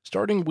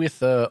 starting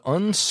with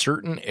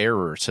Uncertain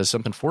Error, says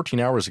something 14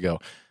 hours ago.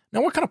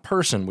 Now, what kind of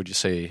person would you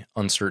say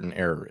Uncertain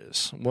Error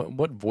is?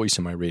 What voice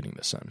am I reading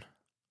this in?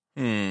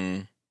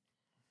 I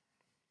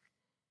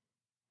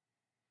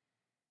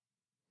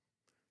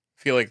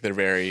feel like they're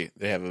a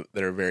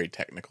very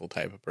technical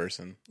type of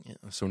person. Yeah,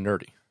 so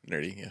nerdy.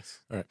 Nerdy,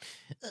 yes. All right.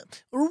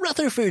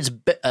 Rutherford's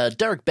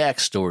dark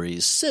backstory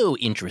is so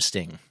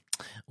interesting.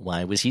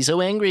 Why was he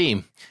so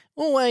angry?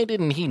 Why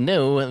didn't he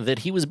know that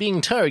he was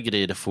being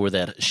targeted for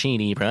that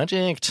shady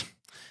project?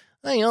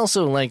 I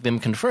also like them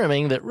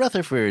confirming that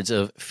Rutherford's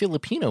of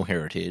Filipino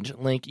heritage,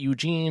 like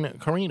Eugene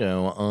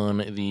Carino on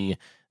the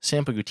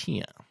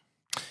Sampagutia.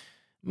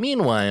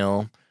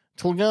 Meanwhile,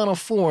 Tulgana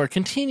 4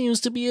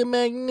 continues to be a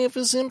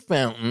magnificent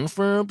fountain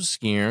for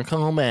obscure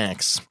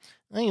callbacks.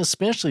 I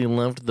especially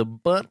loved the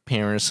butt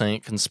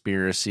parasite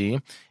conspiracy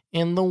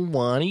and the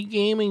Waddy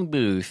gaming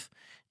booth.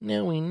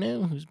 Now we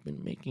know who's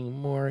been making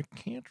more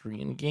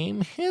Catrian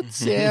game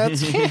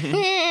headsets.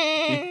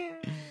 I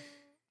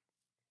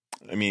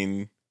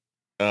mean,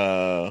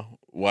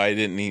 why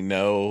didn't he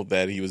know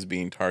that he was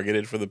being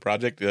targeted for the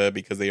project?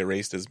 Because they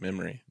erased his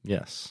memory.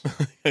 Yes.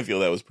 I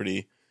feel that was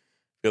pretty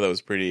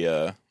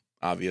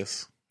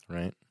obvious.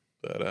 Right.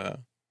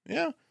 But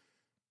yeah.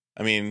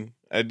 I mean,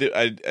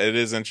 it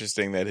is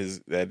interesting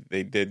that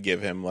they did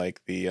give him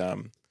like the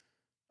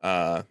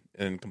a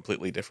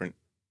completely different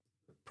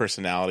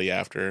personality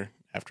after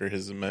his after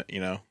his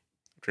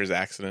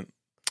accident.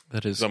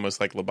 That is it's almost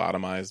like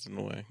lobotomized in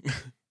a way.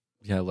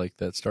 Yeah, like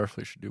that.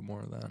 Starfleet should do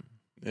more of that.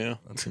 Yeah,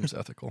 that seems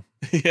ethical.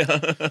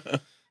 Yeah.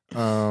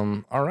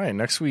 All right.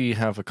 Next, we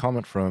have a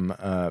comment from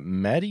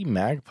Maddie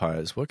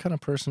Magpies. What kind of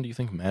person do you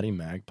think Maddie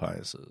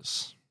Magpies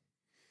is?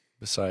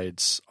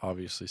 Besides,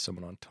 obviously,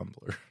 someone on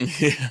Tumblr.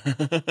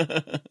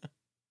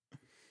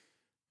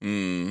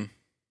 Yeah.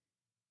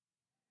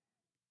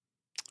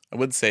 I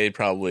would say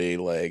probably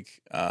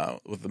like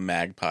with the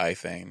magpie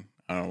thing.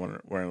 I don't know,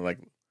 wearing like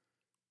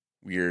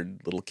weird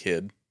little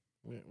kid.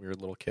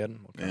 Weird little kid?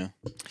 Okay. Yeah.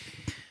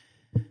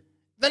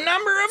 The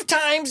number of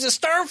times the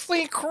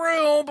Starfleet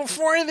crew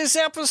before this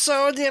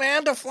episode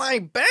had to fly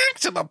back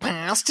to the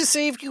past to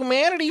save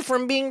humanity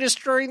from being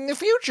destroyed in the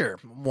future.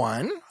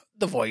 1,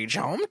 the voyage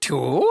home.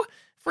 2,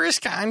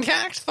 First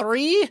Contact.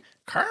 3,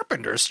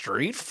 Carpenter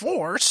Street.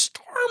 4,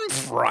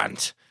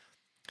 Stormfront.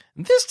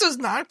 This does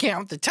not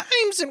count the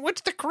times in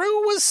which the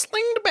crew was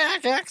slinged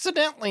back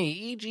accidentally,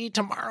 e.g.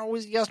 tomorrow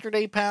was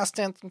yesterday, past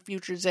tense, and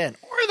future zen.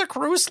 Or the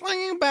crew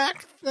slinging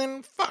back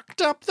and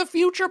fucked up the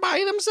future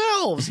by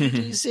themselves,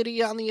 e.g.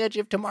 City on the Edge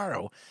of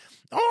Tomorrow.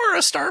 Or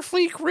a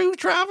Starfleet crew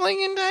traveling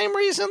in time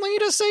recently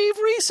to save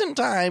recent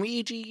time,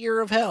 e.g.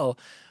 Year of Hell.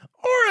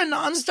 or a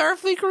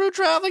non-Starfleet crew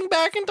traveling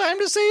back in time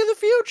to save the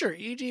future,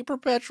 e.g.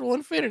 Perpetual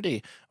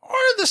Infinity, or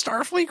the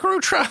Starfleet crew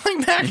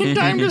traveling back in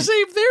time to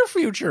save their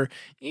future,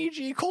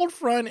 e.g. Cold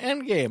Front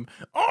Endgame,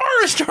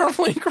 or a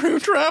Starfleet crew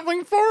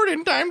traveling forward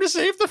in time to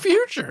save the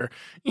future,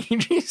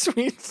 e.g.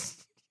 Sweet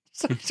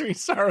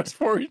Sorrows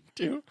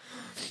 42,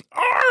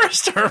 or a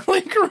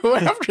Starfleet crew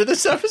after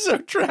this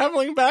episode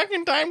traveling back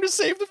in time to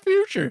save the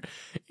future,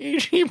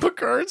 e.g.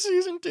 Picard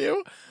Season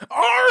 2,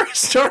 or a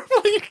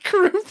Starfleet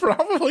crew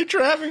probably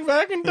traveling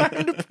back in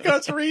time to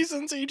discuss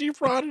reasons, e.g.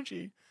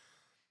 Prodigy.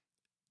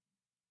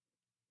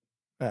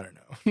 I don't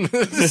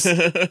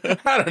know.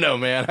 I don't know,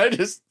 man. I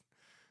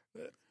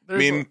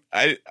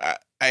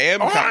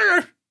am...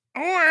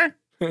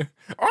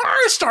 Or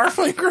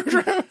Starfleet crew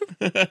travel.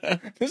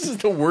 This is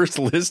the worst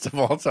list of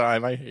all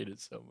time. I hate it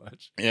so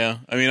much. Yeah,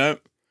 I mean,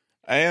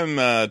 I am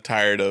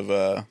tired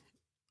of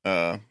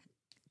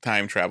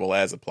time travel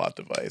as a plot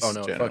device. Oh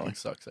no, generally. it fucking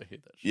sucks. I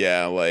hate that shit.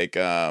 Yeah, like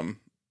I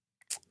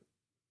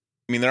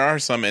mean, there are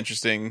some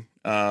interesting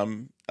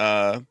time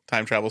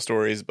travel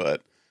stories,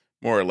 but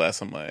more or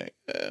less, I'm like,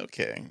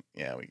 okay,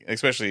 yeah.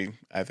 Especially,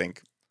 I do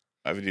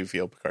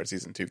feel Picard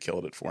season 2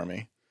 killed it for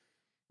me.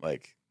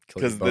 Like,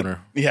 because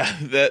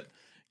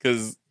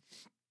because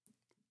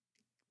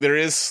there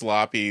is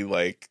sloppy,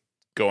 like,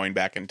 going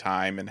back in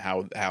time and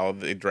how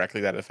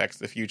directly that affects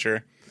the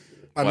future.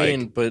 I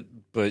mean, but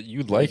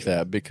you like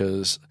that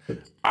because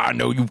I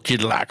know you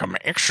kid like them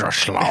extra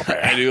sloppy.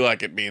 I do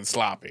like it being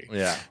sloppy.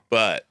 Yeah,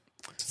 but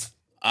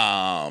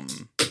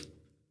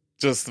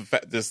just the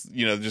fact,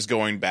 just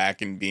going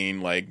back and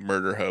being like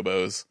murder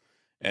hobos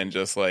and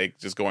just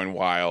going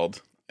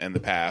wild in the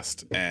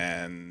past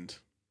and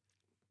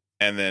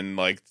then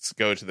like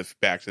go to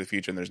Back to the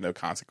Future and there's no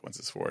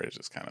consequences for it. It's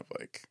just kind of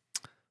like,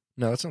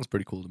 no, that sounds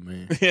pretty cool to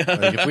me. Yeah.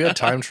 Like, if we had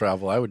time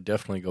travel, I would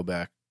definitely go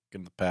back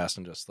in the past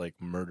and just like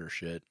murder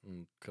shit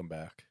and come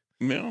back.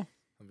 No,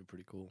 that'd be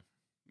pretty cool.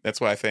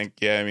 That's why I think,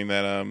 I mean,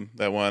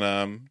 that one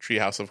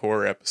Treehouse of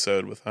Horror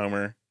episode with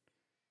Homer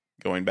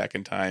going back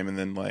in time and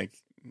then like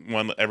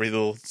every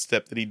little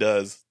step that he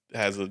does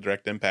has a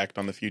direct impact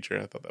on the future.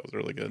 I thought that was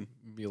really good.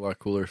 It'd be a lot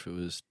cooler if it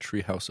was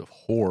Treehouse of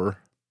Horror.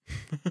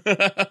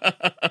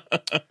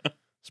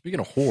 Speaking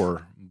of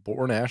horror,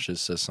 Born Ashes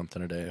says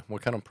something today.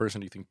 What kind of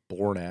person do you think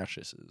Born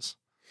Ashes is?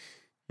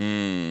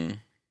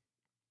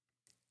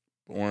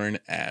 Born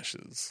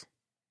Ashes.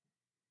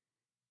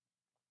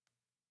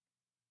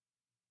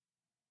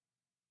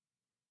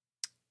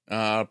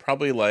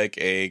 Probably like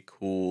a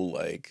cool,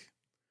 like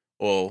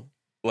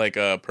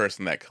a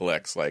person that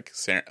collects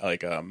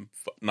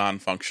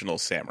non-functional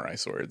samurai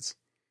swords.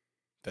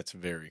 That's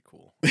very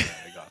cool. I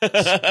got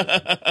this.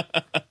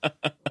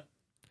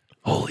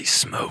 Holy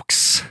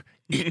smokes.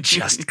 It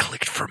just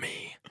clicked for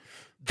me.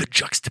 The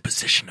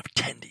juxtaposition of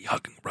Tendi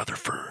hugging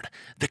Rutherford,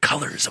 the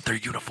colors of their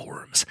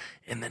uniforms,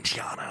 and then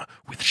Tiana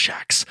with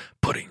Shax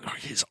putting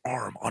his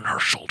arm on her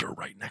shoulder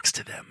right next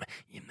to them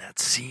in that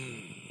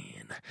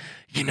scene.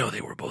 You know,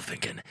 they were both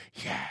thinking,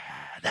 yeah,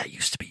 that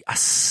used to be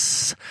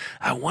us.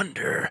 I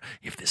wonder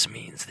if this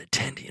means that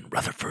Tendi and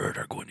Rutherford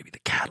are going to be the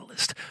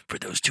catalyst for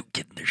those two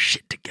getting their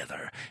shit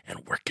together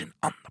and working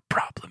on the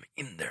problem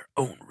in their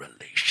own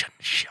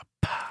relationship.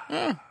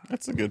 Oh,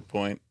 that's a good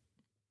point.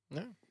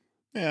 Yeah.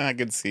 Yeah, I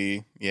could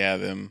see,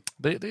 them.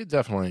 They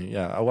definitely,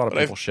 a lot of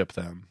people ship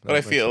them. But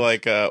I feel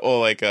like,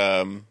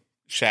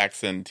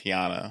 Shax and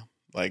Tiana,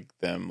 like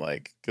them,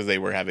 like, because they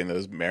were having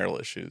those marital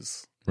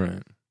issues.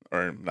 Right.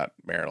 Or not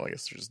marital, I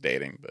guess they're just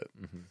dating, but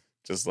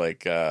just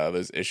like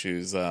those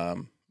issues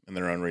in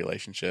their own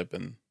relationship.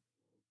 And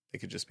they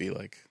could just be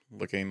like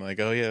looking like,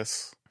 oh,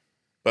 yes.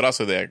 But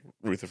also,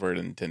 Rutherford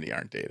and Tendi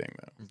aren't dating,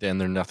 though. Then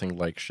they're nothing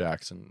like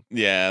Shax and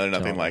they're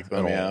nothing like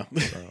them, all, yeah.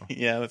 So.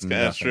 Yeah,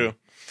 that's true.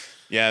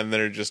 Yeah, and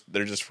they're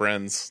just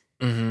friends.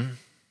 Mm-hmm.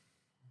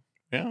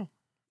 Yeah.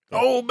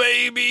 Oh,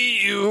 baby,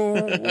 you.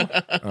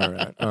 All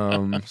right.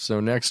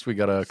 So next we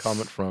got a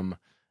comment from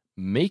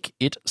Make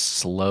It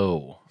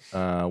Slow.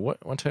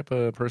 What type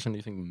of person do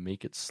you think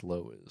Make It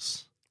Slow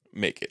is?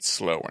 Make it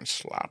slow and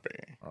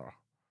sloppy.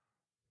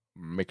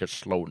 Make it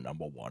slow,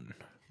 number one.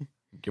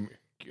 Give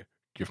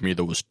me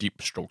those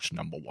deep strokes,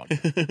 number one.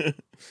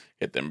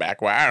 Hit them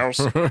back wows.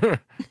 Wow.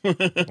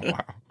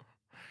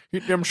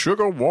 Hit them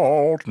sugar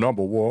walls,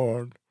 number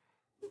one.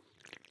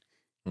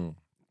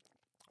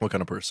 What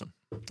kind of person?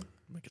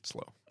 Make it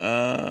slow.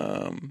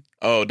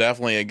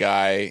 Definitely a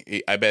guy.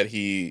 I bet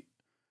he,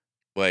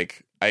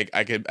 like,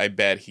 I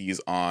bet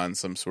he's on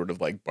some sort of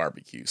like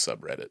barbecue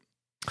subreddit.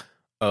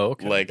 Oh,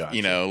 okay. Like,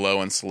 gotcha.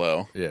 Low and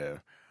Slow. Yeah.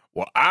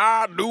 Well,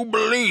 I do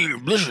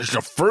believe this is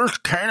the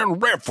first canon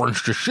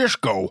reference to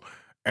Cisco,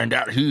 and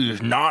that he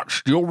is not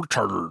still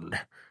returned.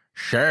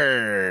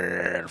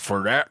 Sad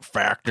for that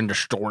fact in the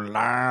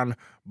storyline,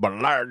 but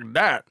like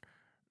that,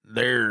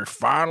 there's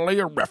finally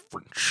a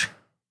reference.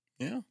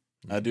 Yeah,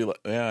 I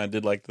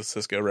did like the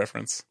Cisco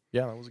reference.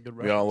 Yeah, that was a good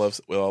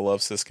reference. We all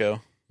love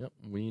Cisco. Yep,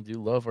 we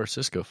do love our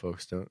Cisco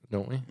folks,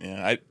 don't we?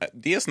 Yeah,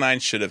 DS9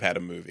 should have had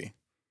a movie.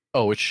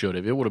 Oh, it should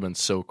have. It would have been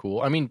so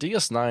cool. I mean,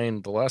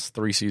 DS9, the last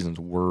 3 seasons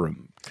were a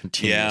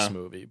continuous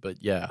movie,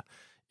 but yeah,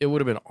 it would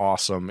have been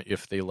awesome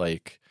if they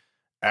like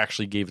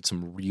actually gave it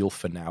some real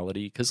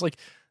finality. Because like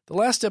the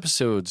last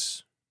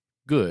episode's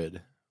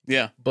good,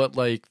 but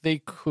like they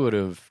could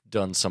have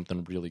done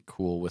something really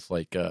cool with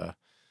like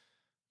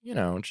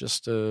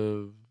just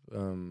it'd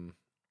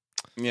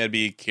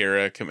be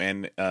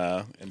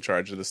Kira in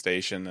charge of the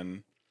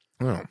station,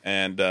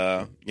 and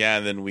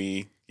then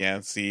we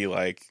see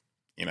like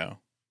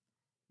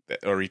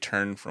a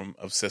return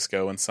of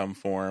Cisco in some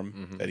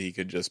form that he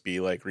could just be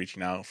like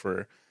reaching out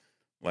for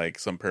like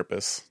some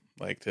purpose,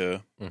 like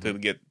to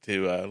get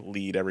to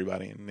lead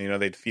everybody. And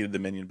they defeated the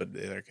Minion, but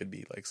there could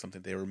be like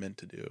something they were meant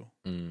to do.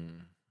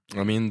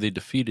 I mean, they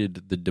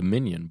defeated the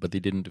Dominion, but they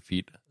didn't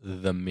defeat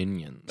the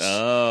Minions.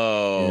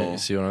 Oh,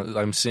 see what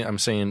I'm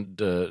saying?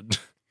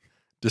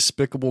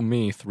 Despicable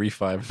Me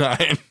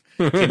 359.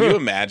 Can you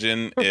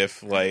imagine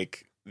if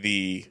like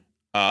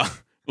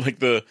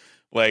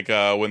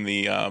when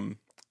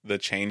the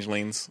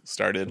changelings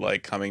started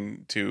like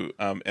coming to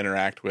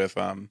interact with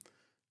the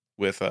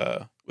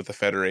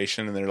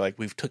Federation, and they're like,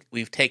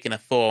 we've taken a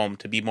form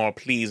to be more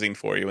pleasing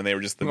for you, and they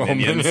were just the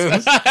minions.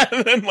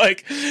 And then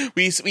like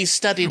we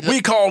studied.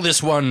 We call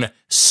this one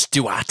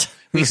Stuart.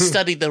 We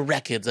studied the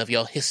records of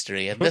your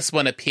history, and this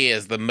one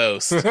appears the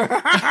most.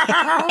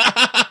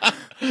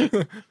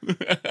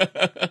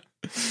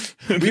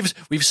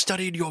 We've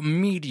studied your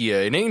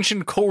media and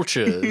ancient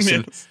cultures,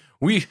 and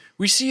we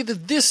see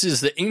that this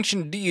is the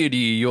ancient deity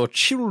your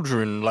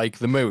children like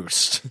the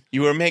most.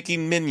 You are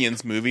making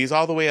Minions movies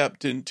all the way up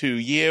to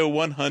year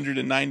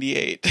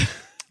 198.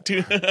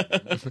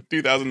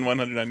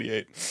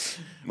 2198.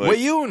 Like,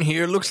 Wayun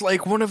here looks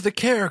like one of the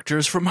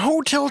characters from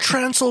Hotel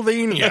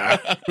Transylvania.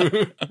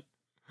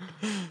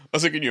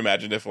 Also, can you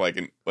imagine if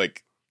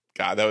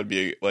God, that would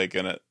be like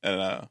if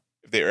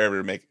they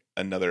ever make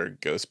another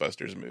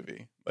Ghostbusters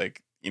movie,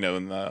 like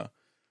when the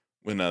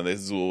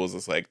Zool was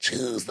just like,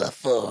 choose the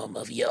form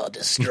of your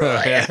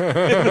destroyer.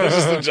 It was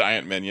just a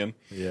giant minion.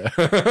 Yeah.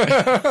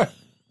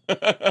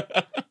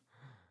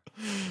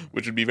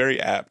 Which would be very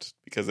apt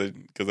because I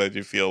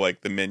do feel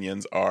like the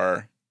minions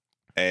are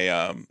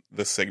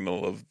the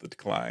signal of the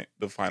decline,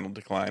 the final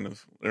decline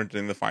of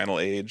entering the final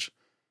age.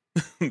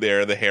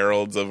 They're the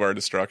heralds of our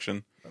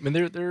destruction. I mean,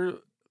 they're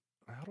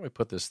how do I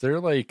put this? They're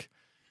what,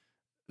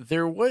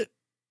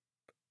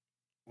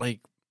 like,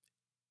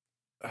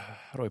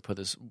 how do I put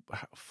this?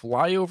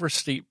 Flyover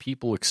state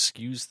people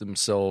excuse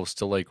themselves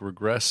to like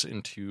regress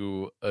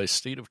into a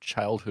state of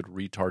childhood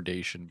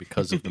retardation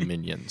because of the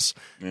minions.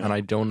 And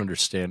I don't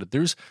understand it.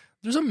 There's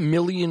a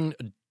million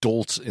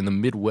adults in the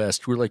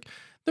Midwest who are like,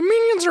 the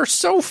minions are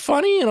so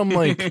funny. And I'm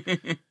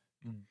like,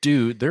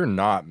 dude, they're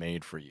not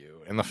made for you.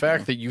 And the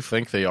fact that you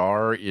think they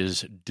are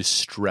is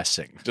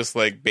distressing. Just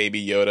like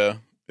Baby Yoda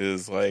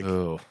is like,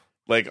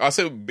 like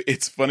also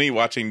it's funny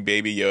watching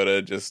Baby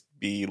Yoda just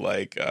be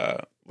like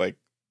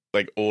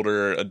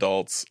older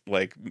adults,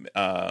 like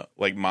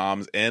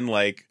moms and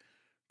like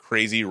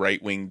crazy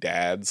right-wing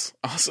dads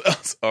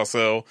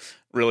also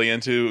really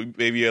into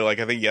Baby Yoda. Like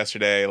I think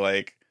yesterday,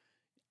 like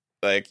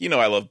I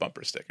love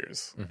bumper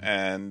stickers,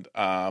 and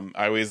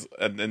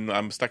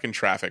I'm stuck in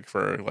traffic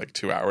for like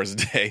 2 hours a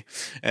day,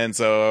 and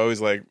so I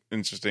always like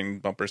interesting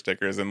bumper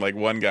stickers. And like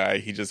one guy,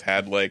 he just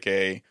had like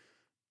a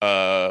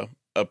Pro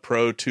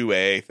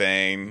 2A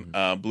thing,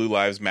 Blue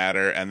Lives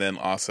Matter, and then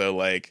also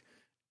like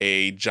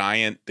a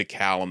giant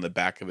decal on the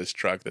back of his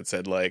truck that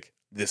said like,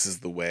 "This is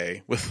the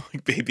way," with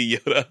like Baby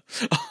Yoda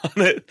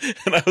on it,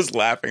 and I was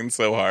laughing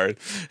so hard.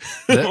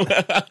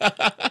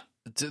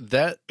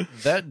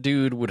 That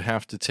dude would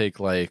have to take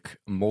like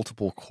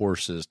multiple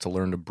courses to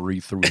learn to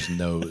breathe through his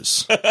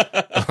nose.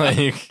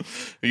 Like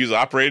he's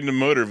operating a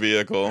motor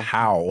vehicle.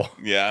 How?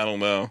 Yeah, I don't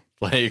know.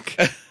 Like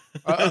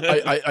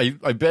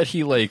I bet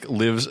he like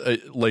lives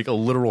like a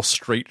literal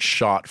straight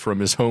shot from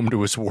his home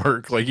to his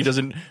work. Like he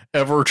doesn't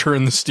ever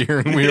turn the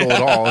steering wheel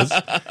at all.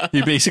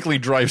 He basically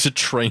drives a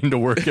train to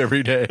work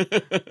every day.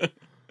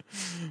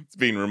 It's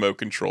being remote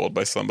controlled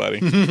by somebody.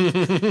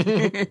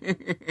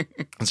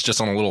 It's just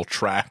on a little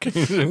track.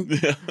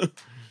 Yeah.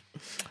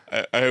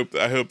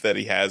 I hope that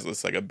he has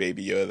this like a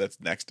Baby Yoda that's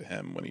next to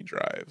him when he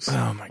drives.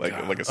 Oh my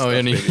god! Like a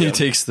and he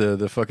takes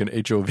the fucking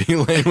HOV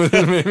lane with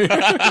him. Maybe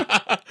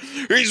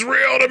he's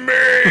real to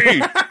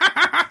me.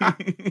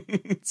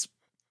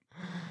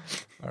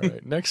 All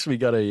right. Next, we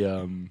got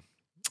a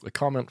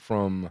comment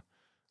from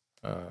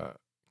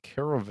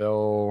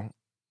Caravel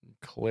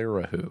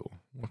Clarahu.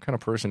 What kind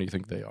of person do you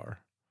think they are?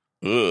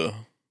 Ugh.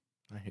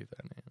 I hate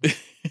that name.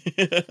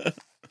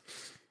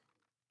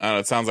 I don't know.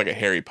 It sounds like a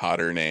Harry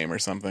Potter name or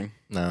something.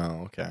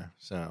 No, okay.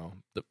 So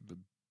the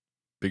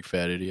big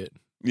fat idiot.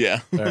 Yeah.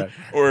 All right.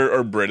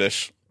 or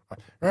British.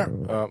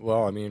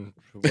 Well, I mean,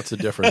 what's the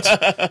difference?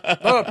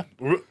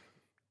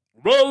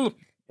 Well,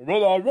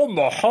 I run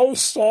the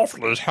house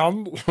softly,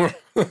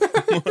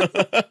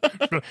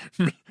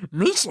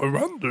 Miss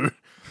Amanda.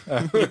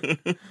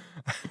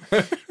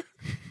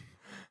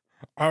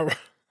 I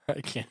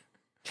can't.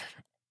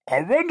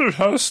 I wonder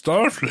how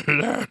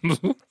Starfleet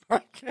handles. I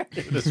can't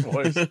do this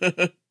voice.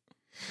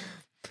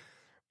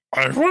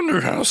 I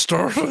wonder how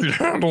Starfleet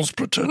handles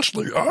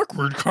potentially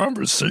awkward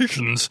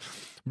conversations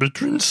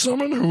between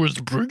someone who is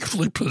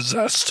briefly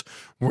possessed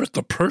with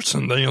the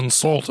person they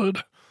insulted.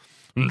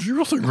 Do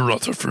you think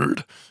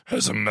Rutherford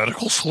has a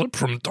medical slip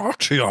from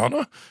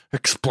Daciana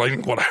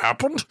explaining what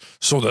happened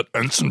so that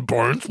Ensign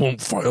Barnes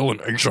won't file an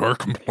HR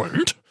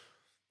complaint?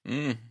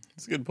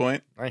 That's a good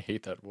point. I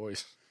hate that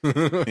voice.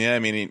 Yeah, I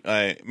mean,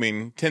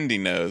 Tendi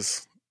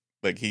knows.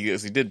 Like, he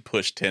did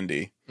push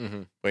Tendi.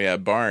 Mm-hmm. But yeah,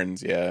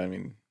 Barnes, yeah, I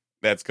mean,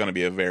 that's going to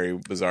be a very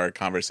bizarre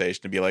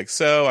conversation to be like,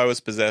 so I was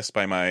possessed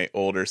by my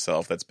older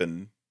self that's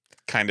been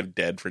kind of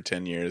dead for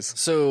 10 years.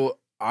 So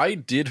I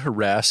did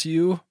harass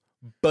you,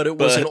 but it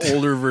was an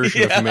older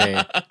version of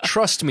me.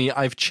 Trust me,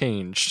 I've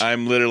changed.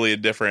 I'm literally a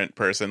different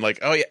person. Like,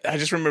 oh yeah, I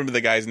just remember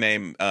the guy's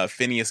name,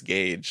 Phineas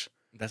Gage.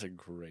 That's a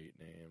great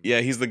name.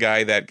 Yeah, he's the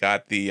guy that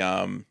got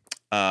the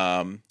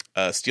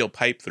steel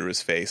pipe through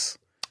his face.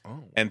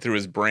 Oh. And through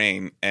his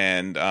brain,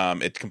 and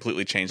it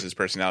completely changed his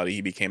personality. He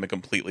became a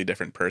completely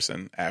different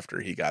person after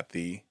he got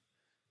the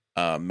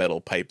metal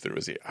pipe through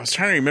his ear. I was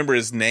trying to remember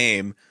his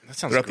name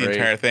throughout the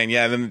entire thing.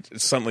 Yeah, then it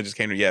suddenly just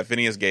came to me. Yeah,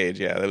 Phineas Gage.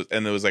 Yeah,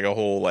 and there was like a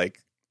whole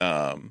like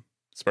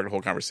sparked a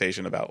whole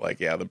conversation about like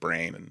the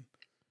brain and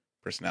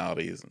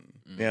personalities and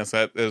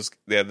so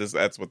that was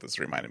that's what this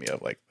reminded me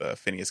of, like the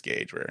Phineas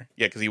Gage, where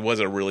because he was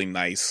a really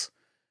nice.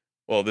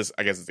 Well,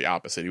 I guess it's the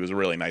opposite. He was a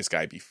really nice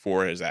guy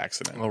before his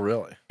accident. Oh,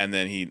 really? And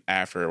then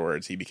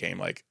afterwards, he became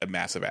like a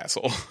massive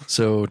asshole.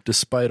 So,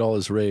 despite all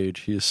his rage,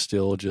 he is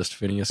still just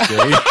Phineas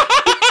Gage.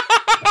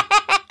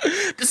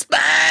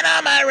 Despite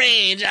all my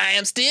rage, I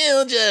am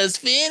still just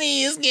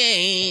Phineas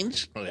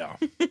Gage. Oh, yeah.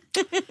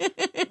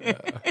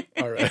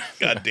 All right.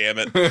 God damn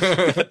it.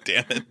 God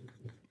damn it.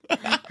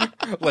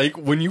 Like,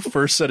 when you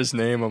first said his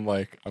name, I'm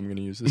like, I'm going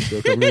to use this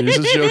joke. And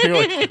you're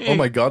like, oh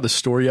my God, the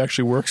story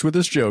actually works with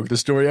this joke. The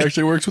story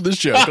actually works with this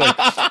joke. Like,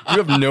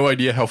 you have no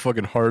idea how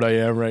fucking hard I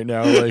am right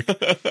now. Like,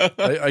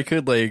 I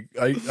could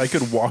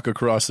walk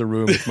across the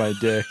room with my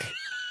dick.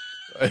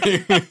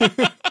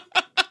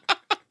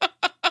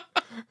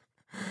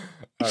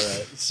 All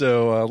right.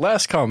 So,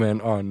 last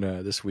comment on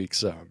this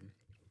week's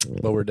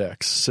Lower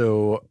Decks.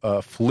 So,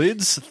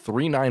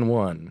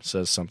 Flids391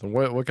 says something.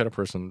 What kind of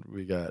person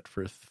we got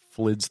for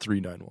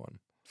Flids391?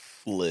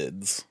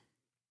 Flids.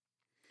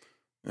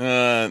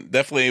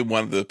 Definitely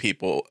one of the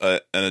people, an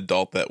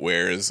adult that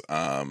wears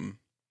those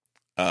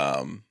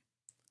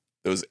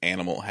those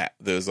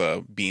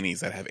beanies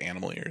that have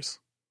animal ears.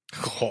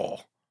 Oh.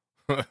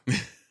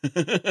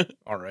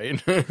 All right.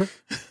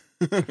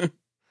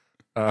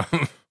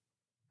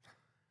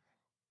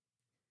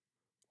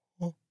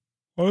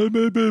 I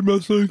may be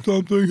missing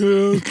something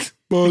here,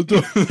 but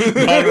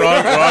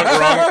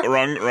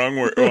wrong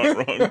word.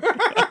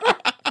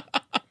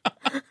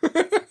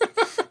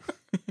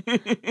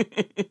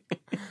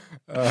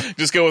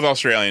 Just go with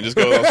Australian.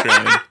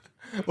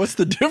 What's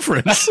the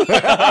difference?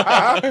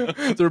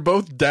 They're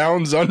both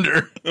downs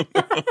under.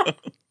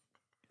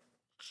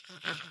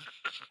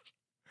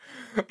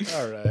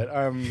 All right,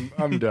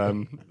 I'm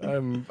done.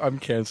 I'm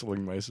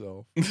canceling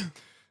myself.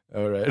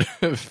 All right,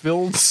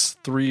 Phil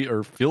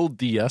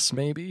DS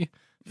maybe.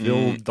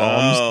 Phil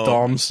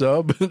Dom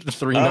sub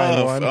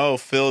 391. Oh,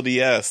 Phil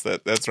DS.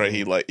 That's right.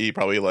 He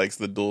probably likes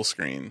the dual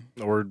screen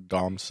or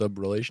Dom sub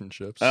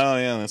relationships. Oh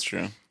yeah, that's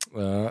true. Do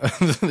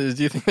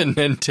you think the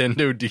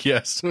Nintendo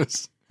DS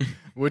was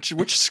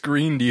which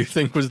screen do you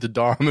think was the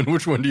Dom and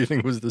which one do you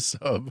think was the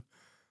sub?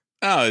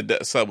 Oh,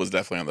 sub was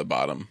definitely on the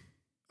bottom.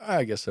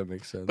 I guess that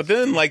makes sense. But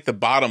then, like, the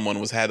bottom one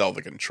had all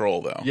the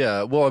control, though.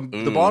 Yeah, well,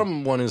 the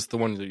bottom one is the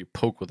one that you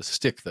poke with a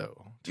stick,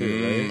 though.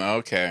 Too, right?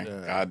 Okay.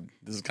 Yeah. God,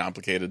 this is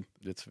complicated.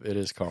 It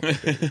is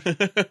complicated.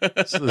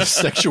 So the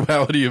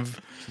sexuality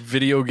of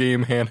video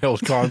game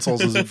handheld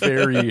consoles is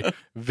very,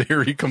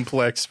 very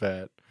complex,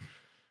 Pat.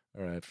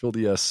 All right, Phil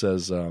DS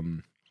says,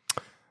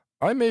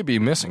 I may be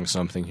missing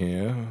something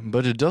here,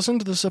 but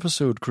doesn't this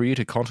episode create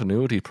a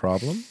continuity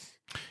problem?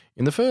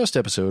 In the first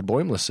episode,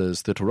 Boimler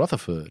says that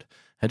Rutherford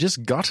had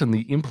just gotten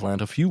the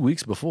implant a few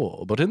weeks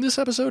before, but in this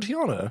episode,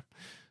 Tiana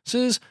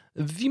says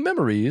the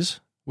memories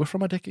were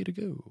from a decade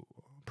ago.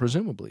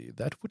 Presumably,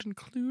 that would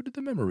include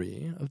the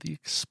memory of the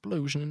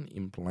explosion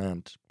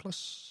implant,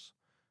 plus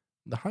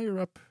the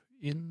higher-up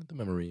in the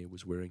memory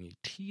was wearing a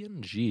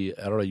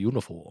TNG-era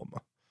uniform.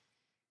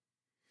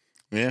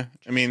 Yeah,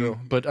 I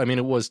mean...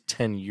 it was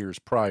 10 years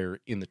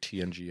prior in the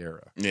TNG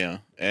era. Yeah,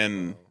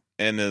 and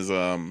is,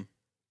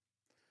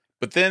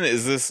 But then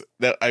is this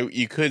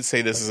you could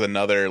say this is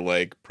another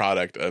like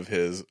product of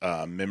his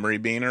memory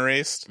being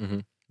erased? Mm-hmm.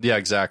 Yeah,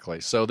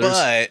 exactly. So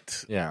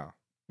there's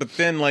but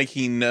then like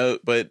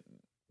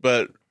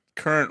but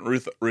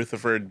current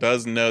Rutherford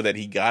does know that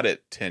he got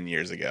it 10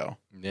 years ago.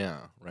 Yeah,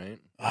 right.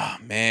 Oh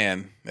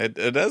man,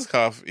 it does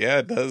cough. Yeah,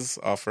 it does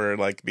offer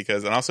like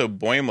because and also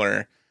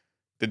Boimler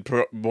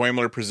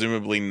Boimler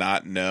presumably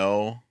not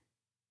know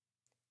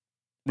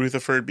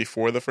Rutherford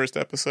before the first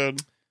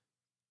episode?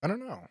 I don't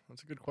know.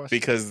 That's a good question.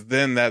 Because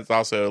then that's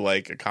also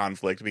like a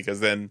conflict because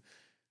then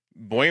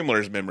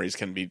Boimler's memories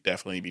can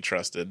definitely be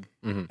trusted,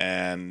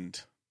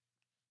 and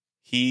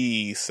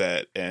he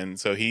said, and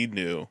so he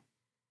knew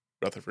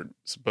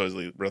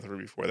supposedly Rutherford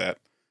before that,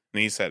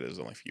 and he said it was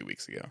only a few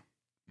weeks ago.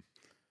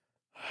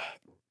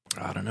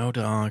 I don't know,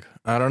 dog.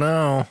 I don't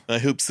know. I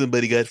hope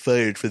somebody got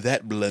fired for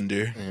that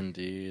blunder.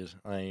 Indeed.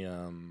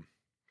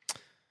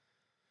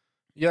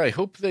 I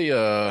hope they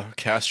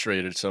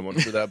castrated someone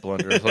for that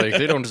blunder. Like,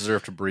 they don't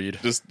deserve to breed.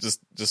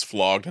 Just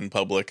flogged in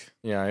public.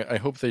 Yeah, I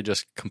hope they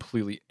just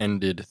completely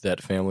ended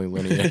that family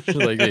lineage.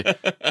 Like,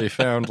 they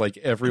found like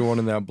everyone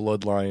in that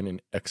bloodline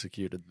and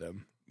executed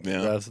them.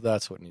 Yeah,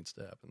 that's what needs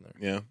to happen there.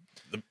 Yeah,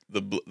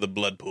 the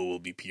blood pool will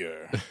be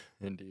pure.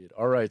 Indeed.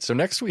 All right. So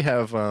next we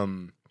have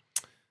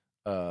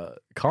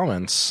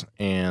comments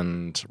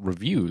and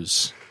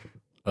reviews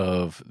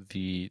of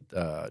the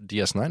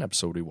DS9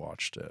 episode we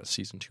watched,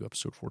 Season 2,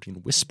 Episode 14,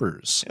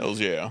 Whispers. Hells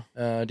yeah.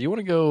 Do you want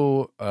to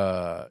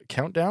go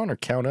count down or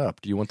count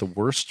up? Do you want the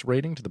worst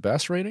rating to the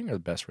best rating or the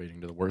best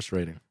rating to the worst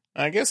rating?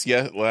 I guess,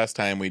 yeah, last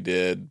time we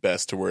did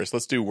best to worst.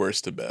 Let's do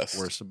worst to best.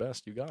 Worst to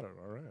best. You got it.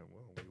 All right.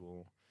 Well, we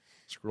will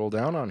scroll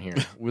down on here.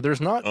 Well,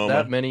 there's not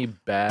that many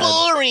bad...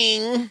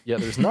 Boring! Yeah,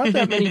 there's not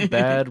that many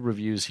bad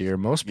reviews here.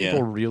 Most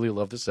people really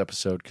love this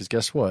episode because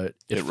guess what?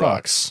 It fucks.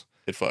 Rocks.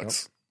 It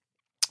fucks.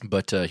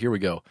 But here we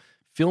go.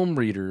 Film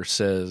Reader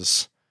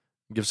gives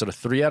it a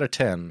 3 out of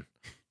 10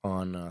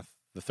 on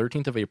the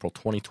 13th of April,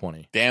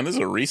 2020. Damn, this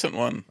is a recent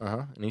one.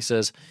 And he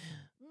says,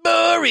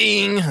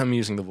 boring. I'm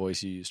using the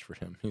voice you used for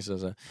him. He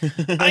says,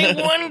 I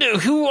wonder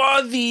who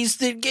are these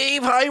that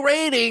gave high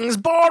ratings.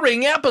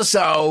 Boring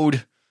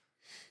episode.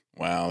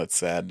 Wow, that's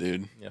sad,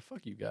 dude. Yeah,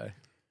 fuck you, guy.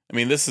 I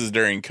mean, this is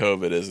during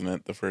COVID, isn't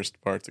it? The first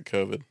parts of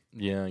COVID.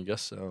 Yeah, I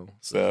guess so.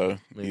 So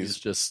maybe he's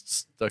just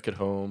stuck at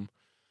home,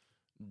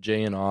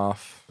 jaying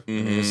off.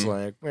 And he's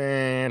like,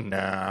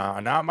 nah,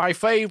 not my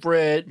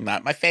favorite.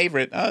 Not my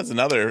favorite. Oh, it's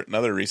another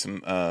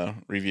recent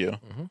review.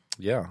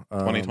 Yeah.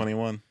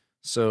 2021.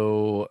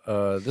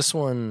 So this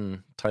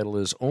one title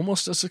is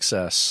Almost a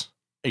Success,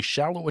 a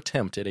shallow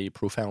attempt at a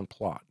profound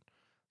plot.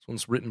 This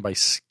one's written by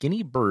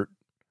Skinny Bert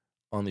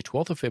on the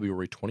 12th of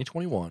February,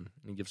 2021,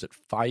 and he gives it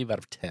 5 out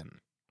of 10.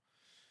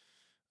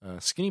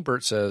 Skinny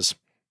Bert says,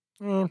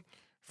 from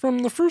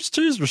the first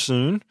teaser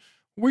scene,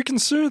 we can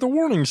see the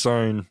warning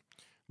sign.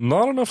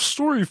 Not enough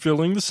story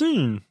filling the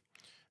scene.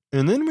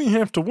 And then we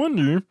have to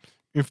wonder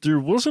if there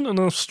wasn't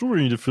enough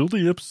story to fill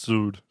the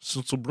episode,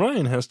 since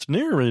O'Brien has to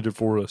narrate it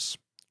for us.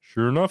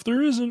 Sure enough,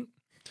 there isn't.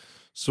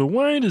 So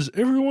why does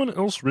everyone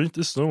else rate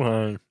this so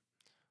high?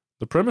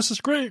 The premise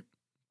is great,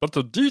 but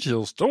the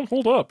details don't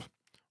hold up.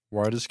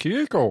 Why does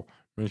Kieko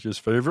make his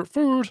favorite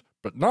food,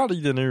 but not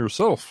eat any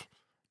herself?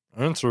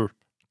 Answer,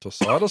 to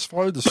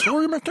satisfy the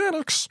story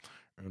mechanics,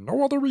 and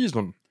no other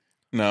reason.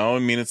 No, I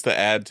mean, it's to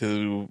add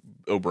to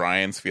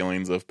O'Brien's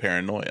feelings of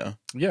paranoia.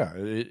 Yeah,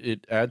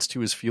 it adds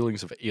to his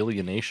feelings of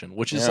alienation,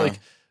 which is like,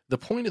 the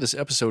point of this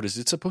episode is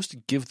it's supposed to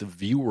give the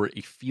viewer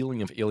a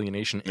feeling of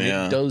alienation, and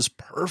it does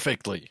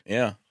perfectly.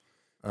 Yeah.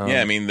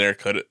 I mean,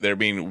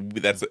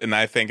 and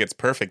I think it's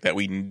perfect that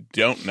we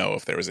don't know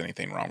if there was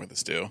anything wrong with the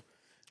stew.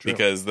 True.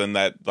 Because then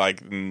that,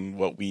 like,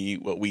 what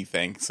we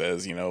think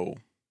says, you know,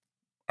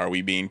 are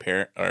we being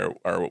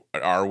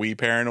are we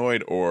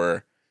paranoid,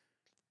 or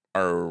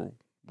are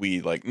we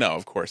like, no,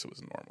 of course it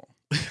was normal.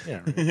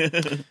 Yeah.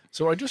 Right.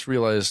 So I just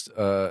realized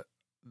the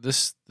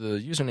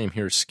username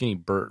here is Skinny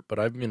Bert, but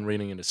I've been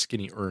rating it as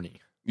Skinny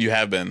Ernie. You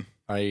have been.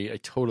 I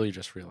totally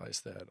just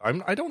realized that.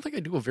 I don't think I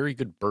do a very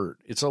good Bert.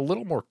 It's a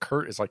little more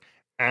curt. It's like,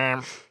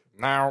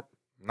 no.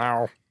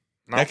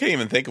 I can't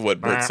even think of what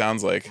Bert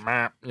sounds like.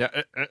 Yeah,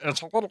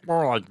 it's a little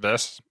more like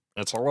this.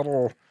 It's a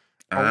little...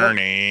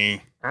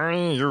 Ernie,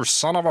 you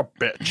son of a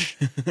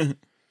bitch.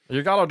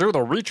 You gotta do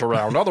the reach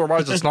around,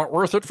 otherwise it's not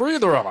worth it for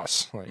either of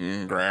us. Like,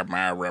 grab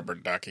my rubber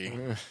ducky.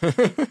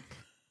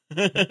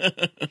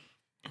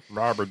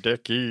 Rubber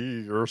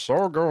Dicky, you're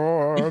so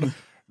good.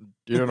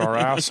 Dinner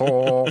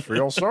asshole,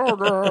 feel so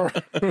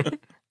good.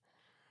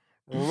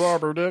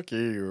 Rubber Dicky,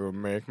 you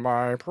make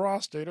my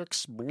prostate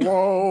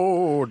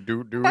explode.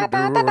 Do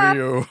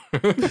you.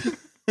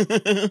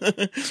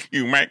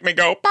 You make me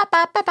go pop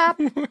pop pop pop.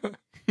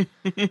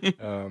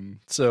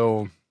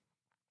 So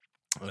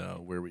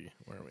where are we?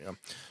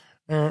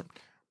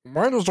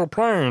 Why does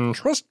O'Brien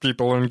trust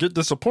people and get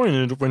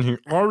disappointed when he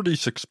already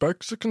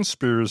suspects a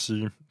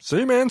conspiracy?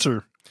 Same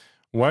answer.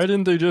 Why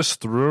didn't they just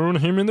throw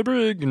him in the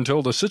brig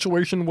until the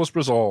situation was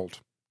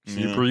resolved?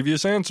 See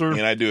previous answer. I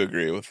mean, I do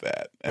agree with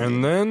that.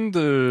 Then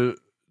the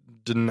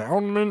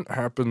denouement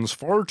happens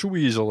far too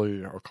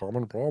easily, a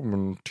common problem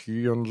in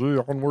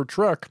TNG Onward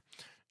Trek,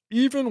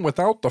 even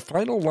without the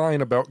final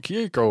line about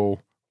Kieko,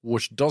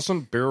 which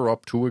doesn't bear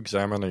up to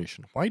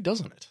examination. Why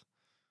doesn't it?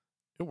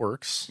 It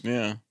works.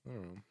 Yeah.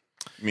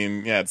 I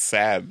mean, yeah, it's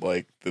sad.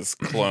 Like, this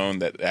clone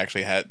that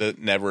actually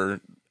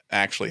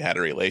actually had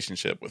a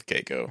relationship with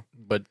Keiko,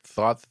 but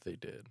thought that they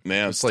did.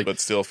 Yeah, it's like, but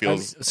still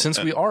feels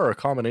since we are a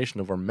combination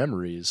of our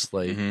memories,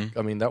 like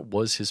I mean, that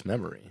was his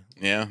memory.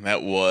 Yeah,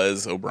 that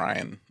was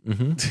O'Brien.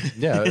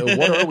 Yeah,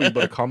 what are we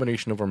but a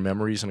combination of our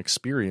memories and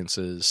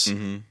experiences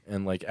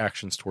and like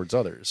actions towards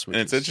others? And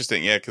it's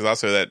interesting, yeah, because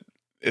also that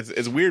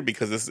it's weird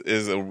because this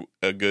is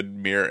a good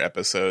mirror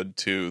episode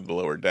to the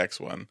Lower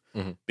Decks one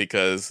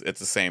because it's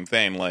the same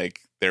thing.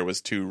 Like there was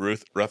two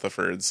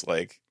Rutherfords,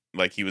 like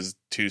he was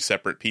two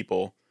separate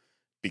people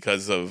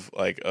because of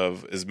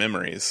his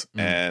memories,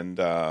 and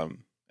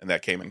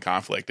that came in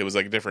conflict. It was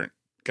like a different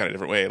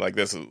way. Like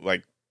this is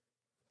like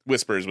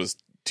Whispers was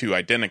two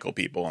identical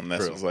people, and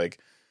this was like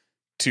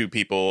two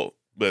people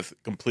with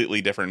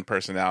completely different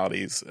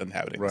personalities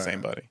inhabiting the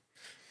same body.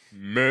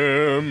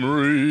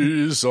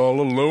 Memories all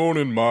alone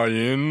in my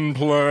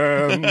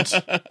implant.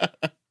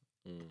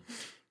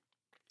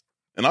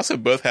 And also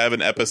both have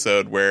an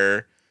episode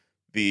where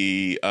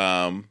the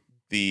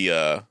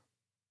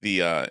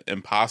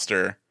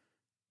imposter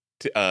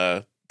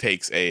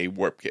takes a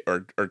warp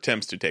or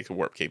attempts to take a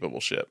warp capable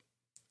ship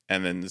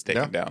and then is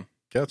taken down.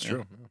 Yeah, that's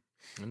true.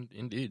 Yeah.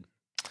 Indeed.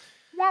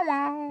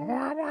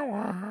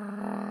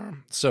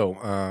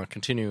 So,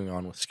 continuing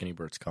on with Skinny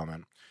Bert's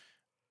comment.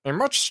 A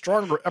much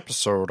stronger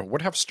episode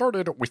would have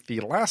started with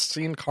the last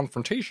scene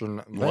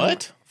confrontation, then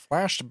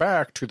flashed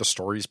back to the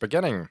story's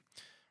beginning.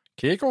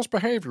 Keiko's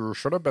behavior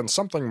should have been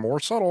something more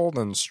subtle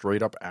than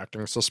straight up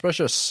acting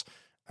suspicious,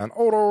 and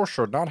Odo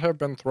should not have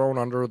been thrown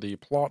under the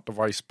plot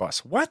device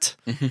bus. What?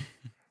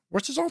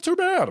 Which is all too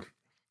bad.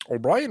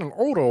 O'Brien and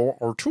Odo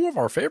are two of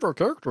our favorite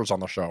characters on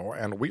the show,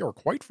 and we are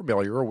quite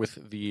familiar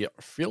with the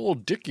Phil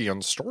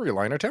Dickian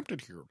storyline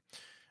attempted here.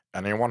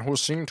 Anyone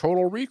who's seen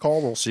Total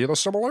Recall will see the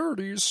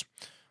similarities.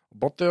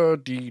 But the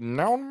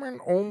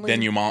denouement only...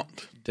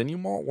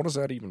 Denouement? What does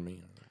that even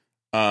mean?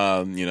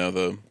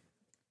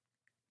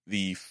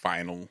 The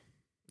final...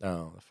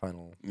 Oh, the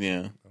final...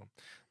 Yeah.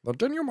 The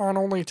denouement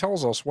only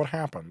tells us what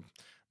happened,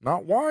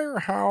 not why or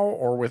how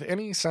or with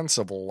any sense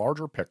of a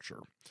larger picture.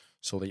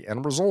 So the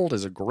end result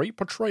is a great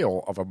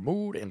portrayal of a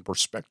mood and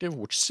perspective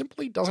which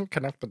simply doesn't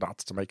connect the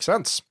dots to make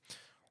sense.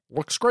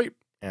 Looks great,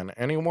 and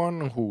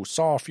anyone who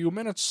saw a few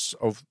minutes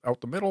of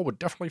out the middle would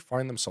definitely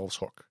find themselves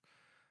hooked.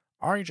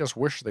 I just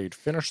wish they'd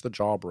finish the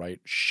job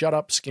right. Shut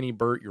up, Skinny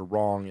Bert. You're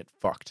wrong. It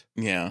fucked.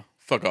 Yeah.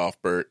 Fuck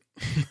off, Bert.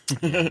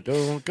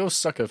 Go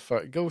suck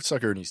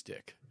Ernie's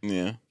dick.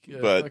 Yeah.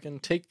 But fucking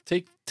take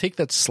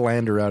that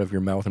slander out of your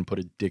mouth and put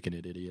a dick in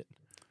it, idiot.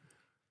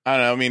 I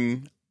don't know. I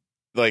mean,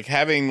 like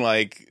having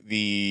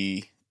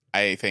his,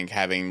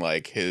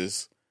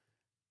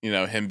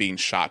 him being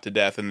shot to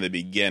death in the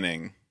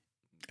beginning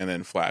and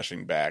then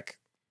flashing back.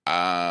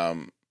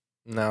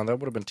 No, that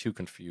would have been too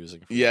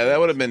confusing. Yeah, that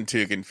would have been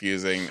too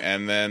confusing.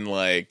 And then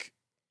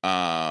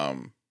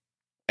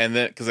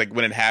because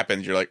when it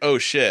happens, you're like, oh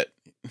shit,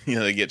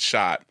 they get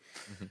shot.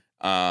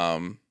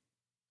 And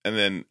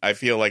then I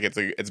feel like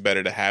it's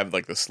better to have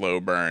like the slow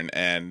burn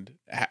and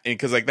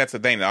because that's the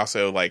thing.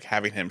 Also, like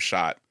having him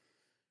shot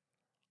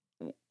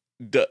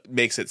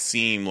makes it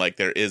seem like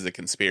there is a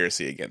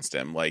conspiracy against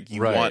him. Like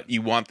you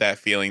want that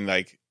feeling.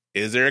 Like,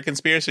 is there a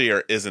conspiracy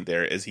or isn't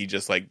there? Is he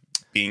just like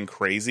being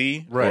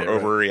crazy or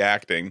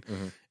overreacting?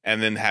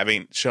 And then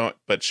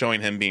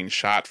showing him being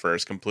shot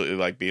first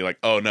completely be like,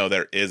 oh no,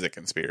 there is a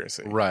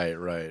conspiracy. Right.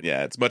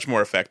 Yeah, it's much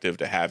more effective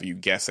to have you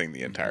guessing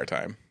the entire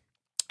time.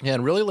 Yeah,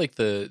 and really like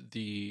the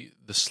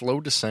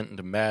slow descent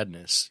into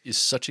madness is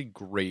such a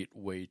great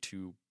way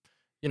to,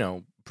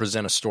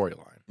 present a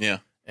storyline. Yeah.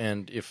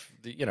 And if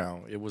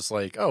it was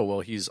like, oh well,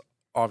 he's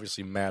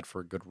obviously mad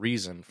for a good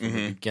reason from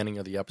the beginning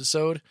of the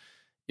episode,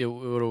 it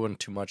would have been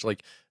too much.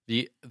 Like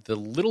the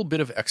little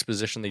bit of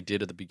exposition they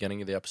did at the beginning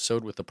of the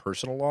episode with the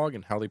personal log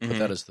and how they put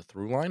that as the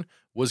through line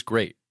was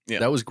great. Yeah.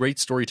 That was great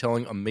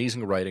storytelling,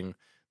 amazing writing.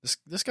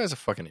 This guy's a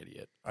fucking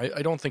idiot.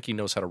 I don't think he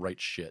knows how to write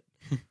shit.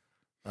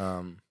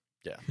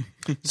 Yeah.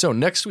 So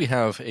next we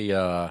have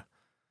a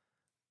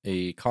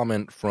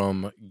comment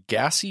from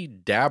Gassy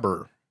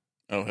Dabber.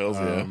 Oh, hells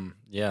yeah.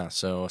 Yeah,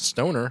 so a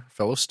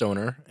fellow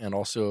stoner, and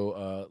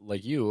also,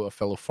 like you, a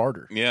fellow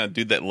farter. Yeah,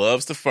 dude that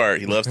loves to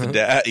fart. He loves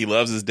to he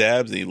loves his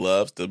dabs, and he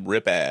loves to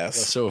rip ass.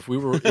 Yeah, so if we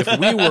were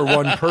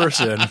one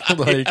person,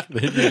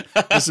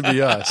 this would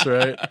be us,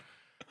 right?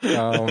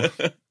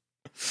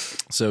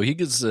 So he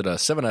gives it a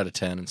 7 out of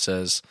 10 and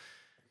says,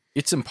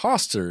 "It's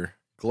imposter.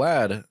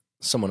 Glad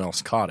someone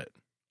else caught it.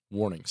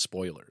 Warning,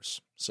 spoilers."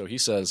 So he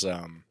says,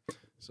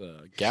 it's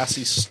a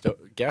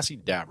gassy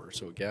dabber,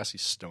 so a gassy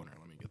stoner.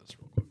 Let me get this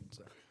real quick.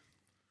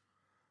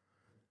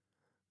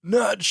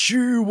 Not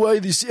sure why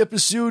this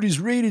episode is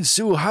rated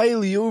so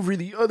highly over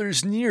the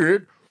others near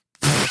it.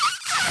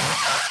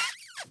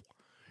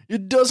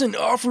 It doesn't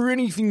offer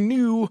anything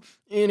new,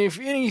 and if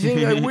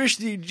anything, I wish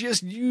they'd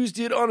just used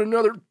it on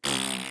another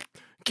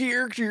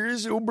character,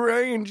 as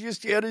O'Brien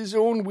just had his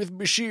own with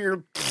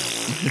Bashir.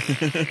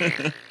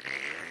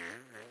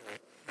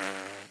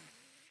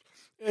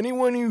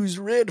 Anyone who's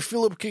read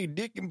Philip K.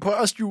 Dick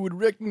Imposter would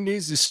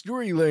recognize the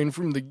storyline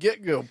from the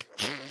get-go.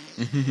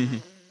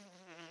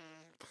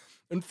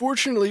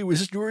 Unfortunately,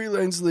 with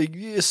storylines like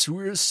this,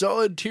 where a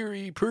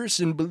solitary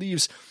person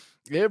believes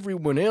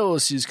everyone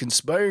else is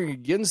conspiring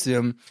against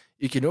them,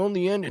 it can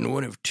only end in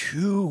one of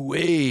two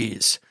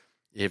ways.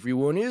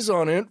 Everyone is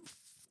on it.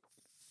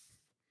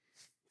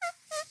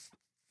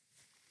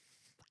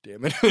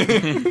 Damn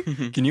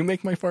it. Can you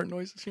make my fart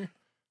noises here?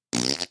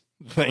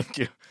 Thank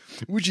you.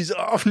 Which is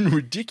often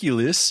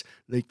ridiculous,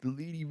 like the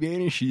lady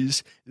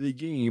vanishes, the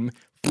game,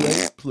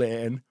 flight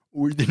plan,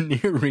 or the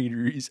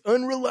narrator is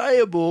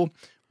unreliable,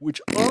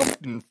 which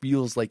often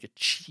feels like a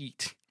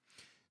cheat.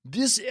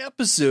 This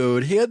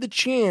episode had the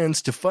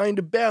chance to find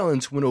a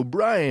balance when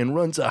O'Brien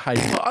runs a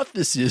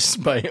hypothesis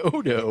by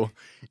Odo,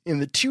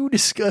 and the two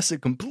discuss a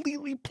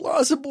completely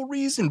plausible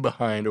reason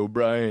behind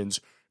O'Brien's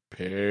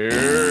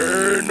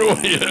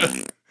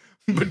paranoia,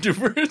 but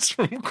diverts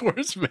from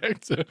course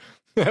back to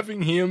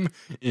having him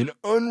an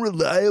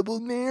unreliable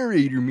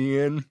narrator,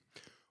 man.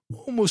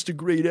 Almost a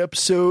great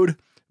episode,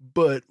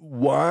 but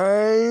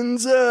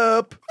winds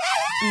up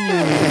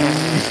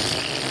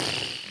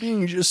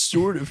being just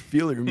sort of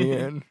filler,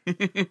 man.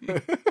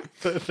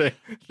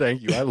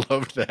 Thank you. I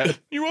loved that.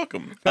 You're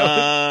welcome.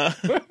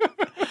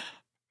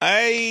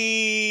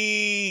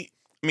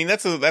 I mean,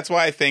 that's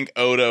why I think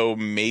Odo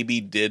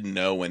maybe did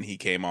know when he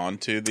came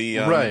onto the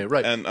right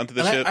and onto the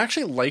and ship. I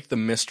actually like the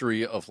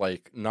mystery of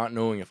like not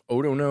knowing if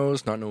Odo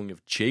knows, not knowing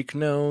if Jake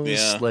knows.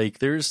 Yeah.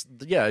 Like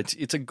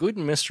it's a good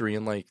mystery,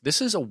 and like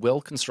this is a well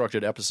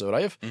constructed episode.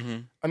 I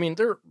mean,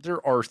 there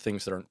are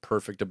things that aren't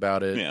perfect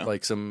about it,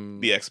 like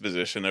the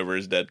exposition over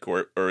his dead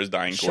corpse or his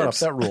dying Shut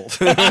corpse. up, that ruled.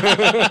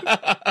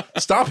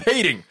 Stop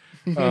hating.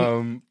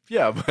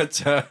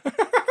 But I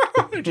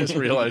just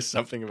realized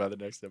something about the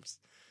next episode.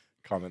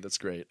 Comment. That's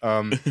great.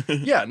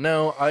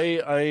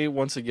 I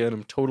once again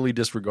am totally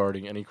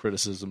disregarding any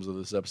criticisms of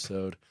this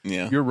episode.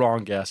 Yeah, you're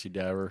wrong, Gassy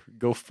Dabber.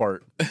 Go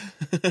fart.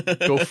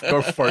 go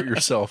fart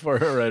yourself. All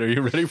right, are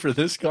you ready for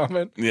this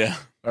comment? Yeah.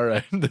 All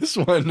right, this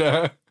one.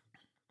 Oh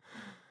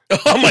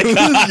my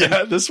god!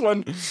 Yeah, this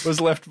one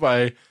was left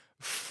by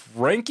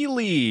Frankie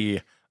Lee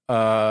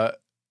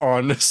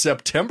on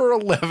September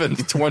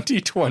 11th,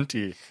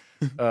 2020,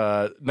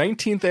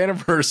 19th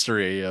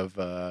anniversary of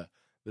The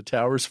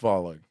Towers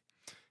Falling.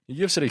 He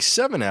gives it a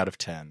 7 out of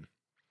 10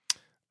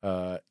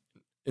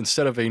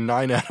 instead of a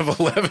 9 out of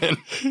 11.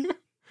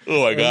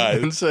 Oh, my God.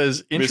 And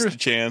says, Missed a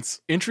chance.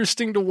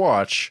 Interesting to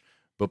watch,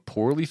 but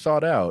poorly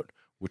thought out,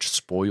 which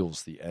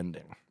spoils the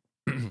ending.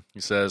 He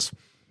says,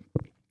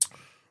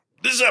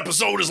 this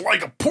episode is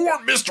like a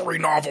poor mystery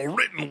novel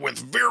written with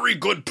very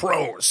good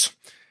prose.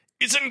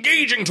 It's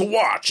engaging to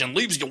watch and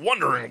leaves you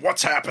wondering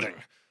what's happening.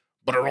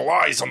 But it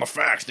relies on the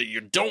fact that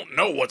you don't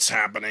know what's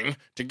happening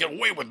to get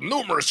away with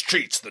numerous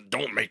cheats that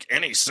don't make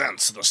any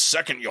sense the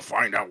second you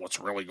find out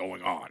what's really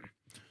going on.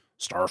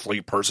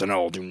 Starfleet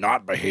personnel do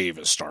not behave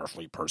as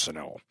Starfleet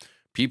personnel.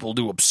 People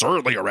do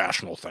absurdly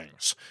irrational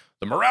things.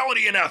 The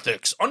morality and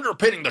ethics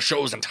underpinning the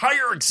show's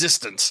entire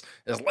existence,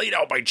 as laid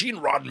out by Gene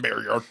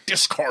Roddenberry, are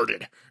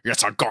discarded.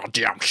 It's a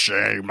goddamn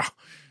shame.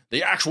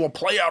 The actual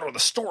play out of the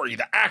story,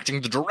 the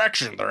acting, the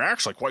direction, they're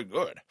actually quite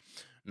good.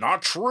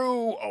 Not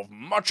true of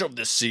much of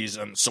this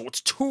season, so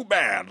it's too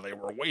bad they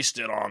were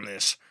wasted on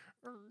this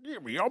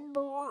give me a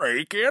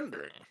break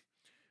ending.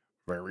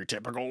 Very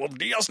typical of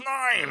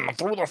DS9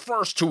 through the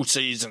first 2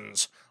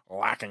 seasons,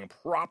 lacking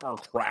proper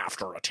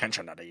craft or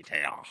attention to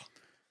detail.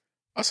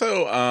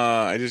 Also,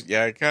 I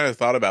kind of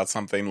thought about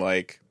something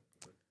like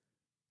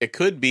it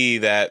could be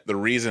that the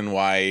reason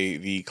why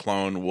the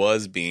clone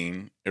was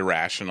being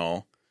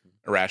irrationally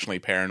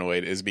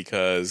paranoid is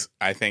because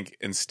I think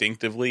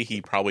instinctively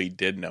he probably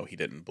did know he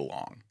didn't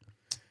belong.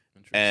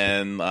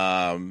 And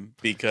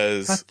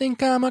because I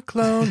think I'm a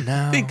clone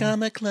now.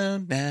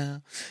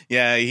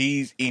 Yeah,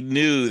 he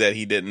knew that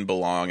he didn't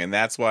belong, and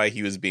that's why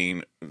he was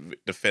being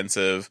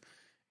defensive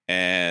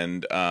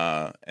and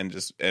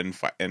just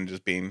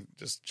being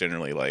just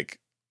generally like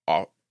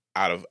out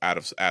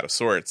of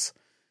sorts.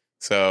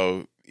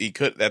 So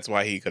that's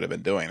why he could have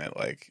been doing it.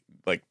 Like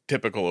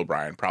typical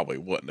O'Brien probably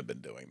wouldn't have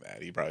been doing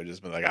that. He probably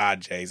just been like,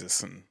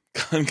 Jesus, and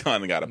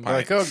gone and got a pint.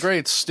 Like, oh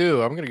great,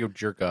 Stu, I'm gonna go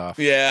jerk off.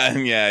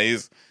 Yeah,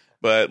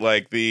 but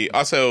like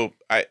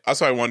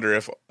I wonder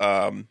if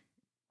when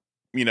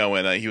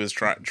he was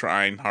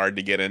trying hard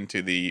to get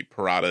into the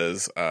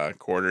Parada's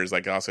quarters,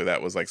 like also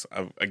that was like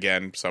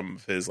again some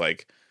of his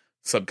like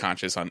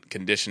subconscious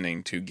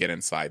conditioning to get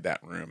inside that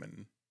room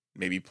and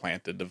maybe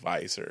plant a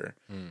device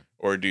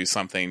or do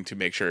something to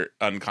make sure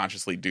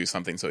unconsciously do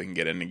something so he can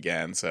get in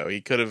again. So he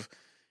could have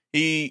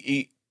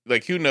he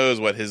like who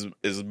knows what his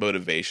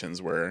motivations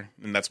were,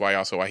 and that's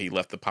why he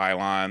left the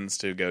pylons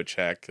to go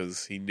check,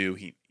 because he knew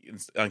he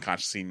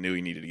unconsciously knew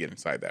he needed to get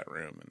inside that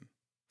room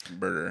and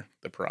murder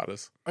the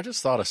Paradas. I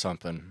just thought of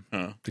something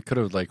that could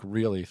have like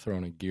really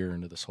thrown a gear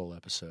into this whole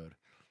episode.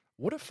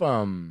 What if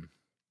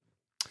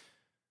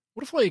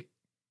like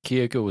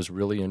Kyoko was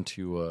really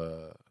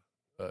into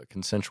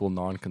consensual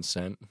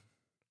non-consent?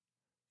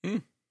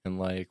 And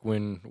like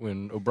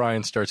when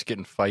O'Brien starts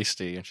getting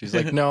feisty and she's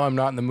like, no, I'm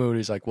not in the mood.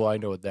 He's like, well, I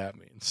know what that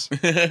means.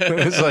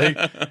 It's like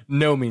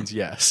no means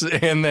yes.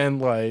 And then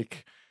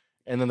like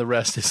and then the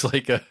rest is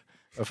like a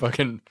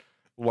fucking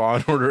Law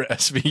and Order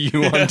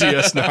SVU on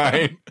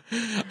DS9.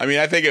 I mean,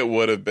 I think it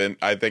would have been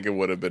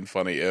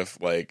funny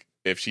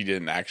if she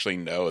didn't actually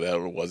know that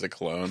it was a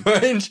clone.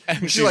 and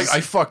she's like,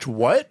 I fucked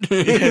what?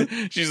 Yeah,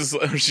 she's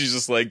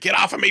just like, get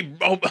off of me,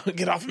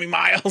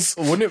 Miles.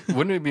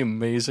 Wouldn't it be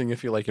amazing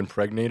if you like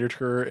impregnated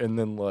her and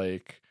then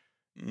like,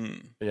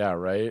 yeah,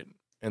 right?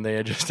 And they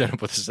had just end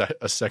up with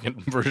a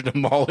second version of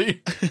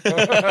Molly.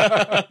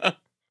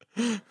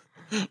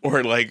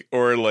 or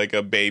like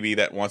a baby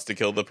that wants to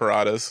kill the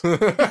Paradas.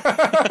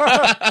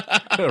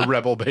 A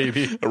rebel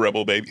baby. Yeah,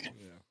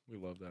 we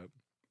love that.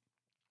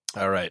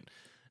 All right.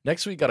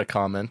 Next, we got a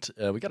comment.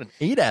 We got an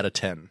 8 out of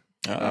 10.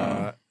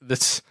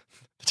 The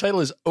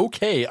title is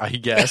okay, I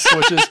guess,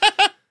 which is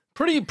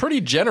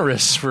pretty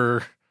generous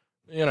for,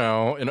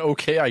 an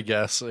okay, I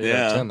guess, 8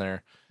 out of 10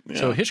 there. Yeah.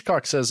 So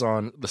Hitchcock says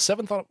on the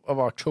 7th of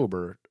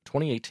October,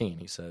 2018,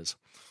 he says,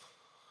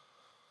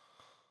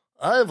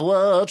 I've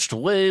watched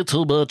way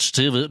too much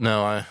TV.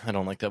 No, I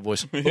don't like that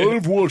voice.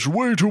 I've watched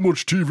way too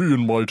much TV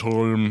in my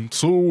time,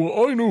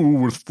 so I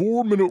knew with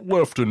 4 minutes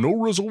left and no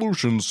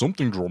resolution,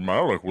 something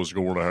dramatic was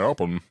going to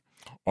happen.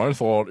 I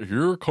thought,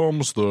 here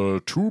comes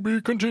the to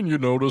be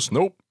continued notice.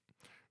 Nope.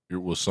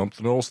 It was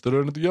something else that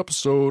ended the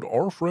episode.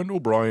 Our friend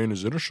O'Brien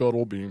is in a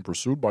shuttle being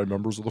pursued by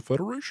members of the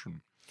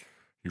Federation.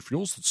 He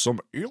feels that some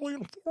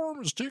alien form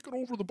has taken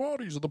over the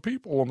bodies of the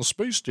people on the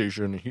space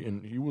station,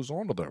 and he was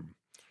onto them.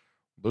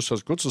 This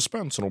has good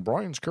suspense, and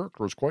O'Brien's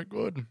character is quite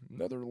good.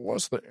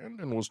 Nevertheless, the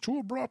ending was too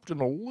abrupt and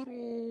a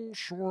little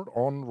short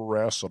on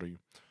veracity.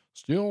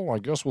 Still, I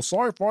guess with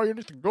sci-fi,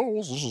 anything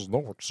goes. This is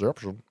no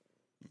exception.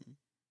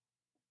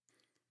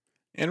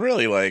 And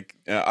really,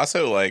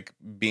 also,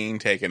 being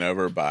taken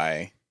over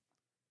by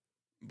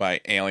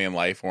alien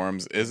life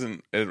forms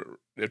isn't,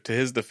 to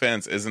his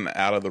defense, isn't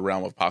out of the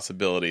realm of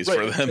possibilities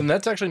for them. And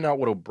that's actually not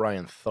what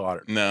O'Brien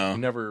thought. No. He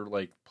never,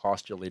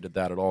 postulated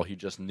that at all. He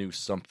just knew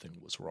something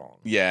was wrong.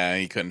 Yeah,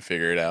 he couldn't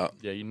figure it out.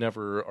 Yeah, he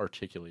never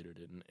articulated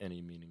it in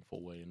any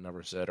meaningful way and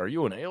never said, are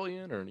you an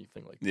alien or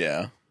anything like that.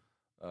 Yeah.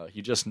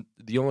 He just,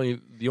 the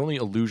only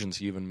allusions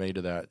he even made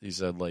to that, he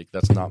said,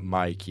 that's not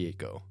my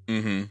Keiko.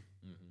 Mm-hmm.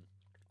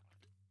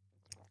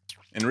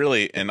 And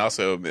really, and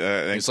also,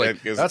 it's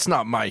that's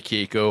not my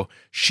Keiko.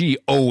 She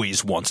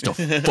always wants to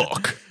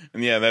fuck.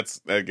 And yeah,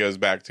 that goes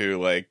back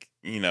to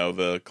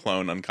the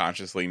clone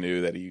unconsciously knew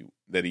that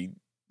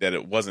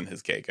it wasn't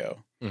his Keiko.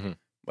 Mm-hmm.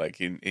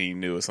 He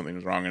knew something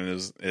was wrong, and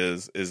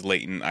his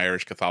latent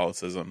Irish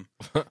Catholicism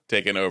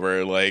taking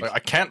over. I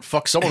can't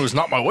fuck someone who's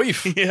not my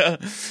wife. Yeah,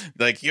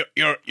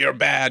 you're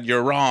bad,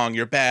 you're wrong,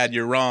 you're bad,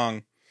 you're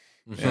wrong.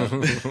 Yeah.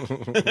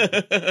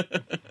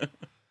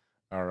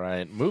 All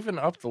right, moving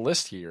up the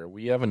list here,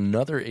 we have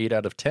another 8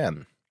 out of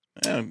 10.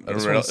 Yeah,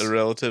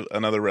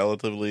 another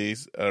relatively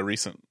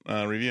recent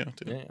review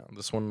too. Yeah,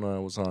 this one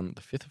was on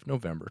the 5th of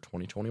November,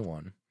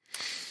 2021.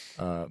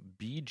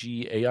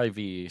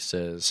 BGAIV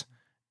says,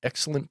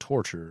 excellent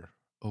torture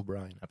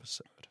O'Brien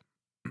episode.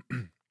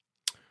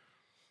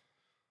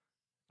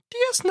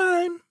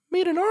 DS9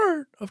 made an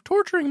art of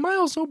torturing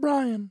Miles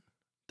O'Brien.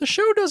 The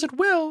show does it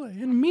well,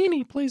 and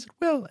Meanie plays it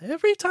well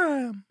every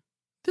time.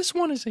 This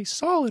one is a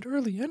solid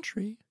early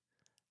entry.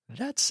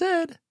 That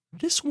said,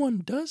 this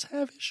one does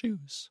have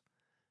issues.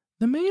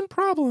 The main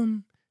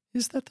problem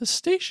is that the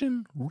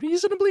station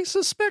reasonably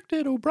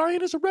suspected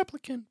O'Brien is a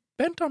replicant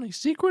bent on a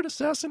secret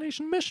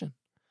assassination mission.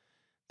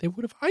 They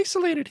would have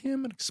isolated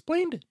him and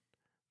explained it.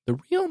 The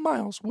real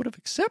Miles would have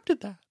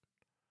accepted that.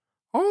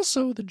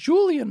 Also, the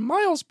Julie and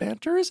Miles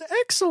banter is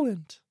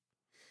excellent.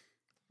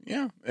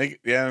 Yeah,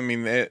 I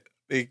mean, they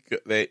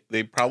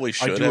probably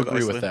should. I do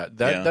agree with that.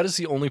 That is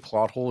the only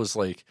plot hole. Is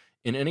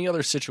in any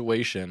other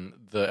situation,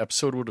 the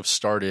episode would have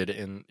started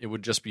and it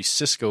would just be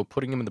Cisco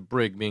putting him in the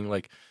brig, being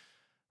like,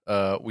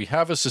 "We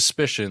have a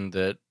suspicion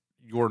that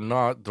you're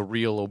not the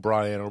real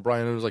O'Brien."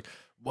 O'Brien was like,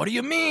 "What do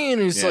you mean?"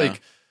 And he's like,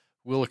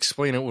 "We'll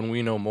explain it when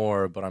we know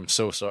more." But I'm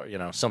so sorry,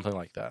 something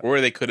like that. Or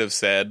they could have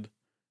said,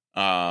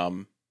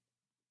 "Oh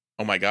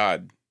my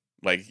God."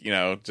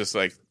 Just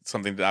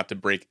something not to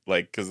break,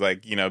 because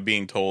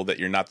being told that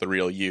you're not the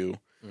real you,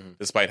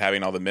 despite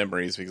having all the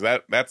memories, because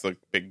that's a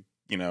big,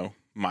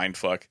 mind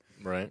fuck.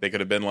 Right. They could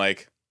have been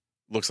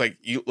looks like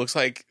you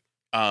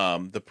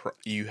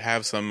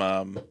have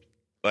some,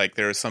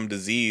 there is some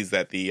disease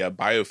that the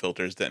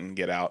biofilters didn't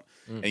get out,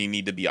 and you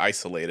need to be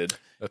isolated.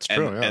 That's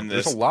true. And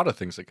there's a lot of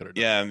things they could have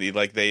done. Yeah. And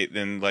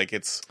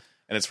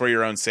it's for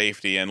your own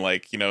safety. And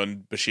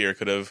and Bashir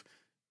could have,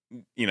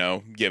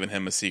 given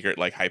him a secret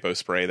hypo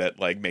spray that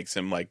makes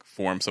him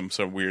form some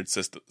weird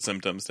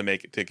symptoms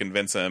to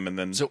convince him, and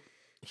then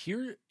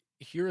here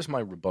is my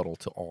rebuttal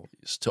to all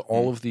these, to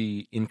all of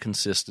the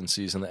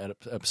inconsistencies in the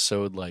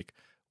episode.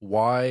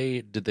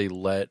 Why did they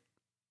let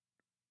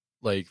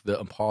the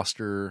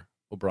imposter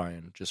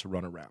O'Brien just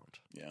run around?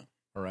 Yeah,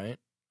 all right.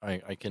 I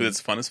can. But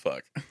it's fun as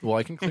fuck. Well,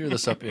 I can clear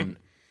this up in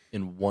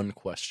one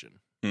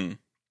question. Who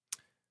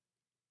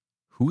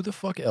the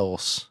fuck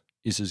else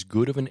is as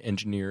good of an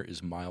engineer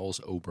as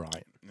Miles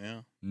O'Brien.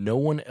 Yeah. No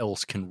one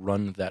else can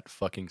run that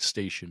fucking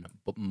station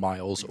but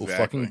Miles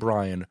Exactly.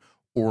 O'Brien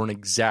or an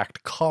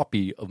exact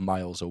copy of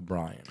Miles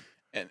O'Brien.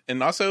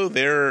 And also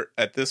they're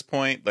at this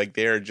point, like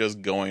they're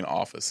just going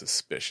off of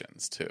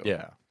suspicions too.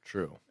 Yeah,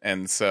 true.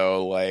 And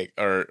so like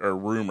or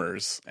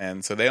rumors.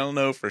 And so they don't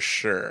know for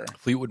sure.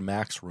 Fleetwood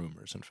Mac's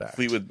rumors, in fact.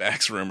 Fleetwood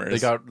Mac's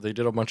rumors. They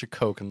did a bunch of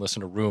coke and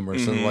listened to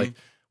rumors and like,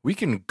 we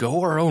can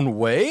go our own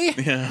way?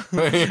 Yeah.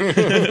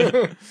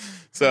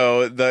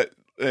 So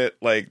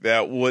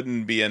that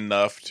wouldn't be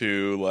enough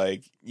to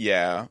like,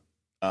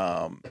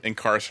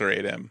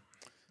 incarcerate him.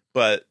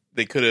 But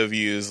they could have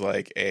used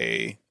like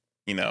a,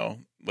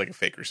 like a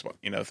fake response,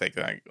 fake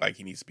like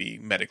he needs to be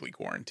medically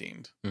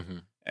quarantined. Mm-hmm.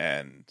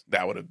 And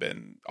that would have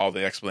been all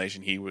the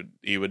explanation he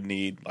would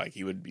need. Like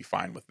he would be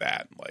fine with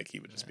that. Like he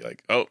would just be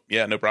like, "Oh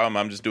yeah, no problem.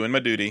 I'm just doing my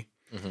duty."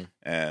 Mm-hmm.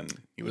 And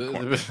he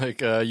would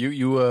like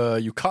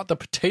you caught the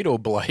potato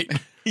blight.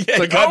 Yeah, it's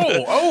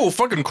like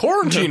fucking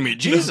quarantine me,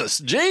 Jesus.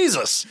 Give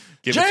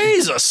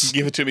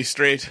it to me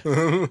straight.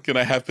 Can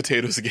I have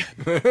potatoes again?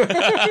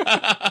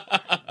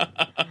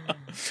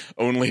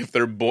 Only if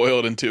they're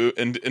boiled into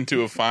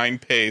a fine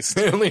paste.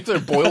 Only if they're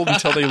boiled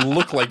until they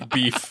look like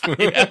beef.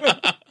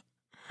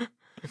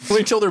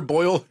 Only until they're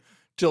boiled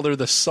till they're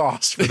the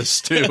sauce for the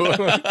stew.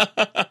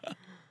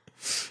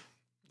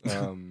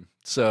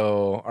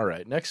 So, all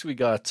right. Next, we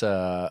got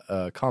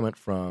a comment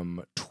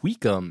from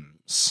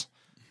Tweakums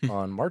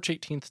on March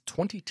 18th,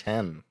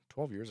 2010,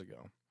 12 years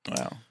ago.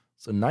 Wow.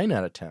 So 9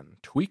 out of 10.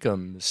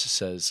 Tweakums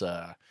says,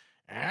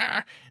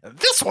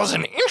 this was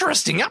an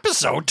interesting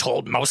episode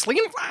told mostly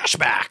in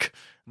flashback.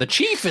 The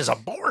chief is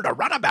aboard a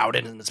runabout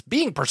and is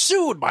being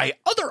pursued by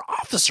other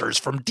officers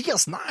from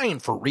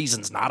DS9 for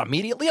reasons not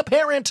immediately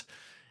apparent.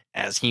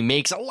 As he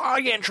makes a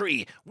log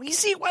entry, we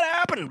see what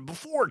happened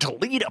before to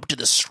lead up to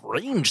the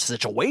strange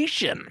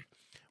situation.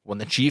 When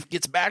the chief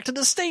gets back to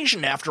the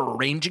station after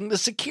arranging the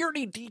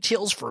security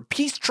details for a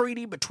peace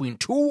treaty between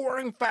two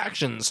warring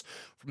factions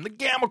from the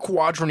Gamma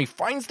Quadrant, he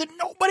finds that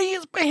nobody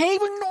is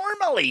behaving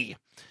normally.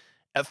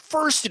 At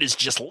first, it is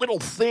just little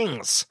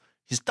things.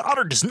 His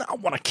daughter does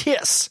not want to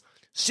kiss.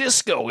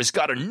 Cisco has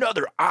got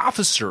another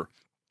officer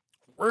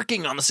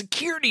working on the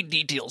security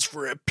details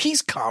for a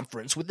peace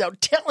conference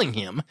without telling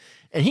him,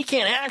 and he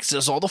can't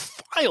access all the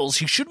files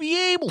he should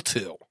be able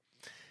to.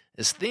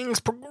 As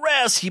things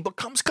progress, he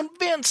becomes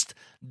convinced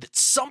that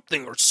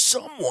something or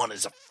someone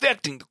is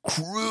affecting the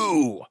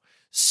crew.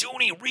 Soon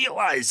he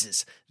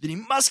realizes that he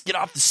must get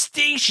off the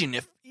station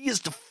if he is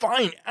to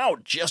find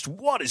out just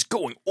what is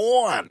going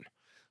on.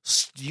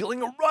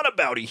 Stealing a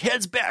runabout, he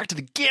heads back to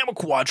the Gamma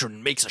Quadrant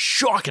and makes a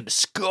shocking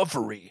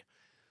discovery.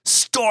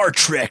 Star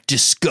Trek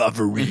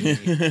Discovery.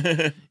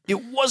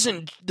 It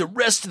wasn't the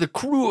rest of the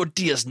crew of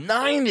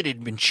DS9 that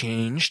had been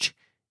changed.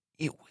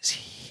 It was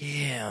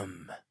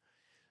him.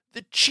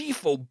 The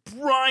Chief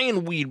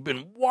O'Brien we'd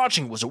been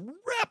watching was a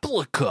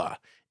replica,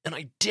 and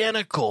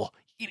identical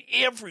in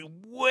every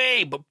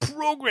way, but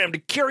programmed to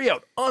carry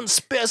out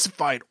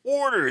unspecified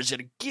orders at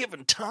a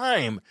given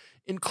time,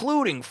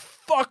 including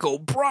fuck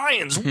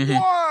O'Brien's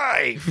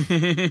wife.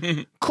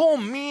 Cole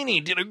Meany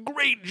did a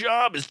great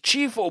job as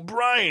Chief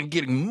O'Brien,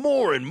 getting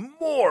more and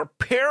more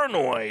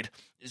paranoid,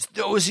 as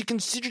those he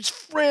considers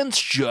friends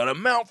shut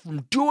him out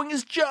from doing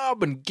his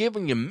job and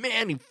giving him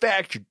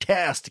manufactured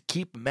tasks to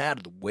keep him out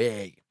of the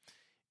way.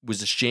 It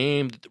was a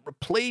shame that the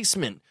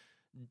replacement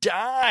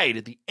died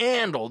at the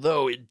end,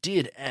 although it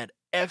did add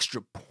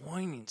extra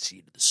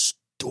poignancy to the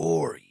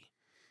story.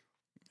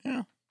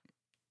 Yeah,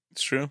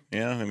 it's true.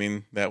 Yeah, I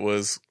mean that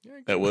was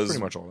pretty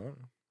much all that.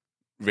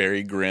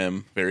 Very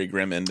grim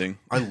ending.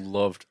 I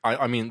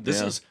mean,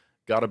 this has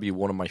got to be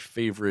one of my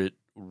favorite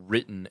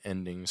written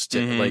endings.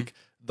 To like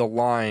the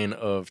line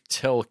of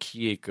 "Tell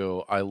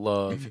Kieko I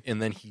love,"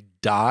 and then he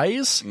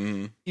dies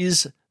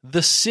is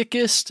the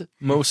sickest,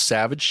 most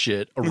savage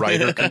shit a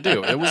writer could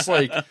do. It was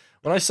like,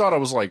 when I saw it, I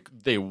was like,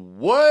 they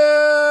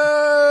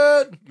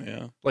what?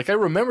 Yeah. Like, I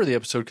remember the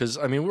episode because,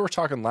 I mean, we were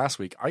talking last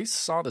week. I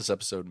saw this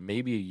episode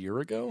maybe a year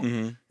ago.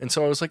 And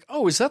so I was like,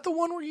 oh, is that the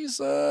one where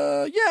he's,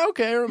 yeah,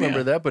 okay, I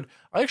remember that. But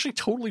I actually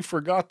totally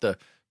forgot the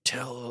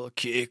 "Tell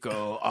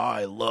Kiko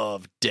I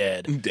love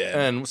dead.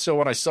 And so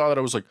when I saw that,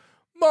 I was like,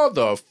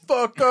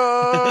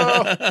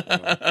 motherfucker.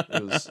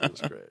 It was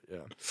great,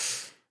 yeah.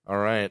 All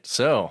right,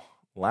 so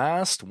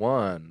last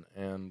one.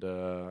 And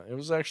it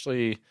was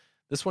actually,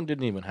 this one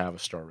didn't even have a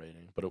star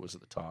rating, but it was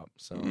at the top.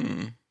 So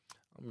I'm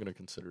going to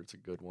consider it's a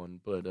good one,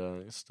 but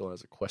it still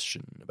has a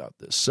question about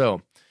this.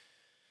 So,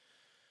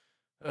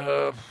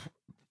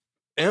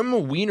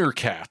 M. Wiener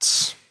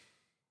Cats.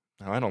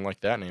 Now, I don't like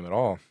that name at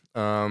all.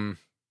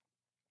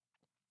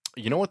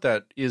 You know what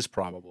that is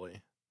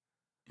probably?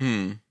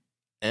 M.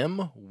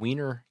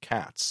 Wiener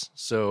Cats.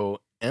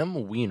 So,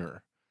 M.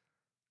 Wiener,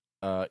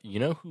 you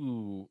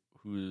know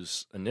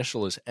whose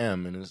initial is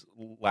M and his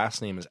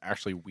last name is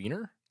actually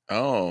Wiener?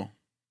 Oh,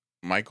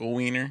 Michael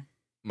Wiener?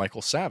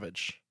 Michael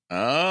Savage.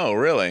 Oh,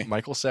 really?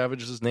 Michael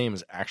Savage's name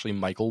is actually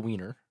Michael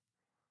Wiener.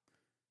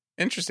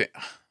 Interesting.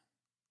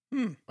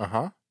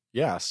 Uh-huh.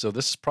 Yeah, so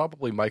this is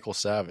probably Michael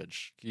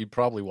Savage. He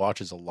probably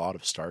watches a lot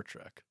of Star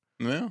Trek.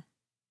 Yeah.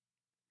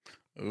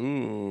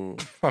 Ooh.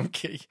 I'm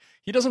kidding.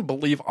 He doesn't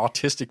believe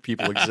autistic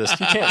people exist.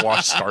 He can't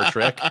watch Star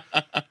Trek.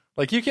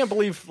 Like, you can't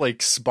believe, like,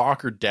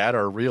 Spock or Data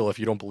are real if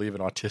you don't believe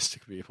in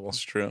autistic people.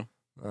 That's true.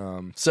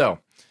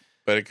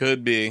 But it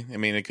could be. I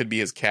mean, it could be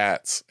his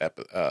cat's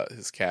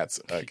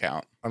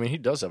account. I mean, he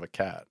does have a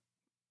cat.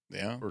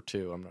 Yeah. Or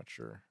two, I'm not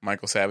sure.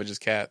 Michael Savage's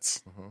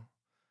cats. Uh-huh.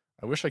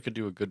 I wish I could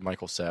do a good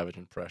Michael Savage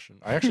impression.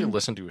 I actually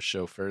listen to his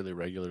show fairly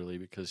regularly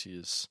because he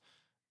is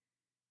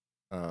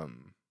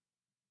one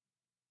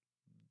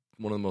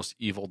of the most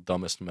evil,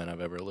 dumbest men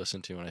I've ever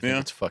listened to, and I think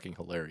it's fucking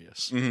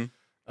hilarious.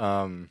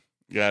 Mm-hmm.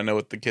 Yeah, I know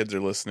what the kids are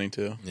listening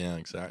to. Yeah,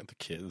 exactly. The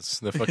kids.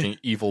 The fucking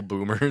evil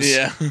boomers.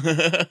 Yeah.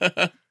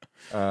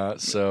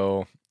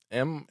 So,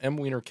 M.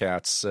 Wiener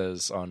Katz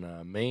says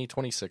on May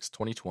 26,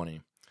 2020,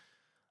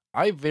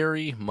 I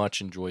very much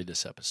enjoyed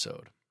this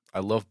episode. I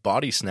love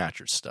body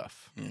snatcher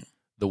stuff. Yeah.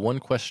 The one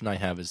question I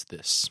have is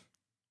this.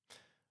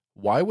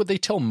 Why would they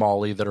tell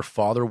Molly that her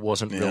father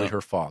wasn't really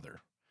her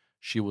father?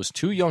 She was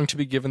too young to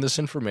be given this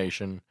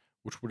information,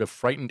 which would have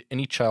frightened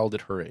any child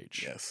at her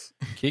age. Yes.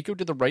 Keiko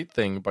did the right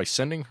thing by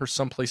sending her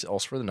someplace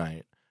else for the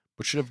night,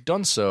 but should have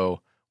done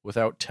so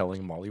without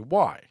telling Molly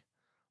why.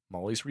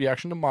 Molly's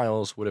reaction to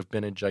Miles would have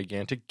been a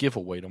gigantic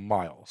giveaway to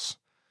Miles.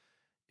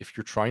 If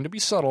you're trying to be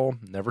subtle,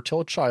 never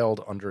tell a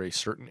child under a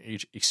certain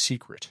age a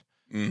secret.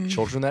 Mm-hmm.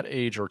 Children that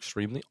age are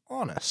extremely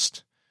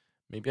honest.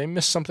 Maybe I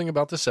missed something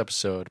about this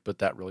episode, but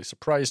that really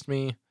surprised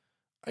me.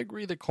 I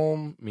agree that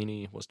Colm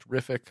Meaney was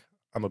terrific.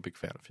 I'm a big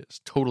fan of his.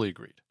 Totally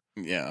agreed.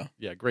 Yeah.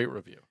 Yeah, great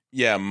review.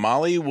 Yeah,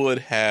 Molly would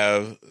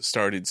have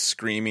started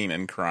screaming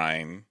and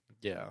crying.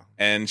 Yeah.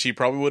 And she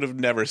probably would have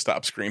never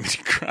stopped screaming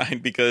and crying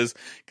because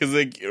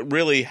like,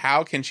 really,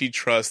 how can she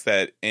trust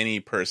that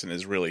any person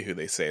is really who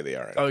they say they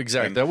are? Oh,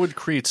 exactly. That would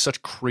create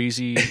such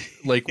crazy,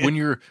 like when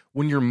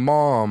your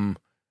mom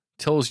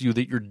tells you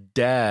that your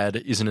dad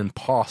is an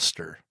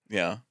imposter.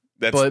 Yeah.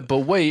 But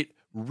wait,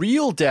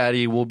 real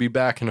daddy will be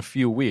back in a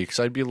few weeks.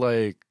 I'd be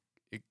like,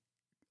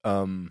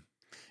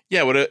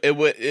 yeah,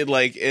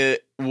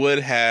 it would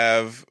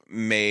have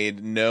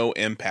made no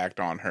impact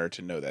on her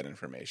to know that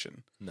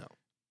information. No.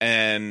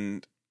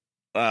 And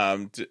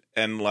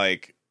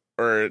like,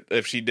 or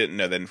if she didn't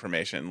know that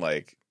information,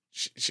 like,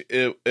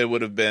 it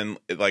would have been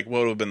like,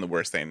 what would have been the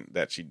worst thing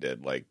that she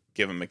did? Like,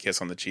 give him a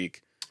kiss on the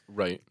cheek,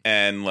 right?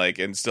 And like,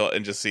 and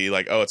just see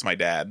like, oh, it's my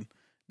dad.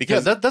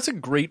 Because that's a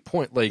great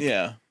point. Like,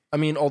 yeah. I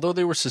mean, although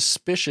they were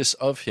suspicious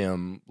of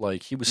him,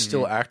 like, he was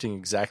still acting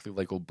exactly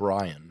like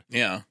O'Brien.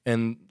 Yeah.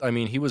 And, I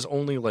mean, he was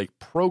only, like,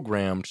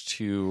 programmed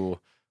to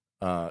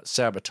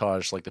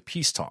sabotage, like, the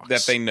peace talks.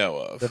 That they know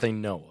of.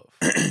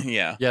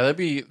 Yeah. Yeah,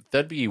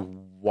 that'd be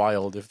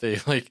wild if they,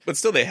 like... But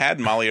still, they had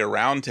Molly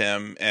around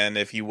him, and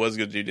if he was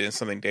going to do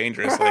something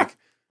dangerous, like...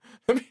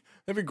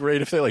 That'd be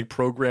great if they, like,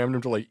 programmed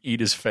him to, like,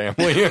 eat his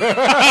family.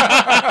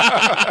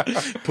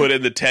 Put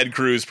in the Ted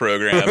Cruz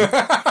program.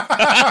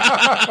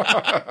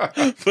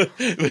 but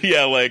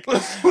yeah, like,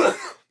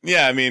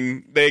 yeah, I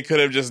mean, they could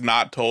have just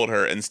not told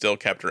her and still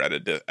kept her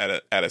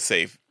at a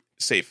safe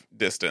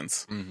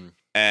distance. Mm-hmm.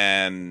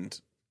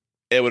 And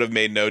it would have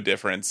made no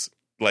difference.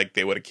 Like,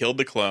 they would have killed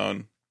the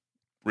clone.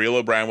 Real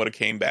O'Brien would have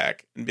came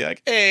back and be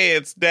like, "Hey,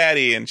 it's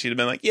Daddy," and she'd have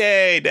been like,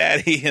 "Yay,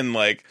 Daddy!" And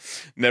like,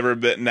 never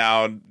been.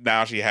 Now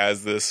she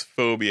has this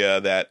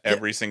phobia that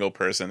every single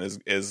person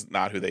is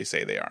not who they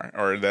say they are,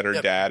 or that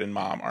her dad and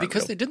mom are.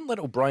 Because they didn't let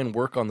O'Brien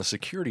work on the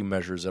security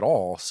measures at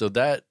all, so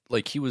that,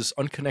 like, he was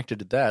unconnected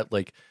to that.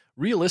 Like,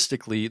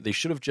 realistically, they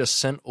should have just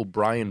sent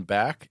O'Brien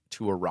back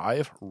to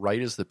arrive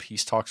right as the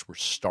peace talks were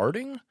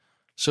starting,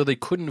 so they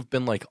couldn't have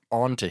been like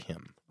onto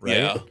him, right?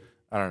 Yeah.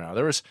 I don't know.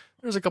 There was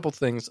a couple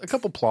things, a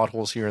couple plot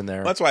holes here and there.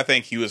 Well, that's why I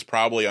think he was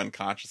probably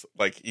unconscious.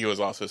 Like, he was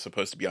also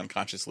supposed to be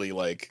unconsciously,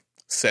 like,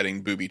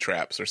 setting booby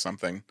traps or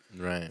something,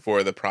 right,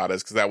 for the Pradas,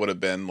 because that would have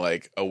been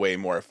like a way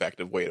more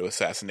effective way to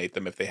assassinate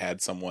them if they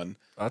had someone.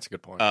 Oh, that's a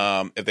good point.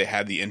 If they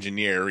had the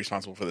engineer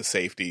responsible for the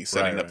safety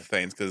setting up the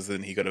things, because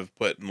then he could have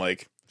put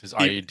like his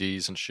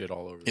IEDs and shit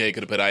all over. Yeah, he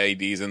could have put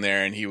IEDs in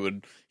there, and he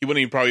wouldn't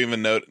even probably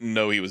even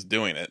know he was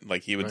doing it.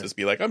 Like, he would just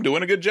be like, "I'm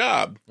doing a good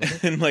job,"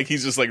 and like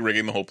he's just like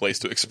rigging the whole place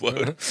to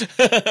explode.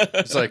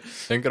 It's like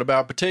thinking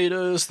about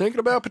potatoes, thinking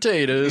about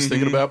potatoes,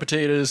 thinking about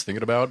potatoes,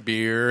 thinking about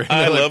beer.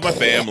 I love my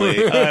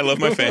family. I love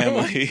my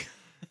family.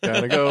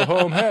 Gotta go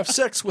home, have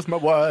sex with my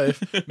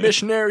wife.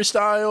 Missionary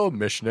style,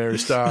 missionary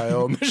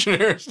style,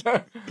 missionary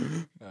style.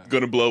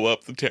 Gonna blow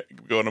up the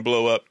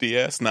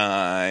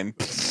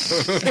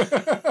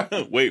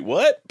S9. Wait,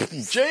 what?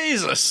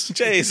 Jesus.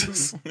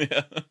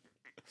 Yeah.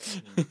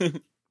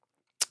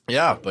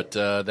 Yeah, but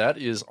that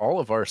is all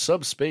of our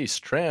subspace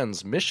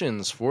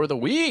transmissions for the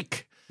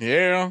week.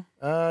 Yeah.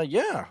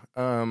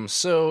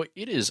 So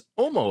it is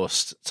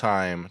almost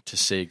time to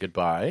say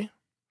goodbye.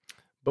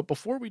 But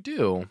before we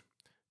do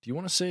you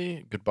want to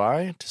say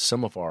goodbye to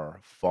some of our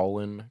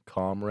fallen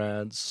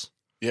comrades?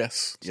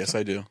 Yes,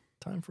 I do.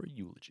 Time for a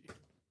eulogy.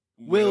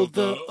 Well,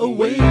 the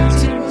awaiting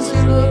was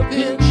in a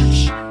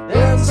pinch,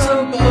 and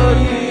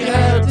somebody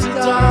had to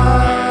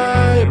die.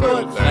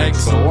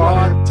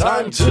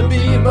 to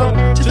beam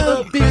up to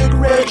the big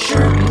red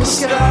shirt in the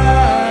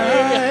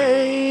sky.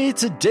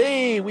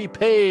 Today we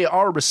pay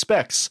our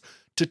respects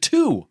to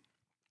 2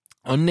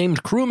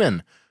 unnamed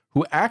crewmen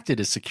who acted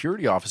as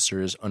security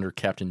officers under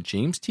Captain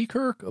James T.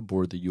 Kirk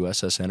aboard the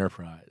USS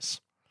Enterprise.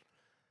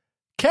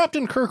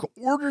 Captain Kirk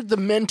ordered the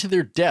men to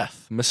their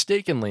death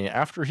mistakenly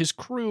after his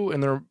crew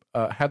and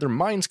had their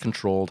minds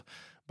controlled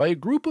by a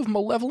group of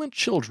malevolent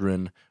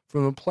children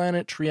from the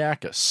planet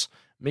Triacus,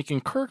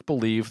 making Kirk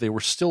believe they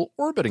were still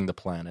orbiting the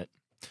planet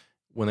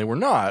when they were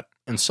not,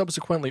 and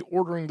subsequently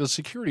ordering the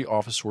security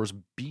officers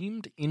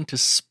beamed into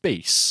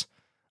space,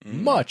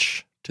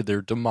 much to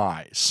their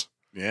demise.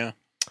 Yeah.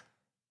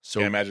 So,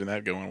 Can't imagine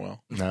that going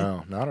well.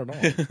 No, not at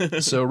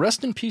all. So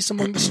rest in peace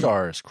among the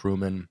stars,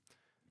 crewmen.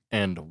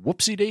 And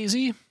whoopsie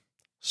daisy,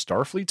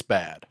 Starfleet's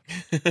bad.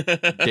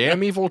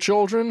 Damn evil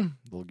children,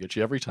 they'll get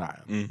you every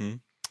time. Mm-hmm.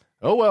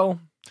 Oh well,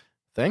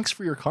 thanks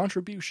for your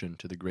contribution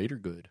to the greater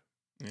good.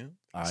 Yeah,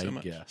 I so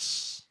much.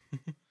 guess.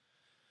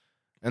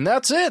 And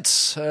that's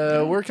it.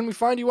 Where can we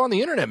find you on the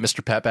internet,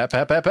 Mr. Pat?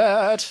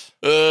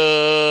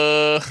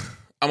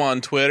 I'm on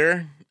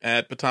Twitter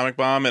at Potomac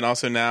Bomb and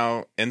also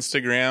now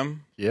Instagram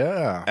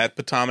Yeah. at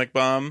Potomac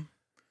Bomb.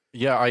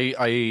 Yeah,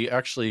 I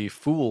actually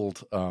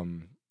fooled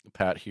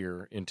Pat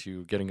here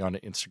into getting onto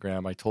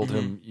Instagram. I told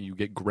him you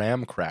get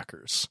graham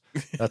crackers.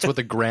 That's what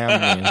the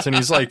graham means. And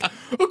he's like,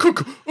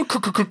 cookies?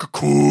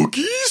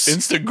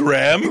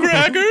 Instagram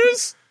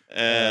crackers?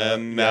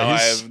 And now I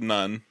he's- have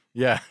none.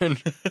 Yeah. Yeah.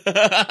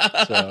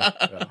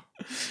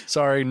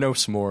 Sorry, no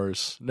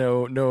s'mores.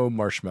 No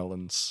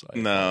marshmallows.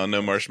 No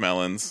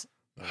marshmallows.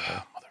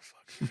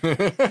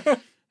 Motherfucker.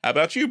 How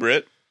about you,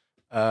 Britt?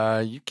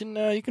 You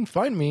can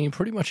find me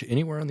pretty much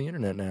anywhere on the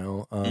internet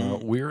now.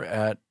 We're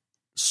at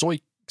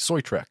Soy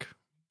Trek,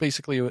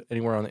 basically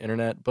anywhere on the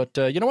internet. But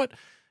you know what?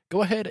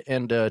 Go ahead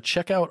and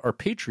check out our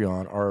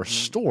Patreon, our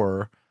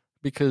store,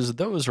 because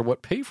those are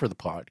what pay for the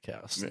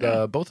podcast.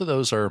 Yeah. Both of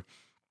those are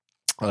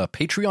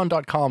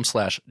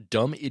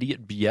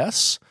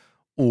patreon.com/dumbidiotbs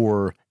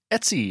or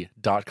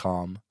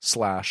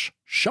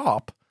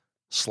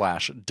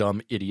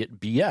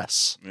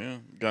etsy.com/shop/dumbidiotbs. Yeah,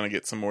 gonna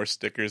get some more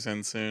stickers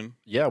in soon.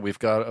 Yeah, we've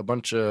got a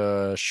bunch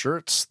of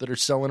shirts that are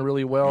selling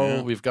really well.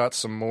 Yeah. We've got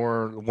some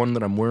more. One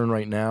that I'm wearing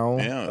right now.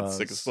 Yeah, it's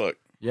sick as fuck.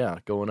 Yeah,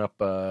 going up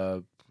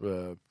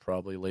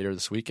probably later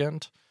this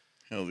weekend.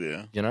 Hell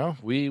yeah. You know,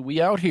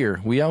 we out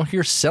here. We out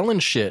here selling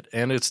shit,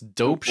 and it's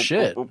dope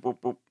shit.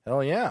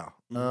 Hell yeah.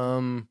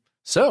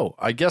 So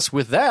I guess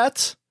with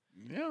that,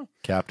 Yeah.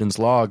 Captain's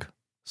Log,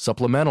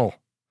 supplemental.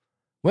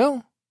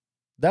 Well,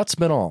 that's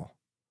been all.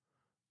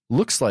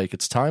 Looks like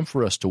it's time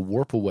for us to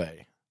warp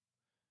away.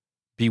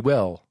 Be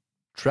well,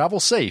 travel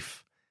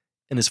safe,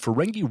 and as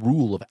Ferengi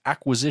rule of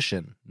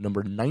acquisition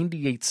number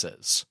 98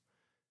 says,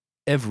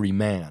 every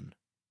man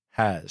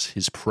has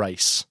his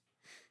price.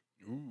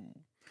 Ooh.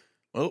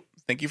 Well,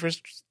 thank you for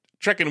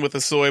trekking with the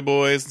soy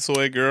boys and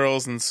soy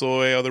girls and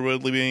soy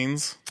otherworldly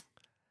beings.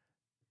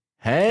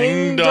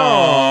 Hang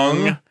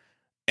dong dong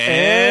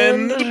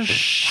and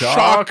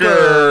shocker.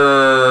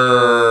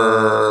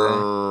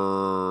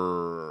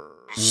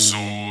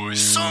 Soy,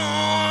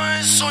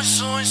 soy, soy,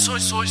 soy, soy,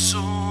 soy,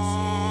 soy.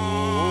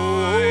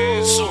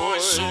 Soy,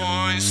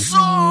 soy,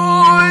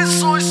 soy,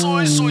 soy,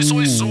 soy, soy,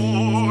 soy,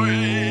 soy.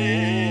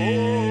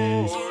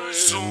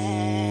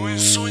 Soy,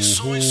 soy,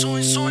 soy,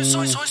 soy, soy,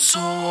 soy, soy,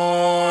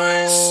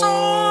 soy.